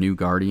Guardian or new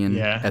Guardian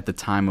at the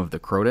time of the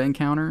Crota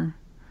encounter?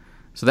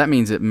 So that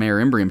means that Mare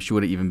Imbrium, she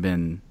would have even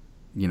been,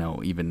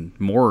 even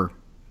more,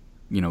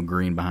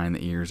 green behind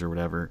the ears or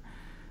whatever.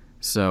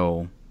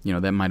 So,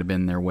 that might have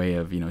been their way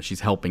of,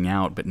 she's helping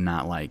out, but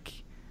not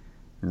like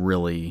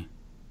really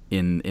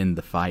in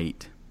the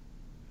fight.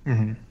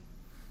 Mm-hmm.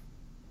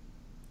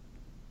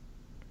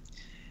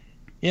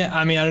 Yeah,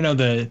 I don't know.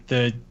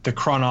 The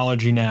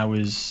chronology now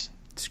is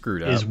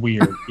screwed up. Is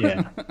weird.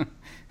 Yeah.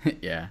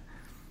 Yeah.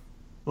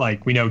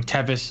 Like, we know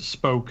Tevis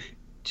spoke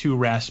to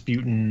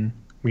Rasputin.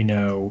 We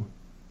know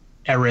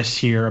Eris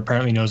here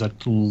apparently knows a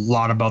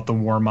lot about the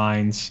war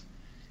minds.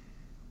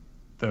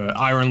 The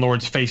Iron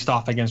Lords faced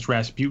off against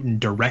Rasputin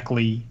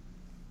directly,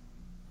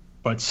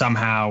 but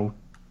somehow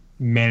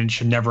managed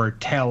to never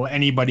tell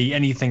anybody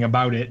anything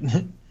about it.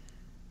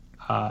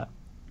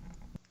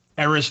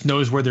 Eris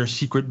knows where the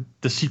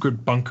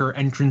secret bunker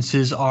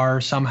entrances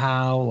are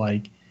somehow.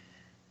 Like,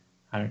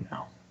 I don't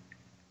know.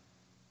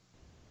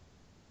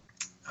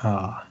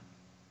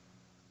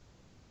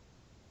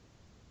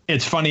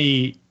 It's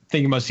funny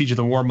thinking about Siege of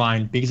the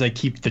Warmind, because I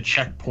keep the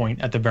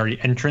checkpoint at the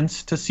very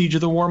entrance to Siege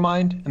of the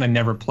Warmind, and I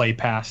never play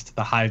past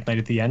the Hive Knight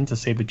at the end to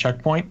save the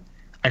checkpoint.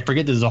 I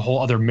forget there's a whole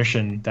other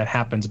mission that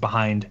happens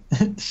behind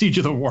Siege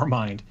of the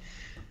Warmind.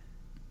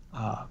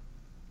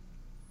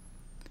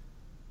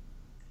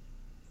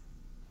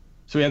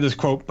 So we have this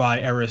quote by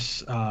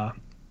Eris.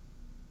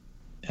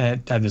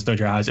 There's no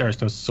doubt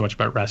Eris knows so much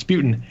about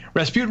Rasputin.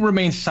 Rasputin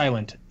remains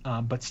silent,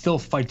 but still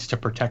fights to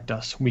protect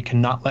us. We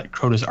cannot let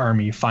Crota's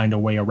army find a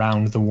way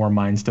around the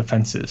Warmind's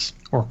defenses,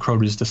 or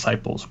Crota's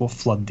disciples will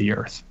flood the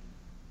earth.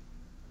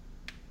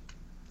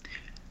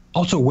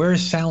 Also, where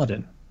is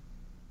Saladin?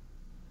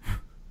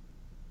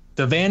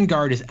 The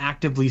Vanguard is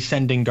actively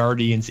sending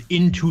Guardians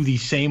into the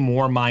same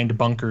Warmind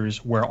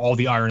bunkers where all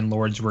the Iron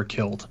Lords were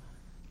killed.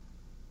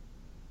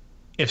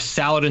 If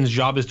Saladin's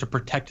job is to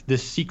protect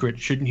this secret,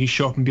 shouldn't he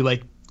show up and be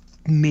like,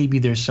 maybe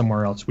there's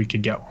somewhere else we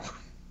could go?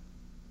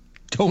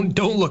 Don't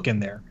look in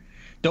there.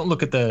 Don't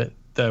look at the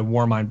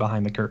Warmind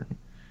behind the curtain.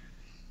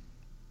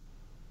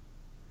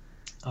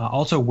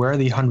 Also, where are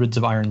the hundreds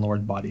of Iron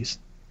Lord bodies?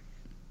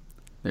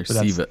 They're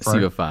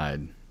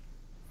Siva-fied.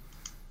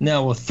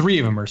 No, well, 3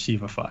 of them are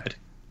Siva-fied.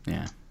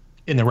 Yeah.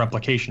 In the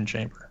replication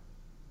chamber.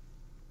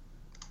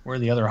 Where are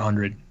the other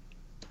 100?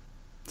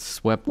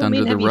 Swept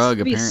under the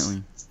rug,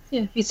 apparently.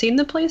 Yeah, have you seen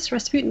the place?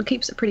 Rasputin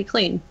keeps it pretty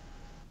clean.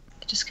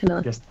 Just kind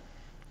of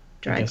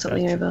drag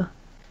something over.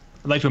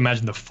 I'd like to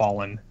imagine the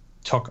Fallen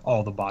took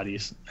all the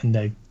bodies, and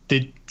they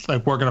did,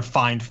 like, we're going to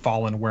find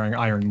Fallen wearing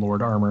Iron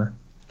Lord armor.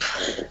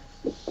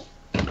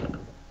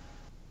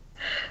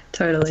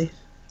 Totally.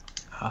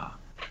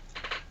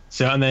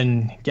 So, and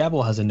then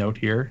Gabble has a note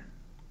here.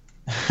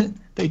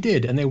 They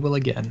did, and they will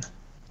again.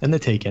 Then the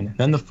Taken,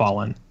 then the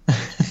Fallen.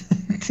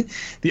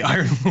 the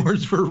Iron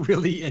Lords were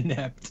really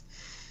inept.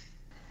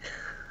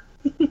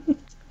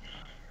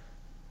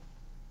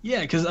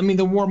 Yeah, because I mean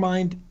the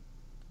Warmind,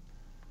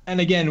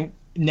 and again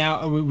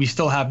now we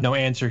still have no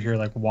answer here,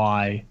 like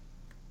why.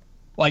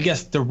 Well, I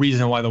guess the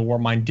reason why the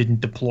Warmind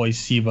didn't deploy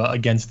Siva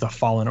against the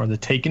Fallen or the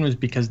Taken was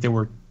because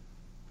the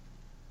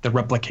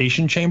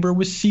replication chamber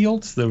was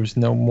sealed, so there was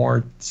no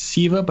more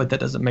Siva, but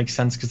that doesn't make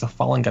sense because the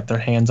Fallen got their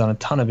hands on a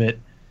ton of it.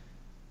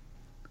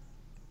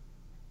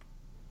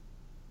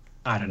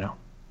 I don't know.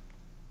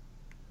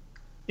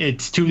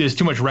 There's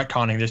too much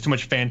retconning, there's too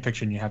much fan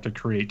fiction you have to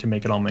create to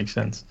make it all make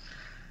sense.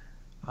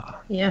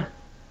 Yeah.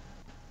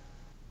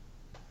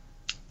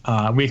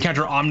 We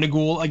encounter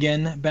Omnigul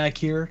again back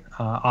here.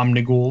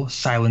 Omnigul,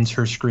 silence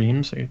her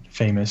screams, a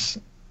famous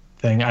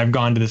thing. I've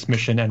gone to this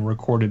mission and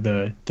recorded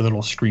the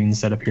little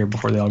screens that appear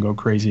before they all go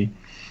crazy.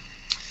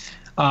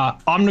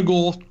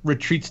 Omnigul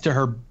retreats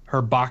to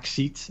her box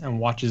seats and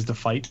watches the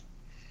fight.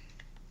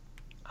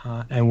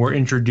 And we're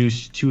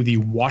introduced to the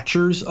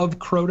Watchers of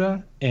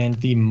Crota and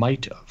the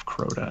Might of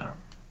Crota.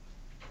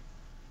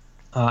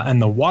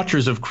 And the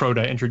Watchers of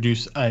Crota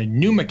introduce a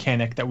new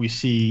mechanic that we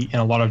see in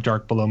a lot of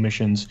Dark Below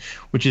missions,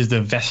 which is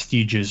the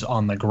vestiges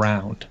on the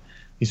ground.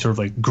 These sort of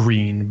like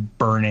green,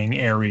 burning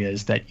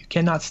areas that you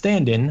cannot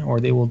stand in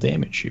or they will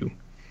damage you.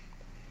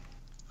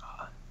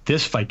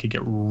 This fight could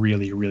get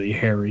really, really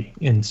hairy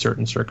in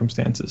certain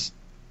circumstances.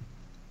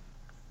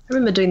 I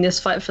remember doing this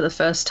fight for the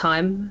first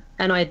time,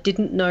 and I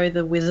didn't know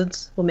the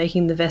wizards were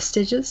making the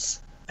vestiges.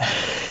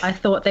 I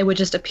thought they were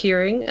just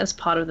appearing as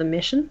part of the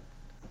mission.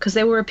 Because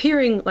they were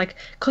appearing,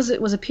 because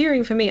it was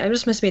appearing for me, I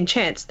just must have been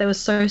chance. They were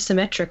so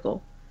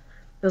symmetrical.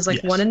 There was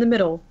Yes. one in the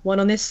middle,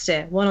 one on this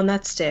stair, one on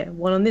that stair,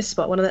 one on this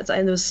spot, one on that side,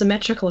 and it was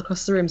symmetrical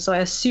across the room. So I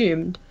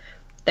assumed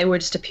they were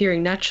just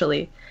appearing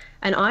naturally.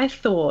 And I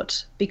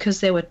thought, because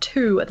there were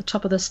two at the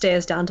top of the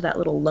stairs down to that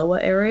little lower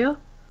area,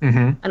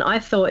 and I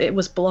thought it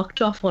was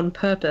blocked off on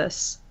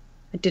purpose.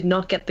 I did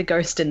not get the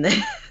ghost in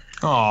there.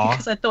 Aww.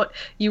 Because I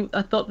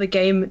thought the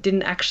game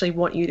didn't actually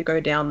want you to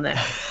go down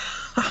there.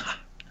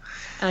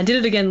 And I did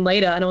it again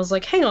later, and I was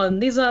like, hang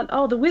on, these aren't...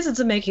 Oh, the wizards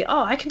are making...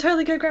 Oh, I can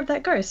totally go grab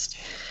that ghost.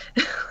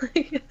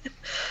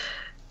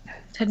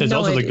 There's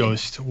also the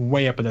ghost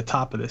way up at the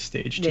top of this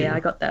stage, too. Yeah, I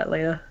got that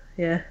later.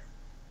 Yeah.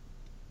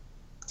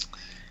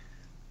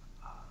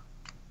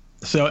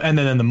 So, and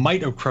then the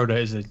Might of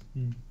Crota is a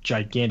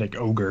gigantic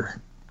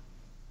ogre.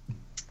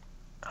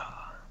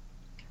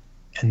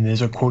 And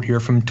there's a quote here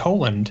from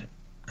Toland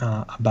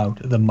about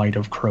the Might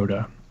of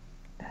Crota.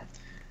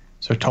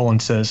 So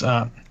Toland says,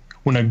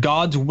 when a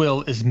god's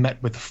will is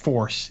met with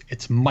force,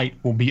 its might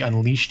will be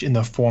unleashed in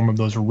the form of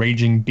those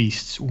raging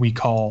beasts we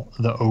call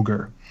the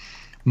ogre.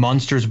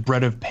 Monsters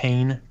bred of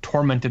pain,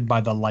 tormented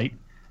by the light,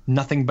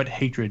 nothing but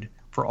hatred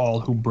for all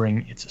who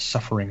bring its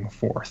suffering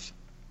forth.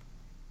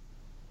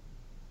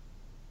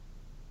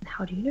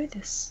 How do you know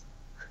this?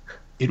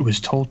 It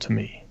was told to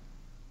me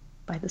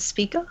By the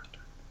speaker?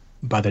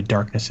 by the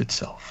darkness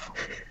itself.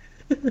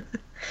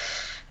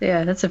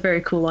 Yeah, that's a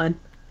very cool line.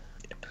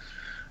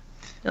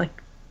 Like,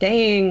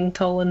 dang,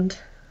 Toland.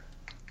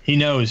 He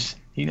knows.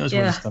 He knows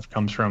where Yeah. this stuff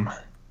comes from.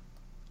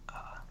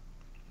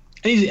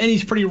 And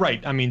he's pretty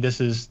right. I mean,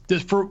 this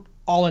for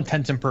all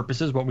intents and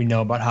purposes, what we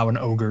know about how an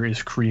ogre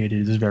is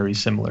created is very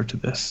similar to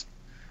this.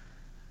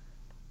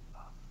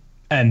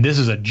 And this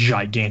is a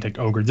gigantic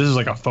ogre. This is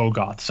like a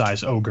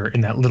Fogoth-sized ogre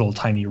in that little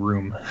tiny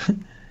room.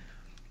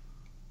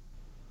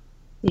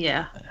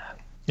 Yeah.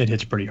 It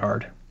hits pretty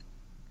hard.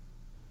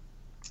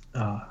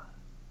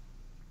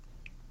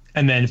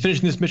 And then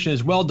finishing this mission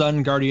is, well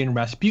done, Guardian.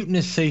 Rasputin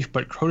is safe,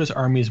 but Crota's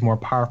army is more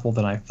powerful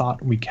than I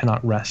thought. We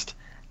cannot rest.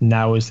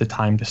 Now is the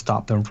time to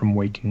stop them from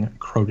waking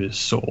Crota's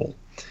soul.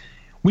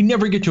 We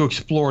never get to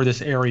explore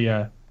this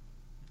area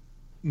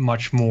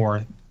much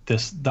more,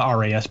 the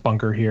RAS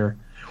bunker here,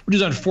 which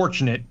is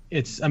unfortunate.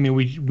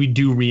 We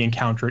do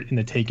re-encounter it in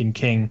the Taken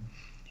King.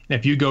 And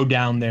if you go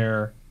down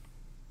there,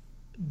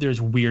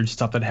 there's weird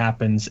stuff that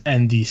happens,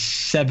 and the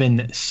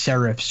Seven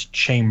Seraphs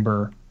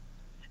chamber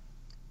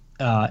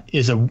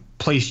is a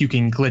place you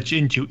can glitch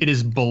into. It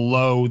is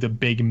below the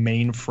big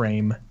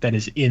mainframe that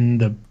is in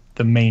the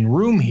main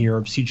room here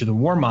of Siege of the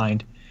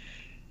Warmind.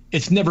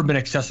 It's never been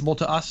accessible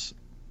to us.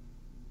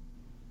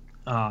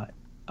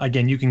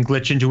 Again, you can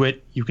glitch into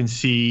it. You can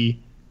see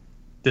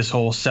this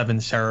whole Seven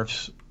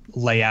Seraphs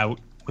layout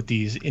with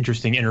these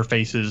interesting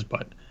interfaces,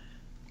 but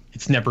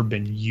it's never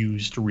been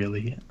used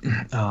really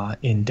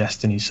in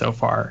Destiny so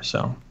far.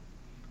 So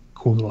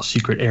cool little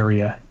secret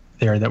area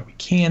there that we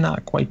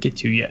cannot quite get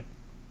to yet.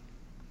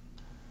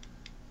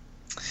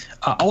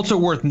 Also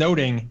worth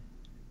noting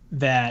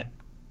that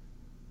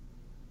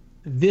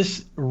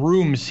this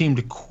room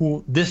seemed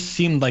cool. This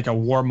seemed like a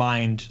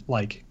Warmind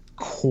like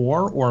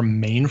core or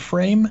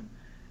mainframe,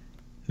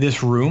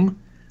 this room.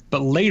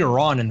 But later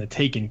on in the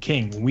Taken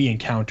King, we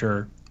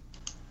encounter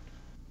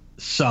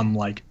some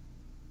like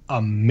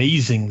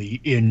amazingly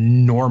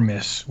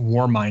enormous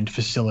Warmind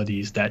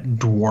facilities that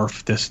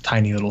dwarf this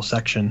tiny little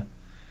section,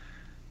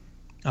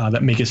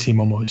 that make it seem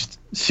almost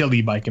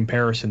silly by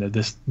comparison that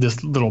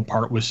this little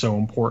part was so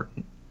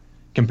important.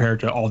 compared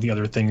to all the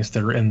other things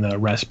that are in the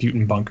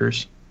Rasputin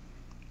bunkers.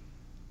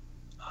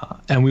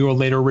 And we will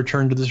later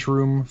return to this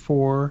room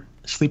for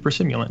sleeper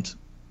simulant.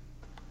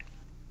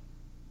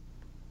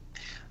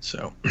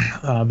 So,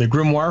 the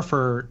grimoire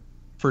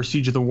for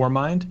Siege of the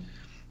Warmind.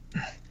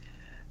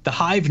 The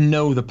Hive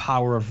know the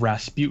power of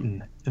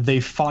Rasputin.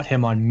 They've fought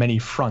him on many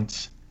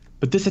fronts.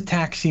 But this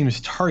attack seems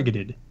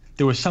targeted.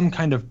 There was some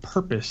kind of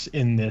purpose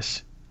in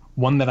this,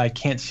 one that I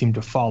can't seem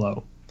to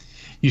follow.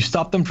 You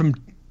stopped them from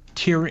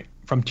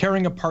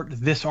tearing apart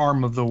this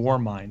arm of the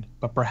Warmind,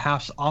 but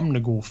perhaps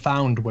Omnigul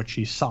found what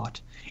she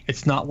sought.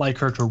 It's not like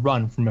her to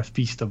run from a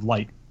feast of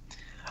light.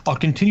 I'll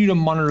continue to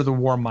monitor the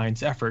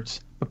Warmind's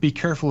efforts, but be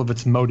careful of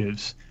its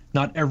motives.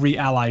 Not every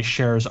ally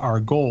shares our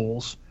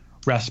goals.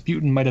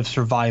 Rasputin might have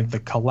survived the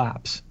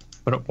collapse,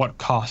 but at what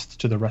cost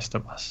to the rest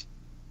of us?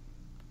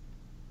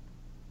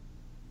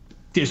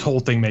 This whole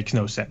thing makes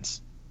no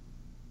sense.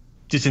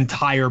 This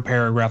entire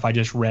paragraph I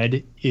just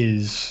read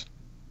is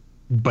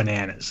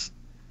bananas.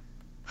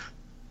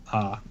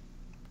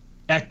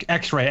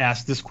 X-Ray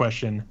asked this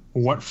question: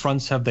 what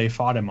fronts have they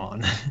fought him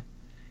on?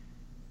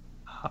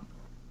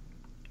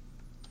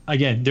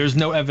 Again, there's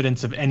no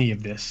evidence of any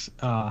of this.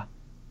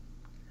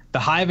 The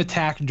Hive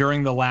attacked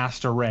during the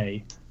last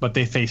array, but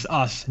they face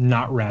us,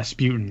 not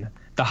Rasputin.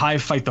 The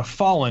Hive fight the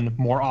Fallen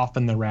more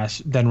often than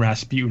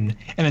Rasputin,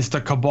 and it's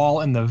the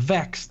Cabal and the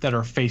Vex that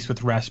are faced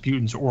with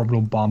Rasputin's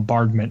orbital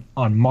bombardment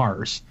on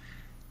Mars.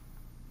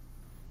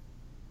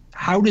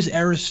 How does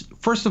Eris...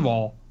 First of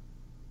all,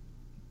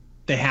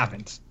 they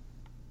haven't.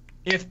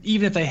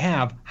 Even if they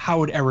have, how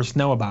would Eris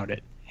know about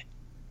it?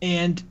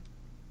 And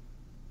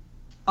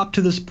up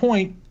to this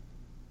point,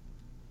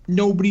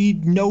 nobody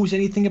knows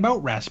anything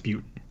about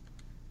Rasputin.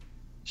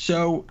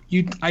 So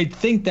I'd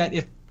think that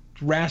if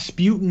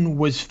Rasputin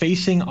was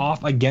facing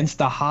off against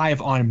the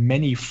Hive on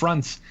many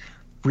fronts,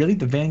 really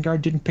the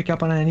Vanguard didn't pick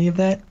up on any of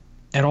that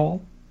at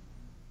all?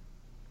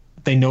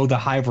 They know the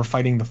Hive were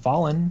fighting the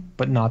Fallen,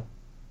 but not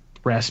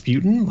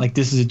Rasputin? Like,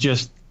 this is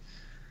just...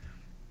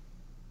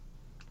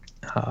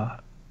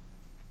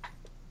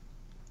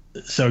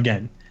 So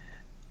again,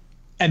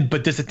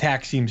 but this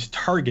attack seems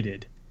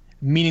targeted,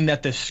 meaning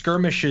that the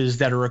skirmishes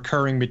that are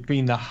occurring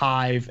between the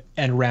Hive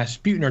and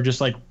Rasputin are just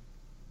like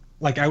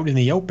out in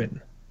the open.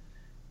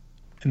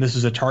 And this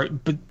is a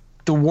target, but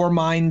the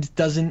Warmind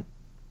doesn't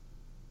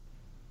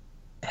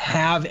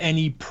have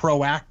any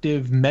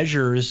proactive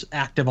measures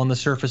active on the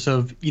surface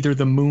of either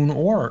the moon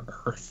or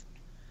Earth.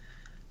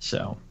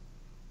 So,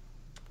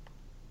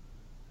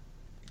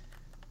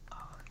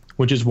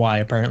 which is why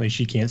apparently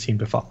she can't seem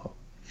to follow.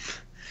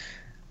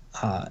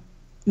 And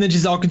then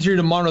she's, I'll continue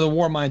to monitor the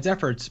Warmind's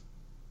efforts.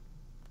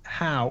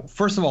 How?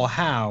 First of all,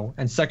 how?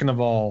 And second of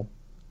all,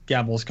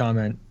 Gavel's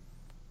comment,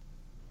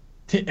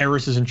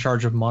 Eris is in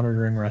charge of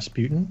monitoring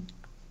Rasputin?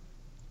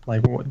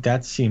 Like,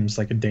 that seems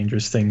like a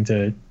dangerous thing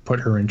to put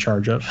her in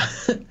charge of.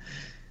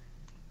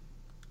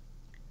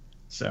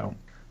 So.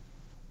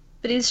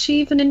 But is she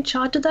even in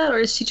charge of that, or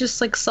is she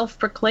just like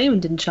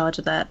self-proclaimed in charge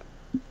of that?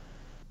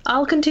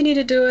 I'll continue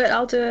to do it.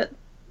 I'll do it.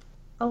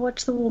 I'll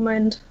watch the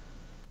Warmind.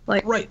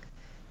 Like, right.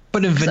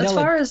 But in vanilla, as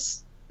far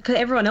as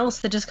everyone else,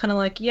 they're just kind of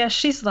like, yeah,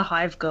 she's the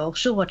Hive girl.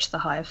 She'll watch the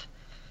Hive.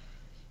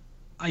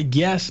 I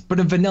guess, but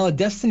in Vanilla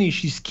Destiny,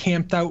 she's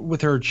camped out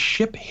with her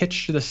ship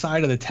hitched to the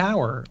side of the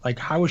tower. Like,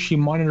 how is she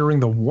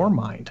monitoring the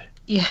Warmind?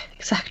 Yeah,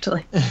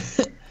 exactly.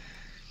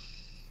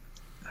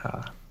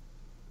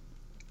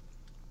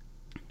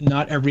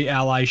 Not every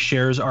ally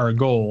shares our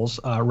goals.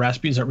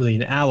 Rasputin's not really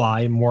an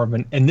ally, more of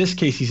an... In this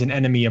case, he's an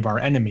enemy of our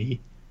enemy.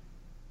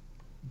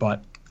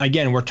 But,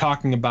 again, we're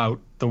talking about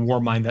the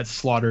Warmind that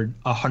slaughtered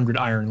 100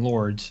 Iron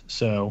Lords,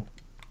 so...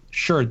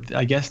 Sure,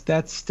 I guess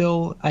that's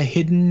still a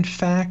hidden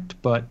fact,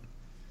 but...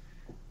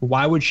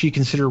 Why would she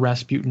consider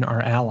Rasputin our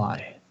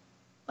ally?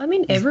 I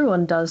mean,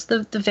 everyone does.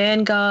 The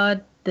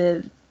Vanguard,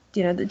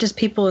 just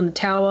people in the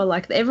tower,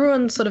 like,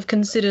 everyone sort of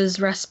considers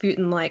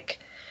Rasputin like,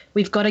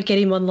 we've got to get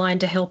him online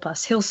to help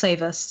us. He'll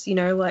save us,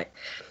 like,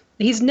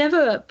 he's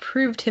never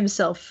proved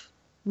himself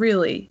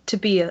really to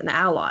be an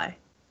ally.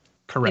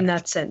 Correct. In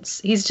that sense.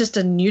 He's just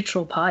a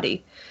neutral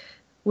party.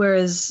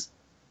 Whereas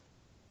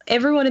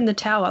everyone in the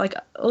tower, like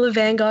all the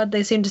Vanguard,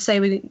 they seem to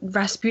say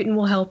Rasputin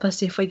will help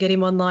us if we get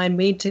him online.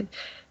 We need to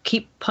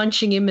keep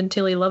punching him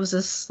until he loves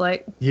us.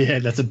 Like, yeah,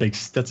 that's a big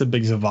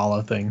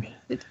Zavala thing.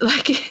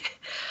 Like,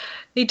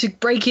 need to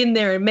break in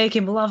there and make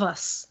him love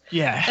us.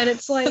 Yeah. And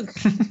it's like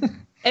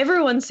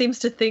everyone seems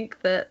to think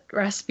that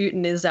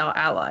Rasputin is our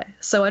ally.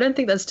 So I don't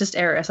think that's just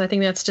Eris. I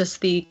think that's just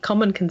the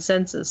common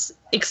consensus,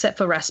 except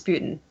for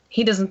Rasputin.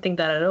 He doesn't think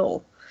that at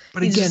all.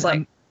 But he's again, just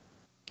like,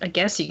 I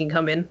guess you can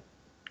come in.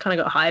 Kind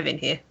of got Hive in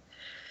here.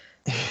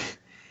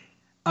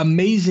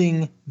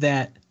 Amazing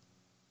that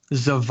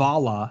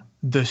Zavala,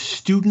 the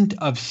student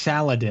of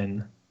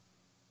Saladin,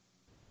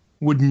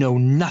 would know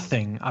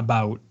nothing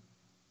about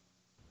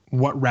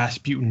what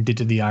Rasputin did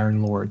to the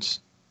Iron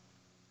Lords.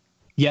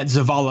 Yet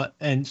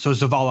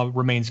Zavala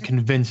remains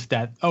convinced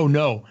that, oh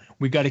no,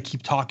 we got to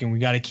keep talking. We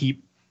got to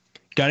keep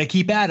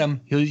at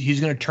him.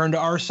 He's going to turn to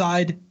our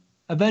side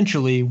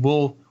eventually.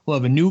 We'll We'll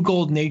have a new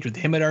golden age with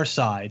him at our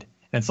side.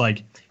 And it's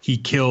like he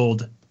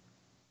killed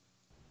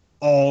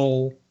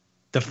all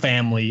the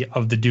family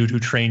of the dude who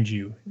trained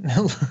you.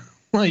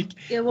 Like,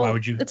 Yeah, well, why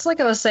would you? It's like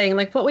I was saying,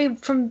 like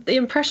from the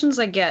impressions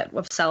I get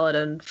of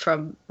Saladin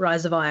from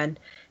Rise of Iron,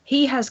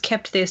 he has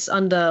kept this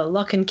under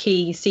lock and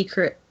key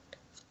secret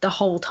the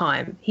whole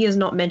time. He has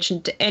not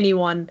mentioned to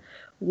anyone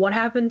what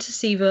happened to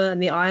Siva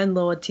and the Iron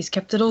Lords. He's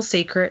kept it all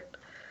secret.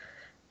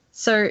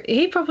 So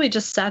he probably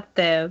just sat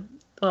there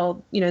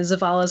while,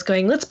 Zavala's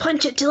going, let's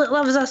punch it till it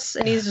loves us.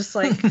 And he's just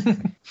like,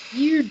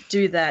 you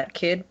do that,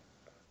 kid.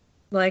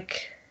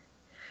 Like,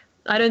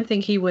 I don't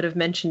think he would have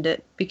mentioned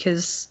it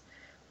because,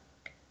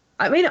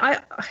 I mean,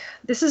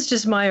 this is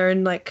just my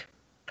own, like,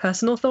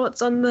 personal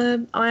thoughts on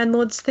the Iron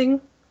Lords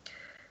thing.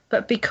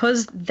 But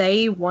because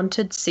they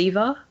wanted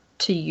Siva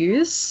to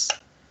use,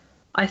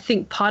 I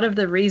think part of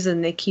the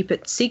reason they keep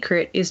it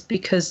secret is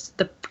because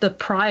the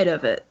pride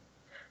of it,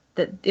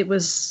 that it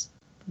was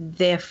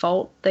their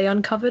fault they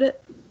uncovered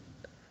it.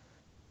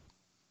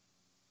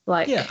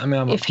 Like, Yeah, I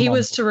mean, if he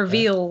was to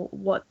reveal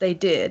what they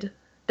did,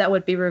 that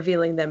would be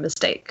revealing their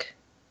mistake.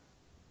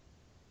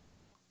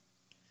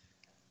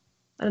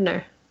 I don't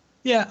know.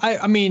 Yeah,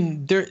 I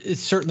mean, there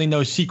is certainly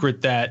no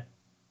secret that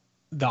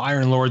the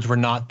Iron Lords were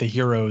not the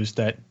heroes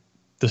that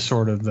the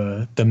sort of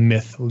the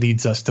myth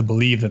leads us to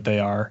believe that they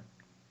are.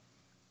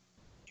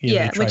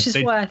 Which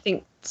is why I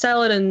think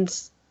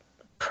Saladin's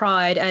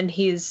pride and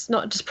his,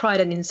 not just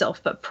pride in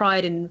himself, but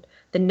pride in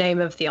the name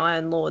of the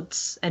Iron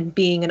Lords and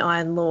being an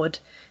Iron Lord,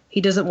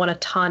 he doesn't want to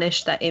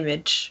tarnish that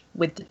image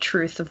with the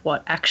truth of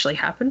what actually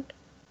happened.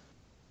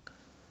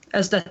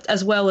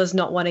 As well as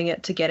not wanting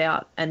it to get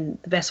out, and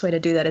the best way to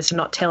do that is to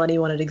not tell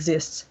anyone it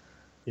exists.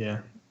 Yeah.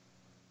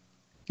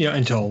 Yeah,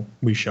 until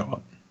we show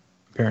up,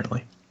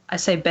 apparently. I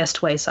say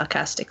best way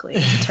sarcastically.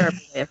 It's a terrible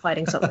way of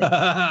hiding something.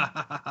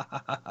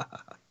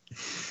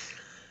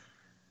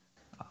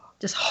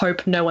 Just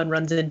hope no one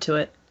runs into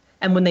it.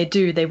 And when they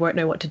do, they won't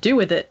know what to do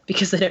with it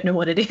because they don't know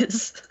what it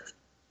is.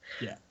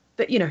 Yeah.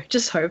 But,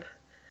 just hope.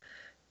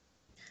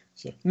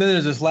 So, and then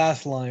there's this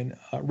last line.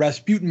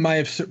 Rasputin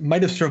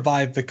might have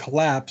survived the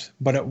collapse,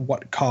 but at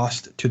what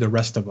cost to the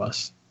rest of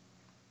us?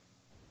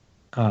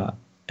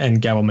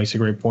 And Gabble makes a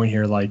great point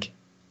here. Like,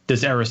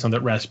 does Eris know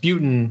that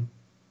Rasputin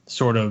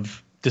sort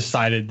of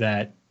decided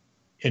that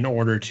in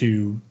order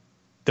to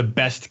the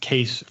best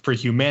case for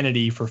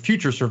humanity for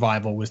future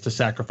survival was to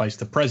sacrifice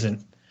the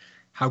present?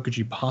 How could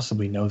you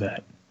possibly know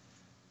that?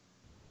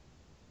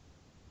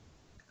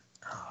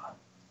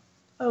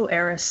 Oh,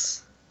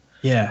 Eris.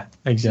 Yeah,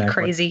 exactly.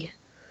 Crazy.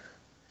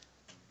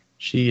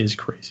 She is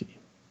crazy.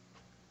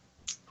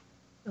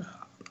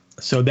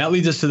 So that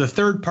leads us to the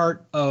third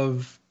part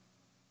of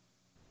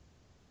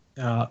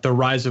the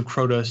Rise of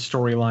Crota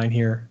storyline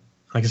here.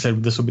 Like I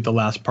said, this will be the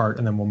last part,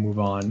 and then we'll move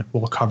on.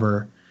 We'll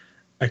cover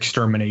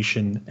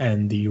extermination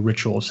and the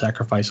ritual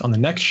sacrifice on the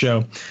next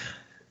show.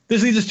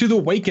 This leads us to the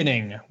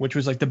Awakening, which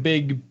was like the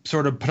big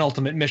sort of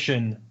penultimate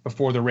mission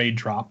before the raid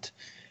dropped.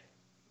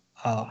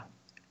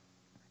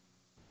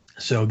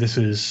 So this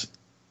is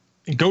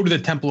go to the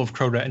Temple of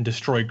Crota and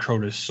destroy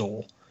Crota's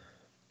soul.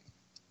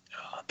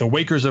 The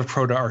Wakers of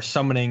Crota are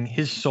summoning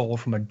his soul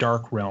from a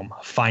dark realm.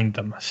 Find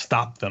them,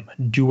 stop them,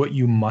 do what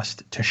you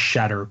must to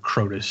shatter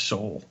Crota's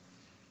soul.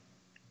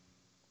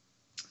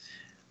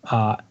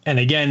 And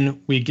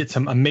again, we get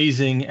some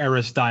amazing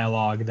Eris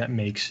dialogue that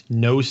makes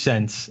no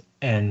sense,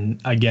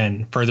 and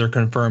again, further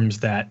confirms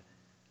that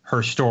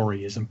her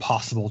story is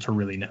impossible to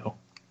really know.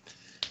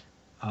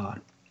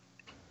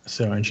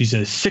 And she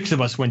says, 6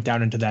 of us went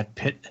down into that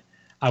pit.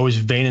 I was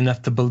vain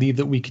enough to believe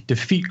that we could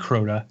defeat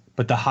Crota,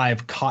 but the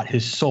Hive caught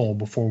his soul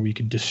before we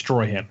could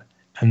destroy him,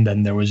 and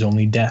then there was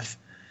only death.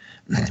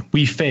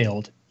 We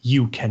failed.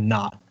 You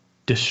cannot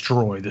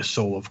destroy the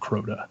soul of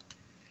Crota.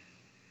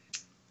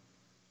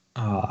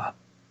 I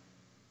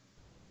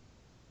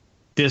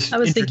was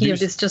thinking of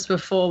this just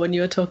before when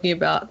you were talking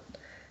about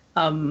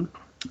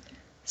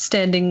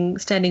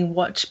standing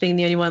watch being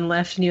the only one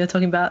left, and you were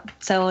talking about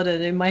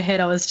Saladin. In my head,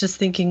 I was just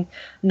thinking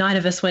 9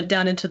 of us went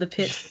down into the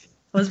pit.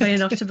 I was vain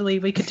enough to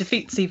believe we could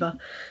defeat Siva.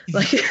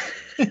 Like,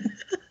 it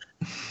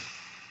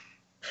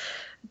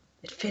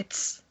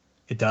fits.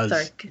 It does.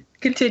 Sorry,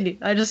 continue.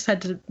 I just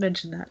had to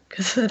mention that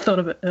because I thought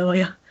of it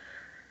earlier.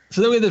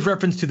 So then we have this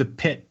reference to the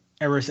pit.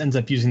 Eris ends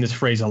up using this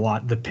phrase a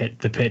lot. The pit.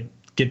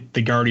 Get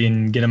the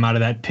Guardian, get him out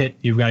of that pit.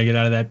 You've got to get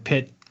out of that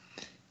pit.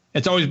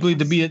 It's always believed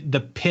to be the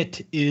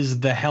pit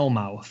is the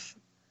Hellmouth.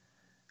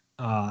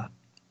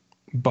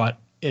 But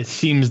it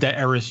seems that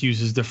Eris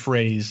uses the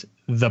phrase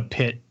the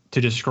pit to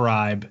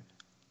describe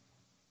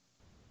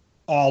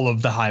all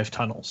of the Hive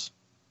tunnels.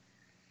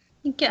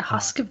 You get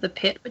Husk of the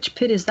Pit. Which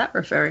pit is that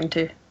referring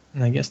to?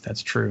 And I guess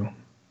that's true.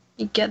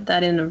 You get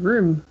that in a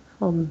room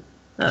on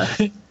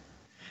Earth.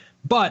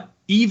 But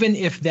even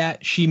if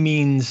that she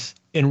means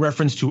in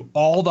reference to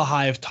all the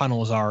Hive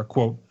tunnels are,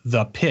 quote,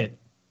 the pit,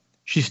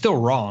 she's still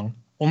wrong.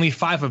 Only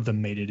 5 of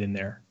them made it in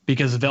there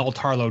because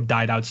Veltarlo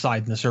died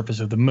outside in the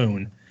surface of the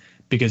moon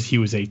because he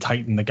was a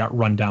Titan that got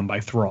run down by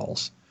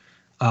thralls.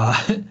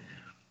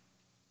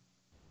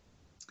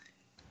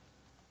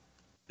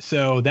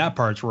 So that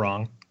part's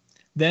wrong.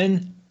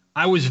 Then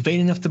I was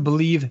vain enough to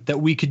believe that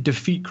we could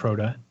defeat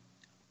Crota.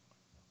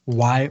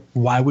 Why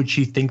would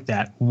she think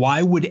that?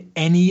 Why would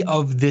any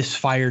of this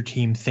fire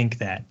team think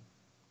that?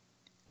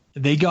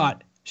 They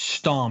got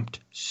stomped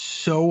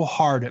so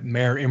hard at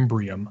Mare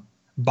Imbrium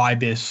by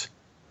this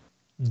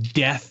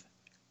death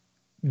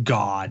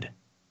god.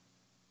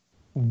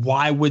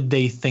 Why would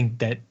they think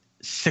that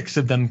 6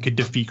 of them could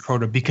defeat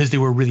Crota? Because they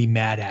were really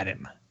mad at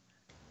him.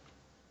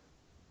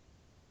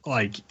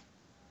 Like,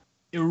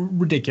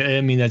 ridiculous.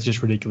 I mean, that's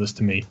just ridiculous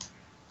to me.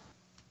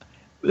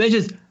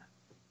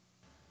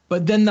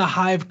 But then the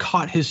Hive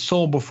caught his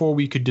soul before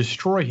we could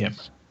destroy him.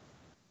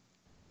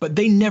 But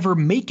they never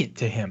make it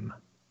to him.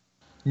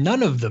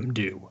 None of them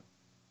do.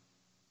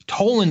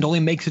 Toland only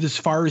makes it as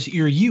far as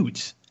Ir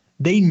Yûtz.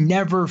 They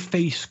never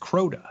face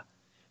Crota.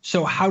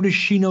 So how does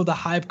she know the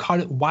Hive caught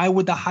it? Why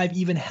would the Hive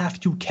even have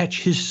to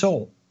catch his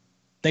soul?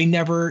 They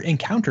never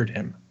encountered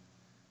him.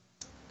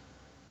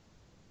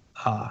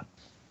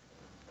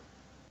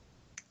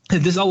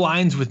 This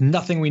aligns with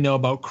nothing we know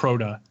about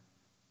Crota.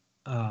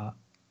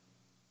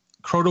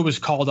 Crota was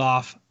called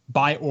off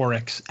by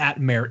Oryx at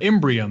Mare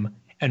Imbrium,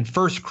 and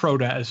first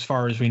Crota, as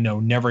far as we know,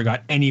 never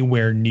got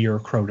anywhere near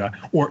Crota,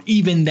 or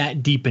even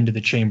that deep into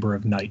the Chamber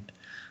of Night.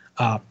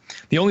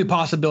 The only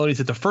possibility is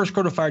that the first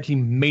Crota fire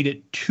team made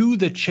it to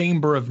the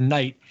Chamber of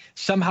Night,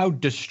 somehow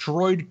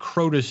destroyed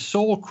Crota's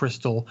soul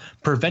crystal,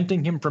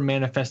 preventing him from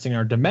manifesting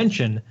our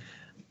dimension.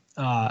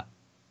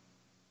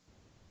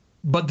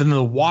 But then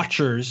the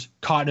Watchers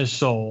caught his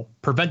soul,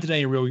 prevented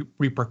any real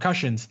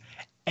repercussions,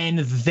 and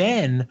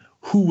then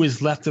who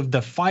was left of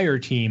the fire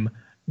team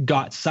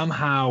got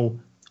somehow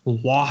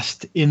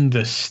lost in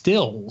the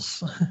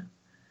stills.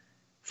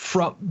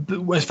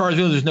 As far as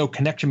we know, there's no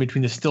connection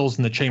between the stills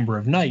and the Chamber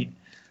of Night.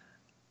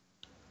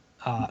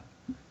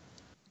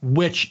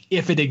 Which,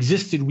 if it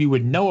existed, we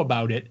would know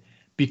about it,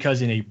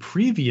 because in a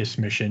previous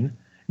mission,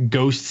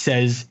 Ghost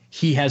says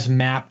he has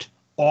mapped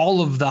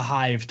all of the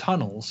Hive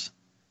tunnels.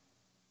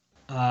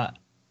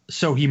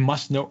 So he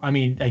must know. I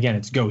mean, again,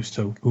 it's Ghost,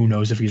 so who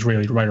knows if he's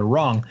really right or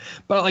wrong.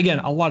 But again,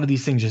 a lot of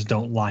these things just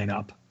don't line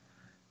up.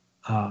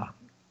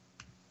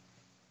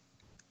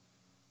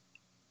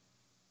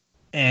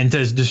 And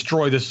to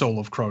destroy the soul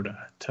of Crota,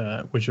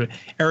 which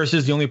Eris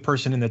is the only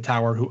person in the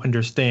tower who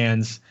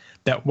understands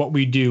that what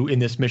we do in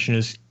this mission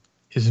is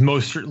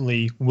most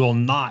certainly will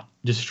not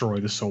destroy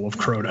the soul of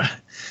Crota.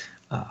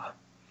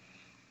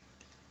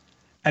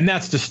 And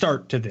that's the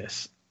start to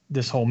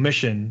this whole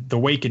mission, the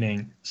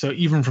Awakening. So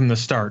even from the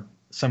start,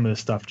 some of this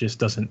stuff just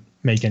doesn't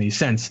make any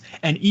sense.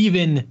 And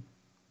even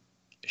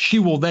she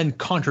will then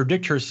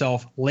contradict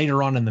herself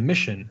later on in the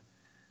mission.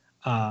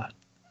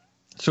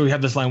 So we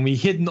have this line: we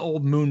hid in the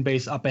old moon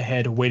base up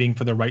ahead, waiting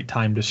for the right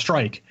time to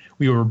strike.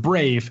 We were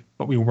brave,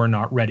 but we were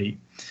not ready.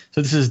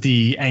 So this is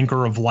the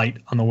anchor of light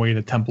on the way to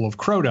the Temple of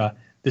Crota.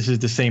 This is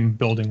the same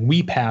building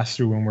we pass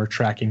through when we're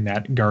tracking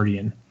that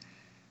Guardian.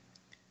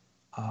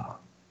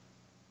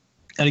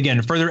 And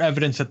again, further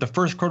evidence that the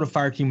first Crota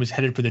fire team was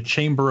headed for the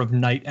Chamber of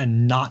Night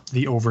and not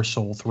the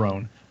Oversoul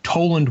throne.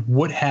 Toland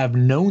would have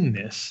known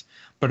this,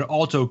 but it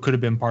also could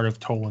have been part of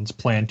Toland's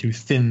plan to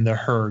thin the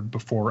herd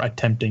before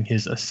attempting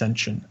his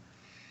ascension.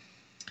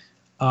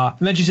 And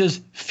then she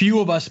says, few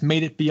of us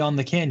made it beyond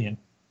the canyon.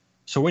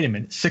 So wait a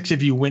minute, 6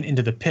 of you went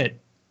into the pit.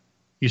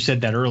 You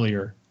said that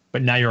earlier,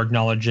 but now you're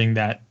acknowledging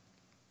that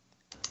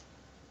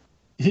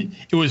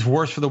it was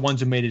worse for the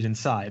ones who made it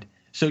inside.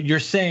 So you're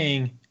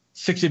saying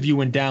 6 of you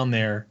went down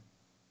there,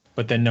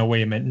 but then no,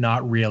 wait a minute,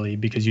 not really,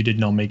 because you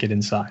didn't all make it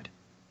inside.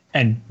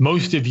 And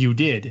most of you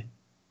did.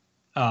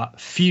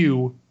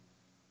 Few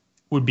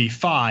would be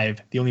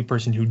 5. The only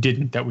person who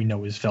didn't that we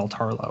know is Velt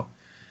Harlow.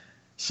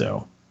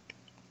 So,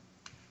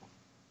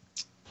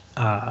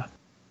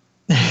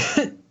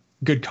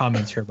 good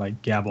comments here by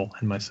Gabble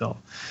and myself.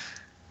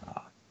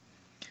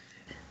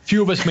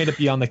 Few of us made it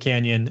beyond the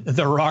canyon.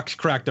 The rocks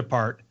cracked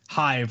apart.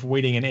 Hive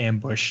waiting in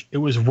ambush. It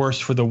was worse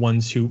for the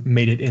ones who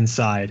made it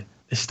inside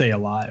to stay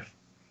alive.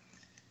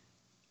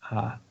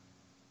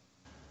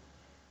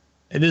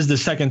 It is the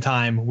second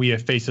time we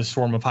have faced a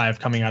swarm of Hive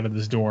coming out of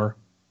this door.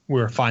 We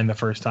were fine the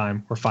first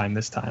time. We're fine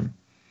this time.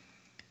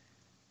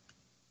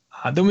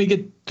 Then we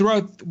get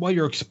throughout, while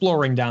you're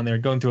exploring down there,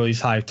 going through all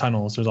these Hive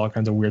tunnels, there's all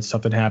kinds of weird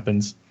stuff that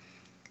happens.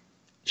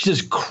 She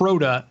says,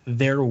 Crota,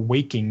 they're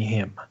waking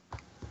him.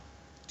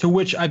 To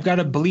which I've got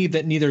to believe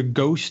that neither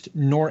Ghost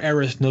nor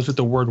Eris knows what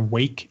the word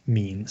wake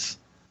means.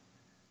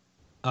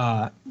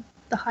 The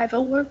Hive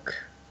awoke.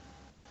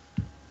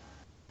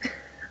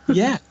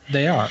 Yeah,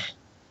 they are.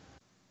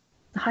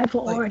 The Hive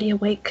were already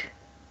awake.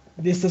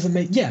 This doesn't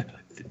make... Yeah,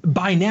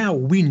 by now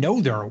we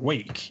know they're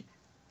awake.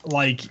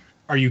 Like,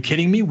 are you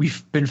kidding me?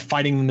 We've been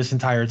fighting them this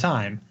entire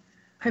time.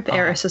 I hope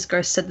Eris's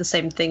ghost said the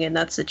same thing in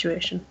that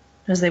situation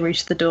as they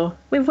reached the door.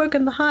 We've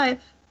woken the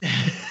Hive.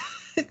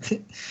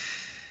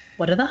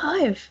 What are the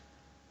Hive?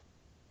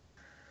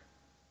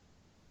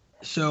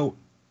 So,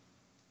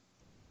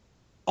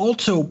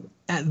 also,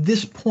 at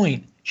this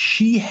point,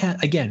 she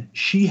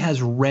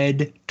has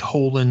read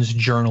Toland's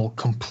journal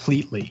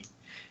completely.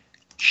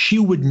 she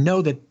would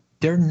know that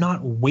they're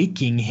not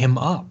waking him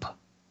up.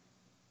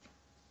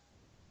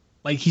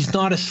 Like, he's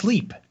not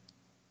asleep.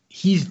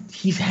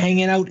 He's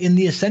hanging out in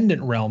the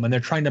Ascendant realm, and they're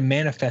trying to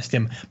manifest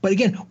him. But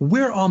again,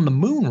 we're on the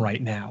moon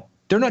right now.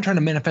 They're not trying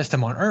to manifest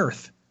him on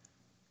Earth.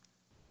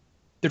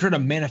 They're trying to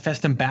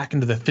manifest him back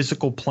into the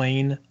physical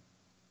plane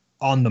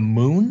on the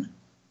moon.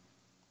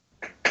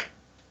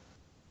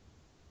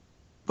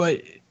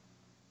 But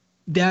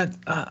that,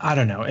 I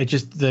don't know. It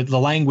just, the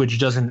language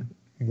doesn't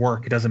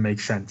work. It doesn't make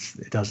sense.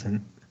 It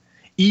doesn't.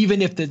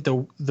 Even if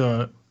the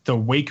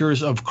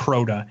Wakers of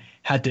Crota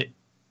had to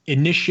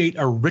initiate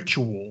a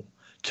ritual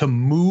to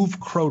move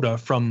Crota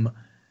from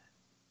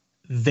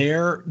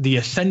the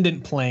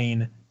Ascendant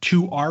plane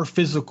to our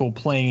physical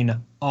plane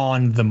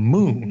on the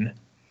moon,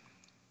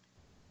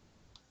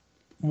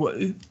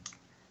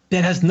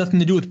 that has nothing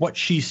to do with what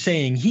she's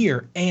saying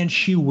here, and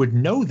she would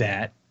know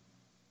that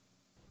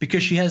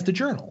because she has the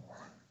journal.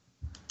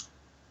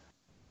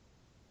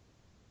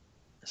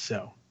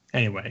 So,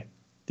 anyway,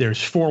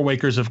 there's 4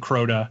 Wakers of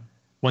Crota.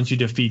 Once you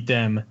defeat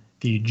them,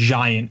 the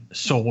giant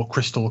soul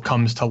crystal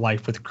comes to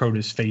life with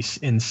Crota's face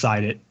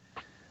inside it.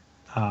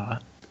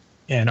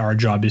 And our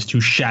job is to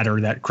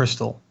shatter that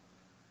crystal.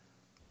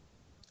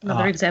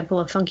 Another example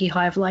of funky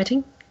hive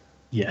lighting.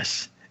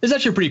 Yes. It's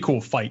actually a pretty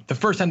cool fight. The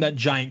first time that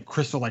giant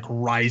crystal like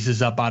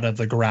rises up out of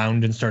the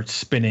ground and starts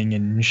spinning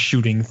and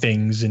shooting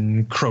things,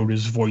 and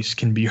Crota's voice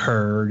can be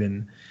heard,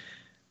 and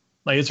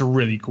like, it's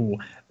really cool.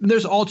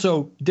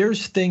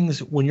 There's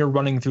things when you're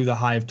running through the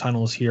hive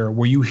tunnels here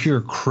where you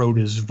hear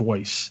Crota's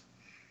voice.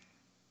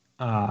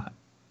 And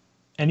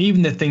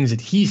even the things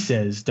that he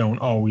says don't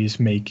always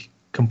make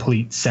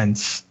complete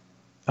sense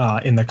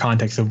in the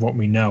context of what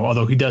we know.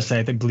 Although he does say,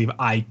 I believe,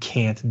 "I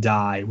can't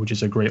die," which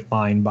is a great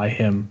line by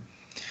him.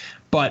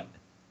 But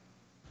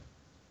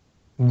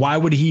why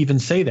would he even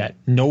say that?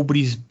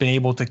 Nobody's been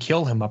able to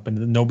kill him up,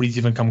 and nobody's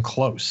even come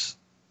close.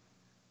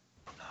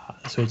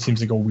 So it seems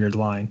like a weird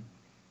line.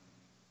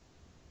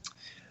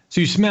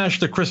 So you smash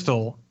the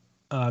crystal,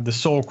 the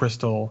soul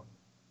crystal,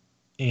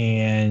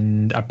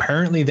 and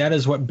apparently that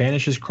is what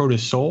banishes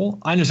Crota's soul.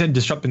 I understand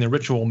disrupting the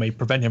ritual may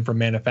prevent him from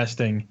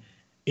manifesting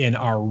in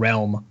our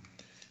realm,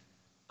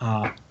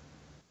 or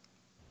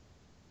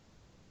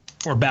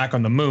back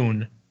on the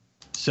moon.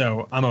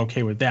 So I'm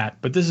okay with that.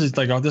 But this is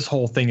like, this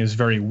whole thing is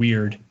very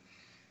weird.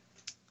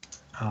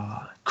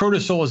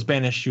 Crota's soul is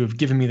banished. You have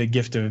given me the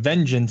gift of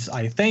vengeance.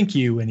 I thank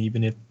you. And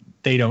even if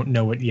they don't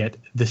know it yet,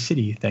 the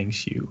city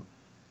thanks you.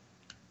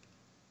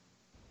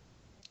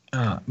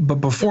 But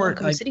before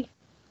City.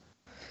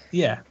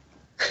 Yeah.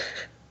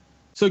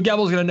 So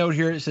Gavel's going to note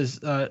here, it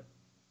says,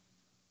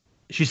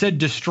 she said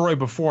destroy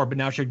before, but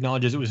now she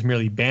acknowledges it was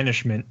merely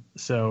banishment.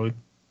 So,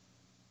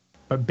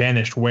 but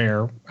banished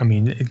where? I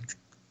mean,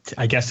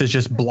 I guess it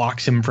just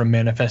blocks him from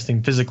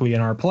manifesting physically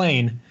in our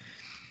plane.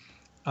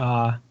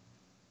 And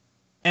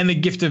the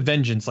gift of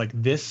vengeance, like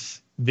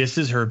this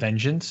is her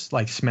vengeance,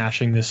 like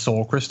smashing this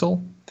soul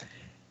crystal.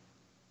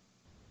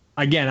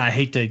 Again, I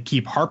hate to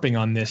keep harping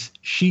on this.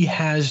 She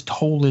has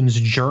Toland's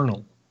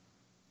journal.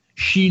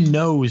 She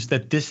knows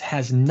that this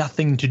has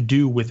nothing to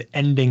do with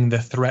ending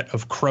the threat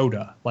of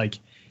Crota. Like,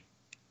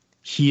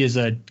 he is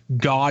a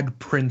god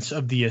prince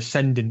of the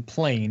Ascendant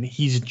plane.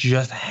 He's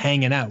just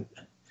hanging out.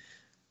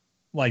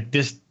 Like,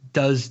 this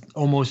does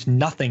almost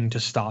nothing to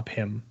stop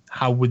him.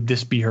 How would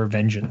this be her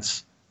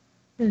vengeance?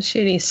 And she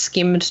only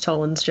skimmed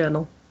Toland's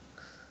journal.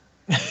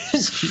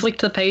 Just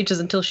flicked the pages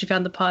until she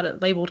found the part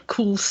it labeled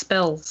cool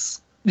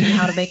spells and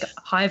how to make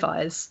hive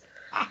eyes.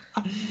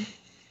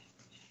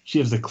 She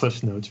has the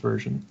Cliff's Notes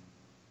version.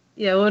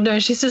 Yeah, well, no,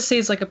 she just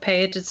sees like a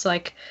page. It's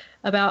like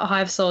about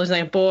hive souls,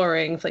 like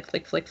boring. Flick,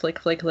 flick, flick, flick,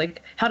 flick,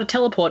 like how to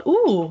teleport.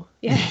 Ooh,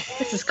 yeah,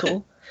 this is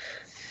cool.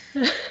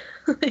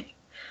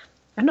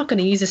 I'm not going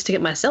to use this to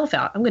get myself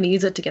out. I'm going to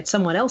use it to get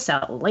someone else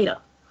out later.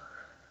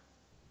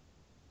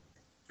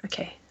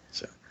 Okay.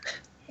 So,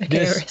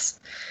 okay, Iris.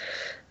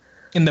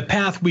 And the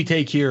path we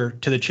take here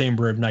to the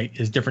Chamber of Night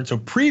is different. So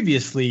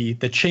previously,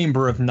 the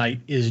Chamber of Night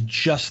is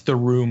just the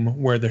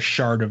room where the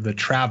Shard of the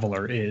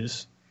Traveler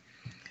is.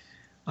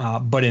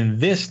 But in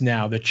this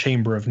now, the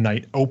Chamber of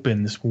Night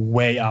opens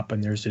way up,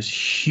 and there's this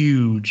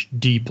huge,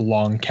 deep,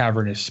 long,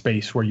 cavernous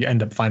space where you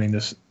end up finding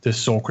this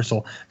soul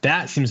crystal.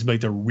 That seems to be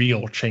like the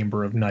real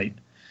Chamber of Night,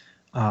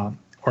 or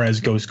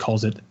as Ghost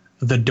calls it,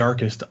 the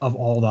darkest of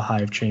all the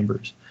hive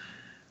chambers.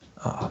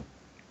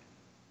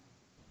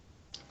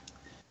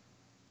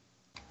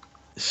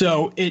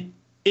 So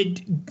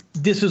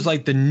this is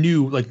like the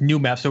new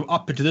map. So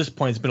up to this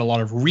point, it's been a lot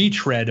of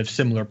retread of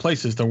similar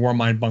places. The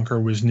Warmind bunker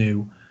was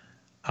new,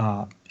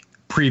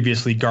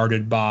 previously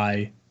guarded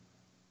by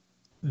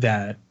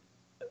that.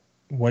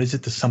 What is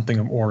it? The something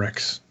of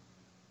Oryx.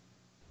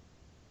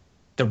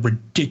 The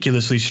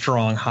ridiculously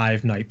strong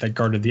hive knight that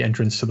guarded the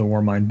entrance to the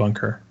Warmind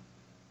bunker.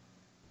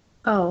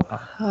 Oh,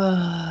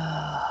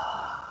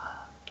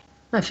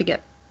 I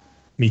forget.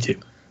 Me too.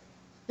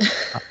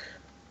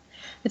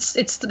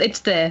 It's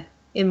there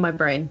in my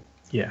brain.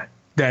 Yeah,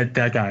 that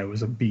guy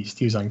was a beast.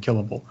 He was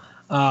unkillable.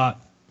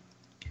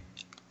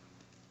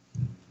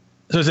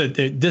 So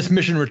this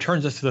mission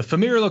returns us to the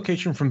familiar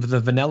location from the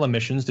vanilla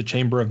missions, the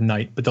Chamber of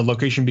Night, but the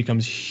location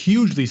becomes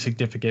hugely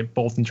significant,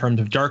 both in terms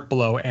of Dark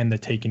Below and the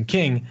Taken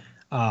King.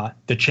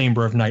 The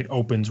Chamber of Night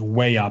opens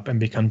way up and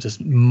becomes this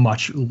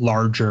much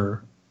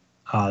larger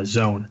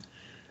zone.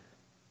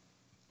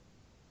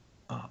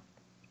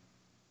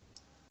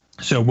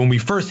 So when we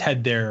first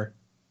head there,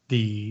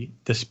 the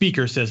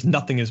speaker says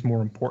nothing is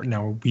more important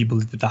now. We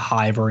believe that the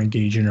Hive are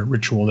engaged in a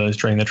ritual that is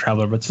draining the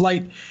Traveler of its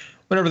light.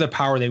 Whatever the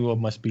power they will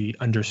must be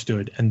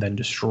understood and then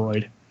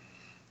destroyed.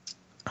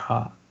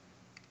 And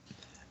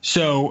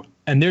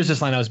there's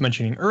this line I was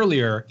mentioning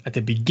earlier at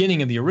the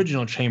beginning of the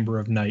original Chamber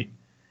of Night.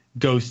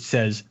 Ghost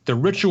says the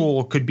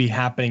ritual could be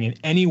happening in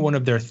any one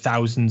of their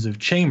thousands of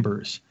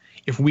chambers.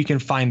 If we can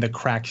find the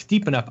cracks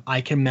deep enough,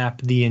 I can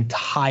map the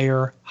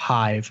entire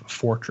Hive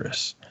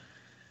fortress.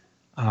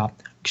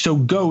 So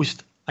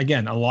Ghost,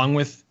 again, along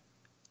with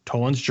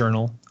Toland's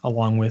Journal,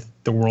 along with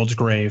the World's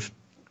Grave,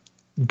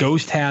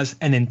 Ghost has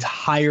an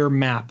entire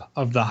map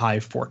of the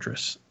Hive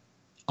Fortress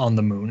on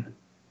the moon.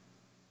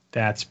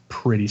 That's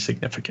pretty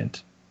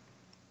significant.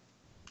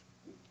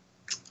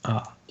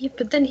 Yeah,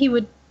 but then he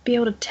would be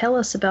able to tell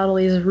us about all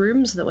these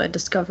rooms that we're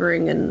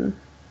discovering,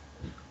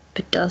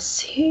 but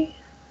does he?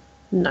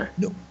 No.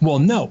 Well,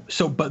 no.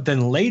 So, but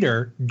then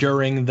later,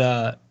 during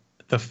the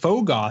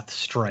Fogoth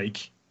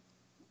strike,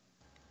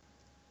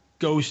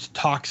 Ghost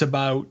talks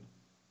about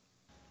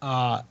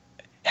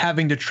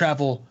having to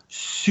travel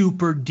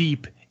super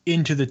deep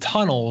into the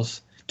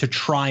tunnels to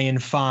try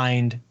and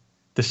find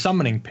the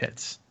summoning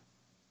pits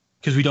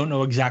because we don't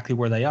know exactly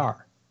where they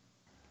are.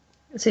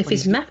 So if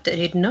he's mapped it,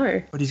 he'd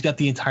know. But he's got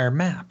the entire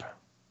map.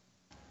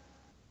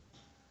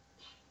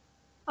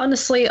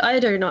 Honestly, I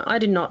do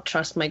not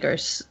trust my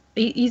ghost.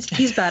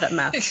 He's bad at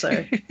math,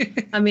 so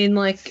I mean,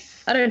 like,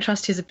 I don't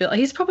trust his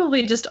ability. He's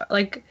probably just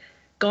like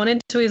gone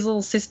into his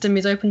little system.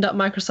 He's opened up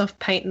Microsoft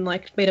Paint and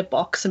like made a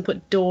box and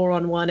put door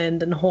on one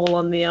end and hall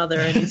on the other,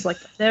 and he's like,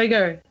 there we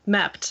go,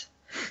 mapped.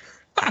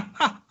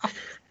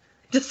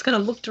 Just kind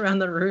of looked around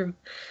the room.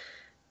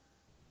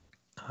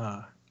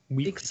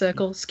 Big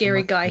circle,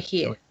 scary guy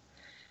here.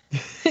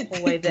 All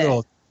the way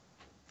there.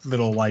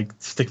 Little like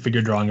stick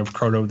figure drawing of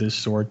Crota with his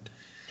sword.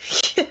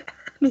 Yeah.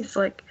 He's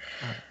like,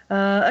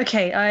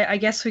 okay, I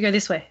guess we go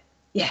this way.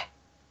 Yeah,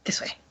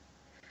 this way.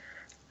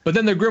 But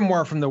then the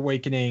grimoire from the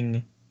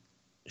Awakening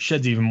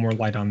sheds even more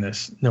light on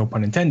this, no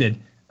pun intended,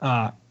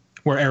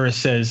 where Eris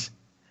says,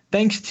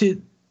 thanks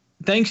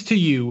to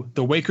you,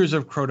 the Wakers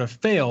of Crota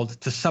failed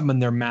to summon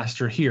their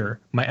master here.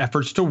 My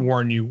efforts to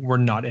warn you were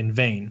not in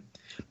vain.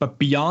 But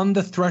beyond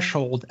the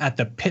threshold at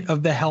the pit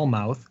of the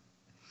Hellmouth,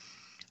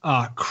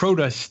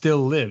 Crota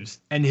still lives,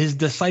 and his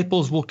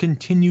disciples will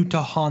continue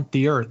to haunt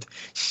the earth,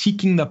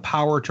 seeking the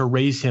power to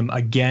raise him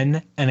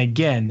again and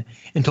again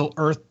until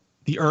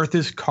the earth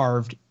is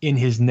carved in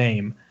his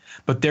name.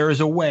 But there is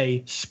a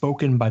way,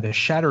 spoken by the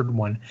Shattered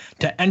One,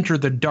 to enter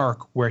the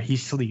dark where he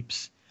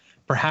sleeps.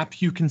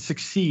 Perhaps you can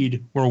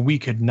succeed where we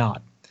could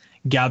not.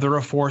 Gather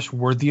a force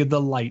worthy of the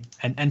light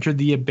and enter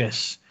the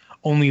abyss.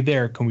 Only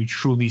there can we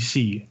truly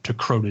see to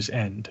Crota's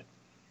end.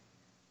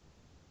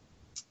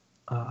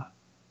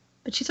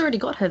 But she's already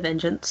got her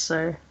vengeance,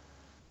 so...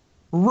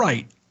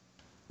 Right.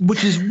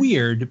 Which is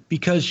weird,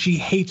 because she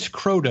hates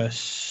Crota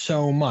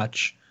so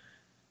much.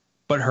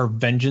 But her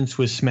vengeance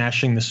was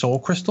smashing the Soul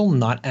Crystal,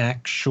 not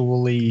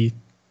actually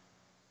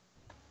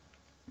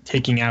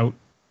taking out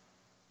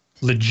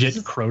legit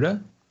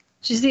Crota.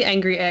 She's the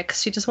angry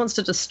ex. She just wants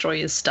to destroy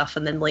his stuff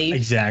and then leave.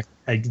 Exactly.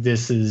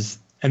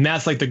 And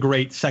that's like the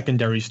great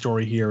secondary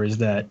story here, is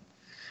that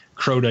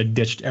Crota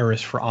ditched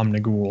Eris for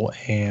Omnigul,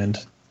 and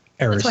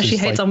Eris. That's why she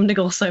hates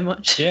Omnigul so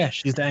much. Yeah,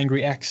 she's the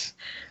angry ex.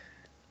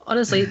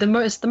 Honestly, the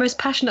most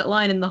passionate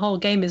line in the whole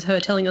game is her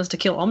telling us to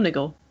kill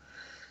Omnigul.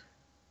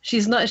 She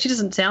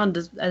doesn't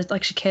sound as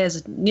like she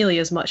cares nearly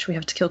as much. We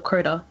have to kill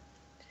Crota.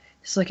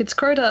 She's like, it's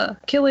Crota,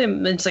 kill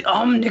him. And it's like,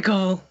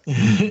 Omnigul,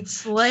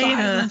 slay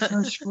her.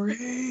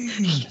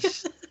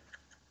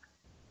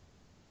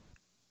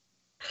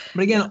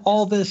 But again,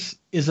 all this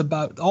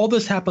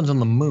happens on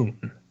the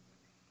moon.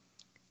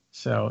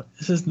 So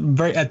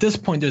at this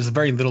point, there's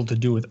very little to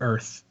do with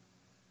Earth.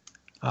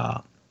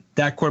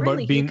 That core really,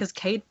 about being, because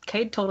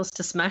Cade told us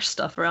to smash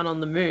stuff around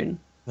on the moon.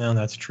 No,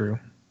 that's true.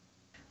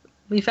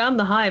 We found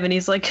the Hive, and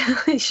he's like,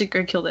 you should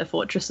go kill their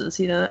fortresses,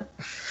 you know.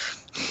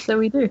 So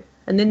we do,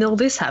 and then all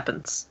this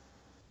happens.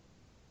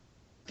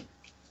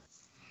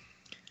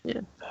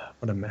 Yeah.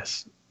 What a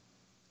mess.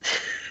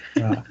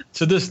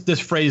 So this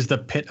phrase, the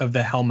pit of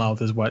the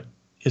Hellmouth, is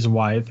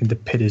why I think the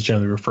pit is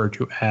generally referred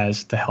to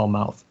as the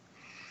Hellmouth.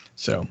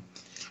 So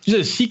he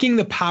says, seeking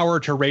the power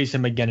to raise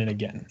him again and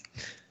again.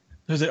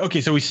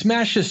 So we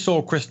smashed his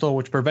soul crystal,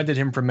 which prevented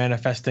him from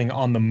manifesting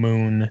on the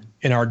moon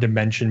in our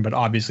dimension, but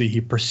obviously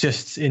he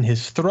persists in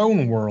his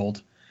throne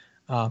world.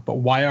 But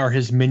why are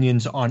his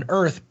minions on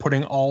Earth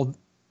putting in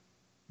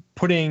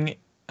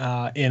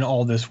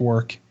all this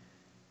work?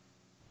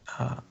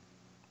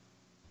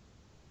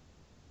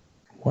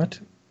 What?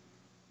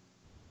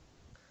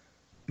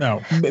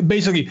 No,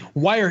 basically,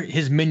 why are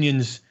his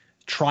minions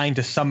trying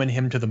to summon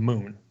him to the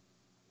moon?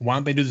 Why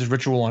don't they do this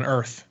ritual on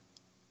Earth?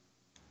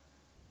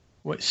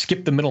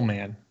 Skip the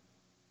middleman.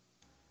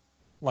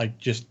 Like,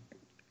 just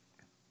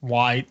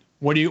why?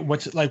 What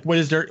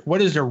is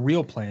their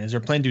real plan? Is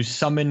their plan to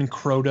summon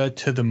Crota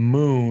to the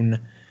moon,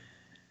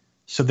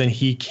 so then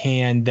he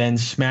can then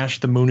smash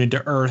the moon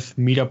into Earth,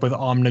 meet up with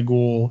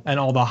Omnigul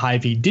and all the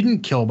Hive he didn't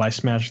kill by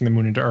smashing the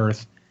moon into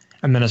Earth,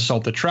 and then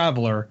assault the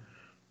Traveler?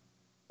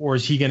 Or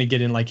is he going to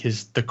get in like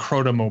the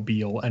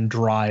Crota-mobile and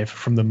drive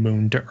from the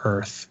moon to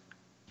Earth?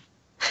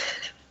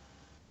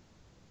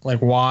 Like,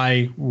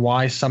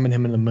 why summon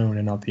him in the moon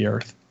and not the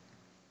Earth?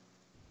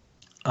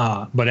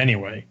 But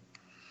anyway.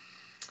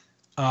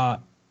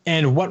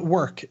 And what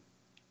work?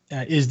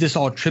 Is this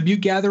all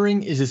tribute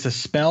gathering? Is this a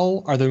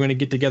spell? Are they going to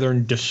get together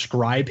and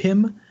describe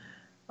him?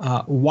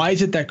 Why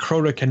is it that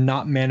Crota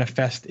cannot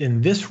manifest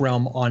in this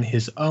realm on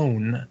his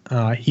own?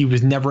 He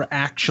was never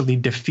actually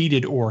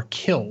defeated or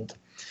killed.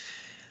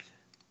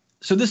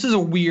 So this is a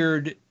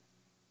weird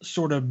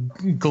sort of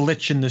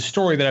glitch in the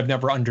story that I've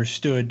never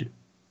understood,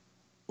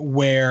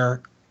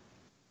 where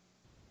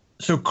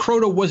so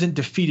Crota wasn't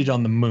defeated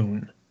on the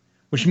moon,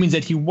 which means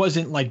that he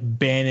wasn't like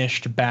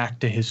banished back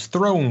to his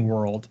throne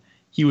world.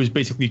 He was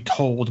basically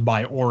told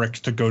by Oryx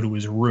to go to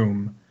his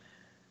room.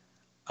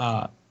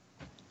 But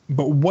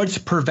what's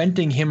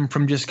preventing him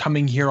from just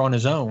coming here on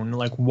his own?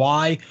 Like,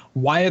 why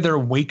are there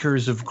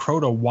wakers of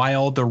Crota? Why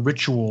all the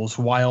rituals?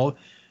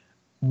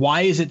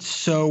 Why is it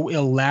so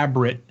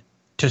elaborate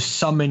to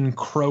summon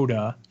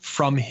Crota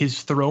from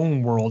his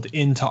throne world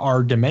into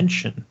our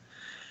dimension?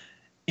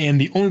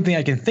 And the only thing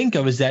I can think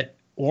of is that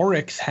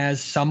Oryx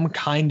has some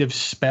kind of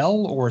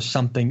spell or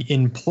something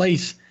in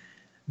place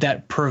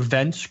that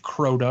prevents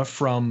Crota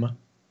from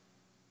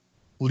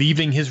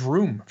leaving his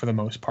room for the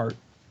most part.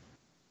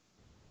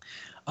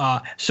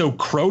 So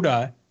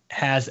Crota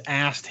has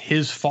asked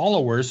his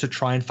followers to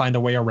try and find a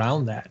way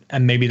around that.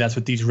 And maybe that's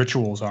what these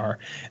rituals are.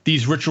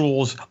 These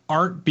rituals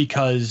aren't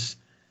because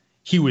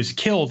he was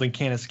killed and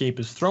can't escape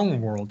his throne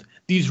world.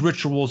 These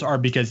rituals are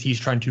because he's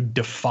trying to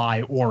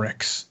defy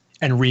Oryx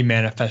and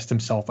remanifest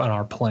himself on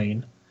our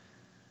plane.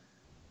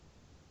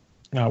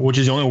 Which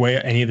is the only way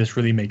any of this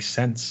really makes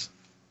sense.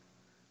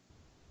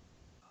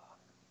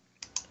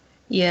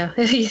 Yeah,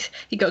 he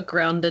got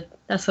grounded.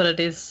 That's what it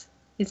is.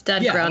 His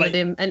dad grounded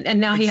him, and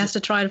now he has to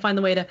try and find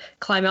the way to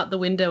climb out the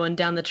window and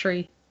down the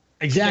tree.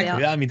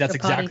 Exactly. I mean, that's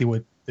exactly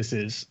what this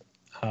is.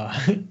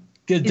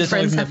 His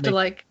friends have to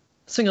like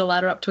swing a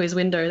ladder up to his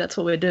window. That's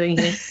what we're doing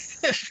here.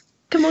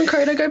 Come on,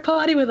 Crota, go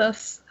party with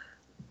us.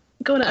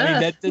 Going to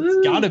Earth. That's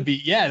gotta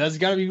be. Yeah, that's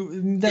gotta be.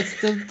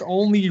 That's the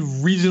only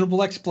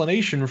reasonable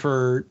explanation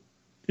for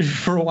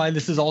why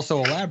this is all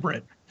so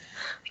elaborate.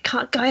 I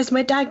can't, guys.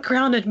 My dad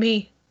grounded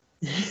me.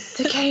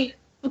 It's okay.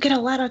 We'll get a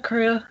ladder,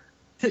 Crota.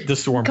 The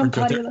Swarm Prince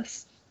right there.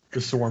 The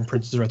Swarm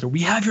Prince is right there.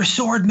 We have your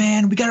sword,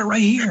 man. We got it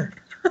right here.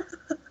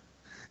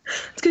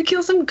 Let's go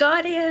kill some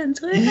Guardians.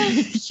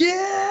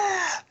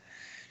 Yeah.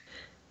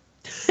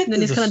 And then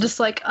he's kind of just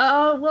like,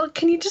 oh, well,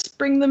 can you just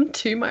bring them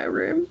to my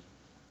room?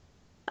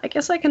 I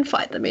guess I can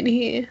fight them in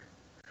here.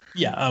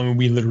 Yeah, I mean,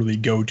 we literally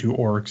go to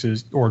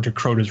Oryx's or to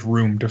Crota's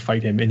room to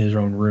fight him in his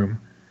own room.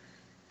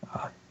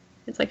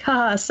 It's like,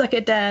 haha, suck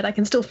it, Dad. I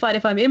can still fight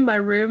if I'm in my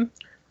room.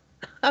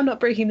 I'm not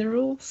breaking the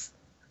rules.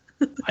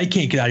 I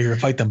can't get out of here to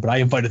fight them, but I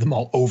invited them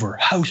all over.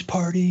 House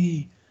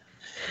party.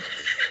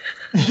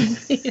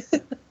 It's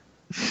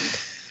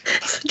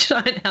a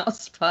giant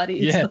house party.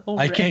 Yeah,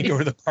 I can't go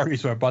to the party,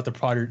 so I brought the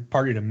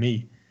party to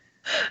me.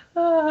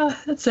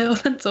 That's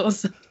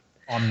awesome.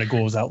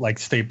 Omnigul's out like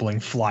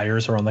stapling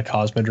flyers around the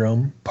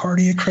Cosmodrome.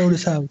 Party at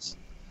Crota's house.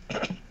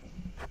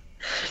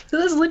 So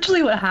that's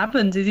literally what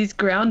happens. Is he's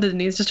grounded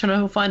and he's just trying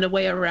to find a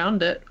way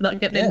around it without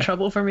getting in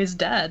trouble from his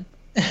dad.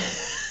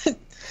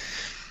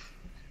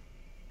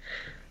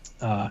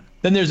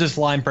 Then there's this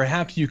line,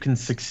 perhaps you can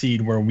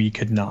succeed where we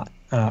could not.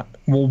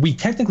 Well,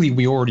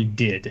 we already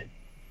did.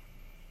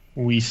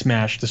 We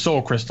smashed the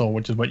Soul Crystal,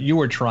 which is what you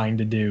were trying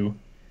to do.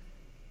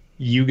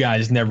 You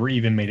guys never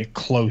even made it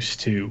close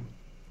to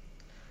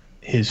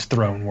his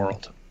throne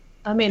world.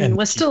 I mean,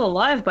 we're still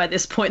alive by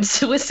this point,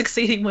 so we're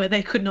succeeding where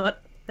they could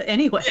not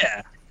anyway.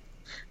 Yeah.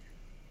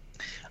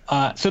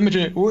 So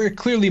we're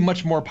clearly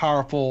much more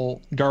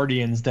powerful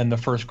Guardians than the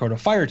first Crota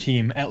Fire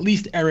Team, at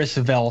least Eris,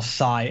 Vel,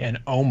 Sai, and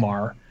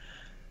Omar.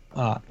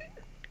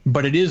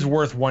 But it is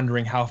worth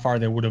wondering how far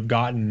they would have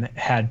gotten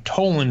had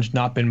Toland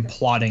not been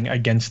plotting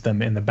against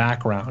them in the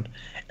background.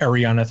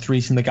 Ariana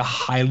 3 seemed like a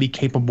highly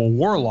capable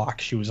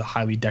warlock. She was a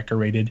highly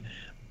decorated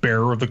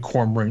bearer of the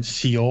Cormorant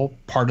Seal,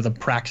 part of the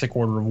Praxic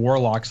Order of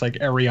Warlocks. Like,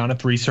 Ariana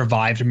 3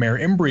 survived Mare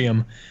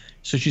Imbrium,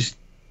 so she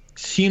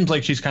seems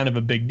like she's kind of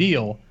a big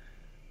deal.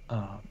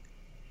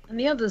 And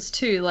the others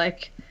too,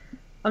 like,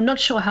 I'm not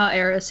sure how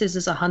Eris is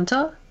as a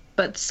hunter,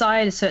 but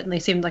Sai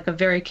certainly seemed like a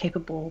very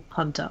capable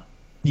hunter.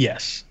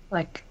 Yes.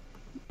 Like,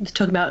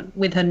 talking about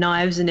with her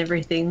knives and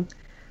everything,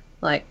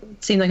 like,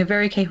 seemed like a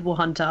very capable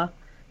hunter.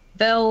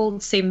 Vel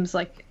seems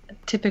like a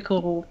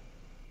typical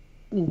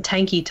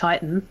tanky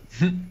Titan.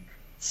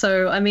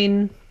 So, I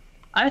mean,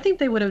 I think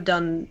they would have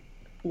done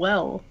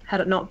well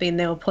had it not been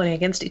they were plotting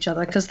against each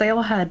other, because they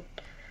all had,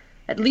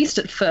 at least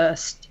at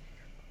first,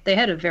 they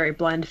had a very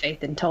blind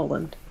faith in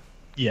Toland.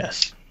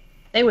 Yes.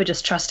 They were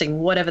just trusting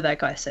whatever that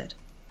guy said.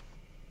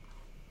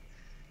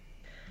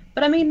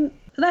 But I mean,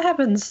 that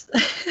happens.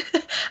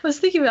 I was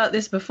thinking about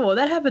this before.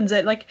 That happens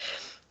at, like,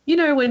 you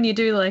know, when you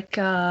do, like,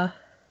 trying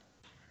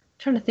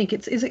to think,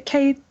 is it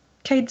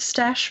Cade's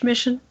stash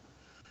mission?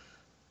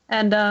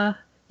 And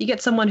you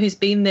get someone who's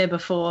been there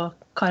before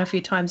quite a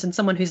few times and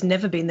someone who's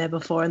never been there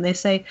before, and they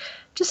say,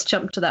 just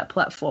jump to that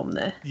platform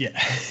there. Yeah.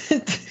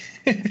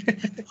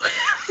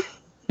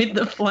 With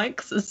the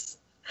flanks.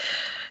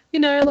 You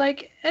know,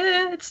 like,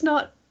 it's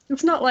not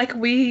like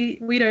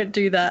we don't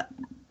do that.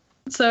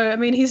 So, I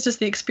mean, he's just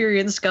the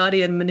experienced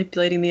guardian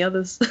manipulating the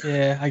others.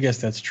 Yeah, I guess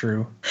that's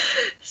true.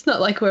 It's not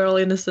like we're all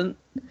innocent.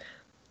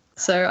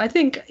 So I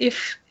think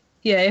if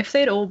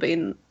they'd all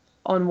been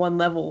on one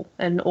level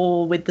and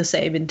all with the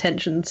same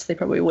intentions, they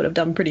probably would have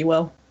done pretty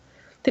well.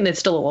 I think they'd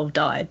still all have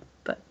died,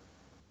 but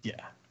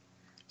yeah.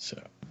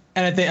 So,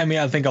 and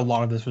I think a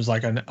lot of this was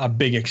like a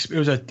big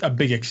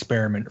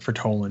experiment for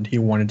Toland. He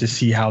wanted to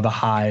see how the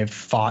Hive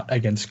fought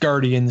against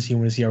Guardians. He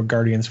wanted to see how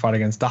Guardians fought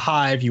against the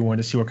Hive. He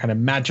wanted to see what kind of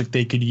magic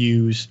they could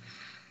use.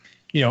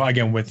 You know,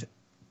 again, with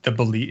the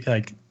belief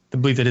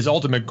that his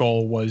ultimate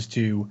goal was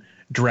to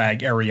drag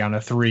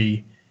Ariana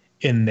 3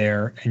 in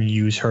there and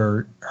use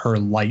her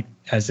light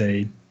as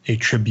a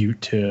tribute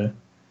to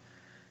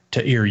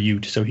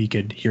Ir-Yût so he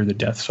could hear the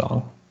death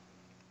song.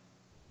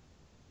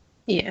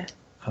 Yeah.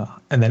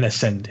 And then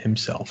ascend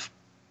himself.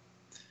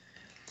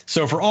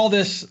 So for all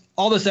this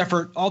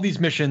effort, all these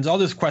missions, all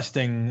this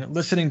questing,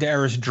 listening to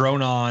Eris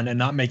drone on and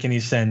not make any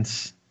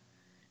sense,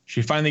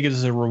 she finally gives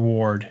us a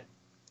reward,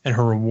 and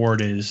her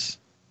reward is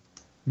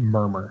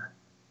Murmur,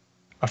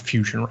 a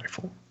fusion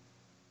rifle.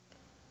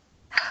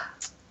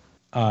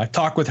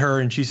 Talk with her,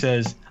 and she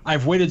says,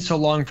 "I've waited so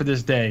long for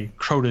this day.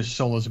 Crota's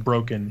soul is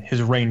broken,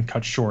 his reign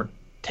cut short.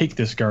 Take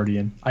this,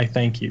 Guardian. I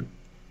thank you."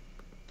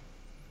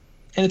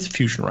 And it's a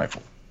fusion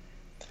rifle.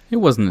 It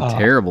wasn't a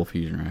terrible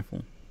fusion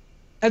rifle.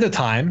 At the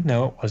time,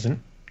 no, it wasn't.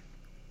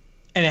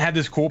 And it had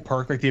this cool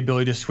perk, like the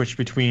ability to switch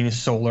between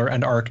solar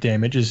and arc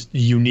damage is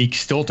unique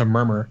still to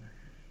Murmur.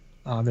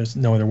 There's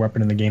no other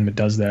weapon in the game that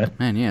does that.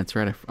 Man, yeah, that's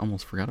right. I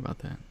almost forgot about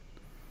that.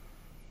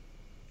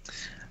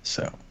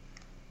 So,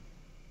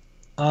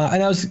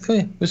 and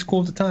it was cool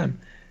at the time.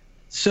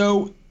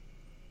 So,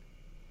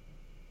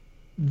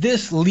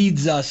 this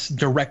leads us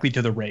directly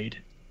to the raid.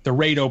 The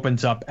raid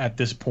opens up at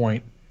this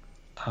point,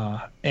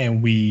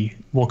 and we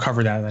will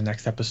cover that in the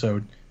next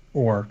episode,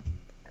 or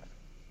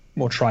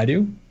we'll try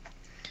to.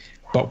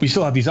 But we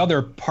still have these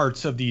other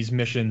parts of these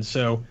missions.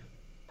 So,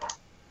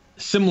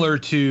 similar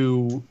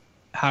to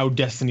how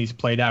Destiny's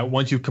played out,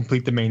 once you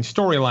complete the main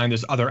storyline,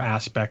 there's other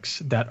aspects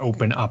that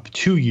open up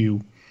to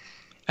you.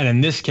 And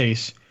in this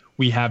case,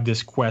 we have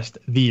this quest,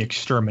 The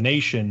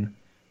Extermination,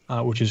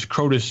 which is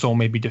Crota's soul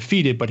may be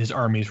defeated, but his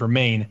armies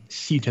remain.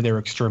 See to their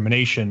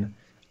extermination,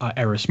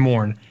 Eris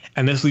Morn.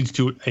 And this leads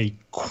to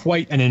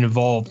quite an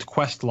involved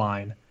quest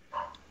line.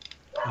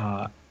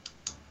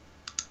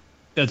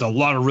 There's a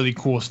lot of really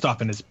cool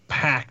stuff, and it's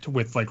packed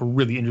with like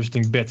really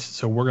interesting bits.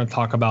 So we're going to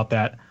talk about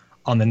that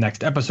on the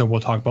next episode. We'll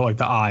talk about like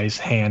the eyes,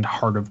 hand,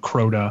 heart of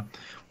Crota.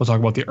 We'll talk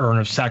about the Urn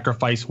of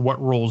Sacrifice,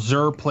 what role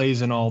Xur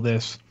plays in all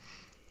this.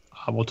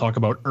 We'll talk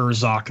about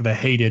Urzok the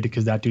Hated,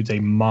 because that dude's a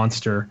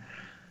monster.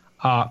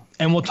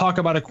 And we'll talk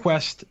about a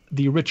quest,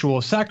 the Ritual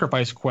of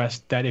Sacrifice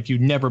quest, that if you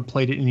never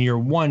played it in year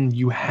one,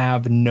 you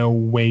have no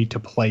way to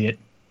play it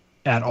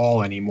at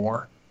all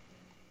anymore.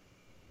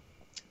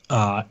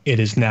 It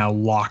is now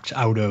locked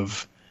out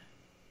of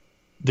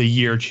the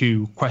year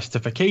two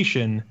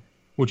questification,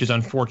 which is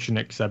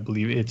unfortunate because I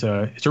believe it's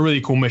a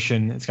really cool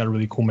mission. It's got a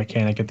really cool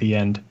mechanic at the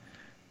end,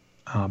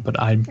 but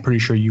I'm pretty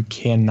sure you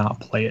cannot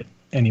play it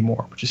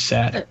anymore, which is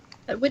sad.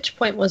 At which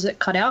point was it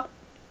cut out?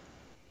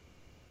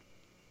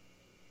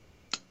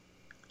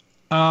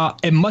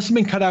 It must have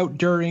been cut out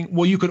during.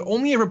 Well, you could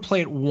only ever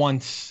play it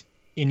once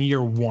in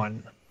year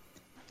one,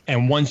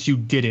 and once you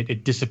did it,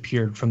 it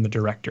disappeared from the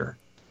director.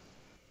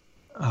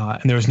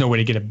 And there was no way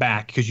to get it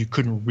back because you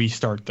couldn't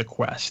restart the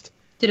quest.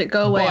 Did it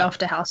go away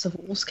after House of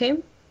Wolves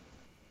came?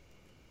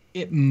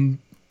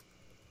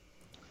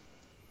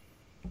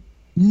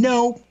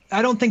 No,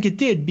 I don't think it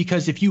did,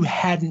 because if you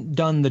hadn't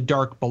done the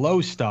Dark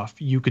Below stuff,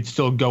 you could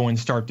still go and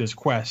start this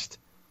quest,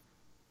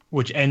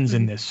 which ends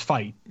in this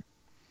fight.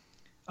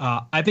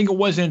 I think it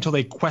wasn't until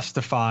they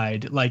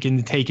questified, like in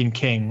the Taken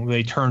King, where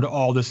they turned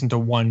all this into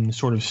one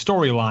sort of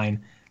storyline,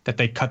 that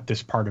they cut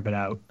this part of it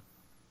out.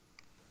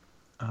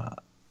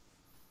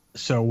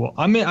 So,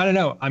 I mean, I don't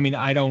know. I mean,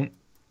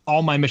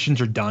 all my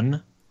missions are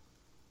done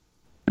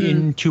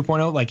in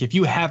 2.0. Like, if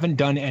you haven't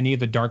done any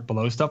of the Dark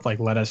Below stuff, like,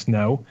 let us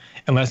know.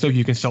 And let us know if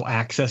you can still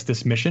access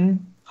this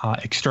mission,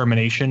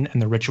 Extermination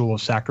and the Ritual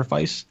of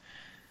Sacrifice,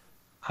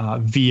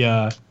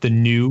 via the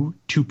new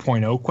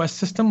 2.0 quest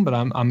system. But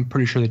I'm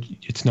pretty sure that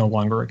it's no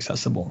longer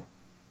accessible,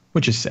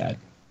 which is sad.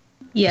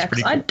 Yeah,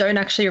 because cool. I don't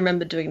actually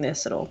remember doing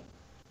this at all.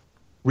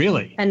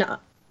 Really? And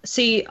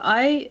see,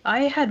 I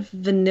had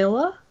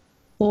vanilla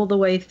all the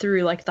way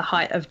through like the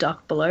height of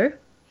Dark Below.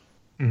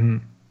 Mm-hmm.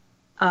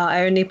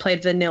 I only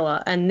played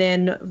vanilla, and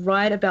then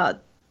right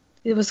about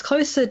it was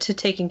closer to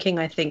Taken King,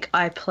 I think.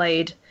 I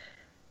played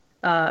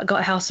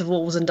got House of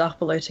Wolves and Dark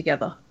Below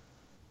together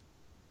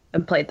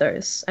and played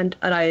those, and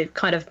I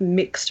kind of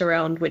mixed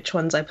around which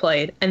ones I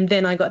played, and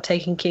then I got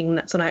Taken King, and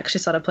that's when I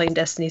actually started playing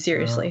Destiny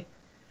seriously.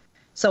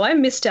 So I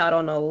missed out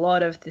on a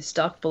lot of this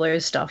Dark Below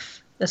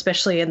stuff,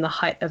 especially in the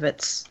height of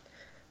its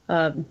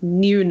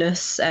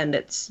newness and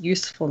its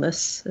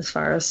usefulness as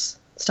far as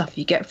stuff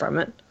you get from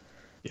it.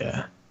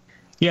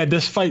 Yeah,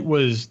 this fight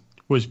was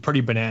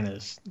pretty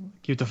bananas. You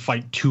have to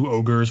fight 2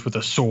 ogres with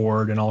a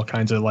sword and all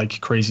kinds of like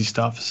crazy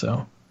stuff.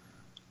 So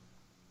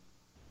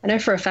I know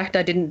for a fact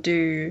I didn't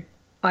do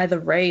either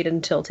raid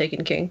until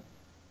Taken King.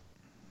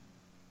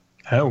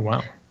 oh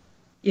wow.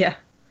 Yeah,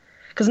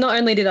 because not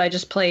only did I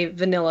just play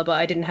vanilla, but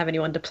I didn't have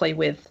anyone to play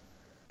with.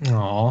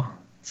 Aw.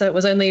 So it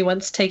was only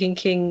once Taken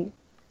King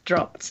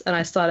dropped and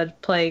I started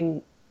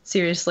playing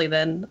seriously,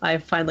 then I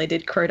finally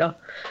did Crota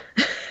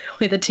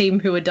with a team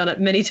who had done it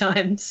many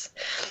times.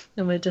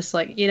 And we're just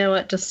like, you know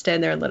what, just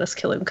stand there and let us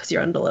kill him because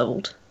you're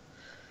underleveled.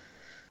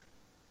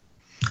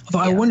 Although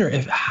I wonder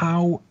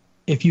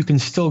if you can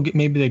still get,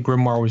 maybe the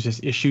Grimoire was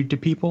just issued to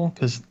people,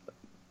 because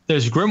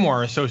there's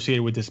Grimoire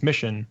associated with this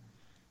mission,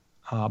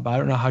 but I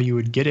don't know how you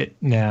would get it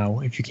now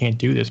if you can't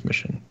do this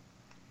mission.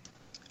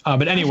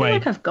 But anyway, I feel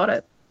like I've got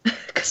it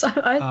because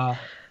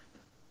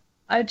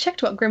I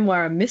checked what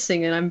Grimoire I'm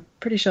missing, and I'm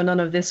pretty sure none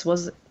of this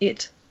was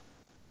it.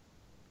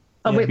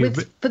 Oh, Yeah,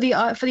 wait, for the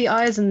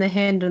eyes and the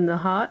hand and the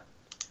heart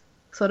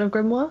sort of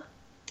Grimoire.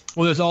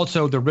 well, there's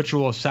also the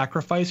Ritual of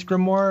Sacrifice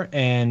Grimoire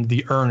and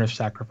the Urn of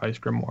Sacrifice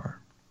Grimoire.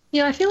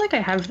 Yeah, I feel like I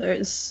have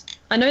those.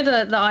 I know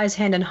the eyes,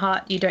 hand, and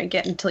heart you don't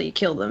get until you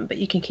kill them, but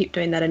you can keep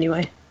doing that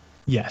anyway.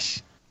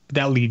 Yes,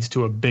 that leads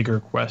to a bigger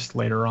quest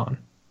later on.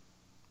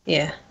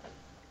 Yeah.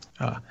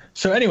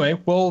 So anyway,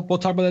 we'll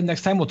talk about that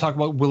next time. We'll talk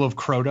about Will of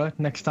Crota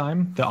next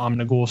time, the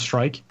Omnigul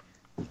strike,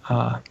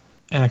 and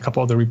a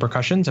couple other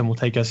repercussions, and we'll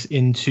take us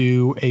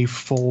into a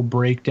full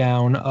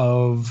breakdown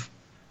of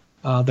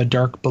the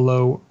Dark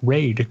Below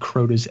raid,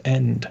 Crota's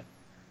End,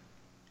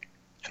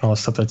 and all the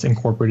stuff that's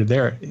incorporated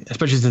there,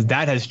 especially since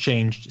that has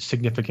changed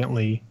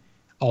significantly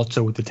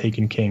also with the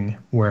Taken King,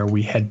 where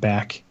we head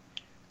back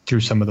through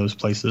some of those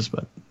places,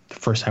 but the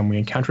first time we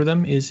encounter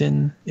them is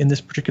in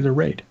this particular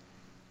raid.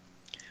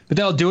 But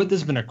that'll do it.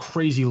 This has been a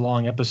crazy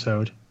long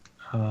episode.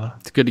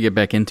 It's good to get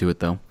back into it,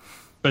 though.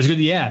 But it's good,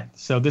 yeah.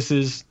 So it's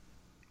a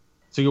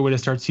good way to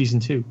start season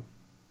 2.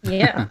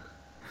 Yeah.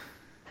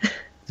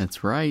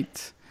 That's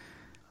right.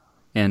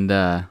 And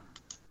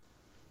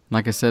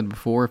like I said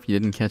before, if you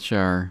didn't catch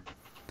our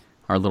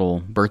little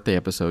birthday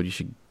episode, you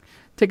should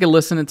take a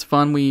listen. It's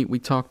fun. We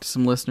talked to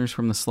some listeners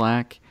from the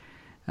Slack.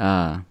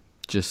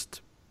 Just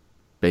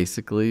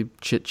basically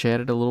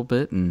chit-chatted a little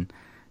bit, and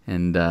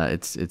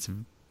it's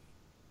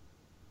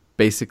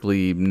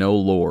basically no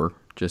lore,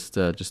 just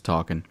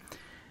talking.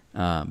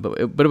 But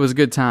it was a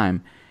good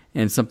time,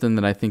 and something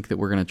that I think that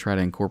we're going to try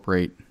to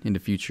incorporate into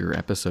future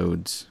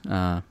episodes.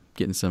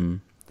 Getting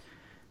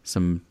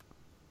some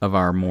of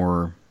our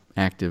more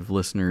active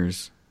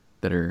listeners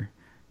that are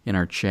in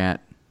our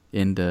chat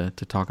in to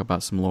talk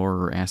about some lore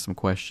or ask some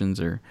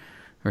questions or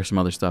some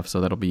other stuff.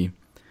 So that'll be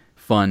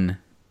fun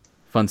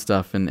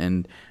stuff,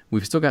 and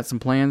we've still got some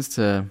plans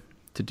to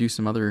do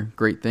some other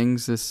great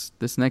things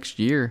this next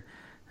year.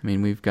 I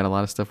mean, we've got a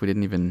lot of stuff we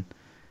didn't even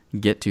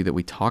get to that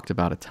we talked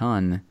about a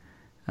ton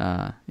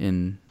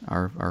in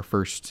our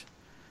first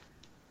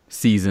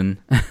season.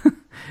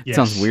 It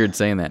sounds weird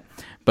saying that,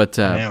 but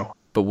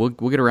we'll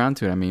get around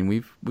to it. I mean,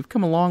 we've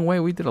come a long way.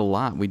 We did a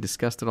lot. We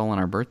discussed it all in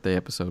our birthday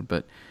episode,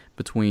 but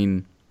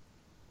between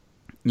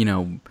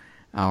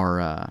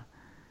our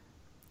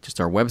just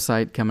our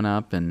website coming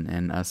up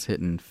and us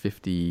hitting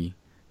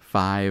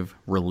 55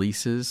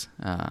 releases,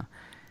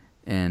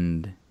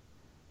 and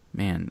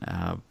man,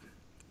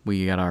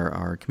 we got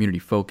our community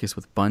focus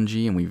with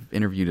Bungie, and we've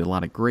interviewed a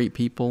lot of great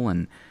people,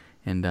 and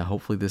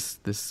hopefully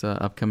this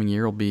upcoming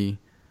year will be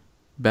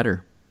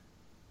better.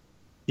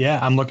 Yeah,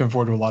 I'm looking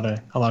forward to a lot of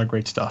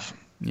great stuff.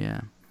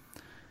 Yeah.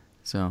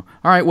 So,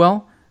 all right,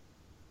 well,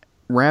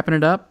 wrapping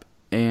it up,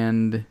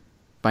 and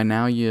by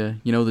now you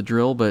know the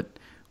drill, but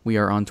we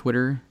are on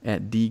Twitter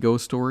at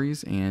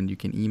DGoStories, and you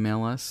can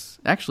email us.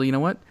 Actually, you know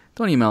what?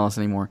 Don't email us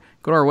anymore.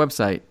 Go to our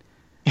website.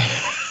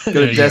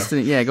 Go to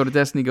Destiny. Yeah, go to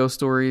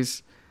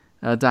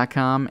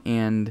DestinyGhostStories.com,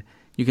 and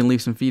you can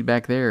leave some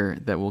feedback there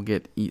that will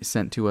get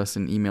sent to us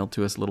and emailed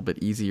to us a little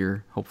bit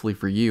easier, hopefully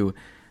for you.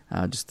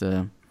 Just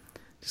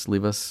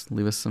leave us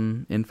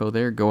some info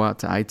there. Go out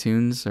to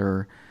iTunes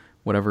or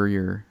whatever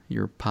your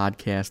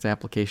podcast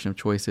application of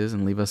choice is,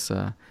 and leave us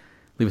some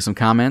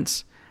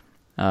comments.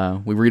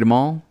 We read them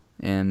all,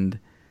 and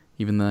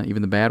even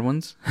the bad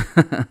ones,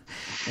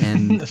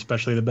 and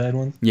especially the bad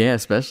ones. Yeah,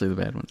 especially the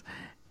bad ones.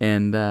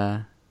 And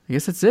I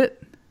guess that's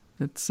it.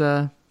 Let's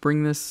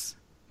bring this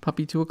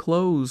puppy to a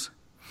close.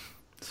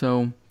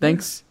 So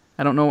thanks.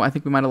 I don't know. I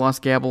think we might have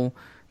lost Gabble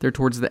there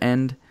towards the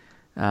end.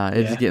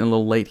 It's getting a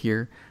little late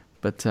here,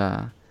 but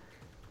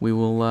we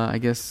will, I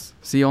guess,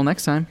 see you all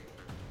next time.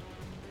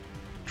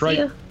 That's right.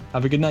 ya.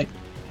 Have a good night,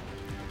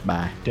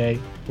 Bye. day,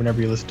 whenever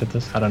you listen to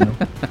this. I don't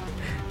know.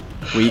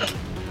 Week.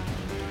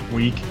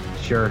 Week,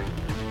 sure.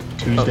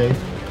 Tuesday.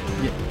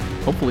 Yeah.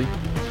 Hopefully.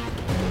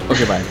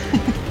 Okay, bye.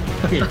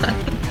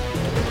 Okay.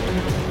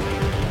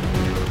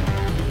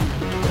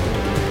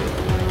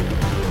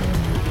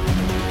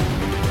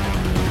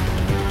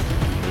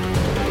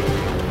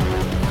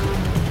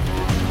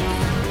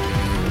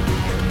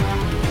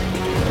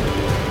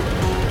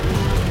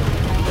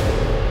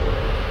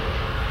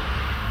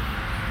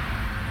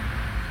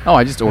 Oh,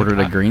 I just ordered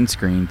a green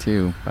screen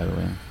too, by the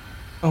way.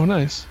 Oh,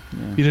 nice.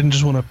 Yeah. You didn't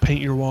just want to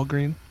paint your wall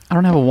green? I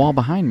don't have a wall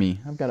behind me.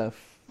 I've got a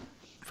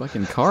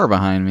fucking car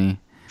behind me.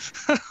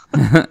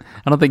 I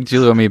don't think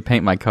Julie want me to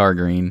paint my car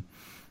green.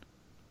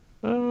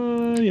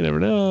 You never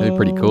know. It'd be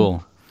pretty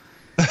cool.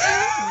 We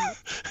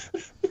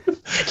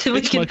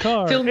It's my can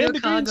car. film your And the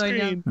car green going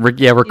down. screen.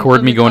 Record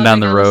film me your going car down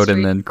the going down the road and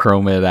street. then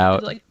chrome it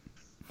out. Like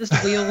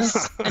just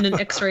wheels and an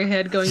X-ray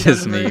head going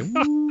Just down the me.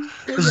 road.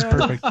 This is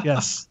perfect.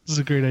 Yes, this is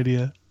a great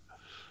idea.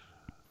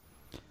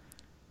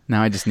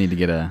 Now I just need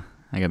to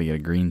I gotta get a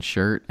green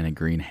shirt and a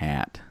green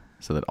hat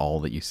so that all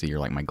that you see are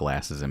like my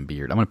glasses and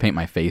beard. I'm gonna paint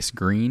my face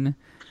green,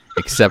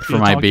 except for Be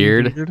a my talking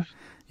beard.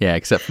 Yeah,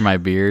 except for my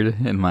beard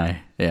and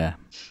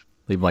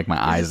leave like my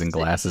eyes and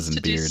glasses and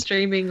to do beard.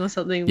 streaming or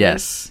something.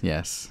 Yes.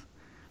 Oh,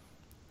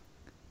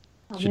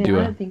 Should man, do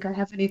I a- don't think I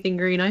have anything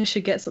green. I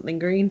should get something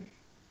green.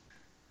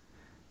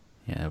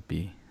 Yeah, it'd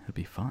be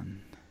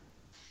fun.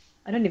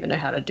 I don't even know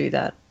how to do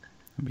that.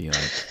 It'd be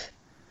like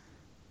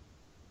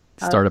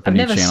start up a I've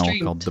new never channel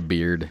streamed. called The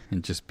Beard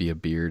and just be a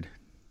beard.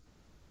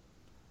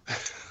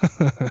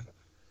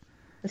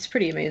 It's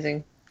pretty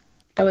amazing.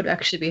 That would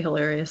actually be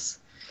hilarious.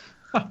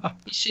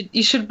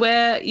 You should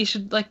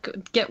like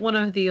get one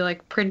of the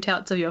like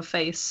printouts of your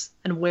face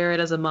and wear it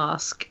as a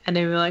mask, and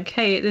then be like,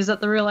 "Hey, is that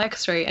the real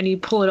X-ray?" And you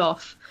pull it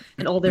off,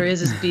 and all there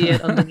is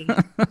beard underneath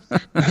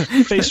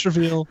Face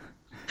reveal.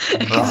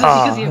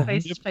 because your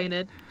face is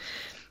painted.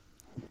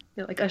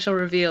 You're like, "I shall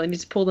reveal," and you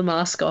just pull the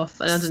mask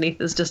off, and underneath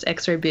is just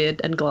X-ray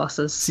beard and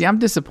glasses. See, I'm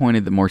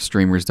disappointed that more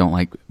streamers don't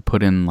like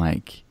put in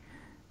like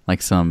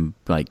some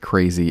like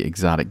crazy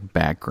exotic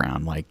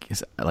background, like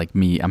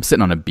me. I'm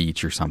sitting on a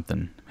beach or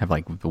something, have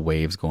like the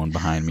waves going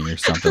behind me or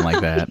something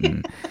like that,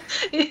 and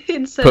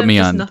Instead put of me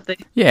just on nothing.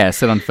 Yeah,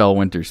 sit on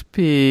Fellwinter's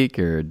Peak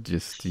or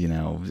just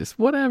just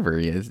whatever.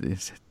 Yeah,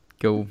 just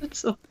go.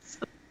 It's awesome.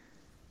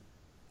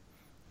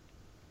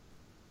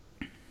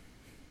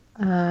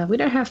 We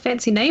don't have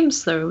fancy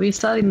names though. We're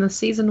starting the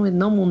season with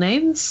normal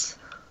names.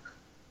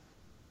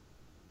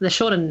 They're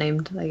shortened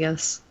named, I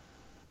guess.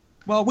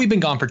 Well, we've been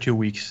gone for 2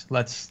 weeks.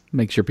 Let's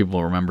Make sure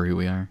people remember who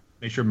we are.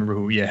 make sure to remember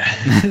who. Yeah.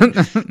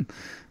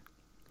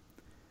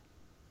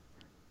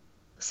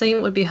 Saying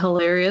it would be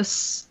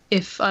hilarious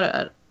if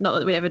not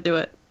that we ever do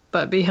it, but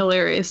it'd be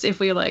hilarious if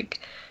we like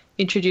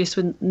introduced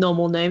with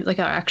normal names, like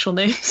our actual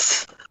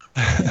names.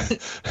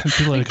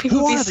 People are like, People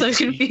who would be are so these?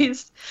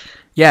 confused.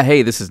 Yeah,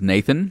 hey, this is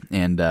Nathan,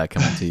 and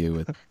coming to you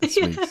with this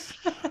week's.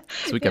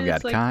 This week I've Yeah, got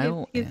it's like,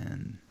 Kyle he's-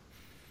 and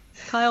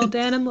Kyle,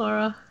 Dan, and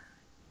Laura,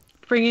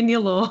 bring in your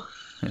law.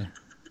 Yeah.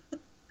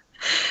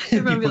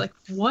 Everyone would be like,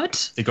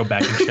 "What?" They go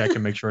back and check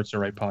and make sure it's the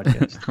right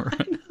podcast.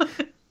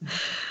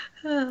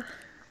 Right.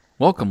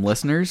 Welcome,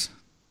 listeners.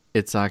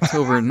 It's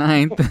October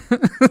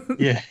 9th,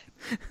 Yeah.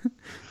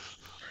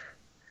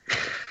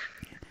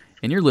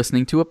 and you're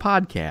listening to a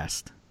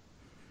podcast.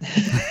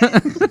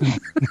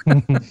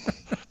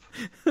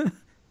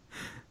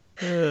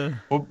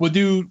 We'll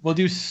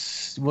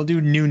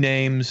do new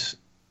names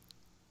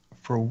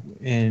for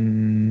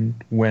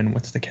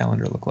what's the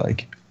calendar look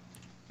like?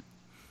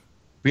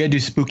 We gotta do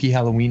spooky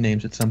Halloween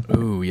names at some point.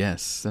 Ooh,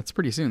 yes. That's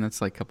pretty soon.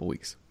 That's like a couple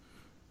weeks.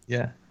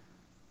 Yeah.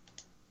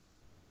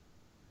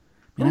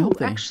 And I Ooh, hope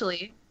they-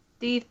 actually,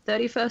 the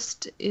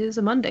 31st is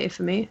a Monday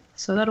for me,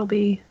 so that'll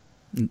be.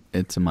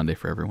 It's a Monday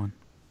for everyone.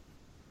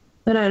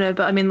 No,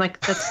 but I mean, like,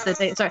 that's the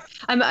day. Sorry,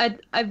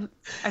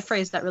 I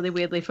phrased that really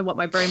weirdly from what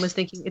my brain was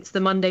thinking. It's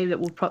the Monday that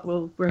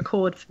will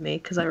record for me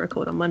because I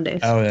record on Mondays.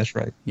 Oh, that's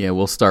right. Yeah,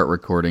 we'll start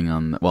recording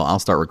I'll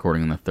start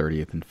recording on the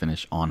 30th and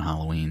finish on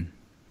Halloween.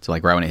 So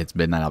like right when it hits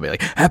midnight, I'll be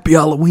like, "Happy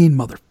Halloween,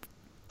 mother."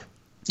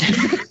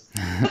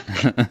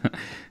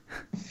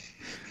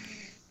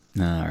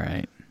 All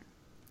right.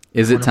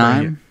 Is it We're ready.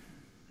 time?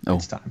 Oh,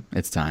 It's time.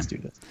 It's time. Let's do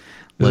this.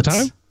 Is it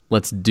time?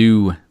 Let's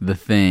do the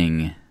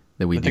thing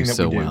that we The do thing that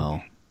so we do.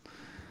 well.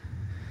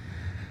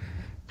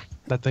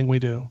 That thing we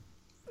do.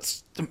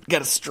 Got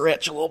to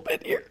stretch a little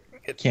bit here.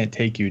 It can't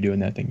take you doing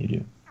that thing you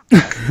do.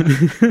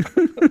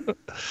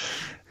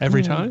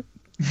 Every time?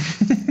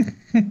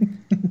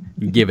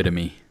 Give it to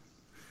me.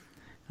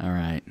 All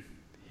right.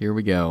 Here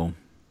we go.